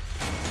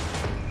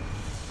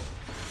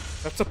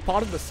that's a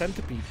part of the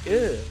centipede.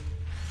 Ew.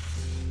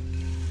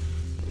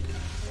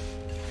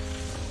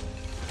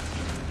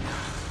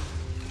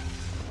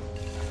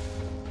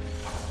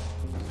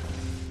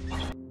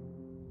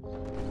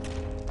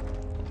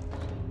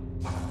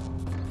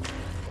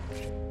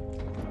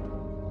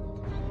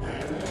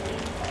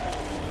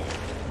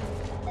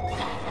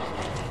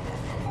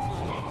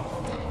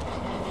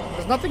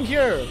 There's nothing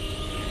here.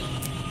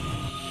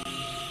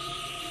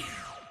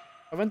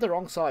 I went the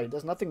wrong side.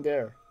 There's nothing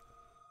there.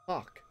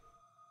 Fuck.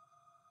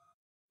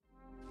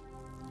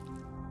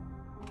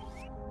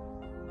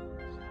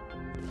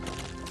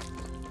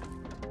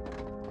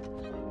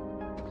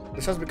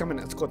 This has become an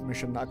escort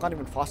mission. I can't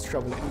even fast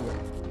travel anywhere.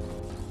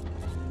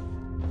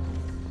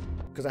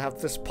 Because I have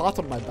this path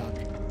on my back.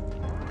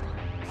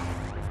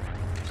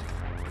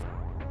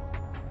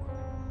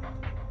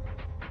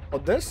 Or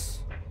this?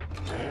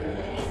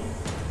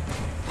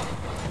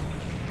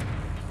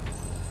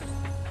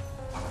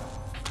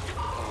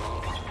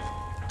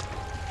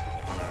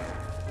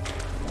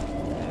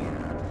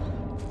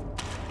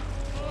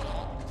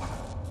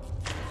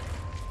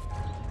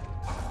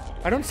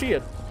 I don't see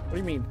it. What do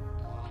you mean?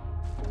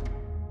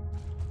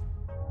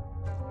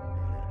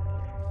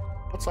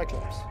 What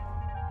Cyclops?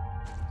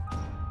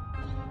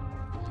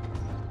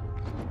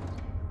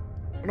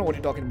 I don't know what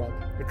you're talking about.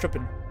 You're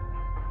tripping.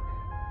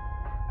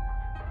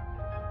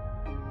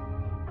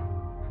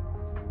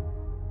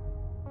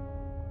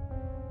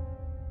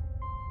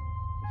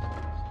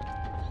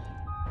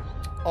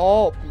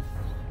 Oh.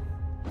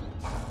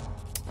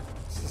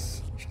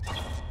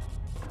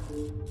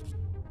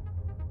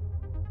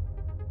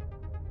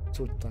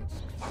 So that's.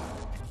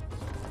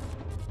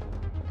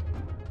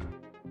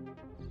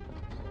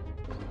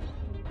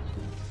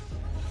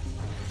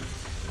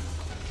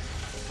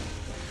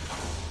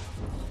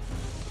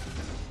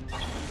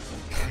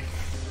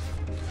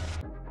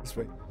 This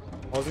way.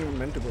 I wasn't even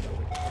meant to go that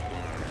way.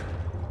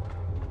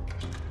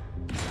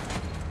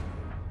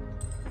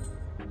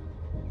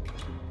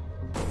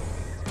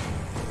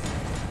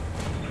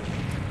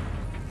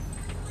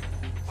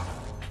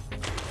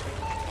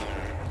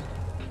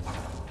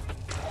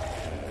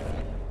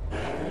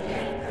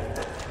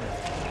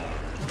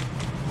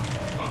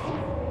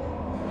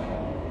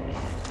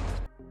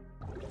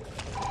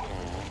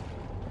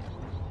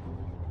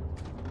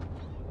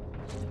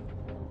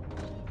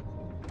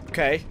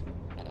 Okay.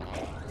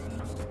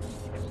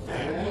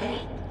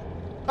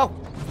 Oh.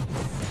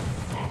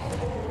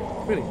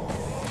 Really?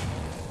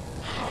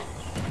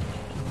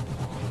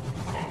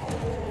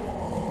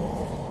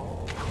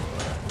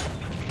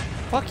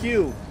 Fuck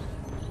you.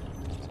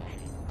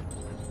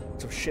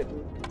 Some shit.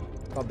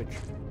 Garbage.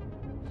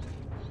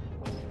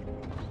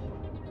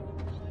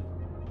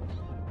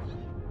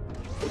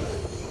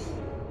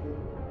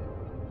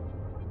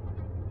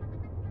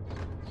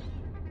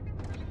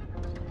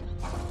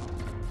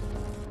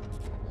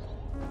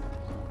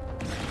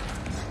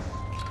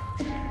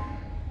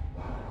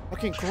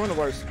 Fucking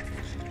coronavirus.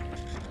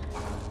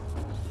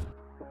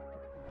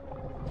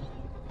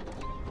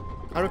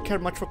 I don't care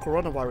much for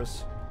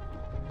coronavirus.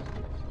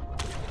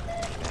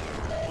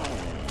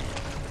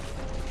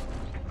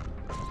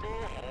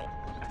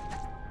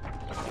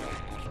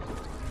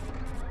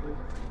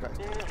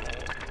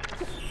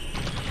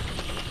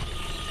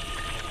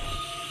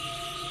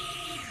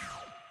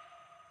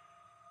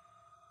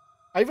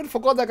 I even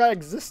forgot that guy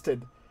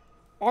existed.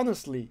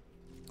 Honestly.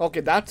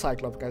 Okay, that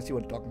Cyclops guy, I see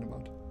what you're talking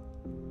about.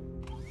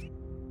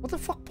 What the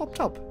fuck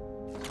popped up?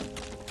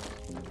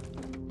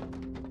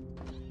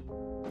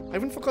 I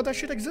even forgot that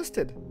shit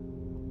existed.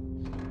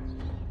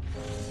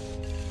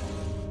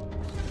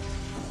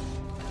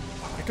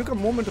 I took a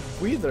moment of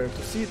breather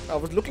to see. I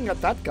was looking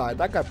at that guy.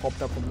 That guy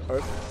popped up from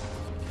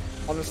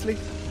Earth. Honestly.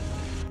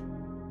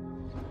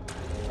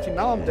 See,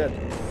 now I'm dead.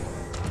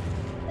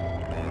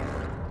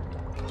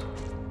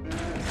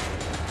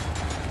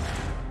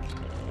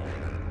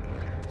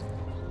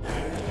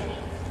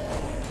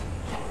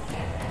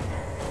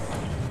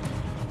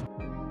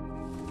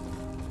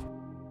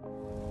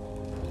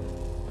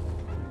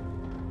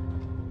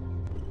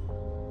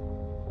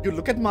 Dude,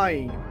 look at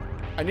my...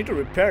 I need to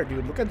repair,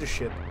 dude. Look at this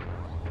shit.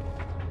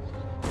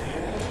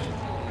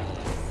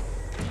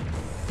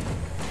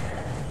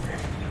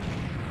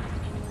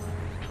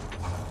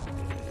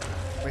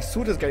 My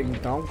suit is getting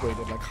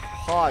downgraded, like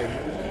high.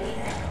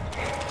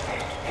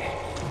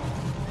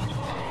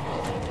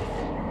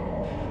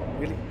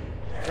 Really?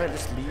 Can I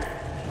just leave?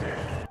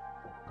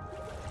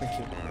 Thank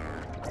you.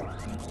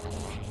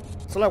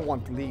 That's all I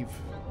want, to leave.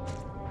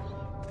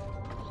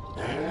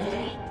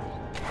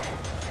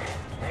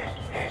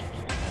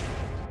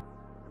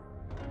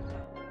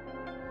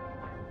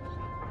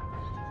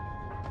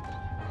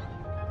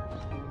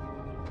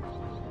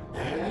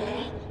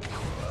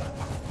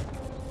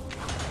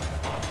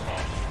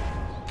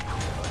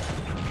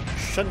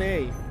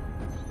 Shanae.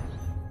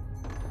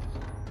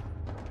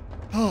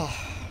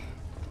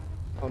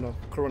 Oh no,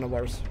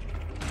 coronavirus.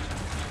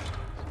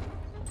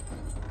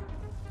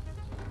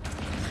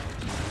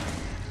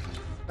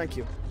 Thank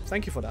you.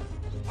 Thank you for that.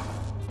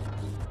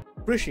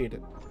 Appreciate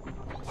it.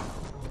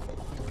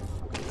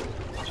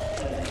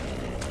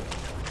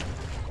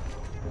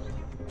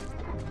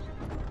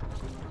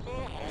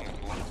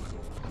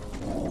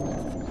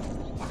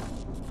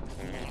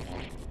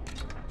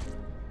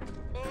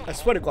 I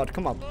swear to God,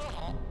 come up.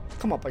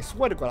 Come up, I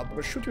swear to God, I'm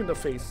gonna shoot you in the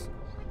face.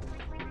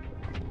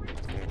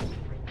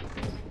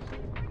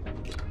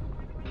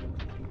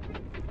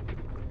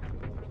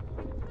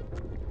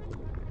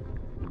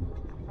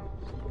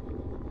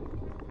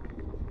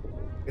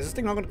 Is this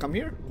thing not gonna come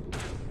here?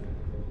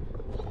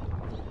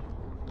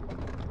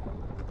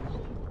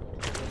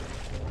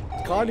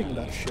 Guarding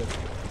that shit.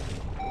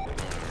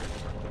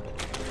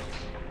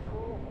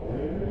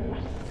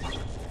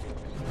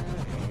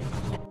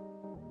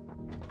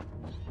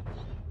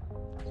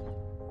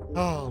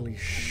 Holy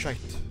shit.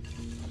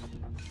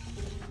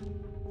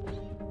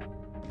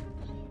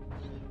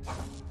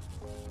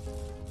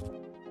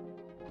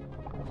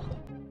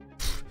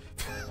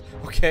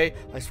 Okay,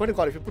 I swear to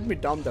God, if you put me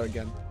down there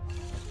again.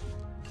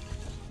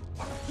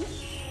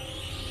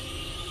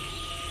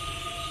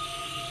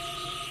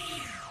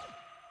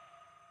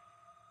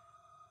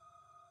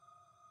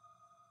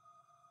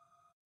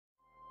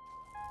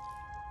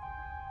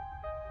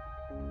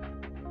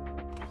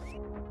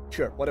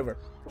 Sure, whatever.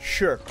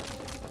 Sure.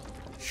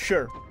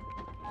 Sure.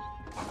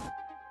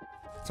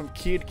 Some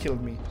kid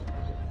killed me.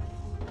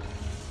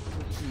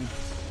 Some kid.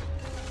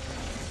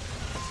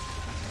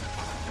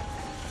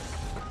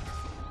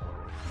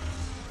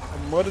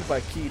 I'm murdered by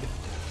a kid.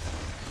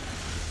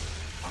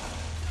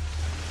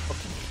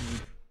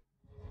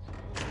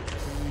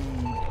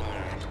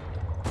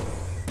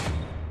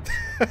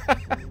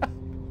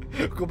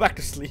 Go back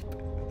to sleep.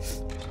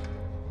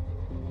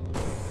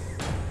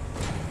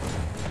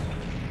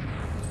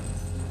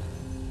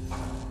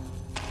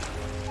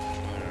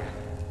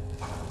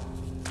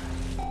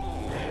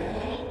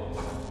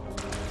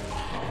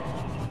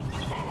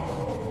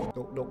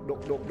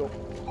 No.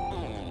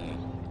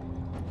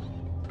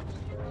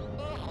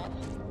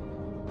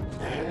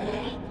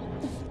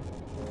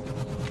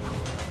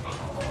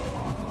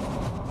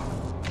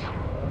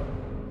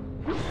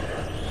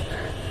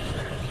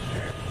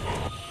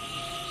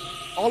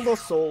 All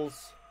those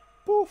souls.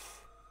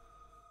 Poof.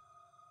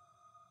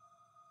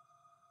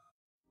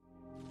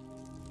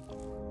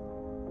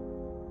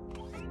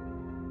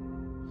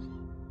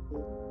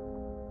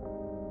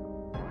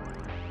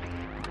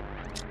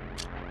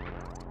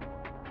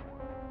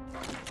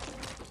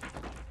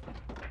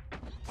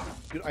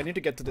 Dude, I need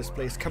to get to this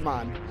place. Come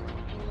on.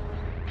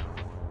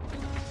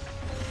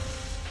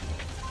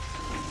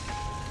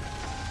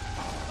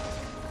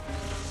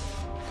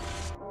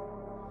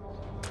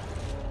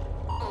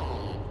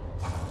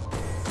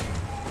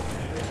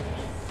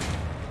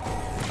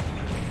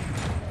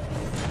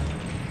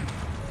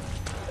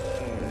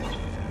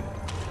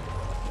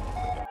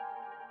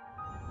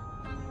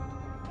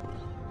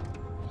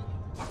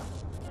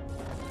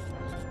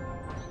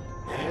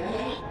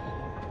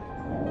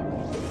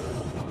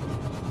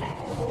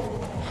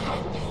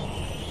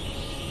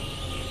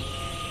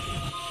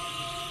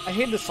 I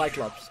hate the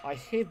Cyclops. I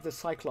hate the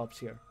Cyclops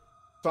here.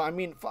 So I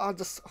mean,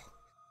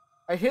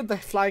 I hate the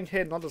flying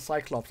head, not the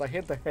Cyclops. I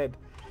hate the head.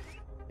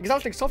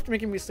 Exactly, stop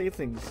making me say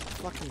things.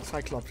 Fucking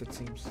Cyclops, it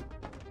seems.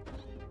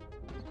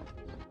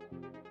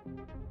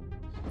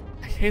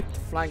 I hate the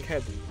flying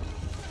head.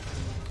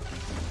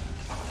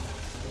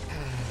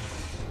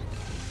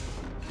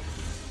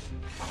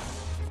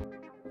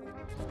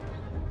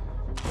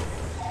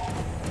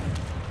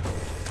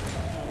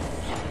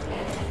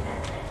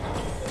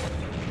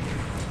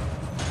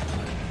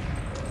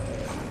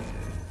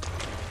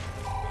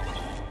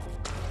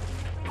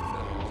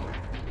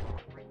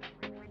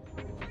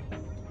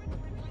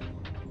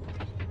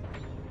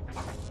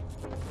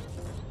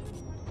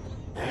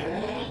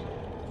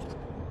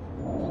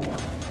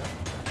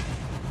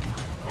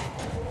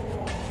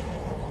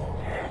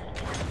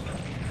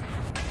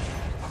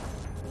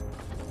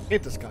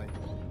 Hate this guy.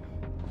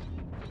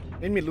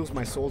 Made me lose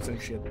my souls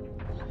and shit.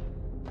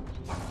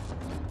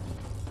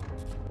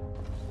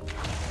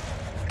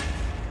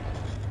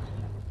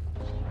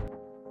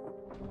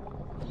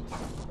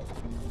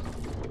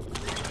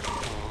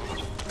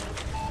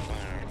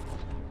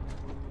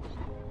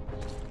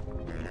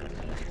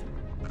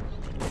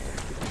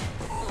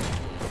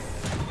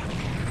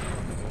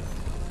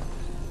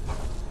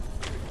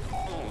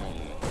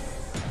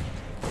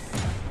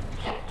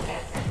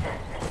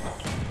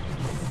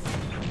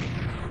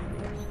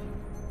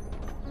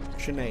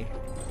 Shanae.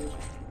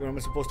 Where am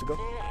I supposed to go?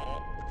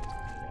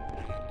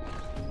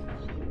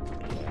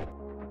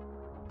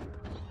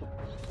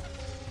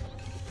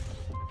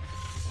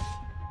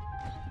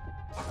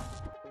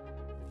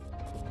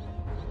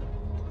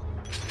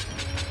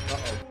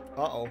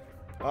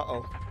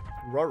 Uh-oh.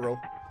 Roro.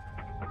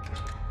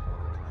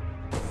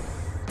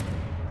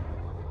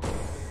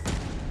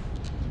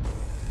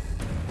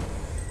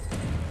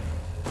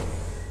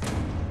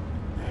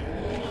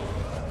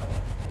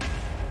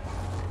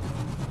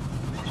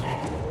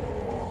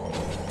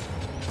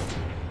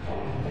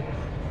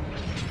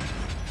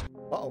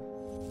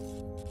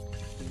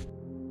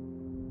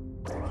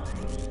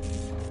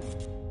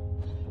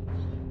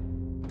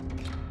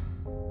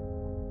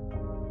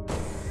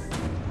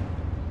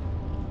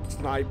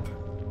 Snipe.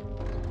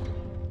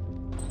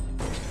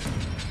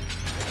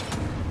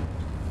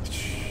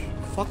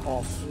 Fuck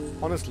off.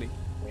 Honestly,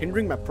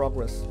 hindering my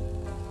progress.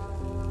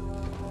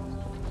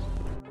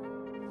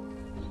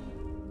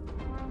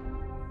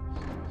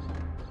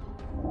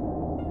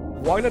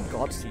 Violet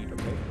Godseed,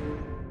 okay?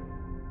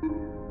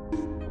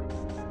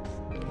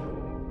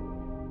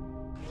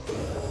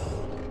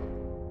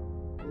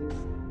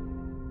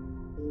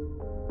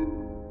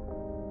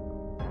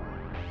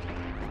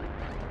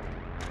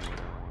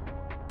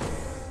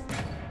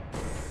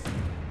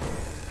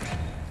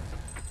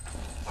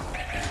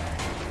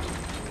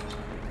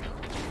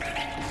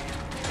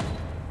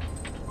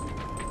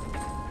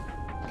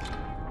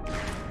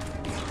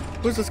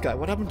 Who's this guy?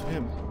 What happened to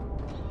him?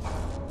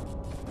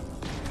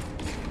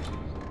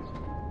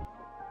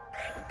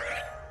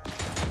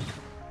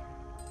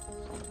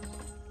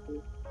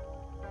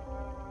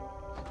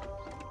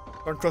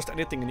 Don't trust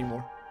anything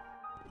anymore.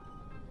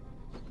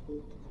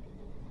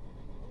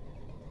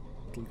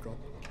 It'll drop.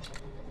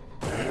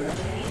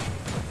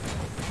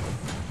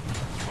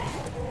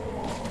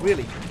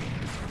 Really?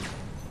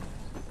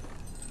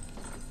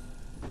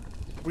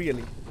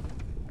 Really?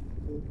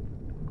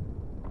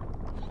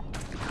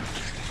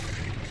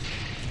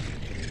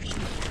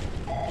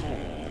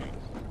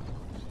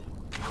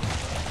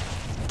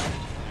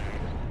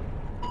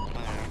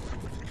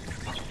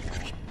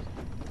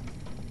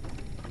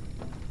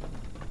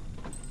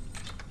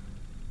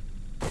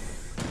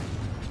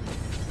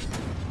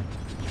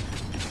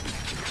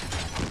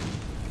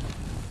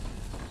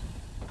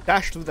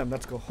 Dash through them,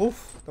 let's go.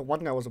 Oof, the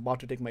one guy was about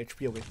to take my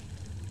HP away.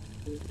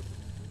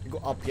 We go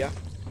up, yeah?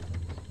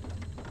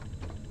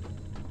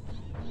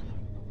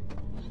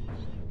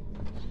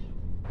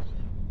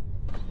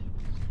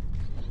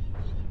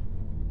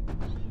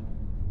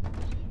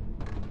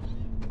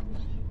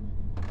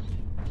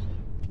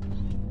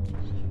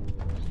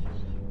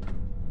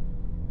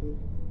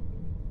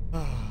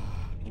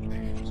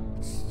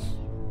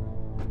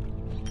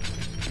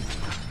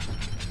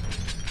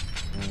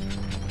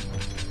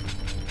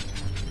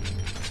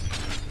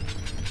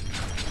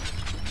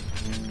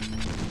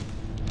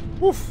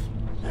 Woof!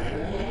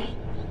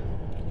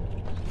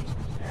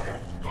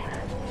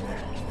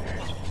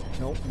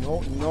 No,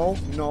 no, no,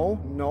 no,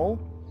 no.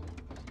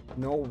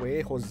 No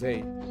way,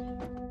 Jose.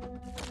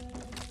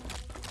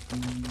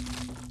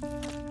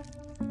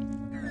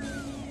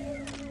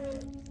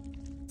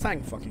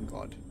 Thank fucking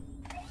God.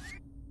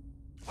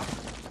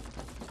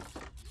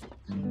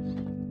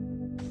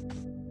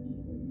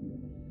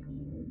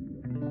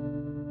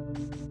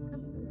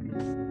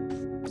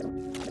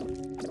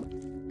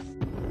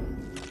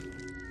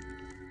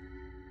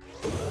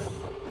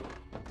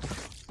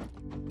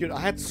 Dude, I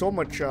had so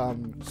much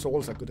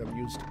souls I could have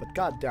used, but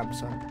goddamn,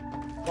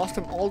 son. Lost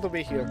him all the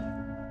way here.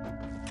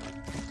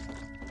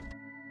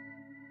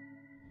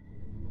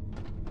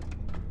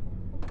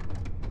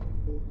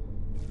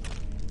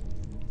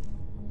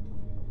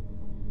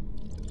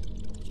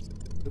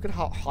 Look at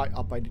how high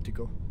up I need to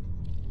go.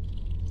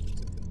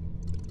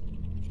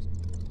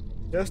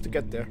 Just to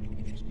get there.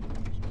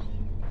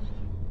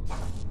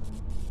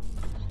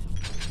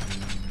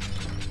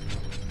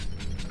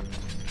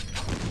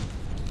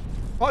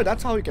 Oh,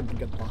 that's how you can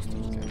get past it.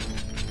 Okay.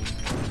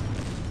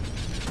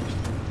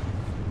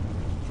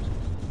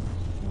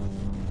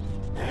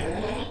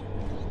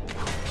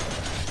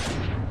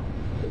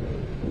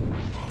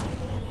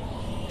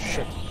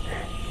 Shit.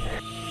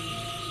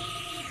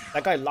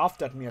 That guy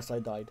laughed at me as I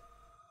died.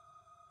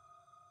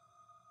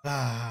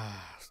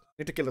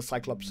 Need to kill the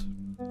Cyclops.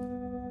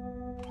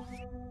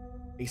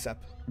 ASAP.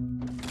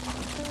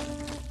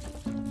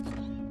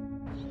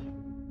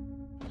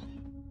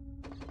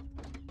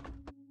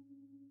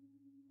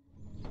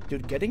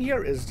 Dude, getting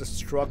here is the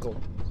struggle.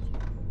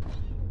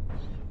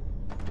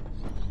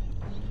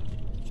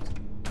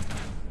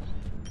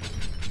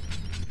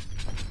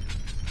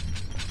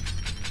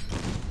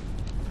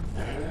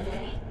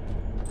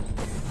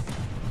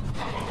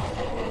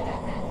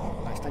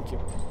 Nice, thank you.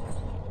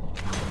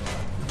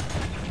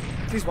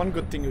 At least one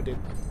good thing you did.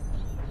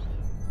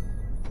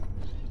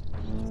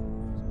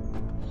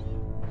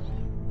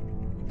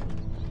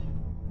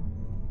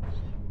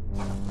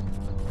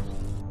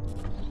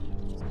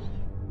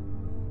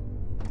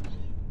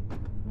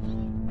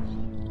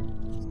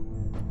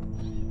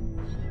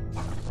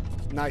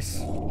 Nice.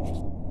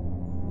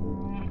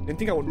 Didn't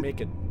think I would make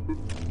it.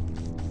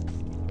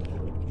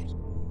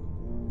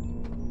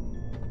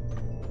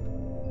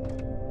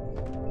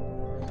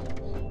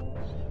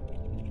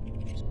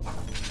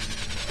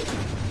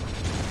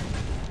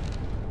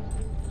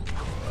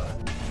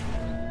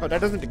 Oh, that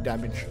doesn't take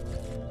damage.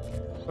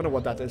 I don't know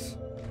what that is.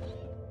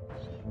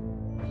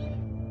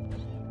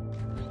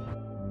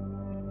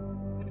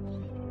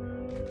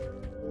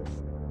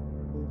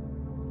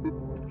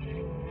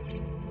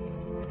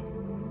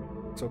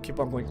 So keep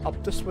on going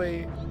up this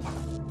way.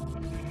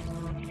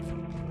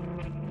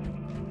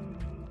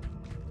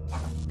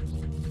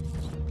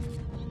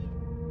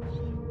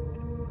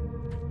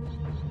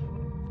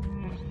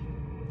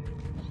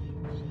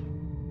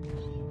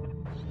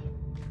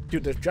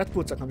 Dude, the jet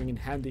boots are coming in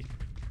handy.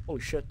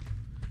 Holy shit.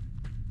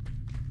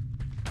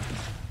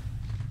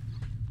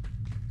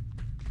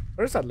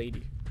 Where's that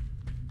lady?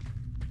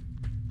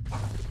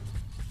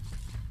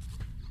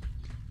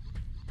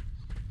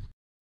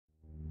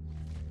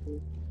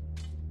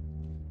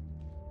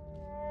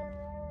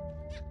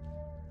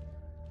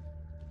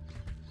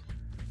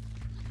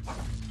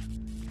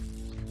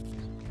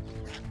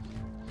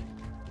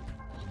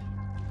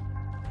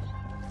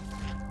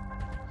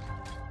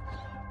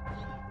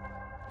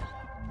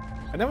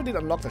 I never did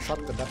unlock the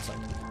shotgun that side.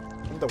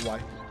 I wonder why.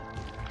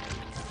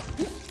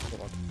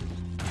 Hold on.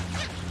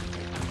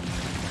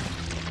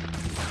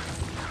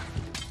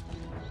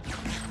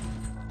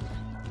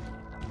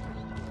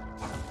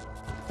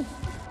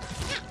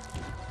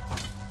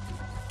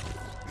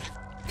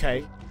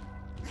 Okay.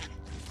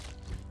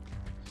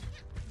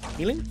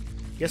 Healing?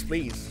 Yes,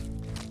 please.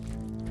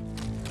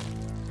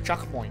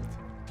 Checkpoint.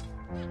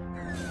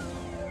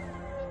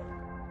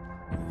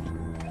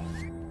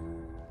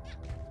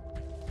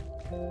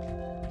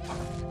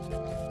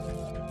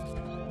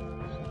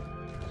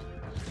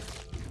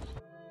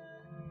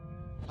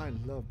 I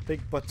love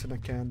big butts and I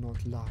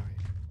cannot lie.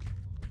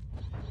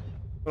 I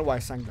don't know why I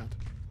sang that.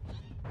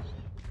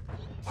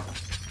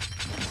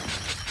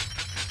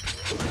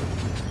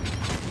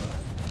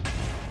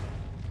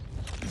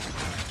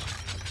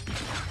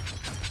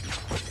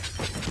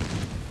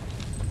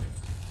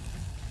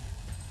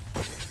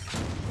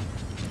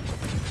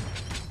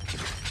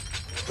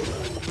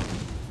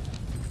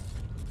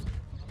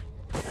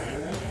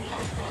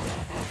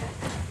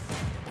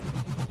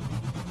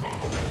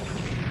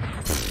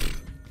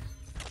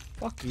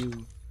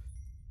 you.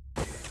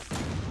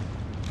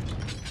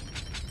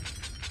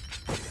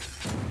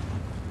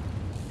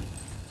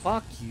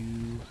 Fuck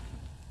you.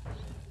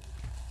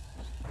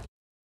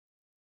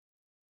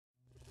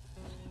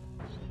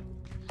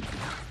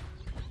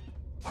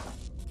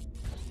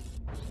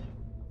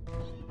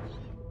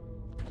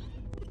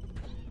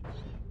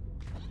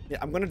 Yeah,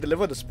 I'm gonna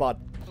deliver the spot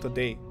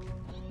today.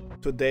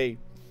 Today.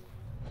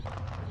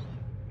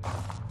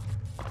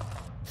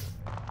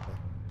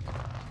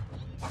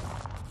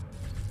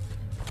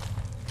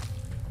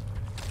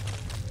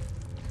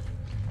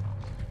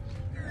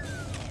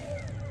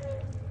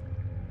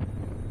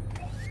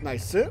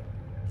 Nice.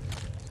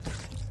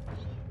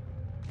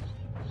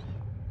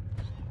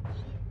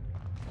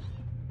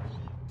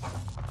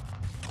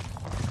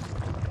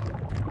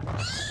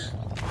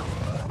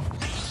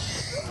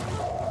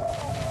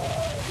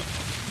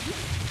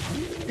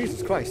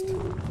 Jesus Christ.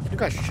 You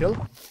guys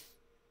chill?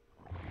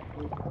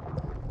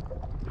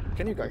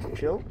 Can you guys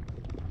chill?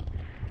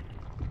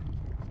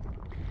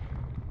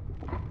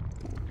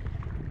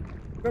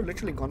 I've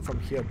literally gone from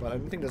here, but I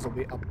don't think there's a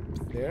way up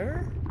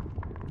there.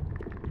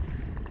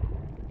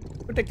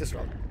 We'll take this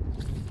route.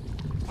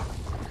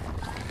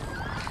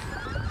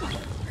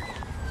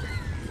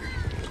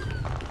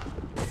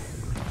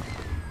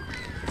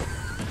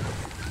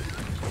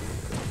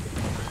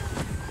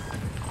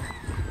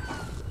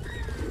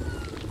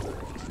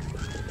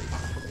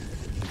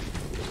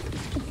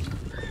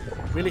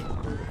 Really?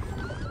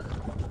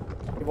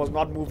 It was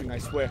not moving, I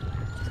swear.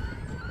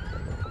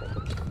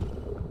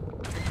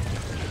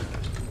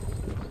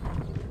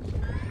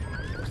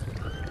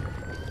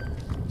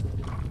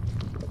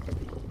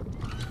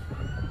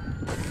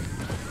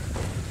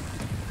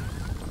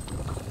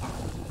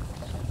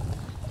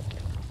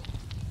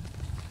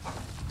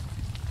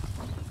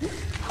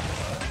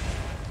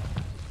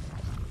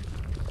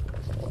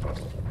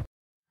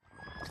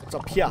 What's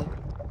up here?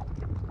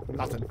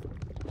 Nothing.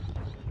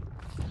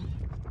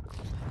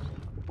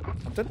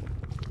 Something?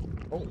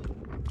 Oh.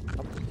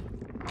 Something.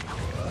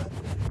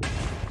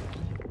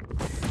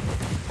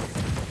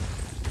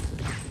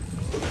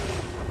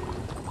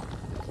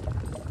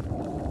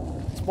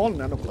 Small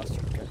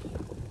nanocluster, okay.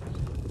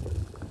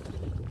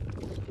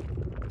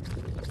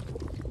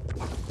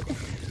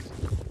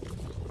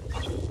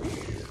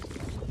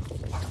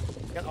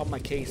 Get off my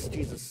case,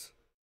 Jesus.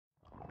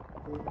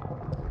 You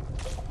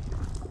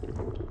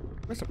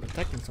guys are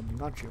protecting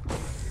something, aren't you?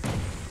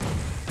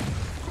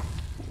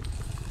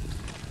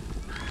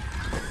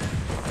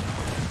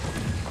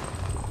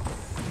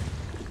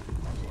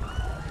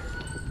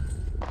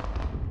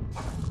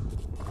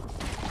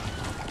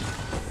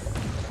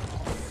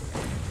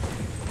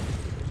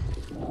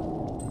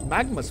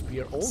 Magma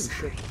spear, holy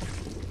shit.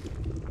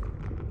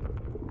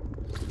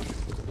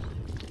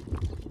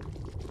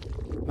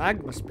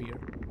 Magma spear.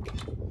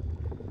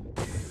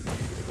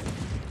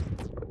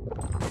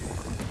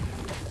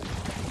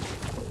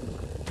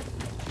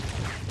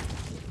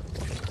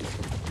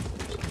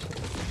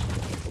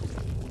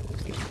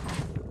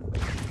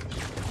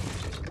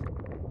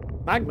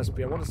 Magma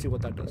spear, I want to see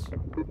what that does.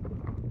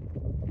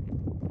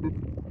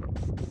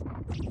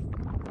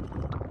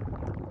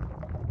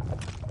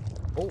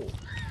 Oh.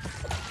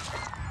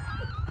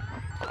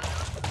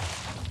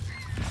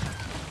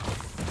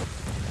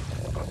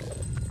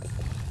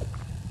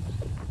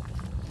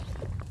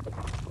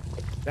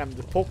 Damn,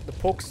 the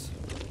pokes.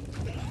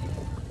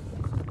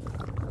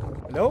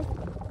 Hello?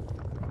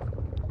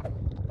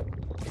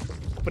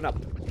 Open up.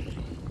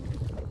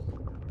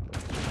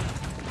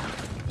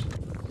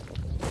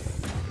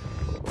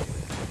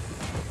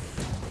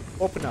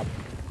 Open up.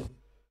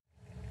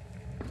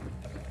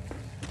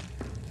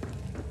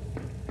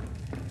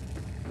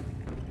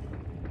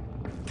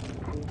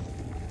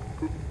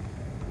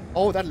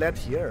 Oh, that led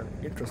here.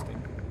 Interesting.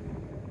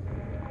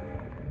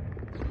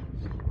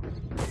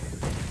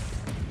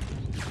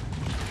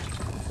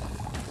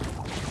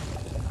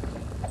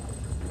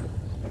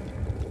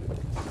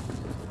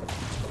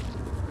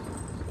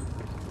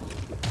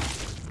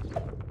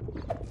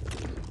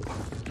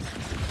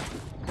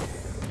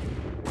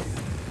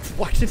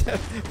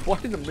 Why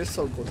did the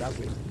missile go that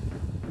way?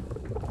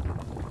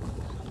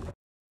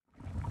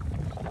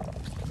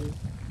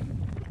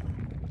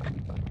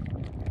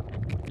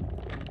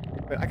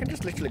 Wait, I can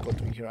just literally go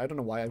through here. I don't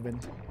know why I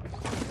went.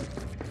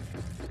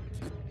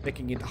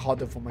 Making it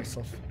harder for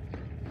myself.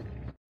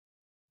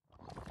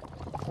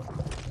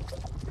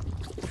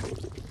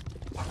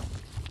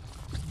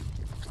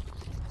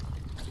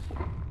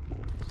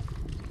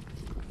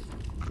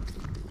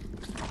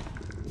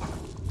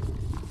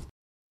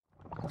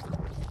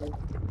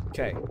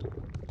 Okay.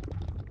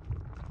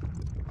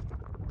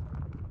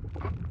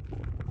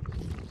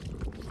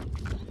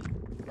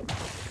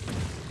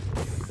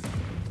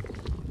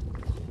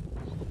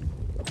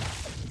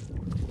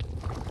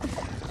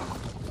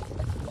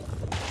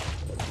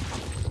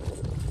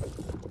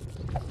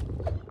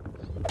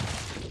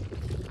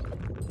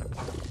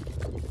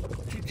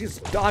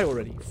 Just die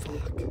already.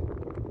 Fuck.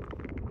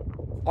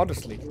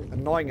 Honestly,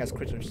 annoying as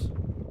critters.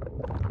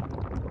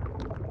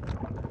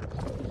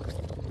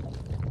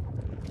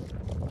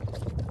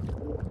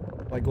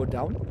 Do I go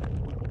down?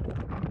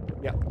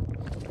 Yeah.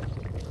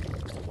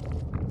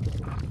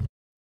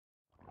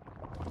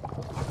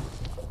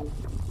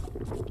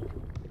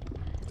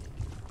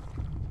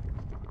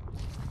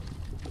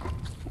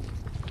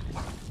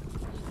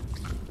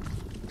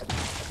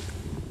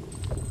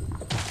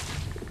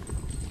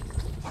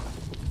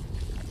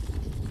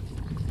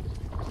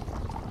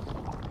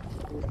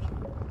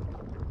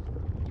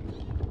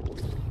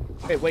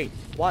 Okay, wait.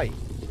 Why?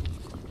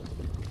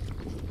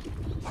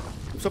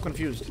 I'm so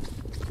confused.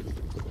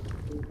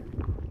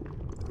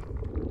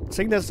 I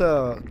think there's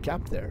a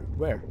gap there.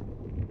 Where?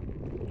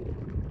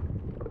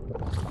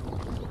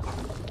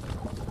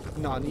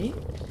 Nani?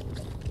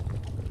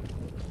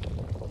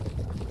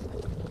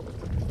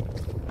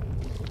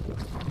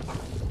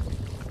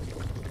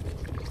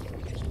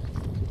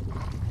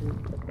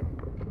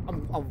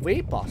 I'm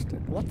way past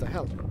it. What the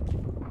hell?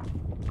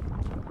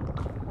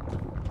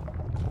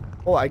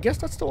 Oh, I guess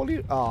that's the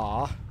only...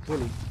 Ah,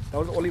 really? That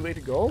was the only way to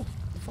go?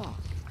 Fuck.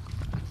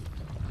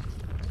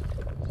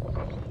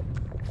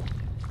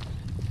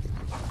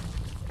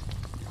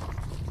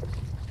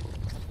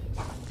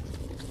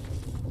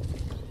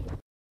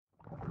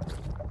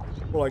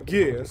 Well, I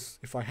guess,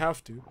 if I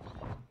have to.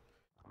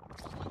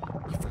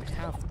 If I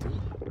have to.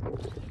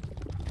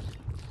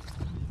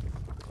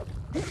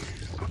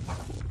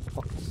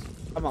 Fuck this.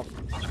 I'm up.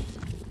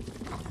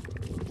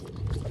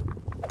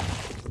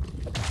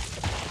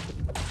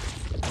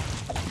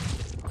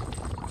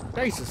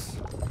 Jesus.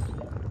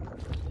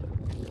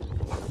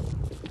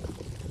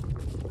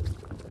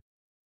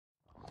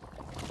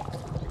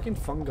 Fucking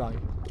fungi.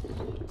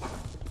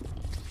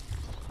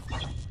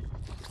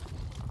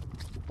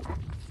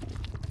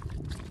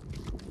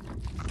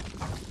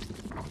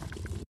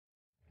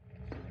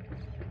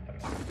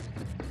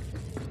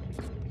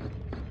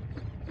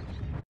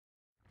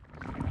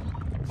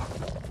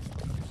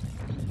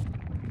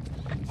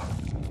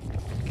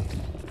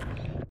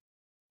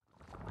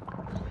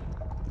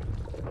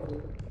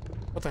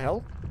 What the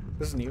hell?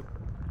 This is new.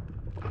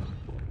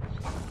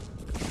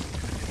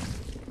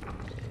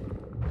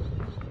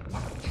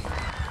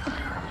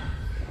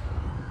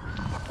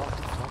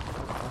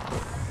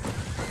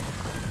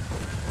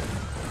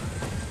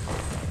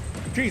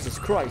 Jesus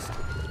Christ.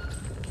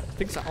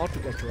 Things are out to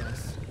get your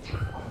ass.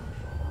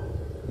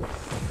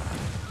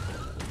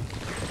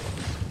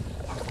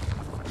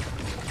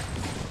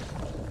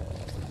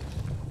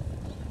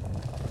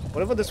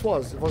 Whatever this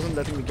was, it wasn't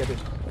letting me get it.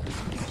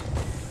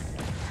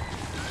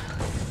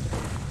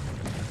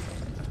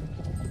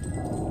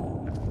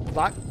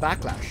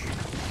 Backlash.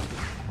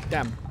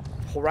 Damn.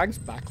 Horang's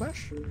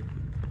backlash?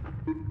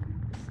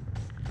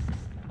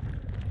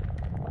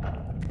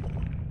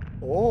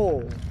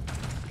 Oh.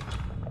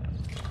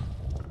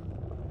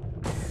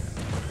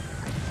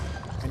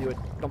 I knew it.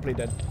 Don't play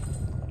dead.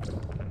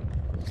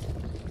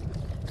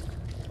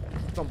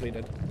 Don't play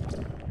dead.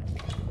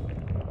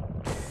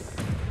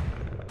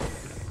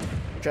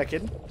 Check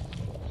in.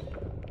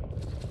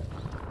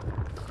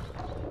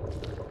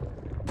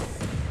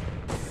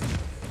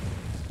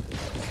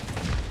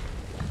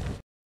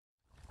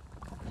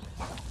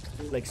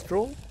 Like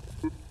stroll?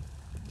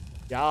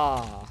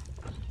 Yeah.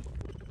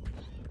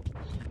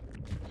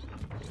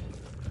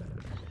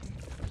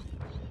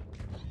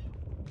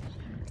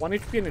 One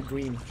HP and a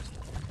green.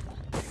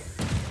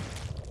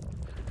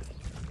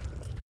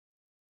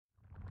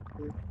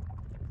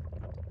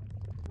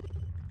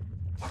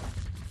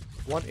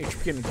 One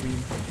HP and a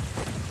green.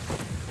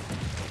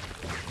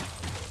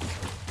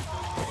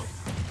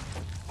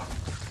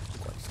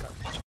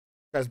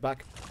 Guy's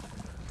back.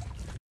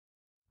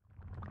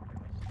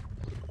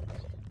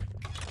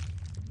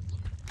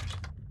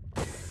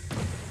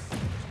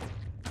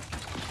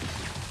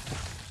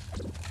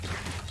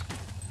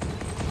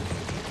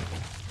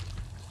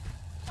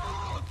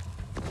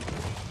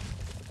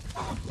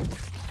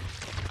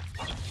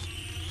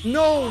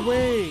 No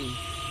way!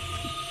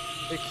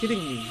 They're kidding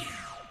me.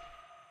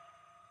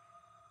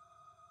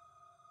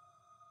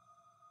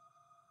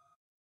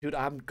 Dude,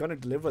 I'm gonna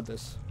deliver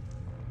this.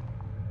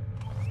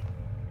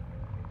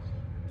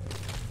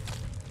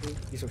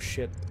 Piece of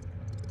shit.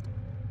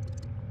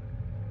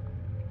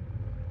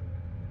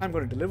 I'm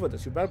gonna deliver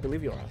this. You better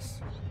believe your ass.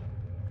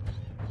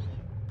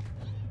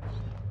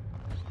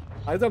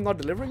 Either I'm not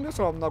delivering this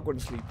or I'm not going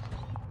to sleep.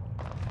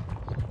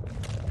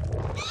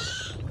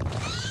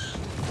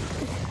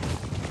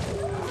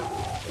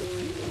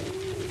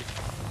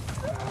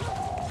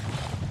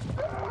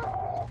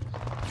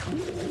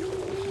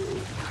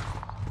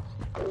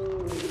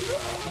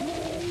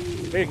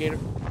 Wait, Gator.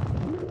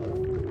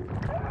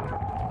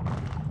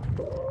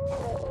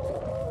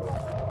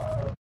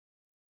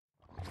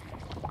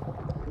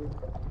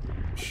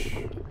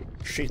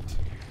 Shit.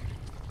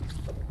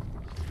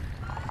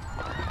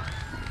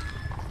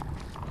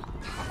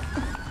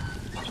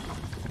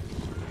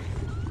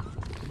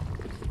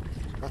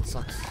 That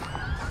sucks.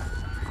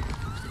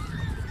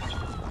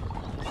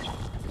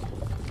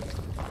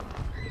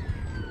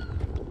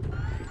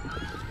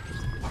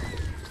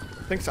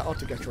 Thinks I ought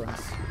to get your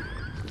ass.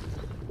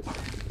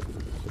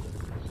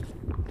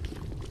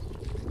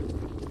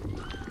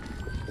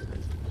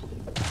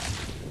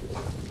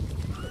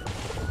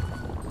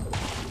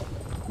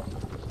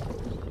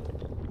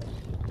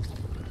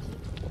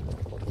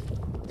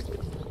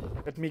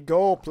 me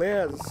go,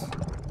 please.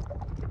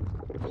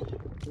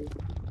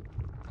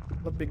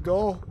 Let me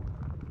go.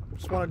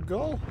 Just wanna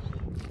go.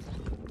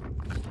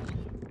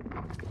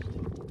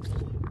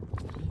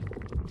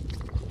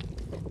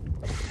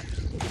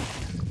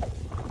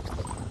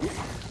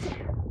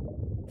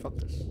 Fuck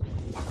this.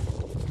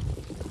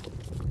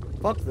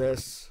 Fuck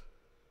this.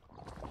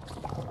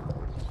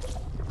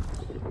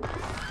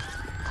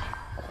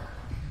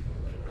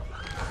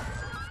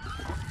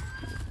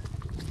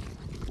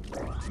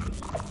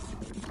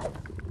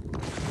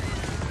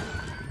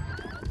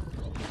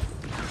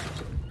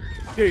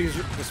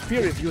 The spear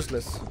is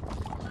useless.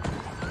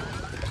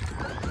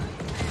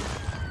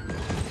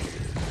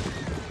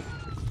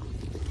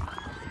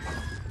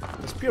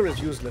 The spear is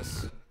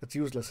useless. It's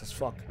useless as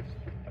fuck.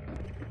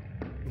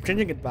 I'm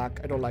changing it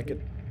back. I don't like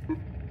it.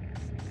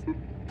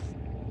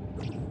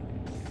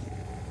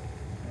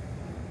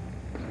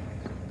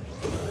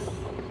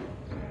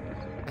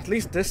 At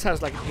least this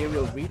has like an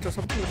aerial reach or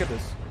something. Look at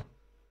this.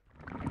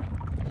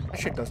 That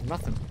shit does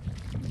nothing.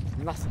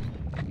 Nothing.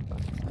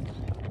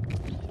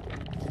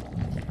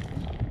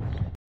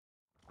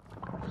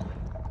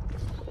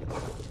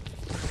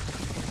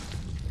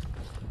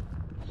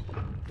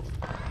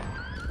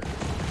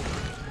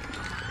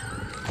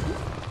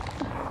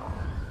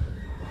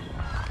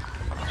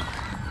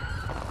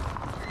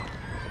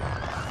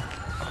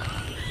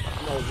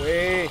 No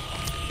way.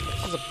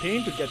 This is a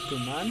pain to get to,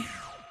 man.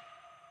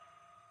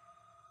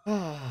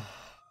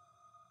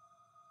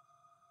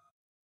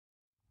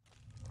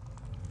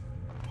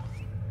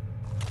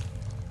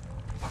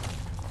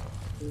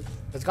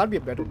 There's gotta be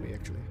a better way,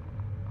 actually.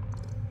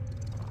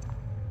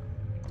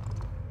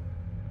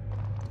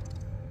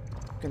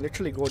 You can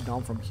literally go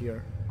down from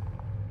here.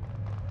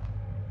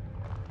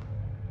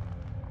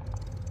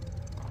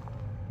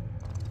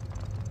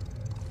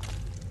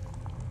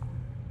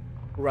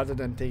 Rather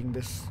than taking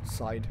this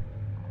side.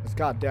 Because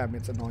goddamn,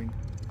 it's annoying.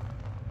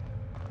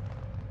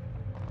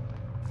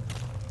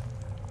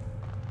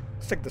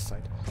 Let's take this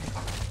side.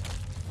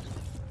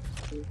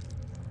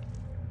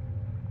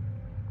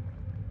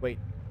 Wait.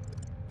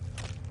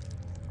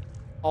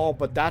 Oh,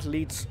 but that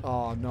leads...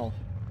 Oh, no.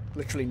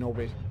 Literally no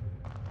way.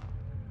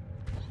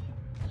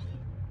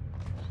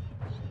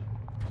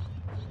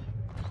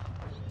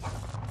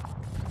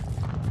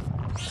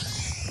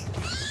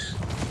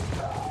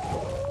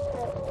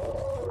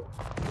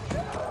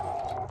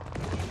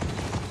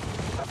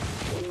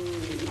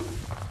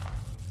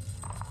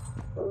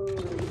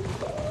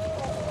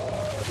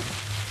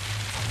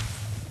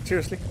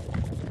 Seriously?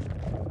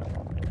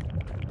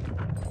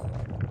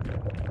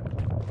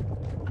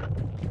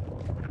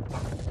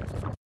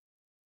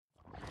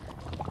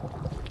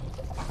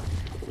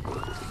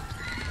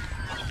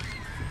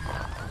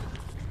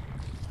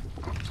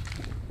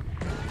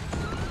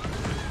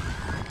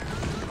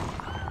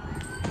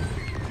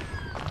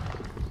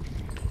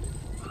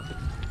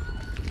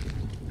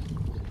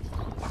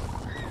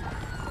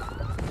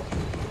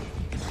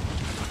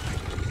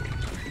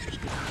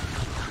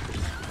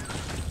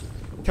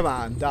 Come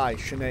on, die,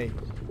 Shanae.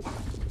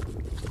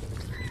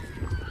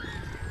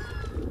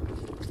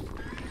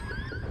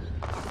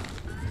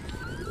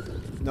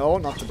 No,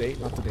 not today,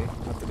 not today,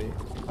 not today.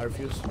 I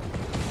refuse.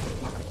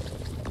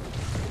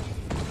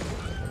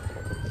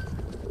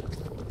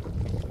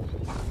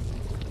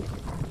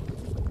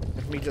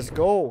 Let me just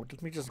go.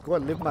 Let me just go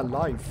and live my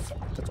life.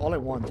 That's all I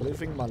want,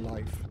 living my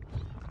life.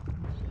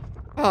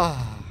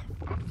 Ah.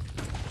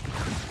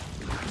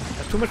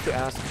 That's too much to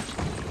ask.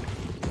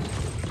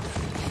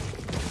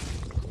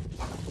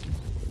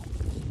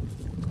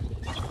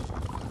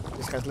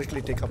 These guys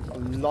literally take up a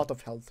lot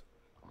of health.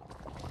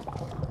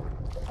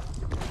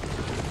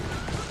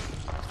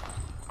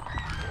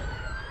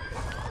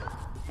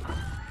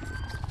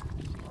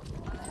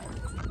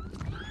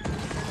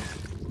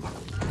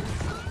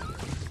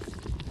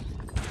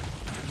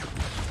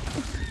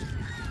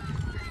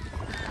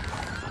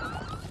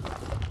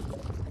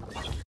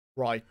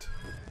 Right.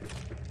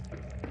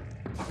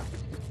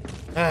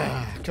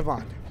 Ah, come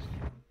on.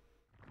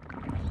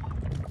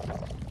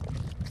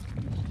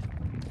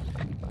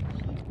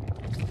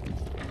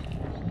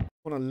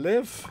 Wanna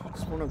live?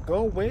 Just wanna go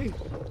away.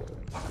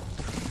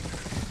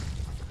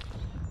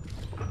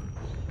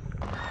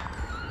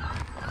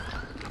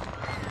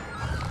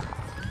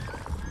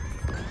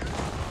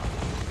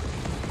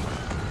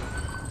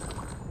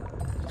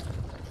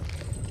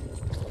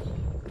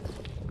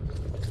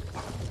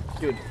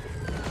 Dude.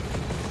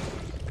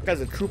 That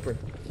guy's a trooper.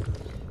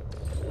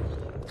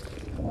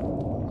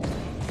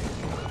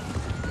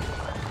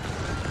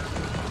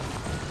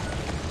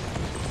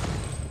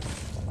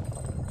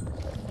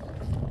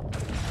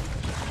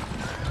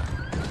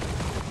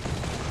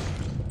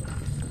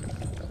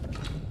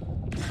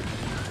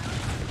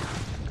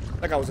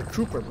 That guy was a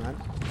trooper, man.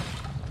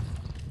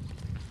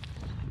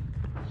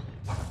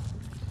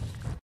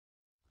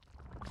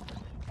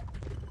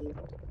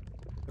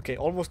 Okay,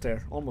 almost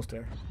there, almost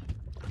there.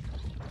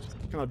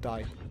 Cannot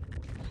die.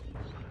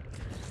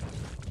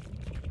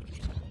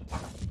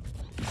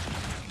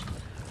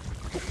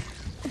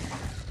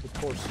 Of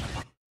course.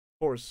 Of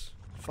course.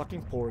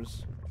 Fucking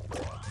pores.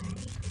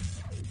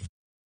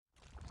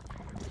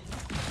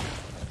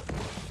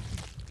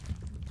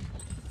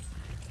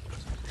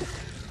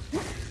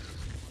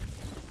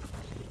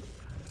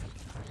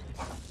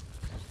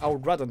 I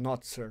would rather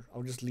not, sir.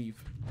 I'll just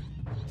leave.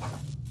 I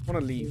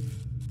wanna leave.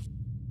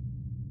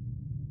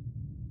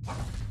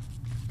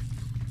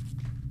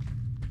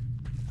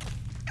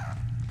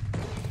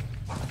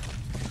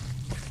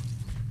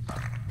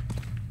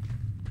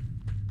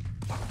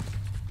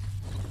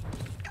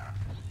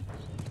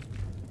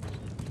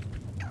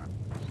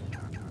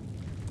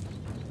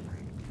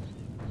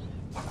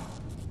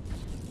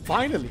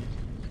 Finally!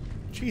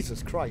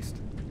 Jesus Christ.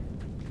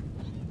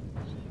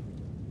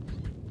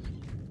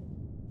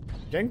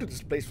 Getting to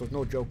this place was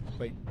no joke.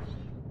 Wait.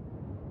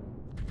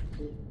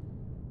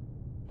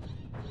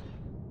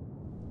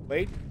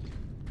 Wait.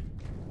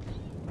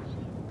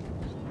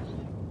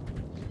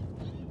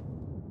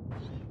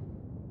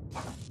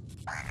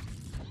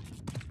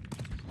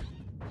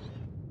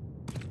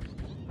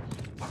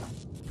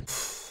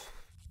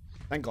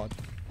 Thank God.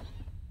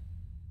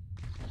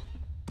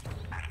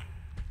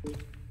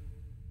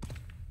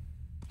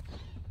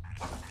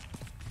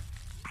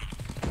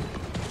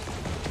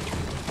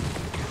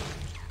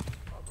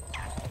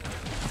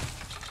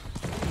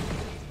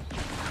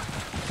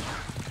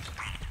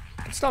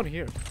 It's down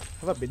here.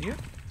 Have I been here?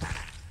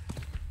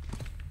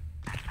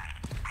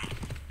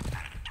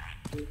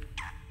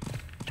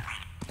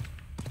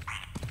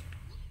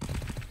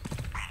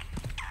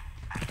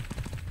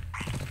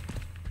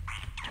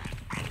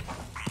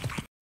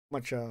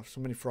 So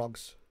many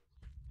frogs.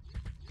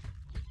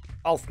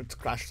 Oh, it's a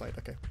crash site,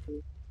 okay.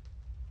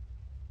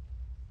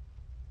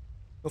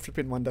 No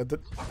flipping wonder.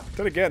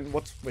 Then again,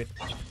 wait.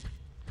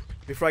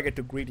 Before I get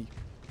too greedy.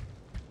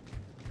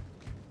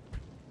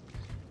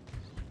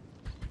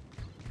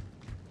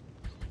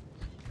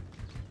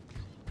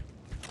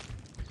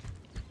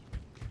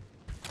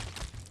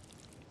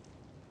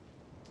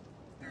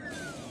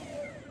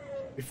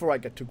 Before I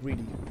get too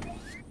greedy.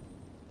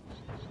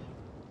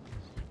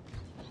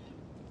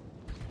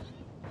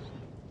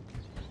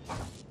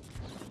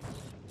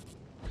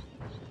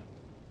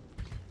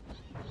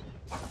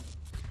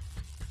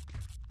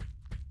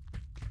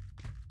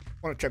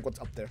 I want to check what's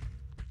up there.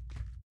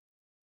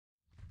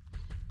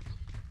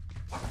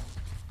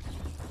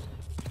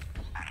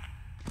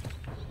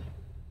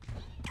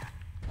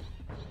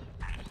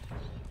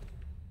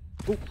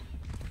 Ooh.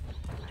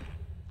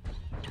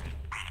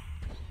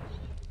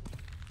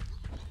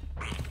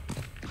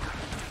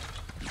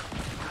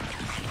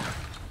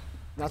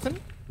 Nothing?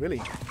 Really?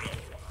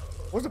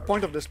 What's the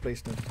point of this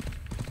place then?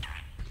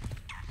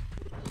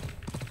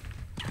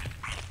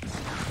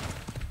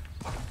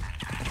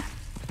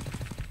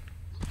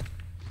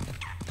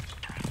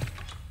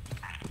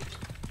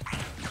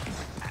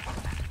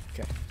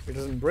 Okay, it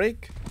doesn't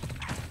break.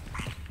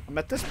 I'm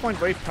at this point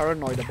very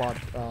paranoid about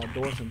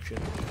doors and shit.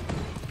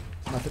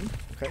 Nothing?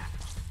 Okay.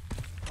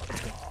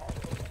 Let's go.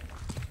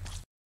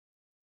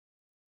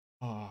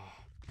 Ah.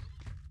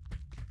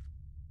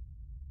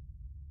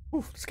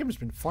 Oof, this game has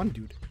been fun,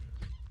 dude.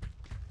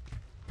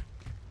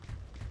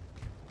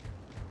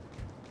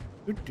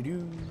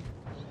 Doo-doo-doo.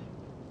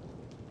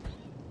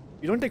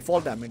 You don't take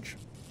fall damage.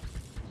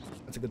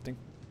 That's a good thing.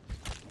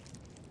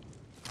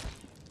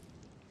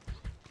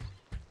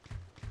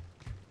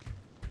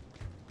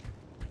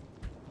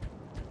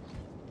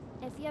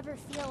 If you ever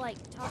feel like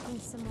talking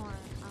some more,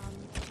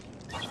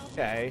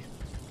 Okay.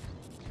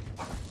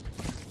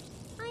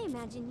 I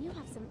imagine you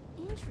have some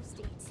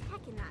interesting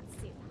tech in that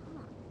suit,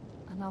 huh?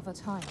 Another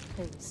time,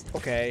 please.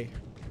 Okay.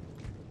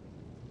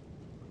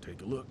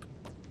 Take a look.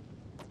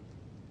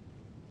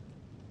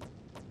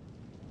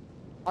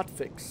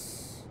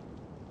 Hotfix.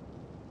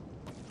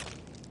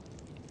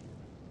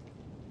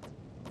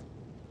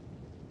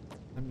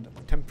 And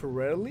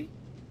temporarily?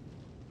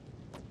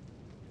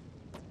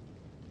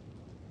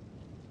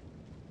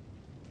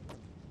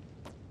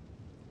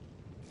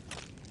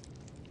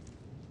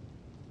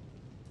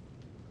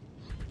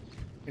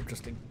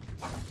 Interesting.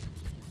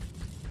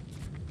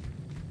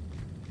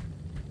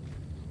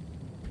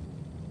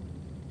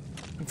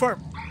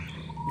 Confirm.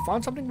 You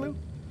found something, Blue?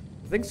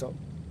 I think so.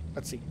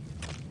 Let's see.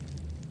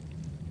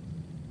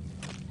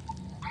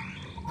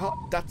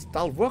 Oh,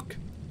 that'll work.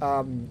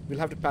 We'll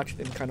have to patch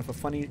it in kind of a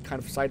funny,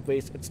 kind of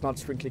sideways. It's not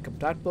strictly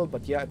compatible,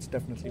 but yeah, it's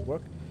definitely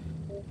work.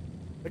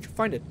 Where'd you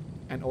find it?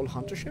 An old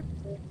hunter ship?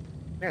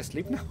 May I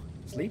sleep now?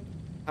 Sleep?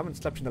 Haven't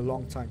slept in a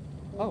long time.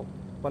 Oh,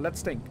 well,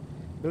 let's think.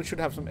 Bill should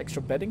have some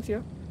extra beddings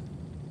here.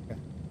 Okay.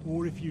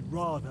 Or if you'd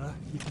rather,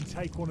 you can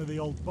take one of the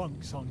old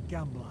bunks on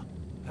Gambler.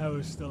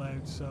 Power's still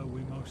out, so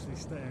we mostly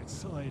stay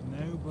outside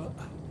now, but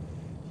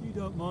if you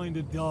don't mind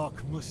a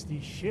dark,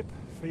 musty ship,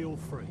 feel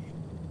free.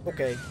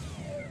 Okay.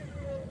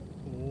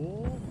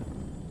 Or...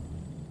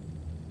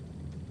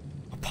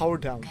 Power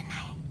down.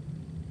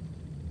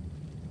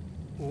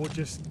 Or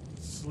just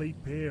sleep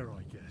here,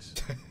 I guess.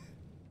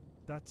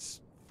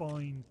 That's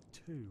fine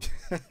too.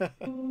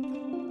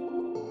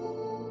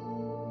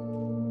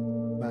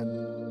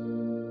 Man.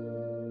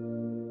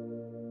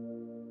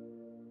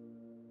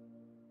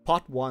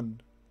 Part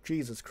 1.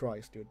 Jesus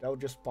Christ, dude. That was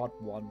just part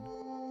 1.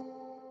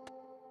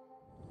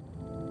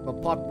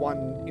 But part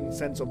 1 in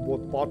sense of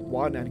both part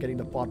 1 and getting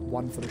the part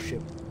 1 for the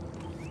ship.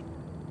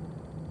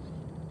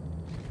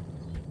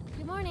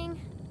 Good morning.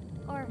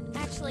 Or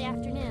actually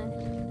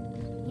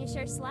afternoon. You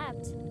sure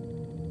slept.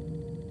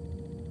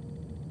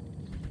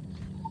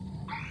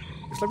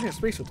 You're sleeping in a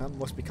spacesuit, huh?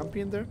 Must be comfy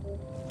in there.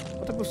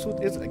 What type of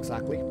suit is it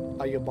exactly?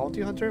 Are you a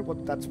bounty hunter?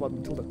 That's what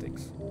Matilda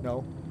thinks.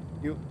 No.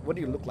 What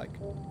do you look like?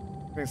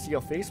 Can I see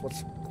your face?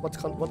 What's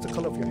the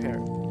color of your hair?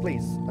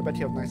 Please, I bet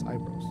you have nice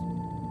eyebrows.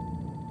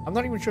 I'm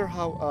not even sure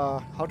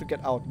how to get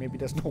out. Maybe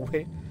there's no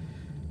way.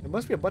 There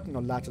must be a button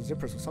or latch or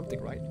zippers or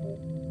something, right?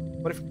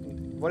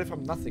 What if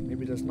I'm nothing?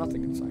 Maybe there's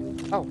nothing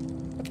inside. Oh,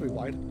 that'll be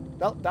wild.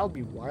 That'll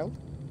be wild.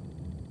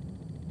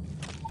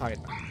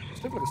 Tired now.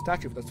 You look like a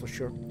statue, that's for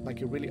sure. Like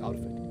you're really out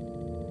of it.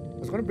 I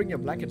was gonna bring you a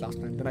blanket last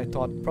night, then I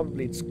thought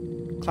probably it's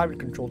climate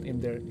controlled in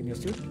there in your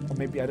suit, or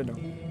maybe I don't know.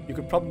 You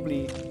could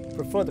probably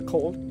prefer the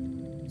cold.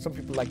 Some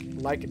people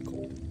like it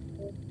cold.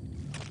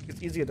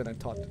 It's easier than I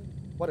thought.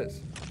 What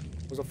is?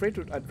 I was afraid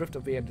I'd drift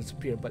away and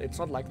disappear, but it's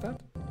not like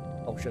that.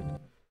 Oh shit.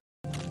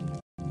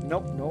 No.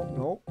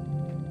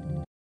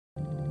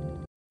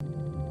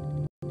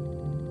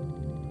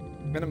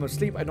 When I'm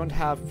asleep, I don't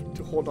have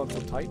to hold on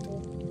so tight.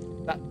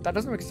 That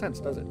doesn't make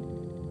sense, does it?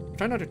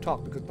 Try not to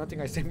talk because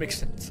nothing I say makes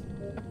sense.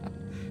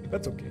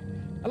 That's okay.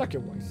 I like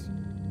your voice.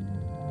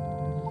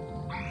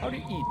 How do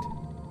you eat?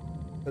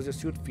 Does your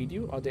suit feed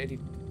you? Are there any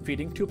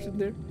feeding tubes in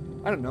there?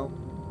 I don't know.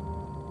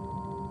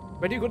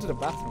 When do you go to the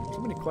bathroom? So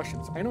many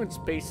questions. I know in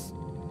space,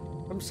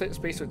 some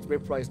spacesuits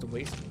vaporize the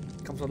waste.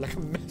 It comes out like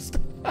a mist.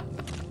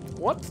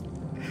 What?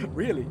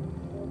 Really?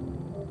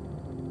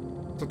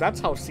 So that's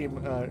how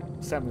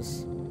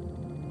Samus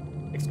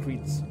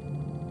excretes.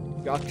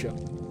 Gotcha.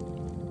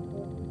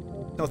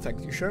 No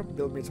thanks. You sure?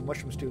 Bill made some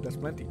mushrooms too. That's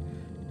plenty.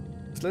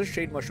 It's little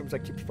shade mushrooms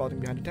that keep sprouting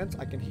behind the tents.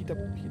 I can heat. I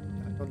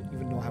don't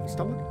even know I have a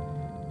stomach.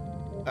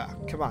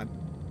 Come on.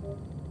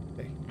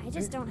 Hey. I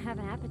just don't have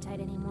an appetite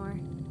anymore.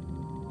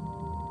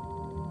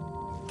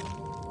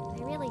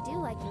 I really do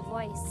like your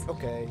voice.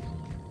 Okay.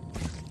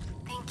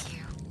 Thank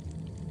you.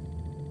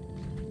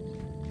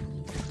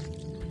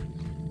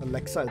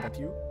 Alexa, is that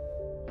you?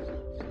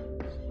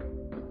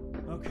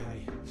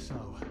 Okay, so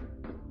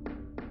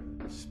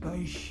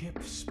spaceship.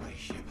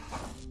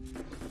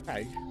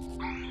 Hey.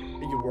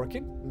 Are you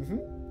working? Mm-hmm.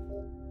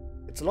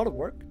 It's a lot of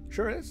work.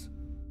 Sure is.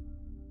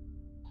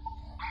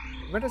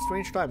 I met a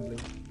strange time, Blue.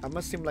 I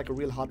must seem like a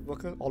real hard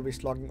worker,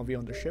 always logging away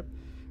on the ship.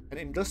 An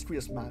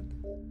industrious man.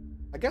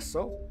 I guess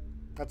so.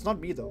 That's not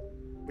me though.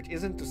 Which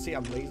isn't to say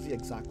I'm lazy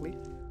exactly.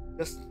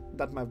 Just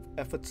that my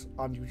efforts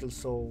aren't usually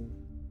so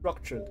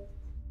structured.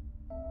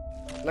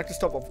 I like to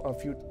stop a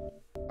few...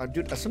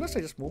 dude, as soon as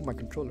I just move my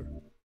controller.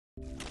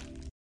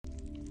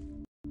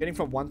 Getting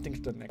from one thing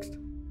to the next.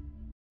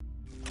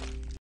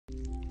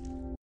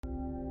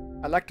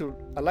 I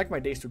like my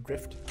days to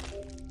drift.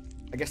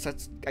 I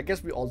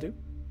guess we all do.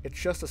 It's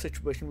just the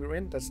situation we're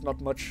in. There's not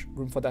much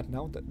room for that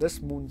now.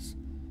 This moon's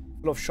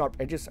full of sharp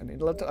edges and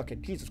inlet. Okay,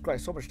 Jesus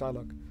Christ, so much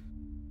dialogue.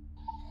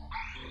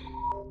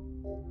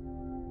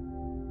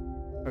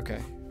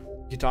 Okay.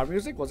 Guitar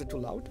music? Was it too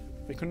loud?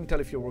 We couldn't tell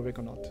if you were awake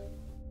or not.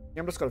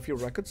 I'm just got a few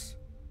records.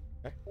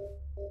 Okay.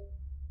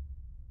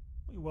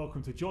 You're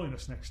welcome to join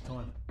us next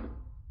time.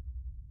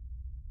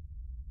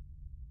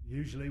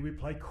 Usually we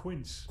play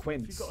Quince.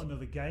 Quince. If you've got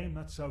another game,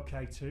 that's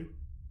okay too.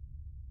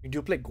 You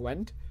do play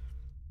Gwent?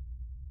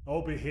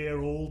 I'll be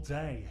here all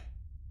day.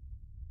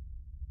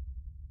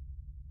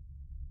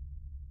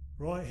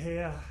 Right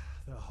here,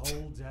 the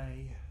whole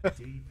day,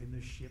 deep in the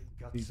ship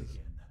guts Jesus.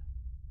 again.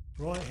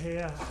 Right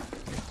here,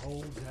 the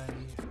whole day,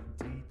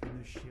 deep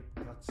in the ship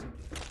guts again.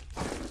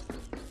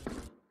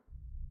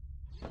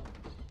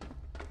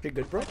 Pretty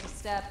good, bro. Watch your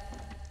step.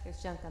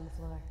 There's junk on the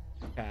floor.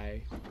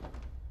 Okay.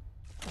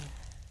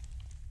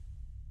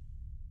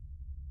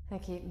 I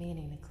keep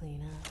meaning to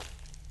clean up.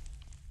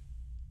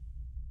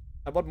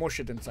 I bought more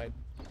shit inside.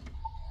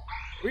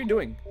 What are you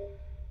doing?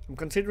 I'm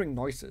considering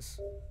noises.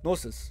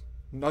 Noses.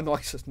 No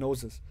noises,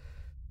 noses.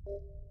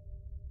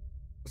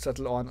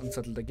 Settle on,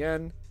 unsettled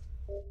again.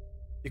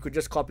 You could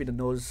just copy the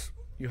nose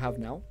you have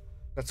now.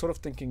 That sort of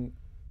thinking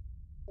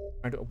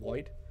I'm trying to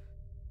avoid.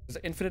 There's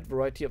an infinite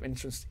variety of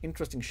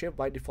interesting shape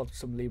by default to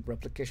some lame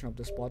replication of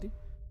this body.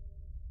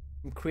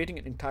 I'm creating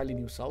an entirely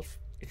new self.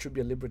 It should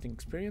be a liberating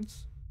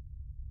experience.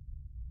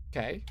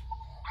 Okay.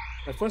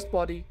 My first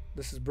body,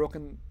 this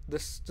broken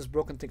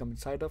thing I'm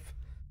inside of.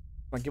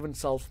 My given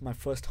self, my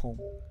first home.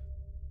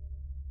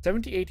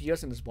 78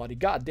 years in this body.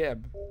 God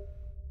damn.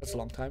 That's a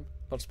long time.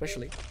 Not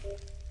especially.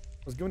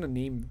 I was given a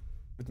name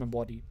with my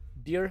body.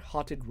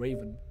 Dear-hearted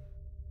Raven.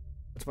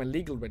 That's my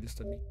legal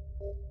registered name.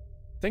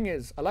 Thing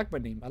is, I like my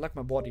name. I like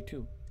my body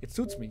too. It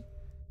suits me.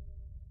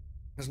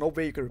 There's no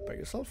way you can repair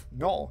yourself?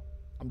 No.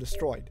 I'm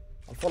destroyed.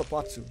 I'll fall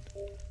apart soon.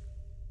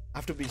 I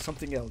have to be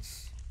something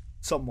else.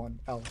 Someone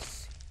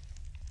else.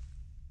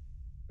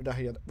 Where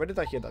did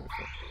I hear that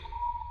before?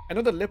 I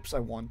know the lips I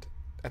want.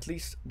 At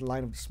least the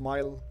line of the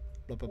smile.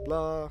 Blah blah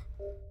blah.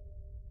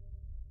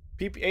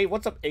 PPA,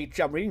 what's up, AJ?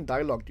 I'm reading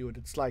dialogue, dude.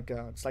 It's like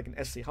an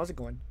essay. How's it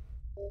going?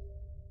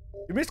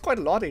 You missed quite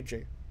a lot,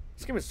 AJ.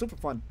 This game is super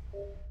fun.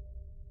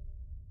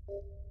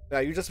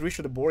 Yeah, you just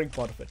reached the boring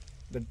part of it.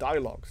 The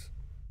dialogues.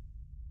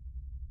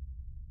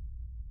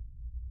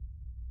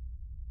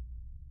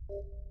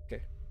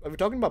 Okay. Are we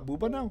talking about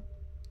Booba now?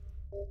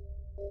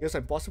 Yes,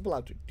 impossible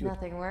out. Dude.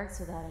 Nothing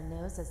works without a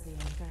nose as the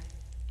anchor.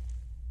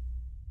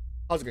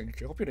 How's it going,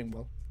 AJ? Hope you're doing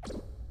well.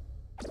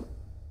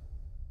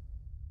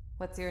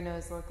 What's your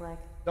nose look like?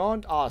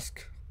 Don't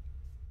ask.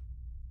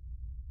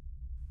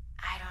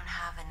 I don't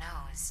have a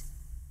nose.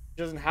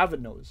 He doesn't have a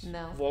nose.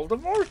 No.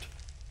 Voldemort?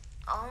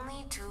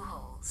 Only 2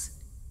 holes.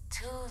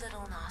 2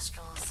 little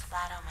nostrils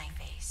flat on my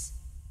face.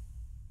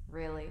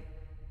 Really?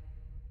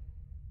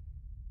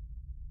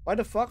 Why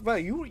the fuck? Well,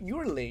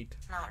 you're late.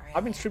 Not really.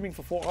 I've been streaming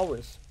for 4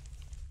 hours.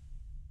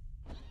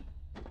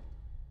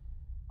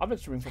 I've been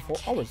streaming for 4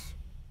 hours.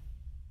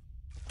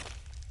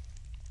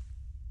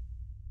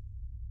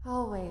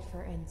 I'll wait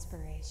for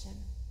inspiration.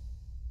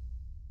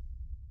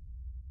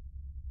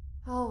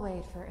 I'll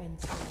wait for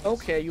inspiration.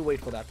 Okay, you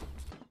wait for that.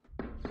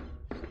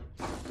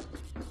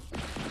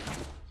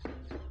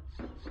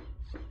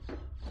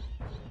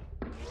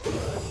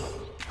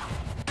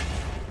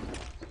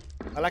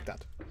 I like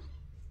that.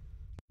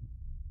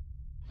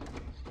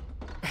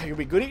 You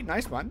be goody?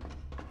 Nice one.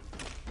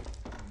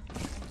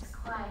 It's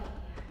quiet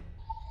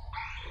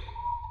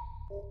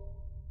here.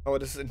 Oh,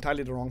 this is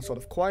entirely the wrong sort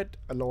of quiet.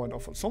 Low and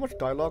awful. So much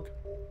dialogue.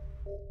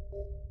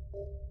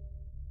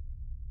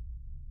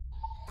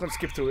 I'm gonna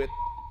skip through it.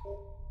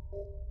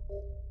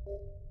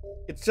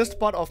 It's just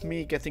part of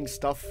me getting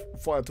stuff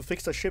to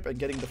fix the ship and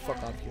getting the fuck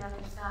out of here.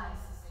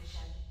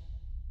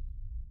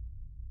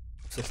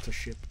 Sister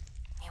ship.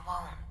 You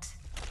won't.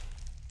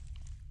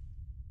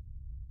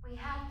 We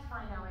have to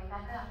find our way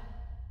back up.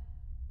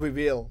 We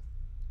will.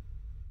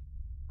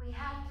 We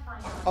have to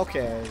find our way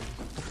Okay.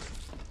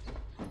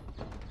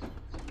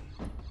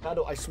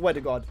 Shadow, I swear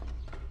to God.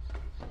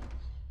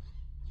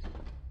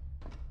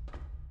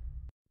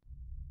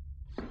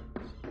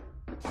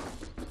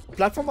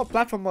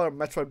 Platformer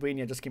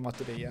Metroidvania just came out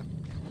today, yeah.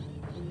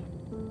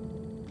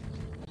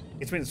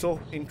 It's been so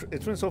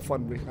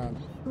fun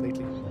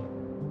lately.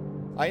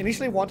 I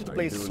initially wanted to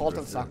play Salt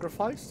and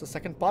Sacrifice, the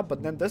second part,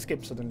 but then this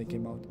game suddenly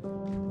came out.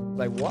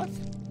 Like what?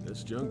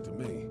 That's junk to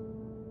me.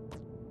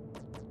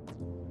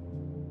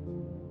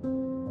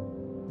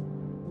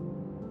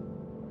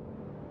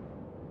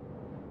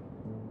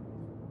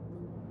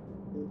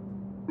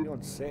 You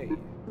don't say.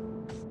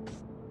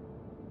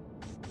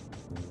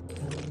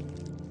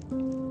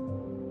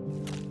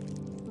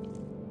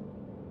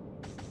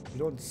 You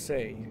don't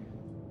say.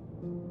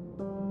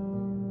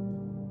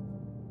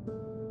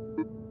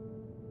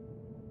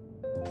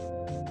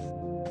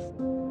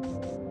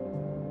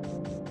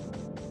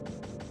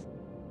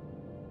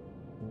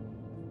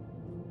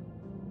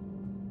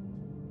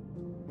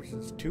 Which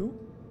is 2?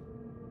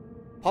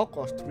 How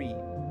cost 3?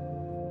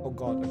 Oh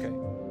god, okay.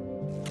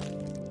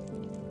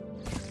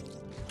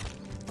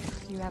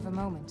 You have a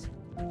moment.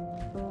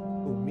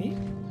 Who, me?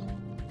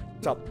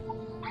 What's up?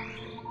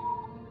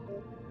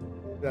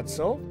 That's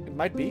so? It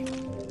might be.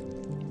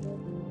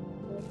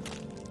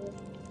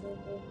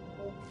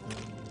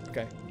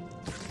 Okay.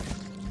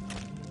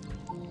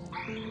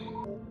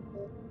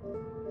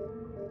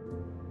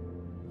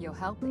 You're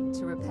helping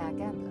to repair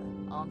Gambler,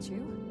 aren't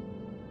you?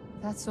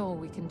 That's all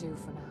we can do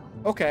for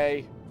now.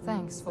 Okay.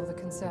 Thanks for the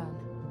concern.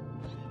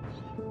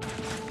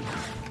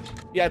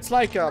 Yeah, it's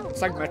like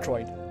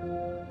Metroid.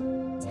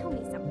 Tell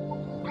me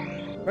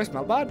something. Do I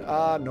smell bad?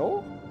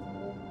 No.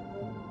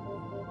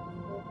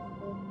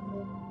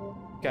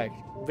 Okay,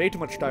 way too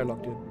much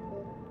dialogue, dude.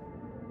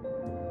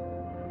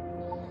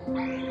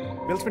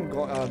 Bill's been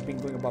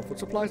going about food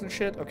supplies and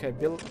shit. Okay,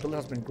 Bill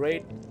has been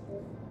great.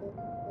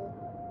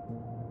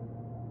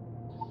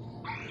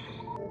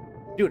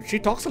 Dude, she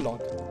talks a lot.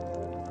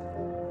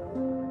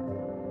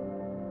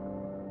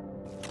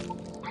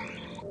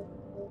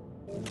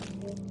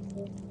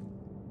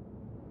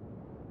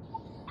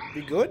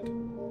 Be good?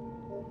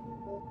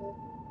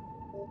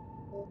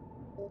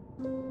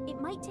 It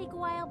might take a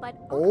while, but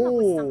I'll come up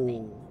with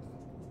something.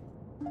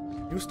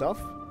 New stuff?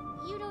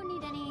 You don't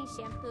need any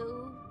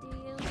shampoo, do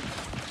you?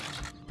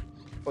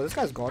 Oh, this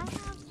guy's gone.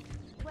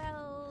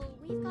 Well,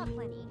 we've got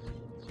plenty.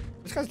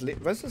 This guy's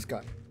late. Where's this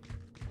guy?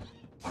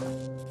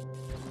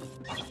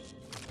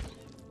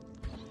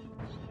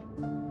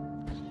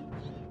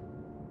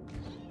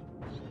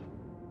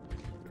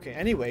 Okay,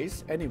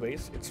 anyways,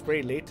 it's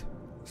very late.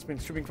 It's been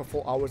streaming for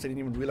 4 hours. I didn't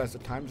even realize the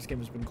time. This game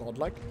has been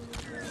godlike.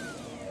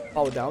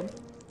 Power down.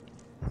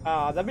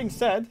 That being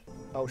said...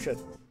 Oh shit.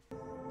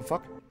 The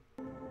fuck?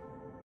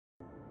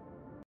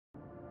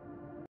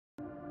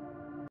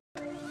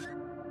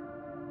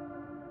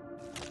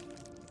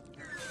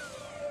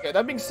 Okay,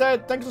 that being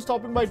said, thanks for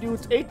stopping by,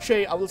 dudes.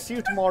 8J, I will see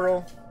you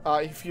tomorrow.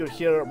 If you're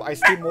here, I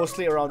stream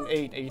mostly around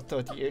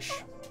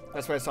 8:30-ish.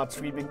 That's where I start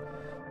streaming.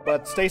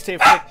 But stay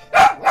safe.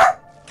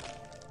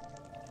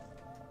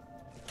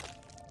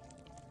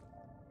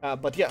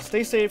 But yeah,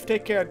 stay safe,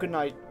 take care, good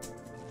night.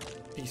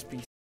 Peace,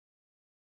 peace.